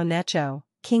Pharaoh Necho,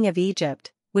 king of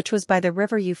Egypt, which was by the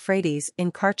river Euphrates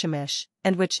in Carchemish,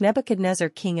 and which Nebuchadnezzar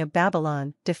king of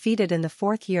Babylon defeated in the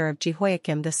 4th year of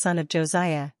Jehoiakim the son of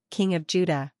Josiah, king of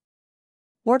Judah.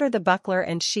 Order the buckler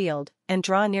and shield, and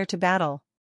draw near to battle.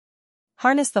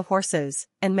 Harness the horses,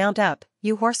 and mount up,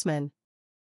 you horsemen.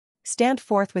 Stand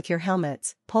forth with your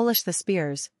helmets, polish the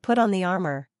spears, put on the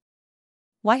armor.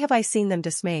 Why have I seen them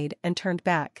dismayed and turned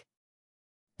back?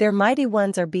 Their mighty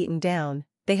ones are beaten down,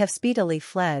 they have speedily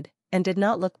fled, and did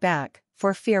not look back,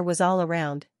 for fear was all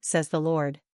around, says the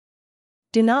Lord.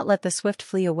 Do not let the swift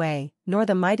flee away, nor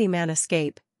the mighty man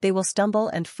escape, they will stumble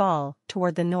and fall,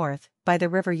 toward the north, by the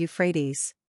river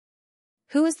Euphrates.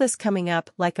 Who is this coming up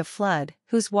like a flood,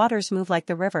 whose waters move like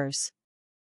the rivers?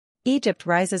 Egypt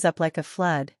rises up like a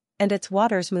flood, and its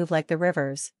waters move like the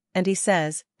rivers, and he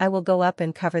says, I will go up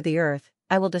and cover the earth,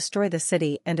 I will destroy the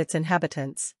city and its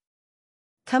inhabitants.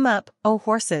 Come up, O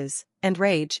horses, and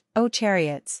rage, O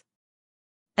chariots.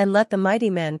 And let the mighty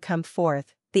men come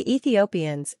forth, the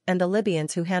Ethiopians and the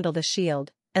Libyans who handle the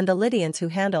shield, and the Lydians who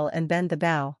handle and bend the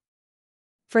bow.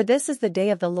 For this is the day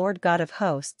of the Lord God of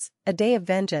hosts, a day of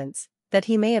vengeance, that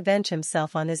he may avenge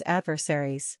himself on his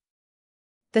adversaries.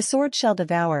 The sword shall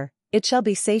devour, it shall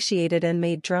be satiated and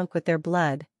made drunk with their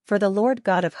blood, for the Lord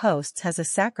God of hosts has a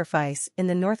sacrifice in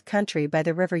the north country by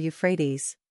the river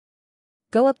Euphrates.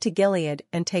 Go up to Gilead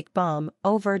and take balm,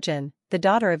 O virgin, the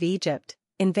daughter of Egypt,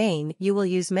 in vain you will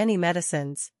use many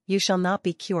medicines, you shall not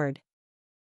be cured.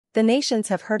 The nations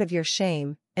have heard of your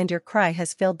shame, and your cry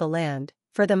has filled the land,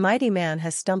 for the mighty man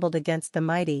has stumbled against the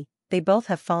mighty, they both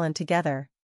have fallen together.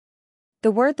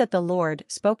 The word that the Lord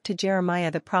spoke to Jeremiah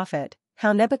the prophet,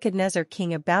 how Nebuchadnezzar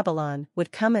king of Babylon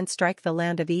would come and strike the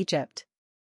land of Egypt.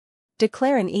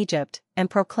 Declare in Egypt, and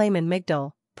proclaim in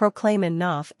Migdol, proclaim in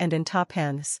Noph and in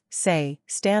Tahpanhes, say,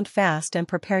 stand fast and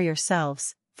prepare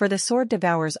yourselves, for the sword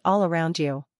devours all around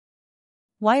you.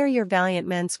 Why are your valiant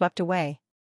men swept away?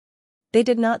 They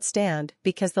did not stand,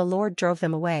 because the Lord drove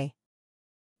them away.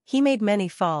 He made many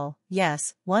fall,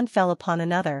 yes, one fell upon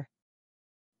another.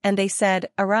 And they said,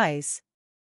 arise.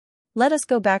 Let us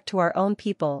go back to our own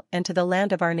people and to the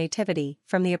land of our nativity,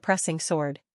 from the oppressing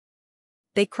sword.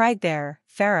 They cried there,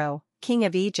 Pharaoh, king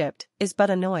of Egypt, is but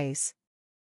a noise.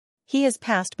 He is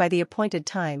passed by the appointed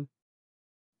time.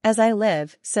 As I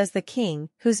live, says the king,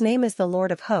 whose name is the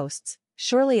Lord of hosts,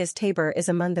 surely as Tabor is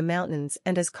among the mountains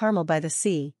and as Carmel by the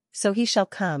sea, so he shall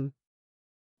come.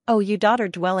 O you daughter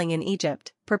dwelling in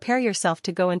Egypt, prepare yourself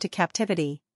to go into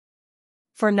captivity.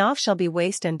 For Noph shall be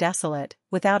waste and desolate,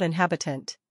 without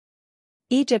inhabitant.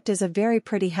 Egypt is a very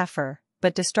pretty heifer,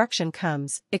 but destruction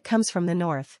comes, it comes from the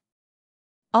north.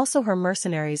 Also her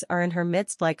mercenaries are in her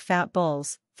midst like fat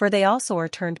bulls, for they also are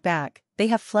turned back, they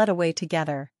have fled away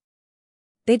together.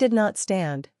 They did not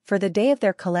stand, for the day of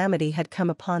their calamity had come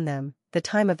upon them, the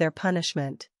time of their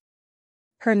punishment.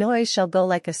 Her noise shall go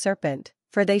like a serpent,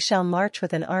 for they shall march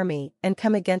with an army and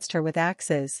come against her with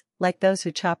axes, like those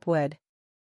who chop wood.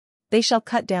 They shall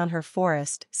cut down her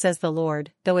forest, says the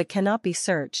Lord, though it cannot be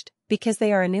searched, because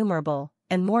they are innumerable,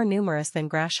 and more numerous than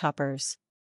grasshoppers.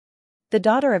 The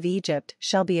daughter of Egypt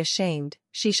shall be ashamed,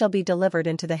 she shall be delivered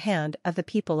into the hand of the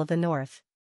people of the north.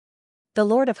 The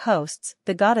Lord of hosts,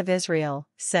 the God of Israel,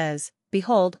 says,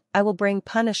 behold, I will bring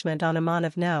punishment on Ammon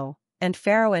of No, and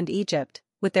Pharaoh and Egypt,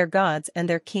 with their gods and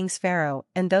their kings Pharaoh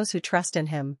and those who trust in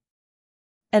him.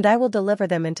 And I will deliver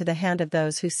them into the hand of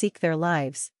those who seek their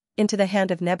lives, into the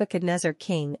hand of Nebuchadnezzar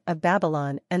king of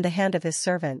Babylon and the hand of his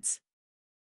servants.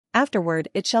 Afterward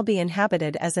it shall be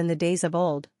inhabited as in the days of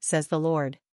old, says the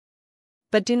Lord.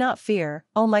 But do not fear,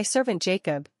 O my servant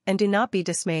Jacob, and do not be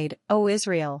dismayed, O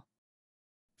Israel.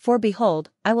 For behold,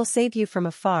 I will save you from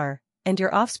afar, and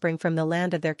your offspring from the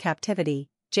land of their captivity.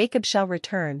 Jacob shall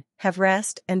return, have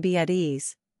rest and be at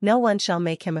ease, no one shall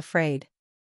make him afraid.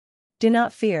 Do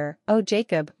not fear, O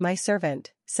Jacob, my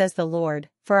servant, says the Lord,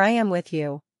 for I am with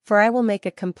you, for I will make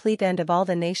a complete end of all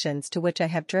the nations to which I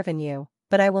have driven you,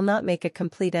 but I will not make a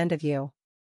complete end of you.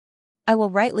 I will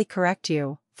rightly correct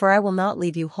you, for I will not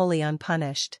leave you wholly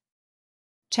unpunished.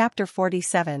 Chapter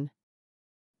 47.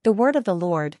 The word of the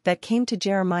Lord that came to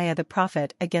Jeremiah the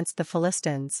prophet against the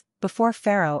Philistines, before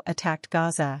Pharaoh attacked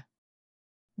Gaza.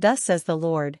 Thus says the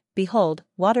Lord, behold,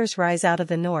 waters rise out of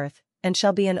the north, and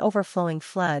shall be an overflowing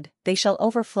flood, they shall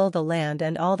overflow the land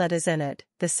and all that is in it,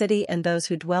 the city and those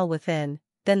who dwell within,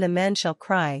 then the men shall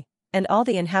cry, and all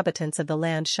the inhabitants of the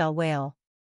land shall wail.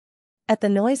 At the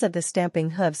noise of the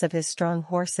stamping hoofs of his strong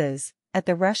horses, at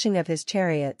the rushing of his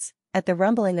chariots, at the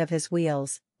rumbling of his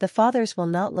wheels, the fathers will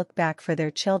not look back for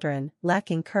their children,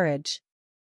 lacking courage.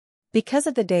 Because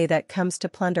of the day that comes to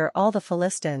plunder all the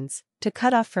Philistines, to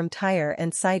cut off from Tyre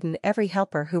and Sidon every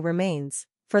helper who remains,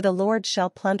 for the Lord shall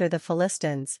plunder the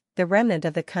Philistines, the remnant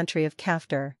of the country of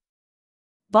Caphtor.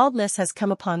 Baldness has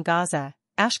come upon Gaza,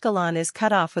 Ashkelon is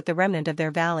cut off with the remnant of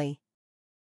their valley.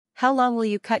 How long will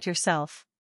you cut yourself?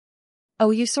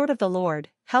 O you sword of the Lord,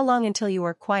 how long until you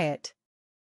are quiet?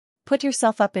 Put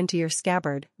yourself up into your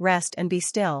scabbard, rest and be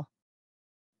still.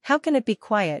 How can it be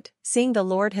quiet, seeing the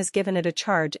Lord has given it a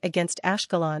charge against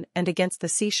Ashkelon and against the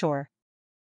seashore?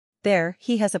 There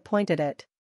he has appointed it.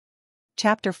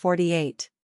 Chapter 48.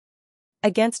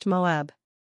 Against Moab.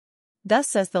 Thus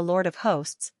says the Lord of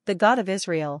hosts, the God of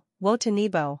Israel, woe to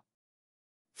Nebo!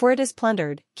 For it is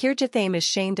plundered, Kirjathaim is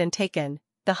shamed and taken,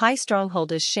 the high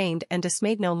stronghold is shamed and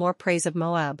dismayed, no more praise of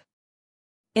Moab.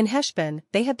 In Heshbon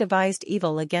they have devised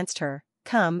evil against her,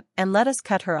 come, and let us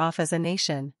cut her off as a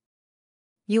nation.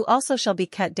 You also shall be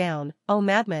cut down, O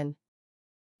madman.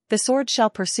 The sword shall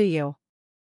pursue you.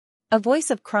 A voice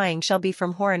of crying shall be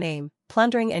from Horonaim,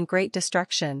 plundering and great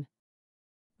destruction.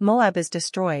 Moab is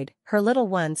destroyed, her little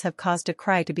ones have caused a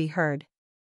cry to be heard.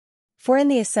 For in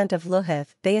the ascent of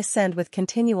Luhith they ascend with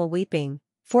continual weeping,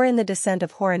 for in the descent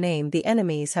of Horonaim the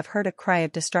enemies have heard a cry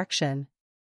of destruction.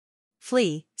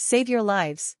 Flee, save your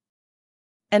lives.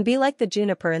 And be like the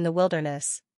juniper in the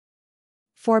wilderness.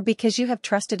 For because you have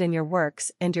trusted in your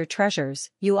works and your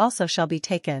treasures, you also shall be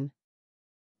taken.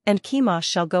 And Chemosh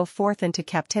shall go forth into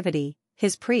captivity,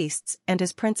 his priests and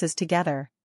his princes together.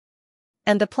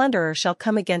 And the plunderer shall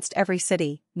come against every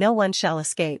city, no one shall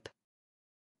escape.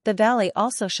 The valley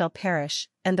also shall perish,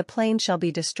 and the plain shall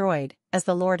be destroyed, as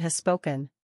the Lord has spoken.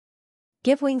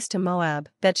 Give wings to Moab,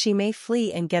 that she may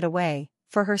flee and get away,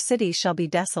 for her cities shall be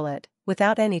desolate,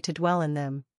 without any to dwell in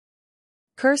them.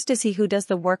 Cursed is he who does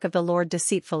the work of the Lord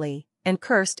deceitfully, and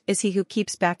cursed is he who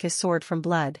keeps back his sword from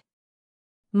blood.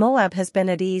 Moab has been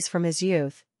at ease from his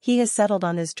youth, he has settled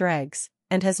on his dregs,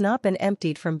 and has not been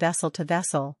emptied from vessel to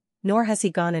vessel, nor has he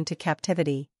gone into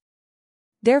captivity.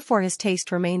 Therefore his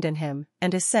taste remained in him,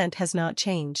 and his scent has not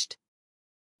changed.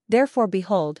 Therefore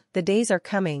behold, the days are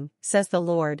coming, says the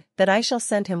Lord, that I shall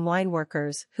send him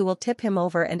wineworkers who will tip him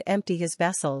over and empty his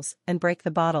vessels, and break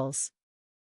the bottles.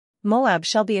 Moab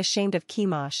shall be ashamed of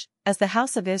Chemosh, as the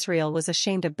house of Israel was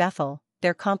ashamed of Bethel,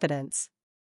 their confidence.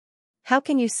 How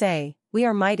can you say, we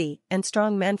are mighty and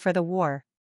strong men for the war?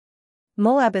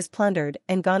 Moab is plundered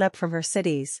and gone up from her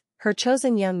cities, her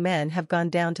chosen young men have gone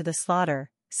down to the slaughter,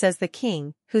 says the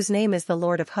King, whose name is the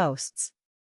Lord of hosts.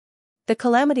 The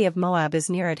calamity of Moab is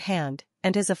near at hand,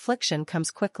 and his affliction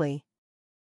comes quickly.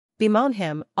 Bemoan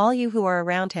him, all you who are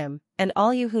around him, and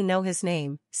all you who know his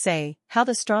name, say, how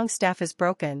the strong staff is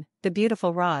broken, the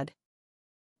beautiful rod.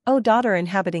 O daughter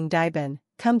inhabiting Dibon,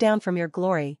 come down from your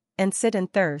glory, and sit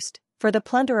and thirst, for the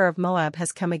plunderer of Moab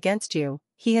has come against you,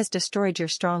 he has destroyed your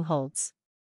strongholds.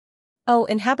 O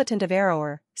inhabitant of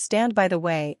Aroer, stand by the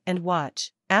way and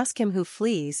watch, ask him who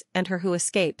flees and her who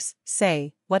escapes,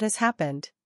 say, what has happened?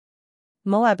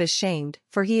 Moab is shamed,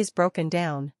 for he is broken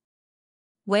down.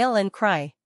 Wail and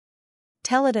cry.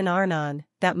 Tell it in Arnon,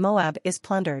 that Moab is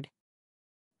plundered.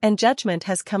 And judgment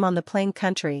has come on the plain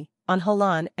country, on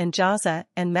Holon and Jahzah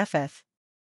and Mephith.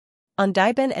 On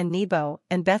Dibon and Nebo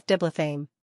and Beth Diblathaim.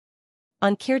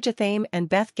 On Kirjathaim and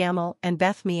Beth Gamel and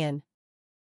Beth Meon.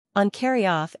 On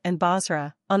Kerioth and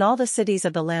Bozrah, on all the cities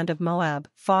of the land of Moab,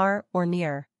 far or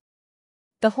near.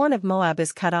 The horn of Moab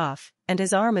is cut off, and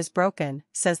his arm is broken,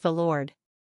 says the Lord.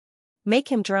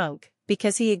 Make him drunk,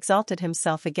 because he exalted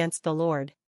himself against the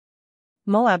Lord.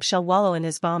 Moab shall wallow in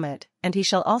his vomit, and he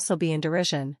shall also be in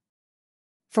derision.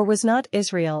 For was not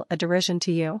Israel a derision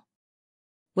to you?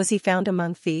 Was he found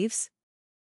among thieves?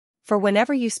 For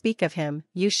whenever you speak of him,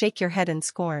 you shake your head in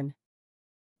scorn.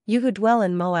 You who dwell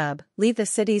in Moab, leave the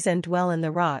cities and dwell in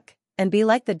the rock, and be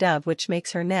like the dove which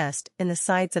makes her nest in the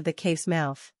sides of the cave's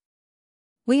mouth.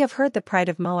 We have heard the pride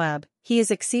of Moab, he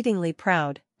is exceedingly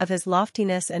proud, of his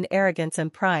loftiness and arrogance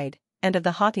and pride, and of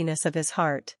the haughtiness of his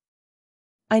heart.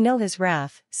 I know his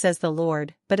wrath, says the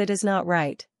Lord, but it is not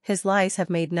right, his lies have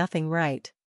made nothing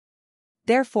right.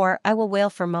 Therefore I will wail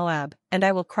for Moab, and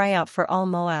I will cry out for all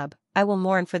Moab, I will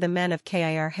mourn for the men of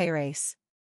Kir-Haresh.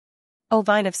 O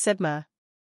vine of Sibmah!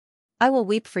 I will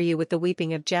weep for you with the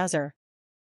weeping of Jazer.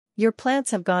 Your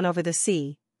plants have gone over the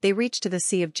sea, they reach to the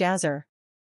sea of Jazer.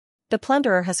 The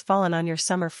plunderer has fallen on your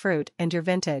summer fruit and your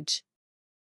vintage.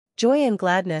 Joy and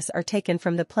gladness are taken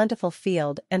from the plentiful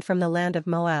field and from the land of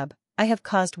Moab. I have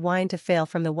caused wine to fail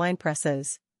from the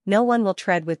winepresses, no one will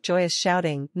tread with joyous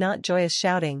shouting, not joyous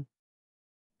shouting.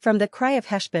 From the cry of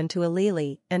Heshbon to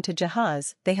Elili and to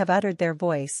Jahaz they have uttered their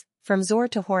voice, from Zor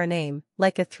to Horonaim,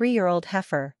 like a 3-year-old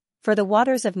heifer, for the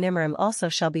waters of Nimrim also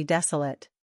shall be desolate.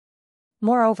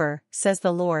 Moreover, says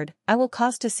the Lord, I will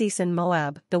cause to cease in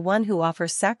Moab the one who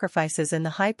offers sacrifices in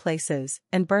the high places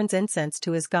and burns incense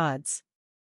to his gods.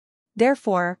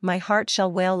 Therefore my heart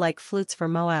shall wail like flutes for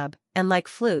Moab, and like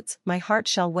flutes my heart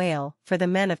shall wail for the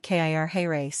men of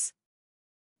Kir-Haresh.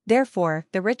 Therefore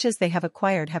the riches they have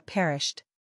acquired have perished.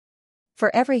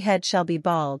 For every head shall be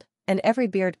bald, and every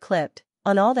beard clipped,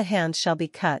 on all the hands shall be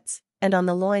cuts, and on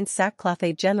the loins sackcloth,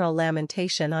 a general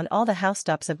lamentation on all the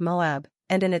housetops of Moab,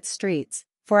 and in its streets,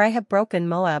 for I have broken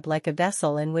Moab like a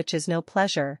vessel in which is no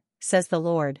pleasure, says the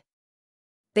Lord.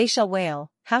 They shall wail,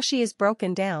 how she is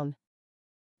broken down!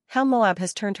 How Moab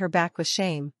has turned her back with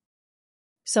shame!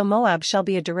 So Moab shall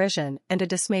be a derision and a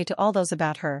dismay to all those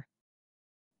about her.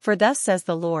 For thus says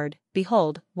the Lord,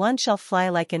 behold, one shall fly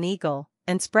like an eagle,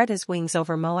 and spread his wings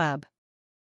over Moab.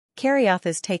 Kerioth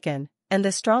is taken, and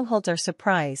the strongholds are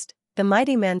surprised, the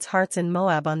mighty men's hearts in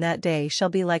Moab on that day shall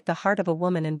be like the heart of a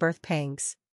woman in birth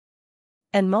pangs.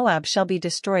 And Moab shall be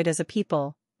destroyed as a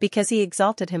people, because he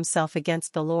exalted himself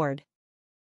against the Lord.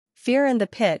 Fear and the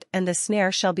pit and the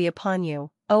snare shall be upon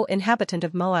you, O inhabitant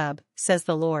of Moab, says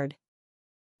the Lord.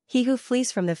 He who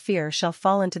flees from the fear shall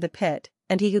fall into the pit,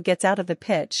 and he who gets out of the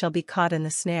pit shall be caught in the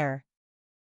snare.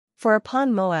 For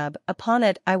upon Moab, upon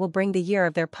it I will bring the year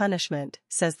of their punishment,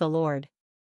 says the Lord.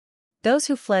 Those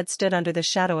who fled stood under the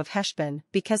shadow of Heshbon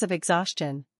because of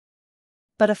exhaustion.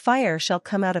 But a fire shall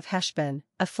come out of Heshbon,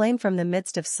 a flame from the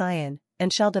midst of Sion,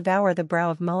 and shall devour the brow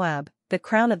of Moab, the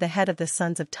crown of the head of the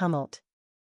sons of tumult.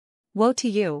 Woe to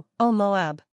you, O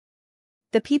Moab!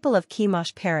 The people of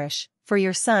Chemosh perish, for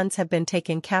your sons have been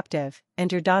taken captive,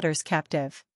 and your daughters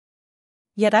captive.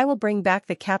 Yet I will bring back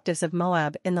the captives of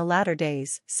Moab in the latter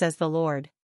days, says the Lord.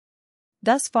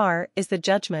 Thus far is the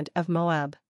judgment of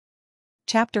Moab.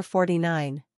 Chapter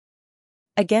 49.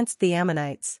 Against the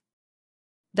Ammonites.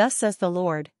 Thus says the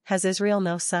Lord, has Israel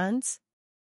no sons?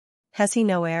 Has he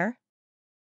no heir?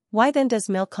 Why then does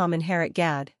Milcom inherit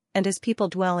Gad, and his people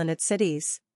dwell in its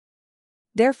cities?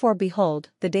 Therefore behold,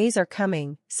 the days are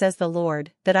coming, says the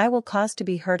Lord, that I will cause to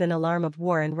be heard an alarm of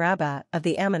war in Rabbah of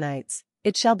the Ammonites.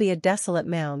 It shall be a desolate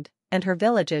mound, and her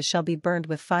villages shall be burned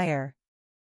with fire.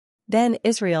 Then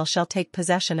Israel shall take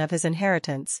possession of his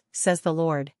inheritance, says the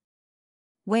Lord.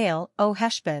 Wail, O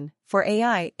Heshbon, for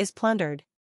Ai is plundered.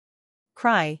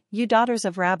 Cry, you daughters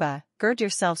of Rabbah, gird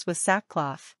yourselves with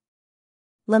sackcloth.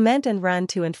 Lament and run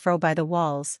to and fro by the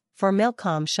walls, for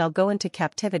Milcom shall go into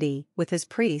captivity, with his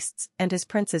priests and his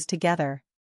princes together.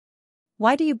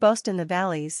 Why do you boast in the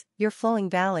valleys, your flowing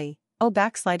valley, O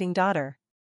backsliding daughter?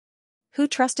 Who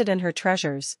trusted in her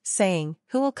treasures, saying,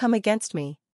 who will come against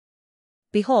me?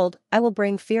 Behold, I will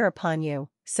bring fear upon you,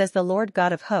 says the Lord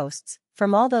God of hosts,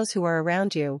 from all those who are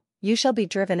around you. You shall be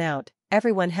driven out,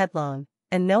 everyone headlong,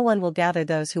 and no one will gather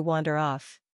those who wander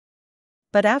off.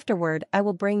 But afterward I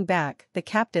will bring back the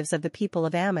captives of the people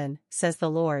of Ammon, says the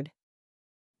Lord.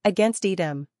 Against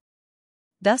Edom.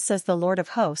 Thus says the Lord of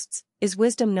hosts, is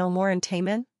wisdom no more in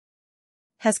Teman?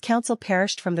 Has counsel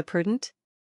perished from the prudent?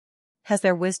 Has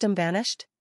their wisdom vanished?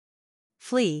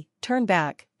 Flee, turn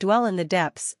back, dwell in the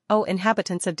depths, O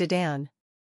inhabitants of Dedan.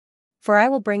 For I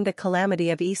will bring the calamity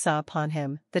of Esau upon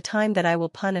him, the time that I will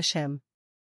punish him.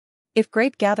 If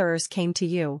grape gatherers came to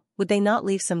you, would they not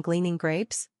leave some gleaning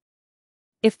grapes?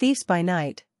 If thieves by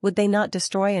night, would they not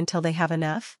destroy until they have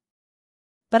enough?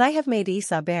 But I have made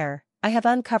Esau bare, I have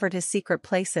uncovered his secret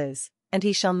places, and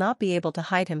he shall not be able to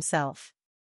hide himself.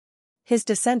 His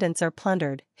descendants are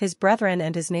plundered, his brethren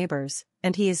and his neighbors,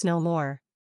 and he is no more.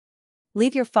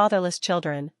 Leave your fatherless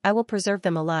children, I will preserve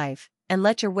them alive, and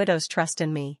let your widows trust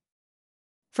in me.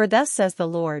 For thus says the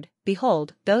Lord,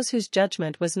 behold, those whose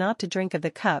judgment was not to drink of the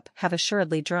cup have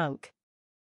assuredly drunk.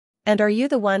 And are you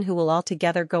the one who will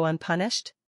altogether go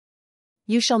unpunished?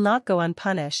 You shall not go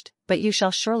unpunished, but you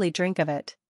shall surely drink of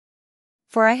it.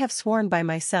 For I have sworn by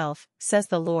myself, says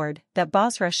the Lord, that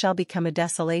Bozrah shall become a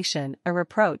desolation, a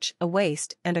reproach, a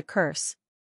waste, and a curse.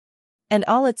 And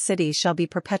all its cities shall be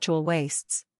perpetual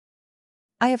wastes.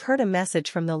 I have heard a message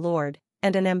from the Lord,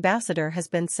 and an ambassador has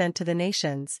been sent to the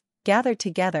nations. Gather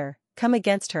together, come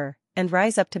against her, and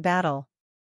rise up to battle.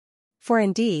 For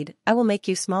indeed, I will make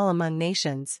you small among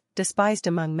nations, despised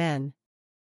among men.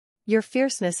 Your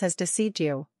fierceness has deceived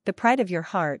you, the pride of your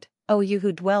heart, O you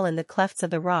who dwell in the clefts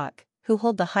of the rock, who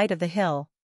hold the height of the hill.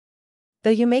 Though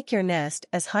you make your nest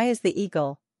as high as the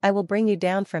eagle, I will bring you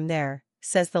down from there,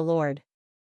 says the Lord.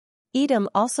 Edom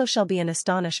also shall be an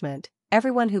astonishment,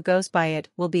 everyone who goes by it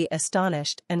will be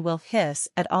astonished and will hiss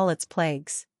at all its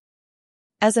plagues.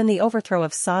 As in the overthrow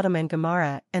of Sodom and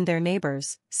Gomorrah and their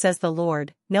neighbors, says the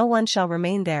Lord, no one shall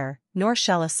remain there, nor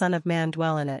shall a son of man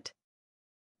dwell in it.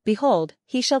 Behold,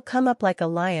 he shall come up like a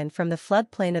lion from the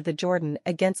floodplain of the Jordan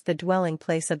against the dwelling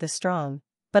place of the strong,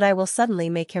 but I will suddenly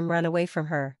make him run away from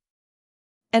her.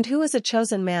 And who is a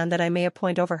chosen man that I may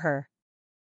appoint over her?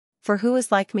 For who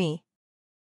is like me?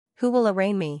 Who will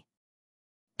arraign me?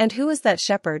 And who is that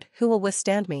shepherd who will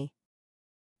withstand me?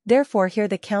 Therefore hear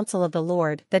the counsel of the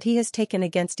Lord that he has taken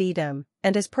against Edom,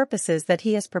 and his purposes that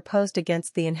he has proposed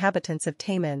against the inhabitants of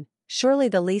Teman. Surely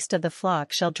the least of the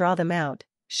flock shall draw them out,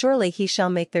 surely he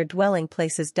shall make their dwelling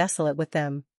places desolate with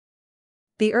them.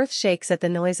 The earth shakes at the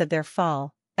noise of their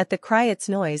fall, at the cry its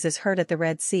noise is heard at the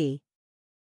Red Sea.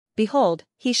 Behold,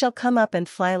 he shall come up and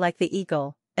fly like the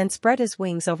eagle, and spread his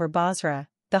wings over Bozrah.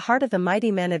 The heart of the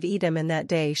mighty men of Edom in that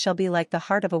day shall be like the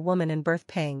heart of a woman in birth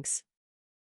pangs.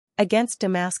 Against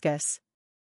Damascus.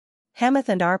 Hamath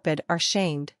and Arpad are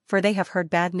shamed, for they have heard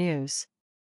bad news.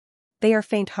 They are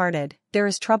faint-hearted, there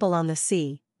is trouble on the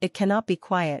sea, it cannot be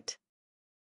quiet.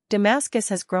 Damascus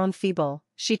has grown feeble,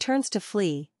 she turns to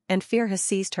flee, and fear has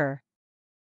seized her.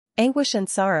 Anguish and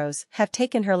sorrows have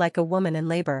taken her like a woman in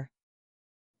labor.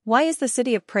 Why is the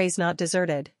city of praise not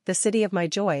deserted, the city of my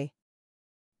joy?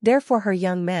 Therefore her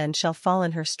young men shall fall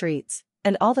in her streets,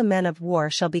 and all the men of war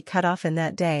shall be cut off in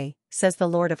that day, says the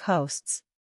Lord of hosts.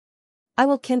 I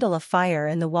will kindle a fire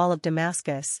in the wall of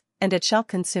Damascus, and it shall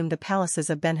consume the palaces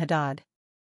of Benhadad.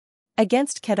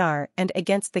 Against Kedar and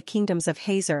against the kingdoms of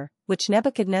Hazor, which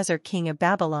Nebuchadnezzar king of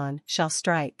Babylon shall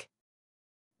strike.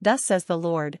 Thus says the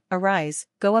Lord, arise,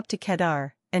 go up to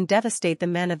Kedar, and devastate the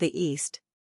men of the east.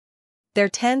 Their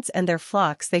tents and their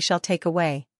flocks they shall take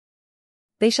away.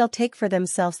 They shall take for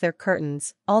themselves their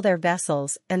curtains, all their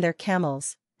vessels and their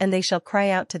camels, and they shall cry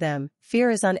out to them,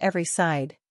 fear is on every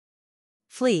side.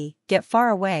 Flee, get far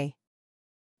away.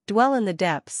 Dwell in the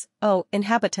depths, O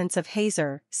inhabitants of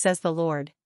Hazor, says the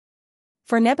Lord.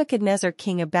 For Nebuchadnezzar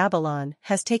king of Babylon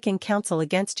has taken counsel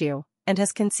against you, and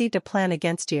has conceived a plan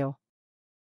against you.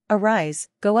 Arise,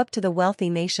 go up to the wealthy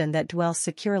nation that dwells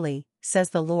securely, says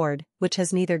the Lord, which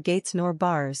has neither gates nor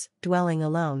bars, dwelling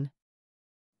alone.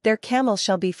 Their camels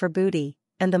shall be for booty,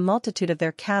 and the multitude of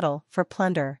their cattle for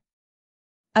plunder.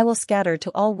 I will scatter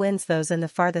to all winds those in the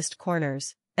farthest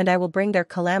corners, and I will bring their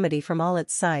calamity from all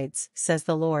its sides, says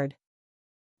the Lord.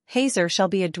 Hazor shall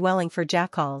be a dwelling for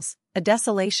jackals, a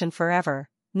desolation forever,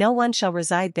 no one shall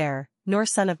reside there, nor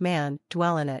son of man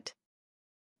dwell in it.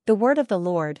 The word of the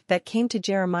Lord that came to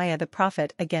Jeremiah the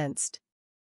prophet against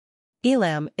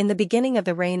Elam in the beginning of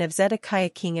the reign of Zedekiah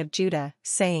king of Judah,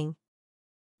 saying,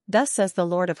 Thus says the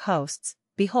Lord of hosts,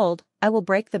 Behold, I will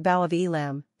break the bow of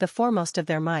Elam, the foremost of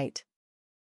their might.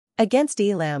 Against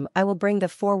Elam I will bring the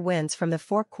four winds from the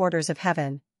four quarters of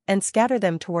heaven, and scatter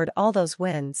them toward all those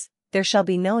winds. There shall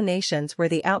be no nations where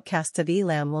the outcasts of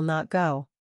Elam will not go.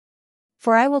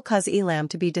 For I will cause Elam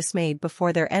to be dismayed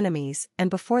before their enemies and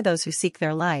before those who seek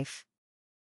their life.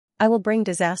 I will bring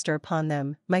disaster upon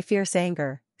them, my fierce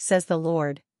anger, says the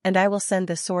Lord, and I will send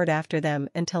the sword after them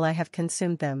until I have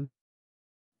consumed them.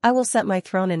 I will set my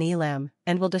throne in Elam,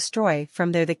 and will destroy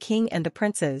from there the king and the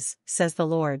princes, says the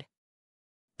Lord.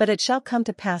 But it shall come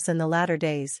to pass in the latter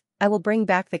days, I will bring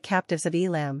back the captives of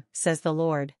Elam, says the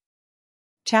Lord.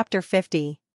 Chapter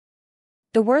 50.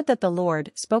 The word that the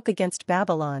Lord spoke against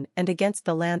Babylon and against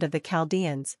the land of the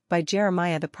Chaldeans, by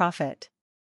Jeremiah the prophet.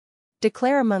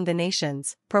 Declare among the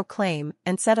nations, proclaim,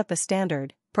 and set up a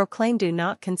standard, proclaim, do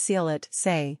not conceal it,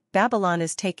 say, Babylon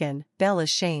is taken, Bel is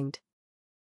shamed.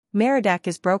 Merodach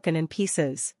is broken in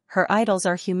pieces, her idols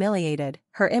are humiliated,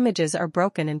 her images are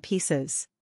broken in pieces.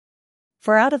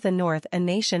 For out of the north a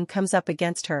nation comes up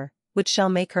against her, which shall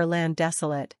make her land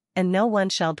desolate, and no one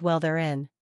shall dwell therein.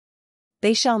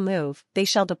 They shall move, they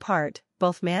shall depart,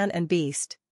 both man and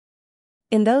beast.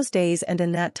 In those days and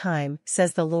in that time,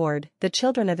 says the Lord, the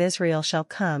children of Israel shall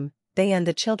come, they and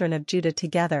the children of Judah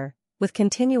together, with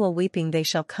continual weeping they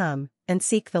shall come, and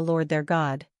seek the Lord their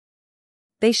God.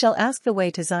 They shall ask the way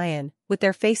to Zion, with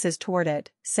their faces toward it,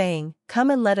 saying,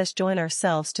 Come and let us join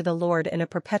ourselves to the Lord in a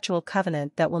perpetual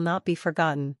covenant that will not be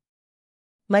forgotten.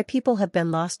 My people have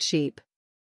been lost sheep.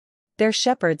 Their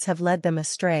shepherds have led them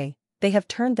astray, they have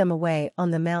turned them away on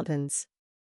the mountains.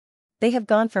 They have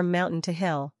gone from mountain to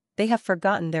hill, they have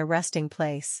forgotten their resting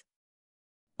place.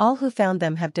 All who found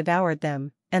them have devoured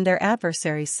them, and their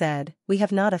adversaries said, We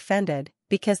have not offended,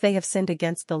 because they have sinned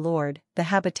against the Lord, the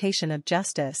habitation of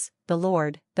justice, the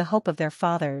Lord, the hope of their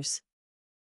fathers.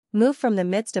 Move from the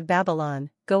midst of Babylon,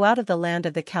 go out of the land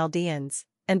of the Chaldeans,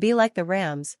 and be like the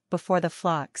rams, before the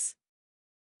flocks.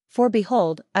 For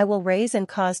behold, I will raise and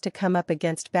cause to come up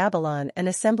against Babylon an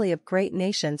assembly of great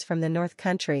nations from the north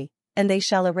country, and they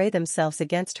shall array themselves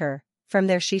against her, from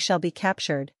there she shall be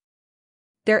captured.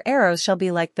 Their arrows shall be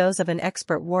like those of an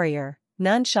expert warrior,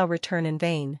 none shall return in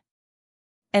vain.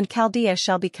 And Chaldea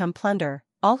shall become plunder,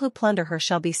 all who plunder her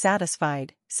shall be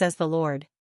satisfied, says the Lord.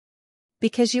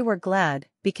 Because you were glad,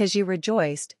 because you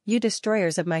rejoiced, you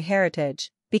destroyers of my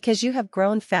heritage, because you have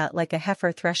grown fat like a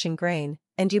heifer threshing grain,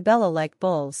 and you bellow like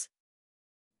bulls.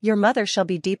 Your mother shall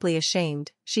be deeply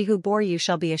ashamed, she who bore you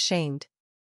shall be ashamed.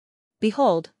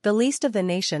 Behold, the least of the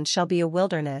nations shall be a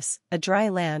wilderness, a dry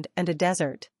land and a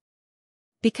desert.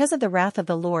 Because of the wrath of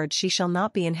the Lord she shall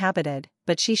not be inhabited,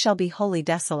 but she shall be wholly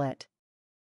desolate.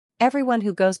 Everyone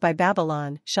who goes by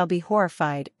Babylon shall be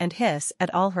horrified and hiss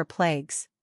at all her plagues.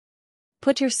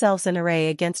 Put yourselves in array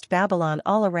against Babylon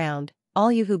all around,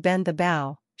 all you who bend the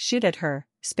bow, shoot at her,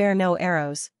 spare no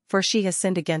arrows, for she has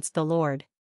sinned against the Lord.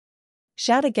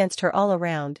 Shout against her all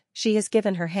around, she has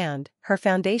given her hand, her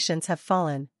foundations have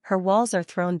fallen, her walls are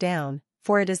thrown down,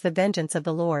 for it is the vengeance of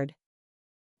the Lord.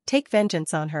 Take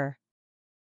vengeance on her.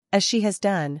 As she has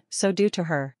done, so do to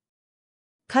her.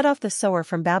 Cut off the sower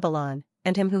from Babylon,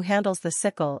 and him who handles the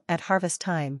sickle at harvest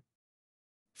time.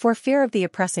 For fear of the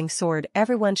oppressing sword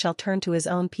everyone shall turn to his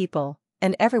own people,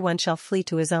 and everyone shall flee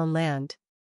to his own land.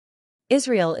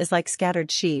 Israel is like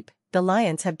scattered sheep, the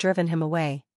lions have driven him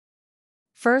away.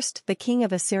 First the king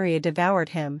of Assyria devoured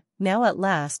him, now at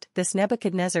last this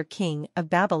Nebuchadnezzar king of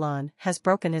Babylon has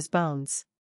broken his bones.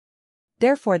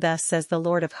 Therefore thus says the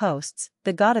Lord of hosts,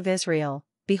 the God of Israel,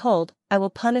 Behold, I will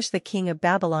punish the king of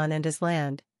Babylon and his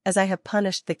land, as I have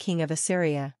punished the king of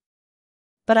Assyria.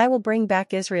 But I will bring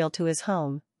back Israel to his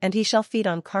home, and he shall feed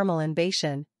on Carmel and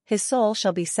Bashan, his soul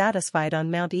shall be satisfied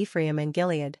on Mount Ephraim and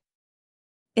Gilead.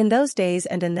 In those days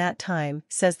and in that time,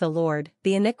 says the Lord,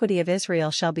 the iniquity of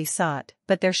Israel shall be sought,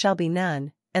 but there shall be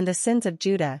none, and the sins of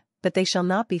Judah, but they shall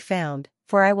not be found,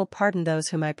 for I will pardon those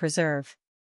whom I preserve.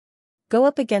 Go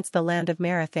up against the land of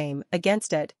Merathaim,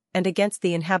 against it, and against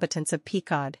the inhabitants of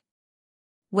Pekod.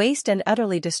 Waste and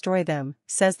utterly destroy them,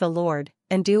 says the Lord,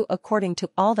 and do according to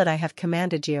all that I have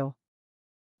commanded you.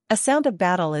 A sound of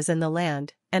battle is in the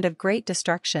land, and of great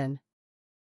destruction.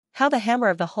 How the hammer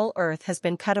of the whole earth has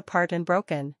been cut apart and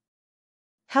broken.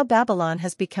 How Babylon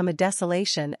has become a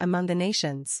desolation among the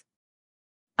nations.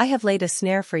 I have laid a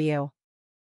snare for you.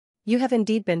 You have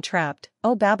indeed been trapped,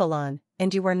 O Babylon,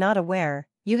 and you were not aware,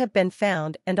 you have been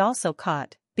found and also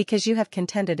caught, because you have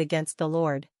contended against the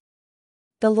Lord.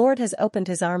 The Lord has opened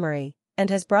his armory, and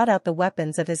has brought out the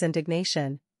weapons of his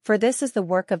indignation, for this is the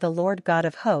work of the Lord God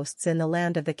of hosts in the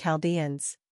land of the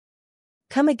Chaldeans.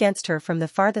 Come against her from the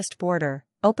farthest border,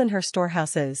 open her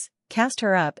storehouses, cast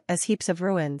her up as heaps of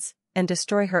ruins, and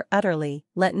destroy her utterly,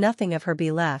 let nothing of her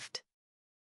be left.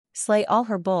 Slay all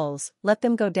her bulls, let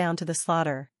them go down to the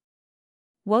slaughter.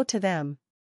 Woe to them!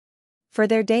 For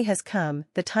their day has come,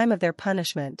 the time of their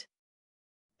punishment.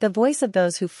 The voice of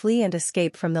those who flee and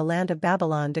escape from the land of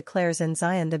Babylon declares in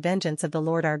Zion the vengeance of the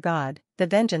Lord our God, the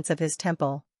vengeance of his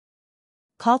temple.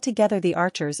 Call together the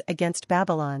archers against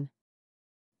Babylon.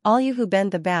 All you who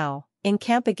bend the bow,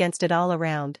 encamp against it all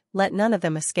around, let none of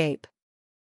them escape.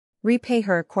 Repay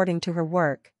her according to her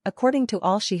work, according to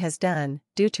all she has done,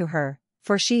 do to her,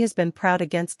 for she has been proud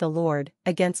against the Lord,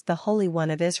 against the Holy One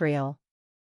of Israel.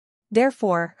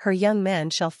 Therefore her young men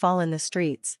shall fall in the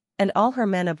streets, and all her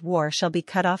men of war shall be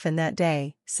cut off in that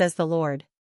day, says the Lord.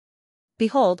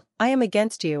 Behold, I am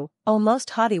against you, O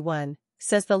most haughty one,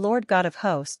 says the Lord God of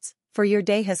hosts, for your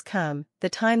day has come, the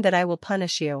time that I will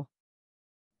punish you.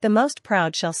 The most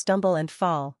proud shall stumble and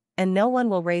fall, and no one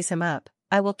will raise him up.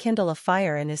 I will kindle a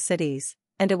fire in his cities,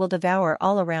 and it will devour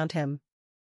all around him.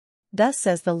 Thus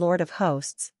says the Lord of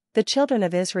hosts, the children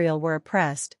of Israel were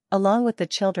oppressed, along with the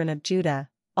children of Judah,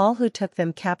 all who took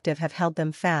them captive have held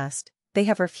them fast, they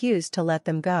have refused to let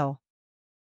them go.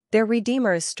 Their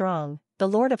Redeemer is strong, the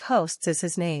Lord of hosts is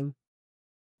his name.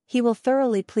 He will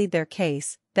thoroughly plead their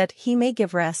case, that he may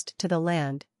give rest to the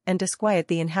land, and disquiet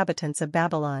the inhabitants of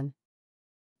Babylon.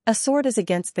 A sword is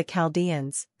against the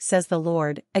Chaldeans, says the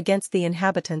Lord, against the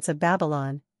inhabitants of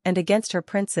Babylon, and against her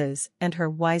princes and her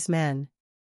wise men.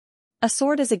 A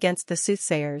sword is against the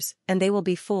soothsayers, and they will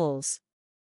be fools.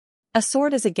 A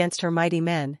sword is against her mighty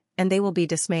men, and they will be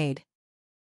dismayed.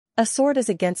 A sword is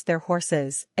against their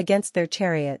horses, against their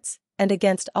chariots, and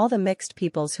against all the mixed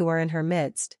peoples who are in her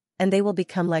midst, and they will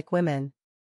become like women.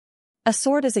 A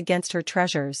sword is against her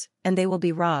treasures, and they will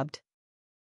be robbed.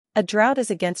 A drought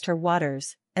is against her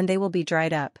waters, and they will be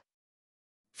dried up.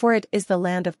 For it is the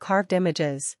land of carved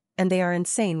images, and they are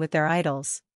insane with their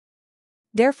idols.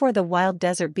 Therefore the wild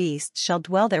desert beasts shall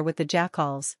dwell there with the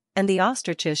jackals, and the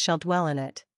ostriches shall dwell in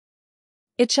it.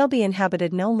 It shall be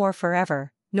inhabited no more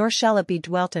forever, nor shall it be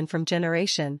dwelt in from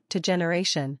generation to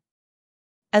generation.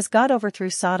 As God overthrew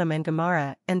Sodom and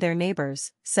Gomorrah and their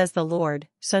neighbors, says the Lord,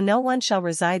 so no one shall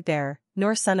reside there,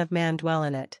 nor son of man dwell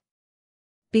in it.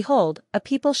 Behold, a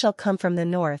people shall come from the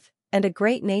north, and a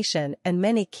great nation and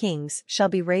many kings shall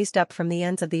be raised up from the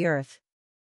ends of the earth.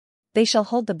 They shall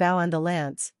hold the bow and the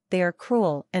lance, they are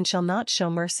cruel and shall not show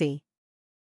mercy.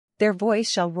 Their voice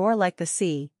shall roar like the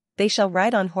sea, they shall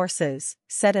ride on horses,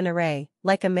 set in array,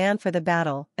 like a man for the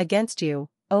battle, against you,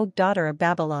 O daughter of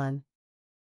Babylon.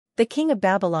 The king of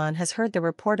Babylon has heard the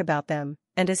report about them,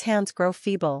 and his hands grow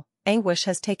feeble, anguish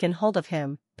has taken hold of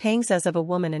him, pangs as of a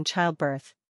woman in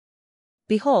childbirth.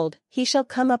 Behold, he shall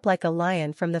come up like a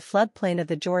lion from the floodplain of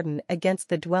the Jordan against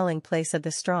the dwelling place of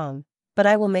the strong, but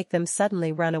I will make them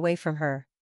suddenly run away from her.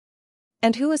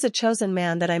 And who is a chosen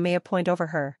man that I may appoint over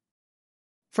her?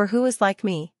 For who is like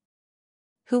me?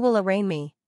 Who will arraign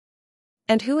me?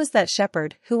 And who is that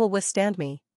shepherd who will withstand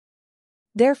me?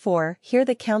 Therefore, hear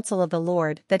the counsel of the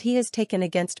Lord that he has taken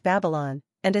against Babylon,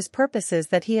 and his purposes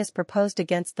that he has proposed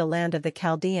against the land of the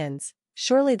Chaldeans.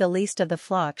 Surely the least of the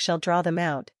flock shall draw them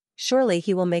out, surely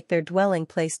he will make their dwelling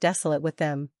place desolate with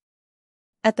them.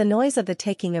 At the noise of the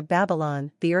taking of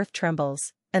Babylon, the earth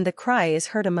trembles, and the cry is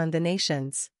heard among the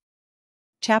nations.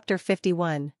 Chapter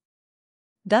 51.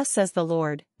 Thus says the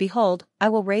Lord, Behold, I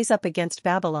will raise up against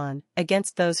Babylon,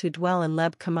 against those who dwell in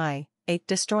Leb-Kamai, a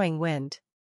destroying wind.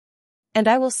 And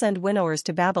I will send winnowers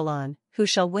to Babylon, who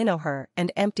shall winnow her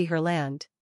and empty her land.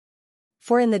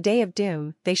 For in the day of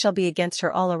doom they shall be against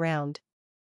her all around.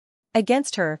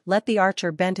 Against her let the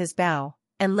archer bend his bow,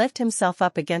 and lift himself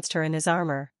up against her in his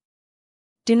armor.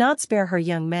 Do not spare her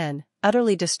young men,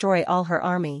 utterly destroy all her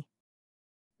army.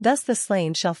 Thus the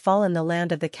slain shall fall in the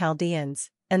land of the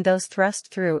Chaldeans, and those thrust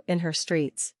through in her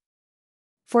streets.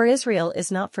 For Israel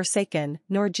is not forsaken,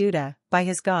 nor Judah, by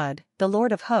his God, the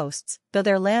Lord of hosts, though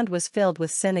their land was filled with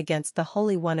sin against the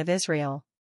Holy One of Israel.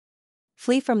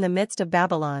 Flee from the midst of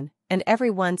Babylon, and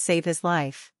every one save his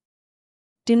life.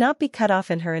 Do not be cut off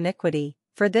in her iniquity,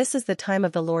 for this is the time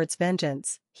of the Lord's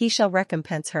vengeance, he shall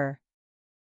recompense her.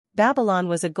 Babylon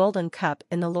was a golden cup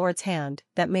in the Lord's hand,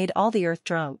 that made all the earth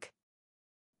drunk.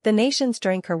 The nations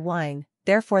drank her wine,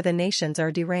 therefore the nations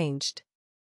are deranged.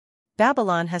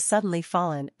 Babylon has suddenly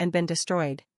fallen and been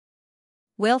destroyed.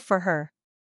 Wail for her.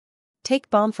 Take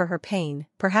balm for her pain,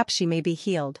 perhaps she may be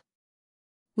healed.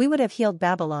 We would have healed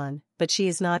Babylon, but she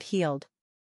is not healed.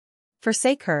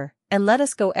 Forsake her, and let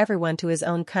us go everyone to his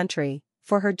own country,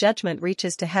 for her judgment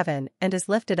reaches to heaven and is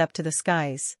lifted up to the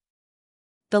skies.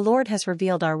 The Lord has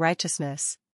revealed our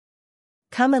righteousness.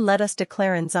 Come and let us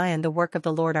declare in Zion the work of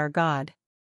the Lord our God.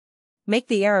 Make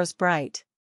the arrows bright.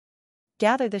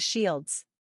 Gather the shields.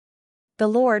 The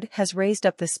Lord has raised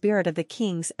up the spirit of the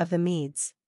kings of the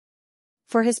Medes.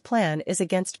 For his plan is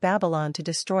against Babylon to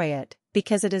destroy it,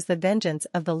 because it is the vengeance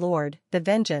of the Lord, the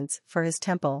vengeance for his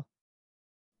temple.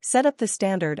 Set up the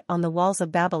standard on the walls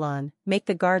of Babylon, make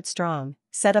the guard strong,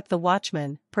 set up the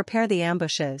watchmen, prepare the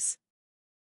ambushes.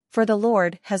 For the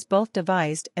Lord has both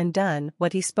devised and done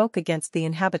what he spoke against the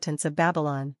inhabitants of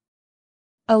Babylon.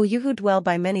 O you who dwell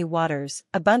by many waters,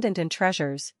 abundant in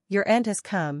treasures, your end has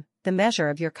come, the measure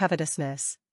of your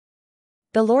covetousness.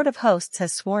 The Lord of hosts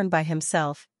has sworn by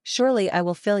himself, surely I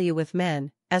will fill you with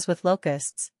men, as with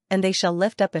locusts, and they shall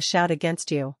lift up a shout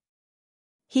against you.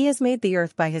 He has made the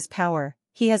earth by his power,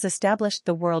 he has established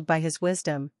the world by his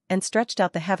wisdom, and stretched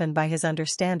out the heaven by his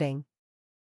understanding.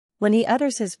 When he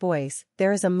utters his voice,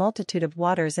 there is a multitude of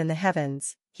waters in the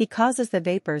heavens, he causes the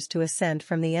vapors to ascend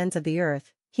from the ends of the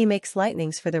earth, he makes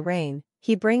lightnings for the rain,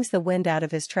 he brings the wind out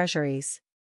of his treasuries.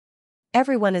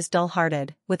 Everyone is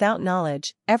dull-hearted, without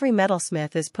knowledge, every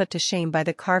metalsmith is put to shame by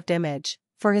the carved image,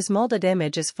 for his molded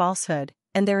image is falsehood,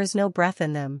 and there is no breath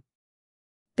in them.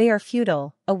 They are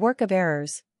futile, a work of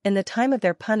errors, in the time of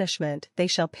their punishment they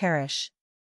shall perish.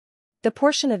 The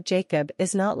portion of Jacob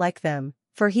is not like them,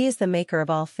 for he is the maker of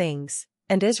all things,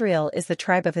 and Israel is the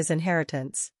tribe of his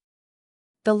inheritance.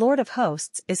 The Lord of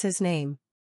hosts is his name.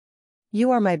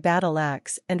 You are my battle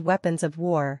axe and weapons of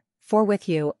war, for with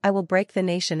you I will break the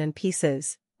nation in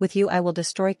pieces, with you I will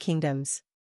destroy kingdoms.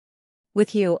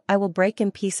 With you I will break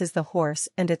in pieces the horse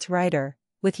and its rider,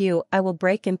 with you I will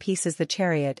break in pieces the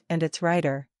chariot and its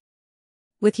rider.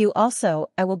 With you also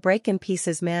I will break in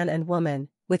pieces man and woman,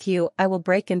 with you I will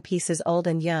break in pieces old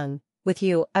and young, with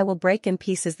you I will break in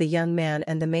pieces the young man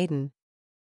and the maiden.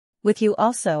 With you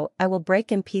also I will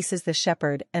break in pieces the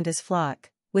shepherd and his flock,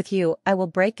 with you I will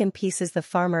break in pieces the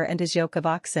farmer and his yoke of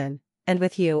oxen, and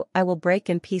with you I will break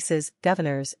in pieces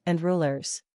governors and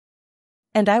rulers.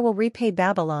 And I will repay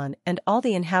Babylon and all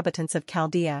the inhabitants of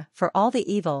Chaldea for all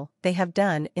the evil they have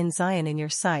done in Zion in your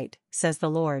sight, says the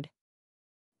Lord.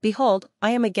 Behold,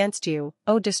 I am against you,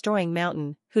 O destroying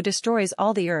mountain, who destroys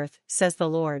all the earth, says the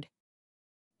Lord.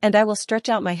 And I will stretch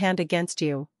out my hand against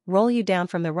you, roll you down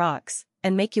from the rocks,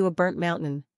 and make you a burnt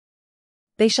mountain.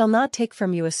 They shall not take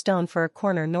from you a stone for a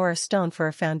corner nor a stone for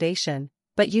a foundation,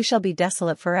 but you shall be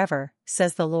desolate forever,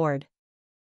 says the Lord.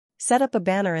 Set up a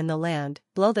banner in the land,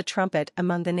 blow the trumpet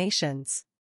among the nations.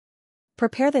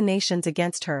 Prepare the nations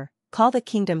against her, call the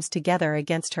kingdoms together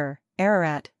against her,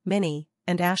 Ararat, Minni,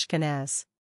 and Ashkenaz.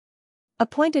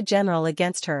 Appoint a general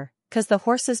against her, cause the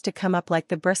horses to come up like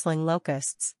the bristling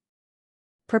locusts.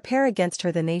 Prepare against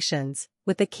her the nations,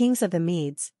 with the kings of the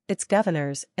Medes, its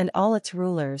governors and all its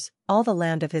rulers, all the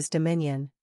land of his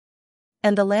dominion.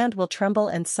 And the land will tremble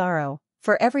and sorrow,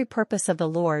 for every purpose of the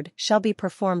Lord shall be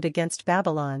performed against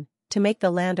Babylon, to make the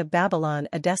land of Babylon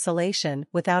a desolation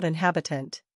without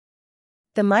inhabitant.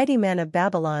 The mighty men of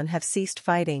Babylon have ceased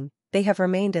fighting, they have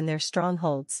remained in their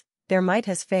strongholds, their might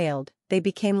has failed, they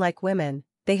became like women,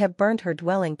 they have burned her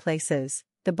dwelling places,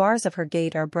 the bars of her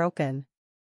gate are broken.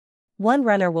 One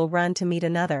runner will run to meet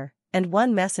another, and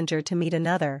one messenger to meet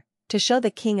another, to show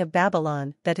the king of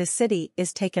Babylon that his city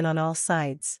is taken on all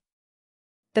sides.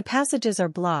 The passages are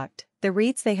blocked, the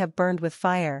reeds they have burned with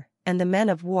fire, and the men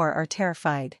of war are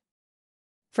terrified.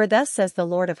 For thus says the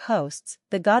Lord of hosts,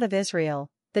 the God of Israel,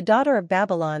 the daughter of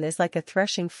Babylon is like a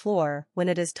threshing floor when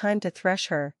it is time to thresh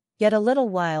her, yet a little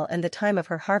while and the time of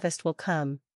her harvest will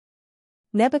come.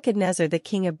 Nebuchadnezzar the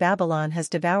king of Babylon has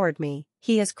devoured me,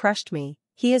 he has crushed me,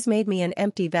 he has made me an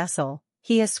empty vessel,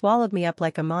 he has swallowed me up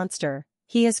like a monster,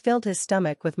 he has filled his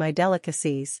stomach with my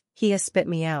delicacies, he has spit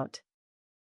me out.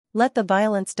 Let the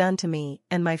violence done to me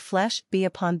and my flesh be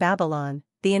upon Babylon,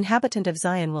 the inhabitant of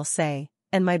Zion will say,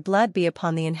 and my blood be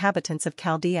upon the inhabitants of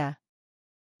Chaldea.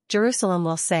 Jerusalem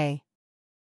will say,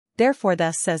 therefore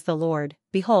thus says the Lord,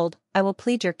 behold, I will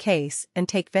plead your case and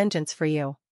take vengeance for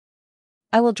you.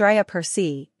 I will dry up her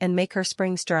sea, and make her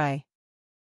springs dry.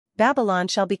 Babylon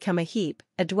shall become a heap,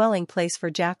 a dwelling place for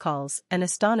jackals, an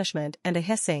astonishment and a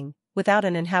hissing, without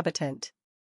an inhabitant.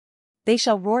 They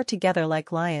shall roar together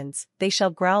like lions, they shall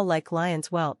growl like lions'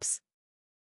 whelps.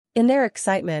 In their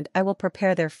excitement I will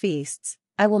prepare their feasts,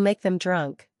 I will make them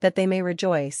drunk, that they may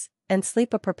rejoice, and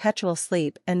sleep a perpetual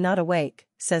sleep and not awake,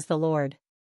 says the Lord.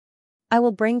 I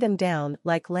will bring them down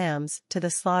like lambs to the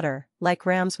slaughter, like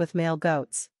rams with male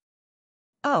goats.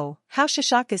 Oh, how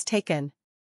Shishak is taken!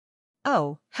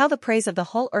 Oh, how the praise of the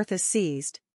whole earth is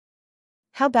seized!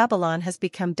 How Babylon has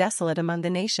become desolate among the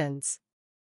nations!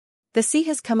 The sea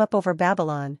has come up over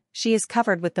Babylon, she is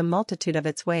covered with the multitude of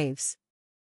its waves.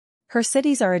 Her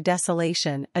cities are a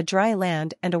desolation, a dry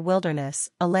land and a wilderness,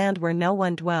 a land where no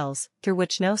one dwells, through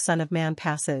which no son of man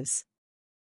passes.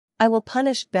 I will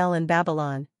punish Bel in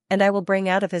Babylon, and I will bring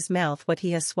out of his mouth what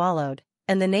he has swallowed,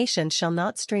 and the nations shall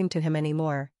not stream to him any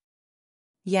more.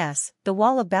 Yes, the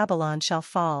wall of Babylon shall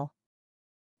fall.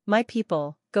 My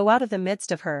people, go out of the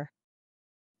midst of her.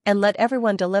 And let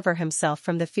everyone deliver himself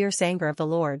from the fierce anger of the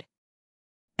Lord.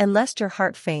 And lest your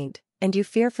heart faint, and you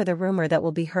fear for the rumor that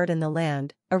will be heard in the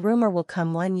land, a rumor will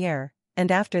come 1 year,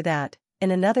 and after that, in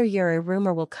another year a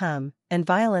rumor will come, and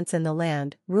violence in the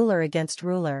land, ruler against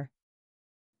ruler.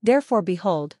 Therefore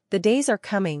behold, the days are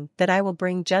coming that I will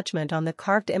bring judgment on the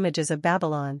carved images of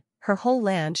Babylon, her whole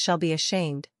land shall be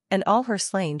ashamed, and all her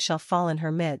slain shall fall in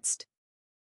her midst.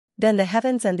 Then the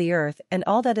heavens and the earth and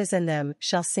all that is in them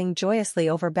shall sing joyously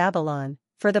over Babylon,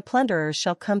 for the plunderers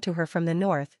shall come to her from the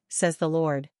north, says the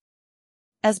Lord.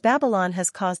 As Babylon has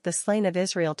caused the slain of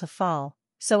Israel to fall,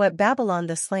 so at Babylon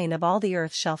the slain of all the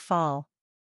earth shall fall.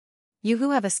 You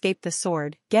who have escaped the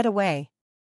sword, get away.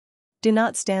 Do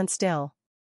not stand still.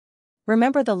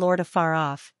 Remember the Lord afar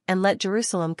off, and let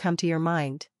Jerusalem come to your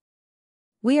mind.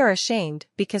 We are ashamed,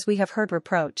 because we have heard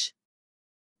reproach.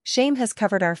 Shame has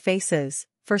covered our faces,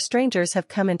 for strangers have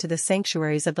come into the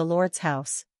sanctuaries of the Lord's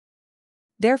house.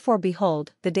 Therefore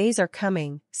behold, the days are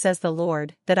coming, says the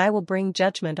Lord, that I will bring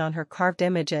judgment on her carved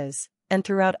images, and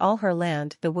throughout all her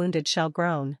land the wounded shall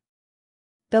groan.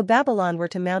 Though Babylon were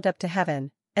to mount up to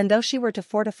heaven, and though she were to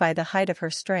fortify the height of her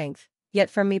strength,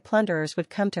 yet from me plunderers would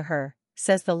come to her,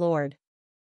 says the Lord.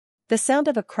 The sound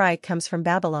of a cry comes from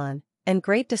Babylon, and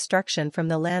great destruction from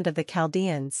the land of the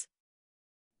Chaldeans.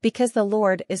 Because the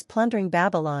Lord is plundering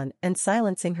Babylon and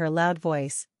silencing her loud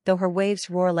voice, though her waves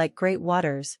roar like great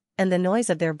waters, and the noise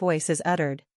of their voice is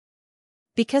uttered.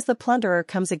 Because the plunderer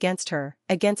comes against her,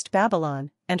 against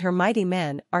Babylon, and her mighty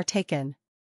men are taken.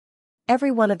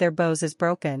 Every one of their bows is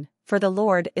broken, for the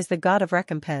Lord is the God of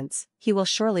recompense, he will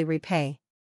surely repay.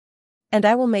 And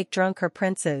I will make drunk her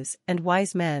princes and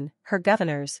wise men, her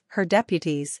governors, her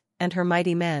deputies, and her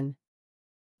mighty men.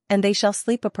 And they shall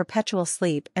sleep a perpetual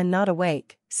sleep and not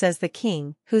awake, says the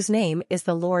King, whose name is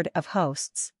the Lord of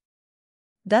hosts.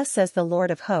 Thus says the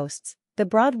Lord of hosts, the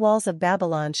broad walls of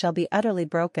Babylon shall be utterly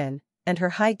broken, and her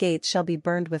high gates shall be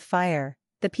burned with fire,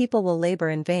 the people will labor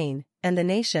in vain, and the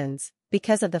nations,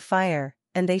 because of the fire,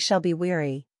 and they shall be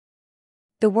weary.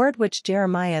 The word which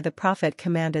Jeremiah the prophet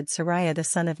commanded Seraiah the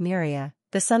son of Neriah,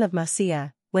 the son of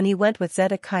Maaseiah, when he went with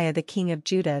Zedekiah the king of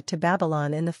Judah to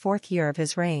Babylon in the 4th year of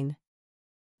his reign.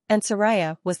 And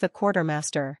Seraiah was the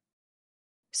quartermaster.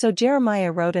 So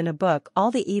Jeremiah wrote in a book all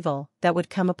the evil that would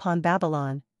come upon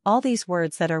Babylon, all these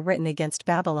words that are written against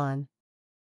Babylon.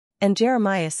 And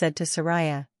Jeremiah said to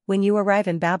Seraiah, when you arrive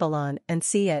in Babylon and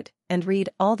see it, and read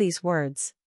all these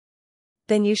words,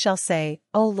 then you shall say,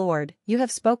 O Lord, you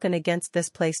have spoken against this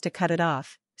place to cut it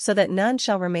off, so that none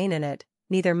shall remain in it,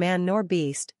 neither man nor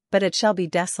beast, but it shall be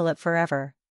desolate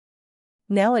forever.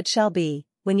 Now it shall be,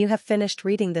 when you have finished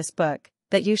reading this book,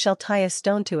 that you shall tie a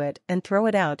stone to it and throw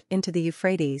it out into the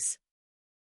Euphrates.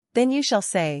 Then you shall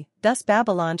say, thus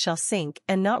Babylon shall sink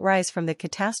and not rise from the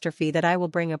catastrophe that I will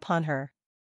bring upon her.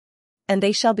 And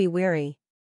they shall be weary.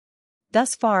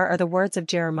 Thus far are the words of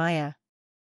Jeremiah.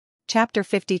 Chapter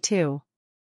 52.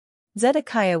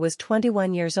 Zedekiah was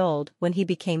 21 years old when he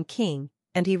became king,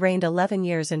 and he reigned 11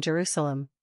 years in Jerusalem.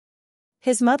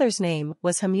 His mother's name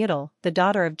was Hamutal, the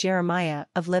daughter of Jeremiah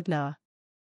of Libnah.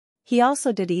 He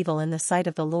also did evil in the sight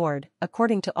of the Lord,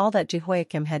 according to all that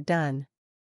Jehoiakim had done.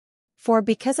 For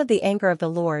because of the anger of the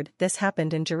Lord this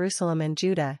happened in Jerusalem and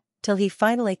Judah, till he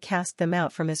finally cast them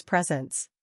out from his presence.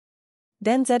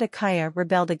 Then Zedekiah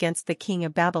rebelled against the king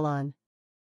of Babylon.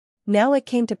 Now it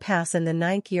came to pass in the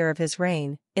 9th year of his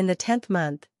reign, in the 10th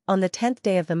month, on the 10th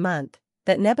day of the month,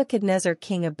 that Nebuchadnezzar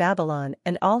king of Babylon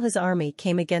and all his army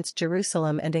came against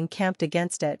Jerusalem and encamped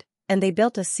against it, and they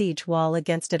built a siege wall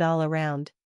against it all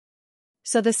around.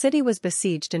 So the city was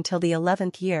besieged until the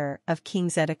 11th year of King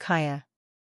Zedekiah.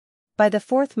 By the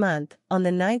 4th month, on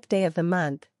the 9th day of the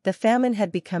month, the famine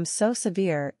had become so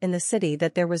severe in the city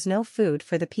that there was no food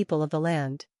for the people of the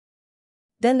land.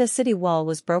 Then the city wall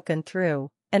was broken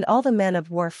through, and all the men of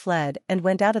war fled and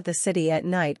went out of the city at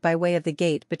night by way of the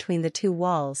gate between the two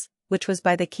walls, which was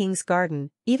by the king's garden,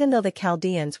 even though the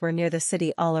Chaldeans were near the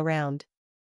city all around.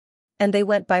 And they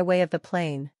went by way of the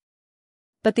plain.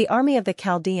 But the army of the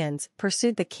Chaldeans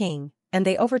pursued the king, and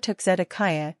they overtook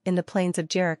Zedekiah in the plains of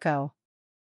Jericho.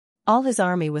 All his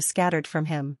army was scattered from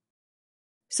him.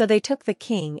 So they took the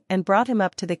king and brought him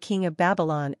up to the king of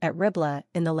Babylon at Riblah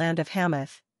in the land of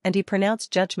Hamath, and he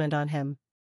pronounced judgment on him.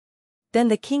 Then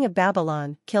the king of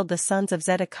Babylon killed the sons of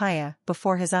Zedekiah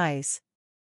before his eyes.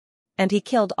 And he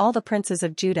killed all the princes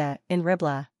of Judah in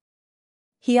Riblah.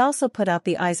 He also put out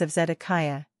the eyes of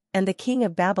Zedekiah, and the king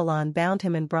of Babylon bound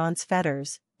him in bronze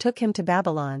fetters, took him to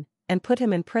Babylon, and put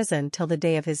him in prison till the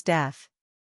day of his death.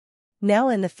 Now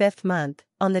in the 5th month,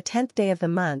 on the 10th day of the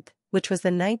month, which was the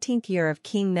 19th year of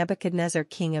King Nebuchadnezzar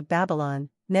king of Babylon,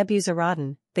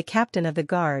 Nebuzaradan, the captain of the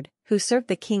guard, who served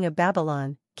the king of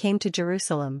Babylon, came to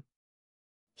Jerusalem.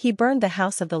 He burned the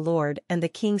house of the Lord and the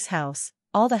king's house,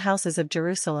 all the houses of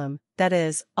Jerusalem, that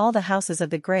is, all the houses of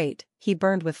the great, he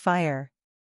burned with fire.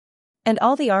 And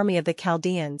all the army of the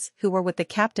Chaldeans who were with the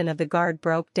captain of the guard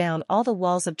broke down all the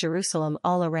walls of Jerusalem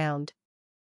all around.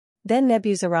 Then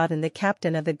Nebuzaradan the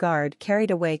captain of the guard carried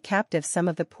away captive some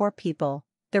of the poor people,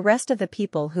 the rest of the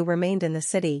people who remained in the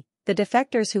city, the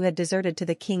defectors who had deserted to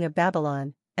the king of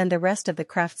Babylon, and the rest of the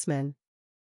craftsmen.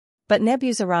 But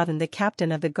Nebuzaradan the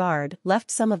captain of the guard left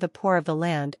some of the poor of the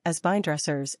land as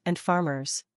vinedressers and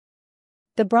farmers.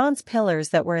 The bronze pillars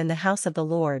that were in the house of the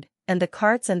Lord, and the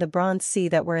carts and the bronze sea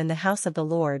that were in the house of the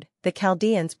Lord, the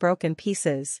Chaldeans broke in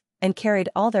pieces, and carried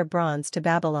all their bronze to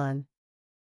Babylon.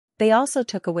 They also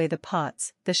took away the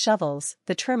pots, the shovels,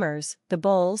 the trimmers, the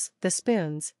bowls, the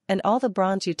spoons, and all the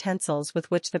bronze utensils with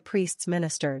which the priests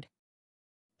ministered.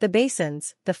 The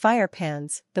basins, the fire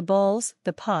pans, the bowls,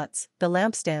 the pots, the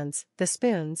lampstands, the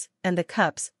spoons, and the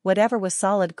cups, whatever was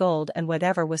solid gold and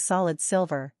whatever was solid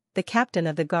silver, the captain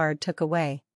of the guard took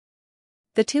away.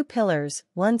 The 2 pillars,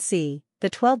 1 sea, the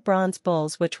 12 bronze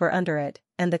bowls which were under it,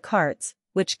 and the carts,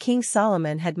 which King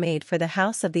Solomon had made for the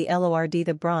house of the Lord,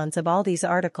 the bronze of all these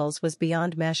articles was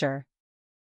beyond measure.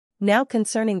 Now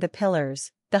concerning the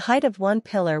pillars, the height of one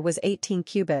pillar was 18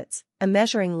 cubits, a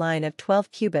measuring line of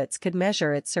 12 cubits could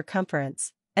measure its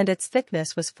circumference, and its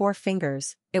thickness was 4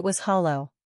 fingers, it was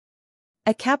hollow.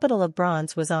 A capital of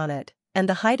bronze was on it, and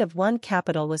the height of one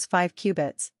capital was 5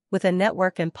 cubits, with a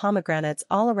network and pomegranates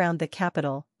all around the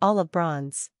capital, all of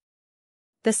bronze.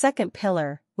 The second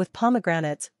pillar, with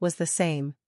pomegranates, was the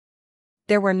same.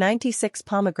 There were 96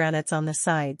 pomegranates on the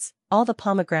sides, all the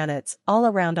pomegranates, all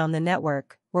around on the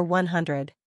network, were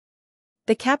 100.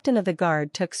 The captain of the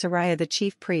guard took Sariah the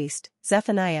chief priest,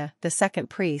 Zephaniah the second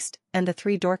priest, and the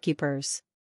 3 doorkeepers.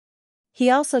 He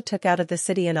also took out of the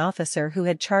city an officer who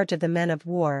had charge of the men of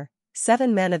war,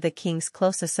 7 men of the king's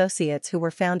close associates who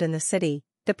were found in the city,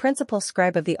 the principal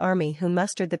scribe of the army who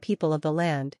mustered the people of the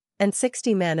land, and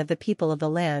 60 men of the people of the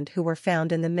land who were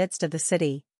found in the midst of the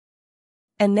city.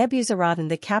 And Nebuzaradan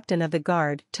the captain of the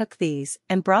guard took these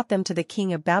and brought them to the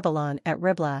king of Babylon at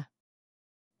Riblah.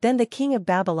 Then the king of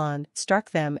Babylon struck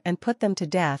them and put them to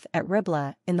death at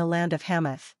Riblah in the land of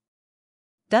Hamath.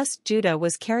 Thus Judah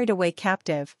was carried away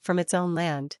captive from its own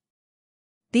land.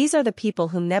 These are the people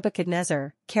whom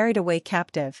Nebuchadnezzar carried away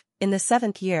captive, in the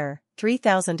 7th year,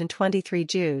 3,023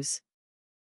 Jews.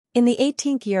 In the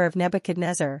 18th year of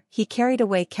Nebuchadnezzar, he carried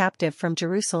away captive from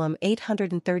Jerusalem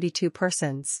 832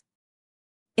 persons.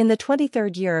 In the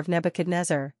 23rd year of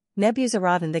Nebuchadnezzar,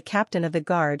 Nebuzaradan the captain of the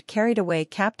guard carried away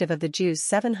captive of the Jews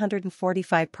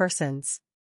 745 persons.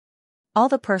 All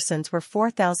the persons were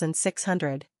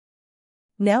 4,600.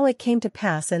 Now it came to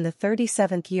pass in the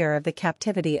 37th year of the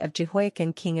captivity of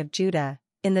Jehoiakim king of Judah,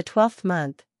 in the 12th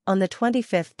month, on the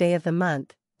 25th day of the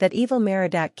month, that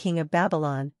Evil-Merodach king of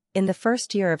Babylon, in the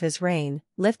 1st year of his reign,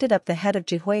 lifted up the head of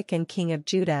Jehoiakim king of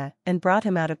Judah and brought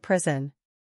him out of prison.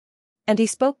 And he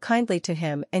spoke kindly to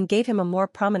him and gave him a more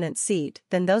prominent seat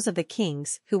than those of the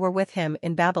kings who were with him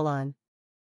in Babylon.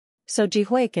 So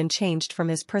Jehoiakim changed from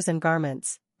his prison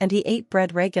garments, and he ate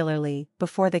bread regularly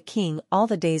before the king all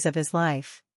the days of his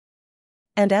life.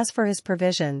 And as for his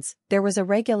provisions, there was a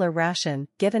regular ration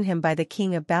given him by the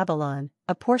king of Babylon,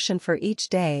 a portion for each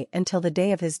day until the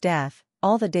day of his death,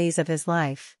 all the days of his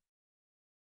life.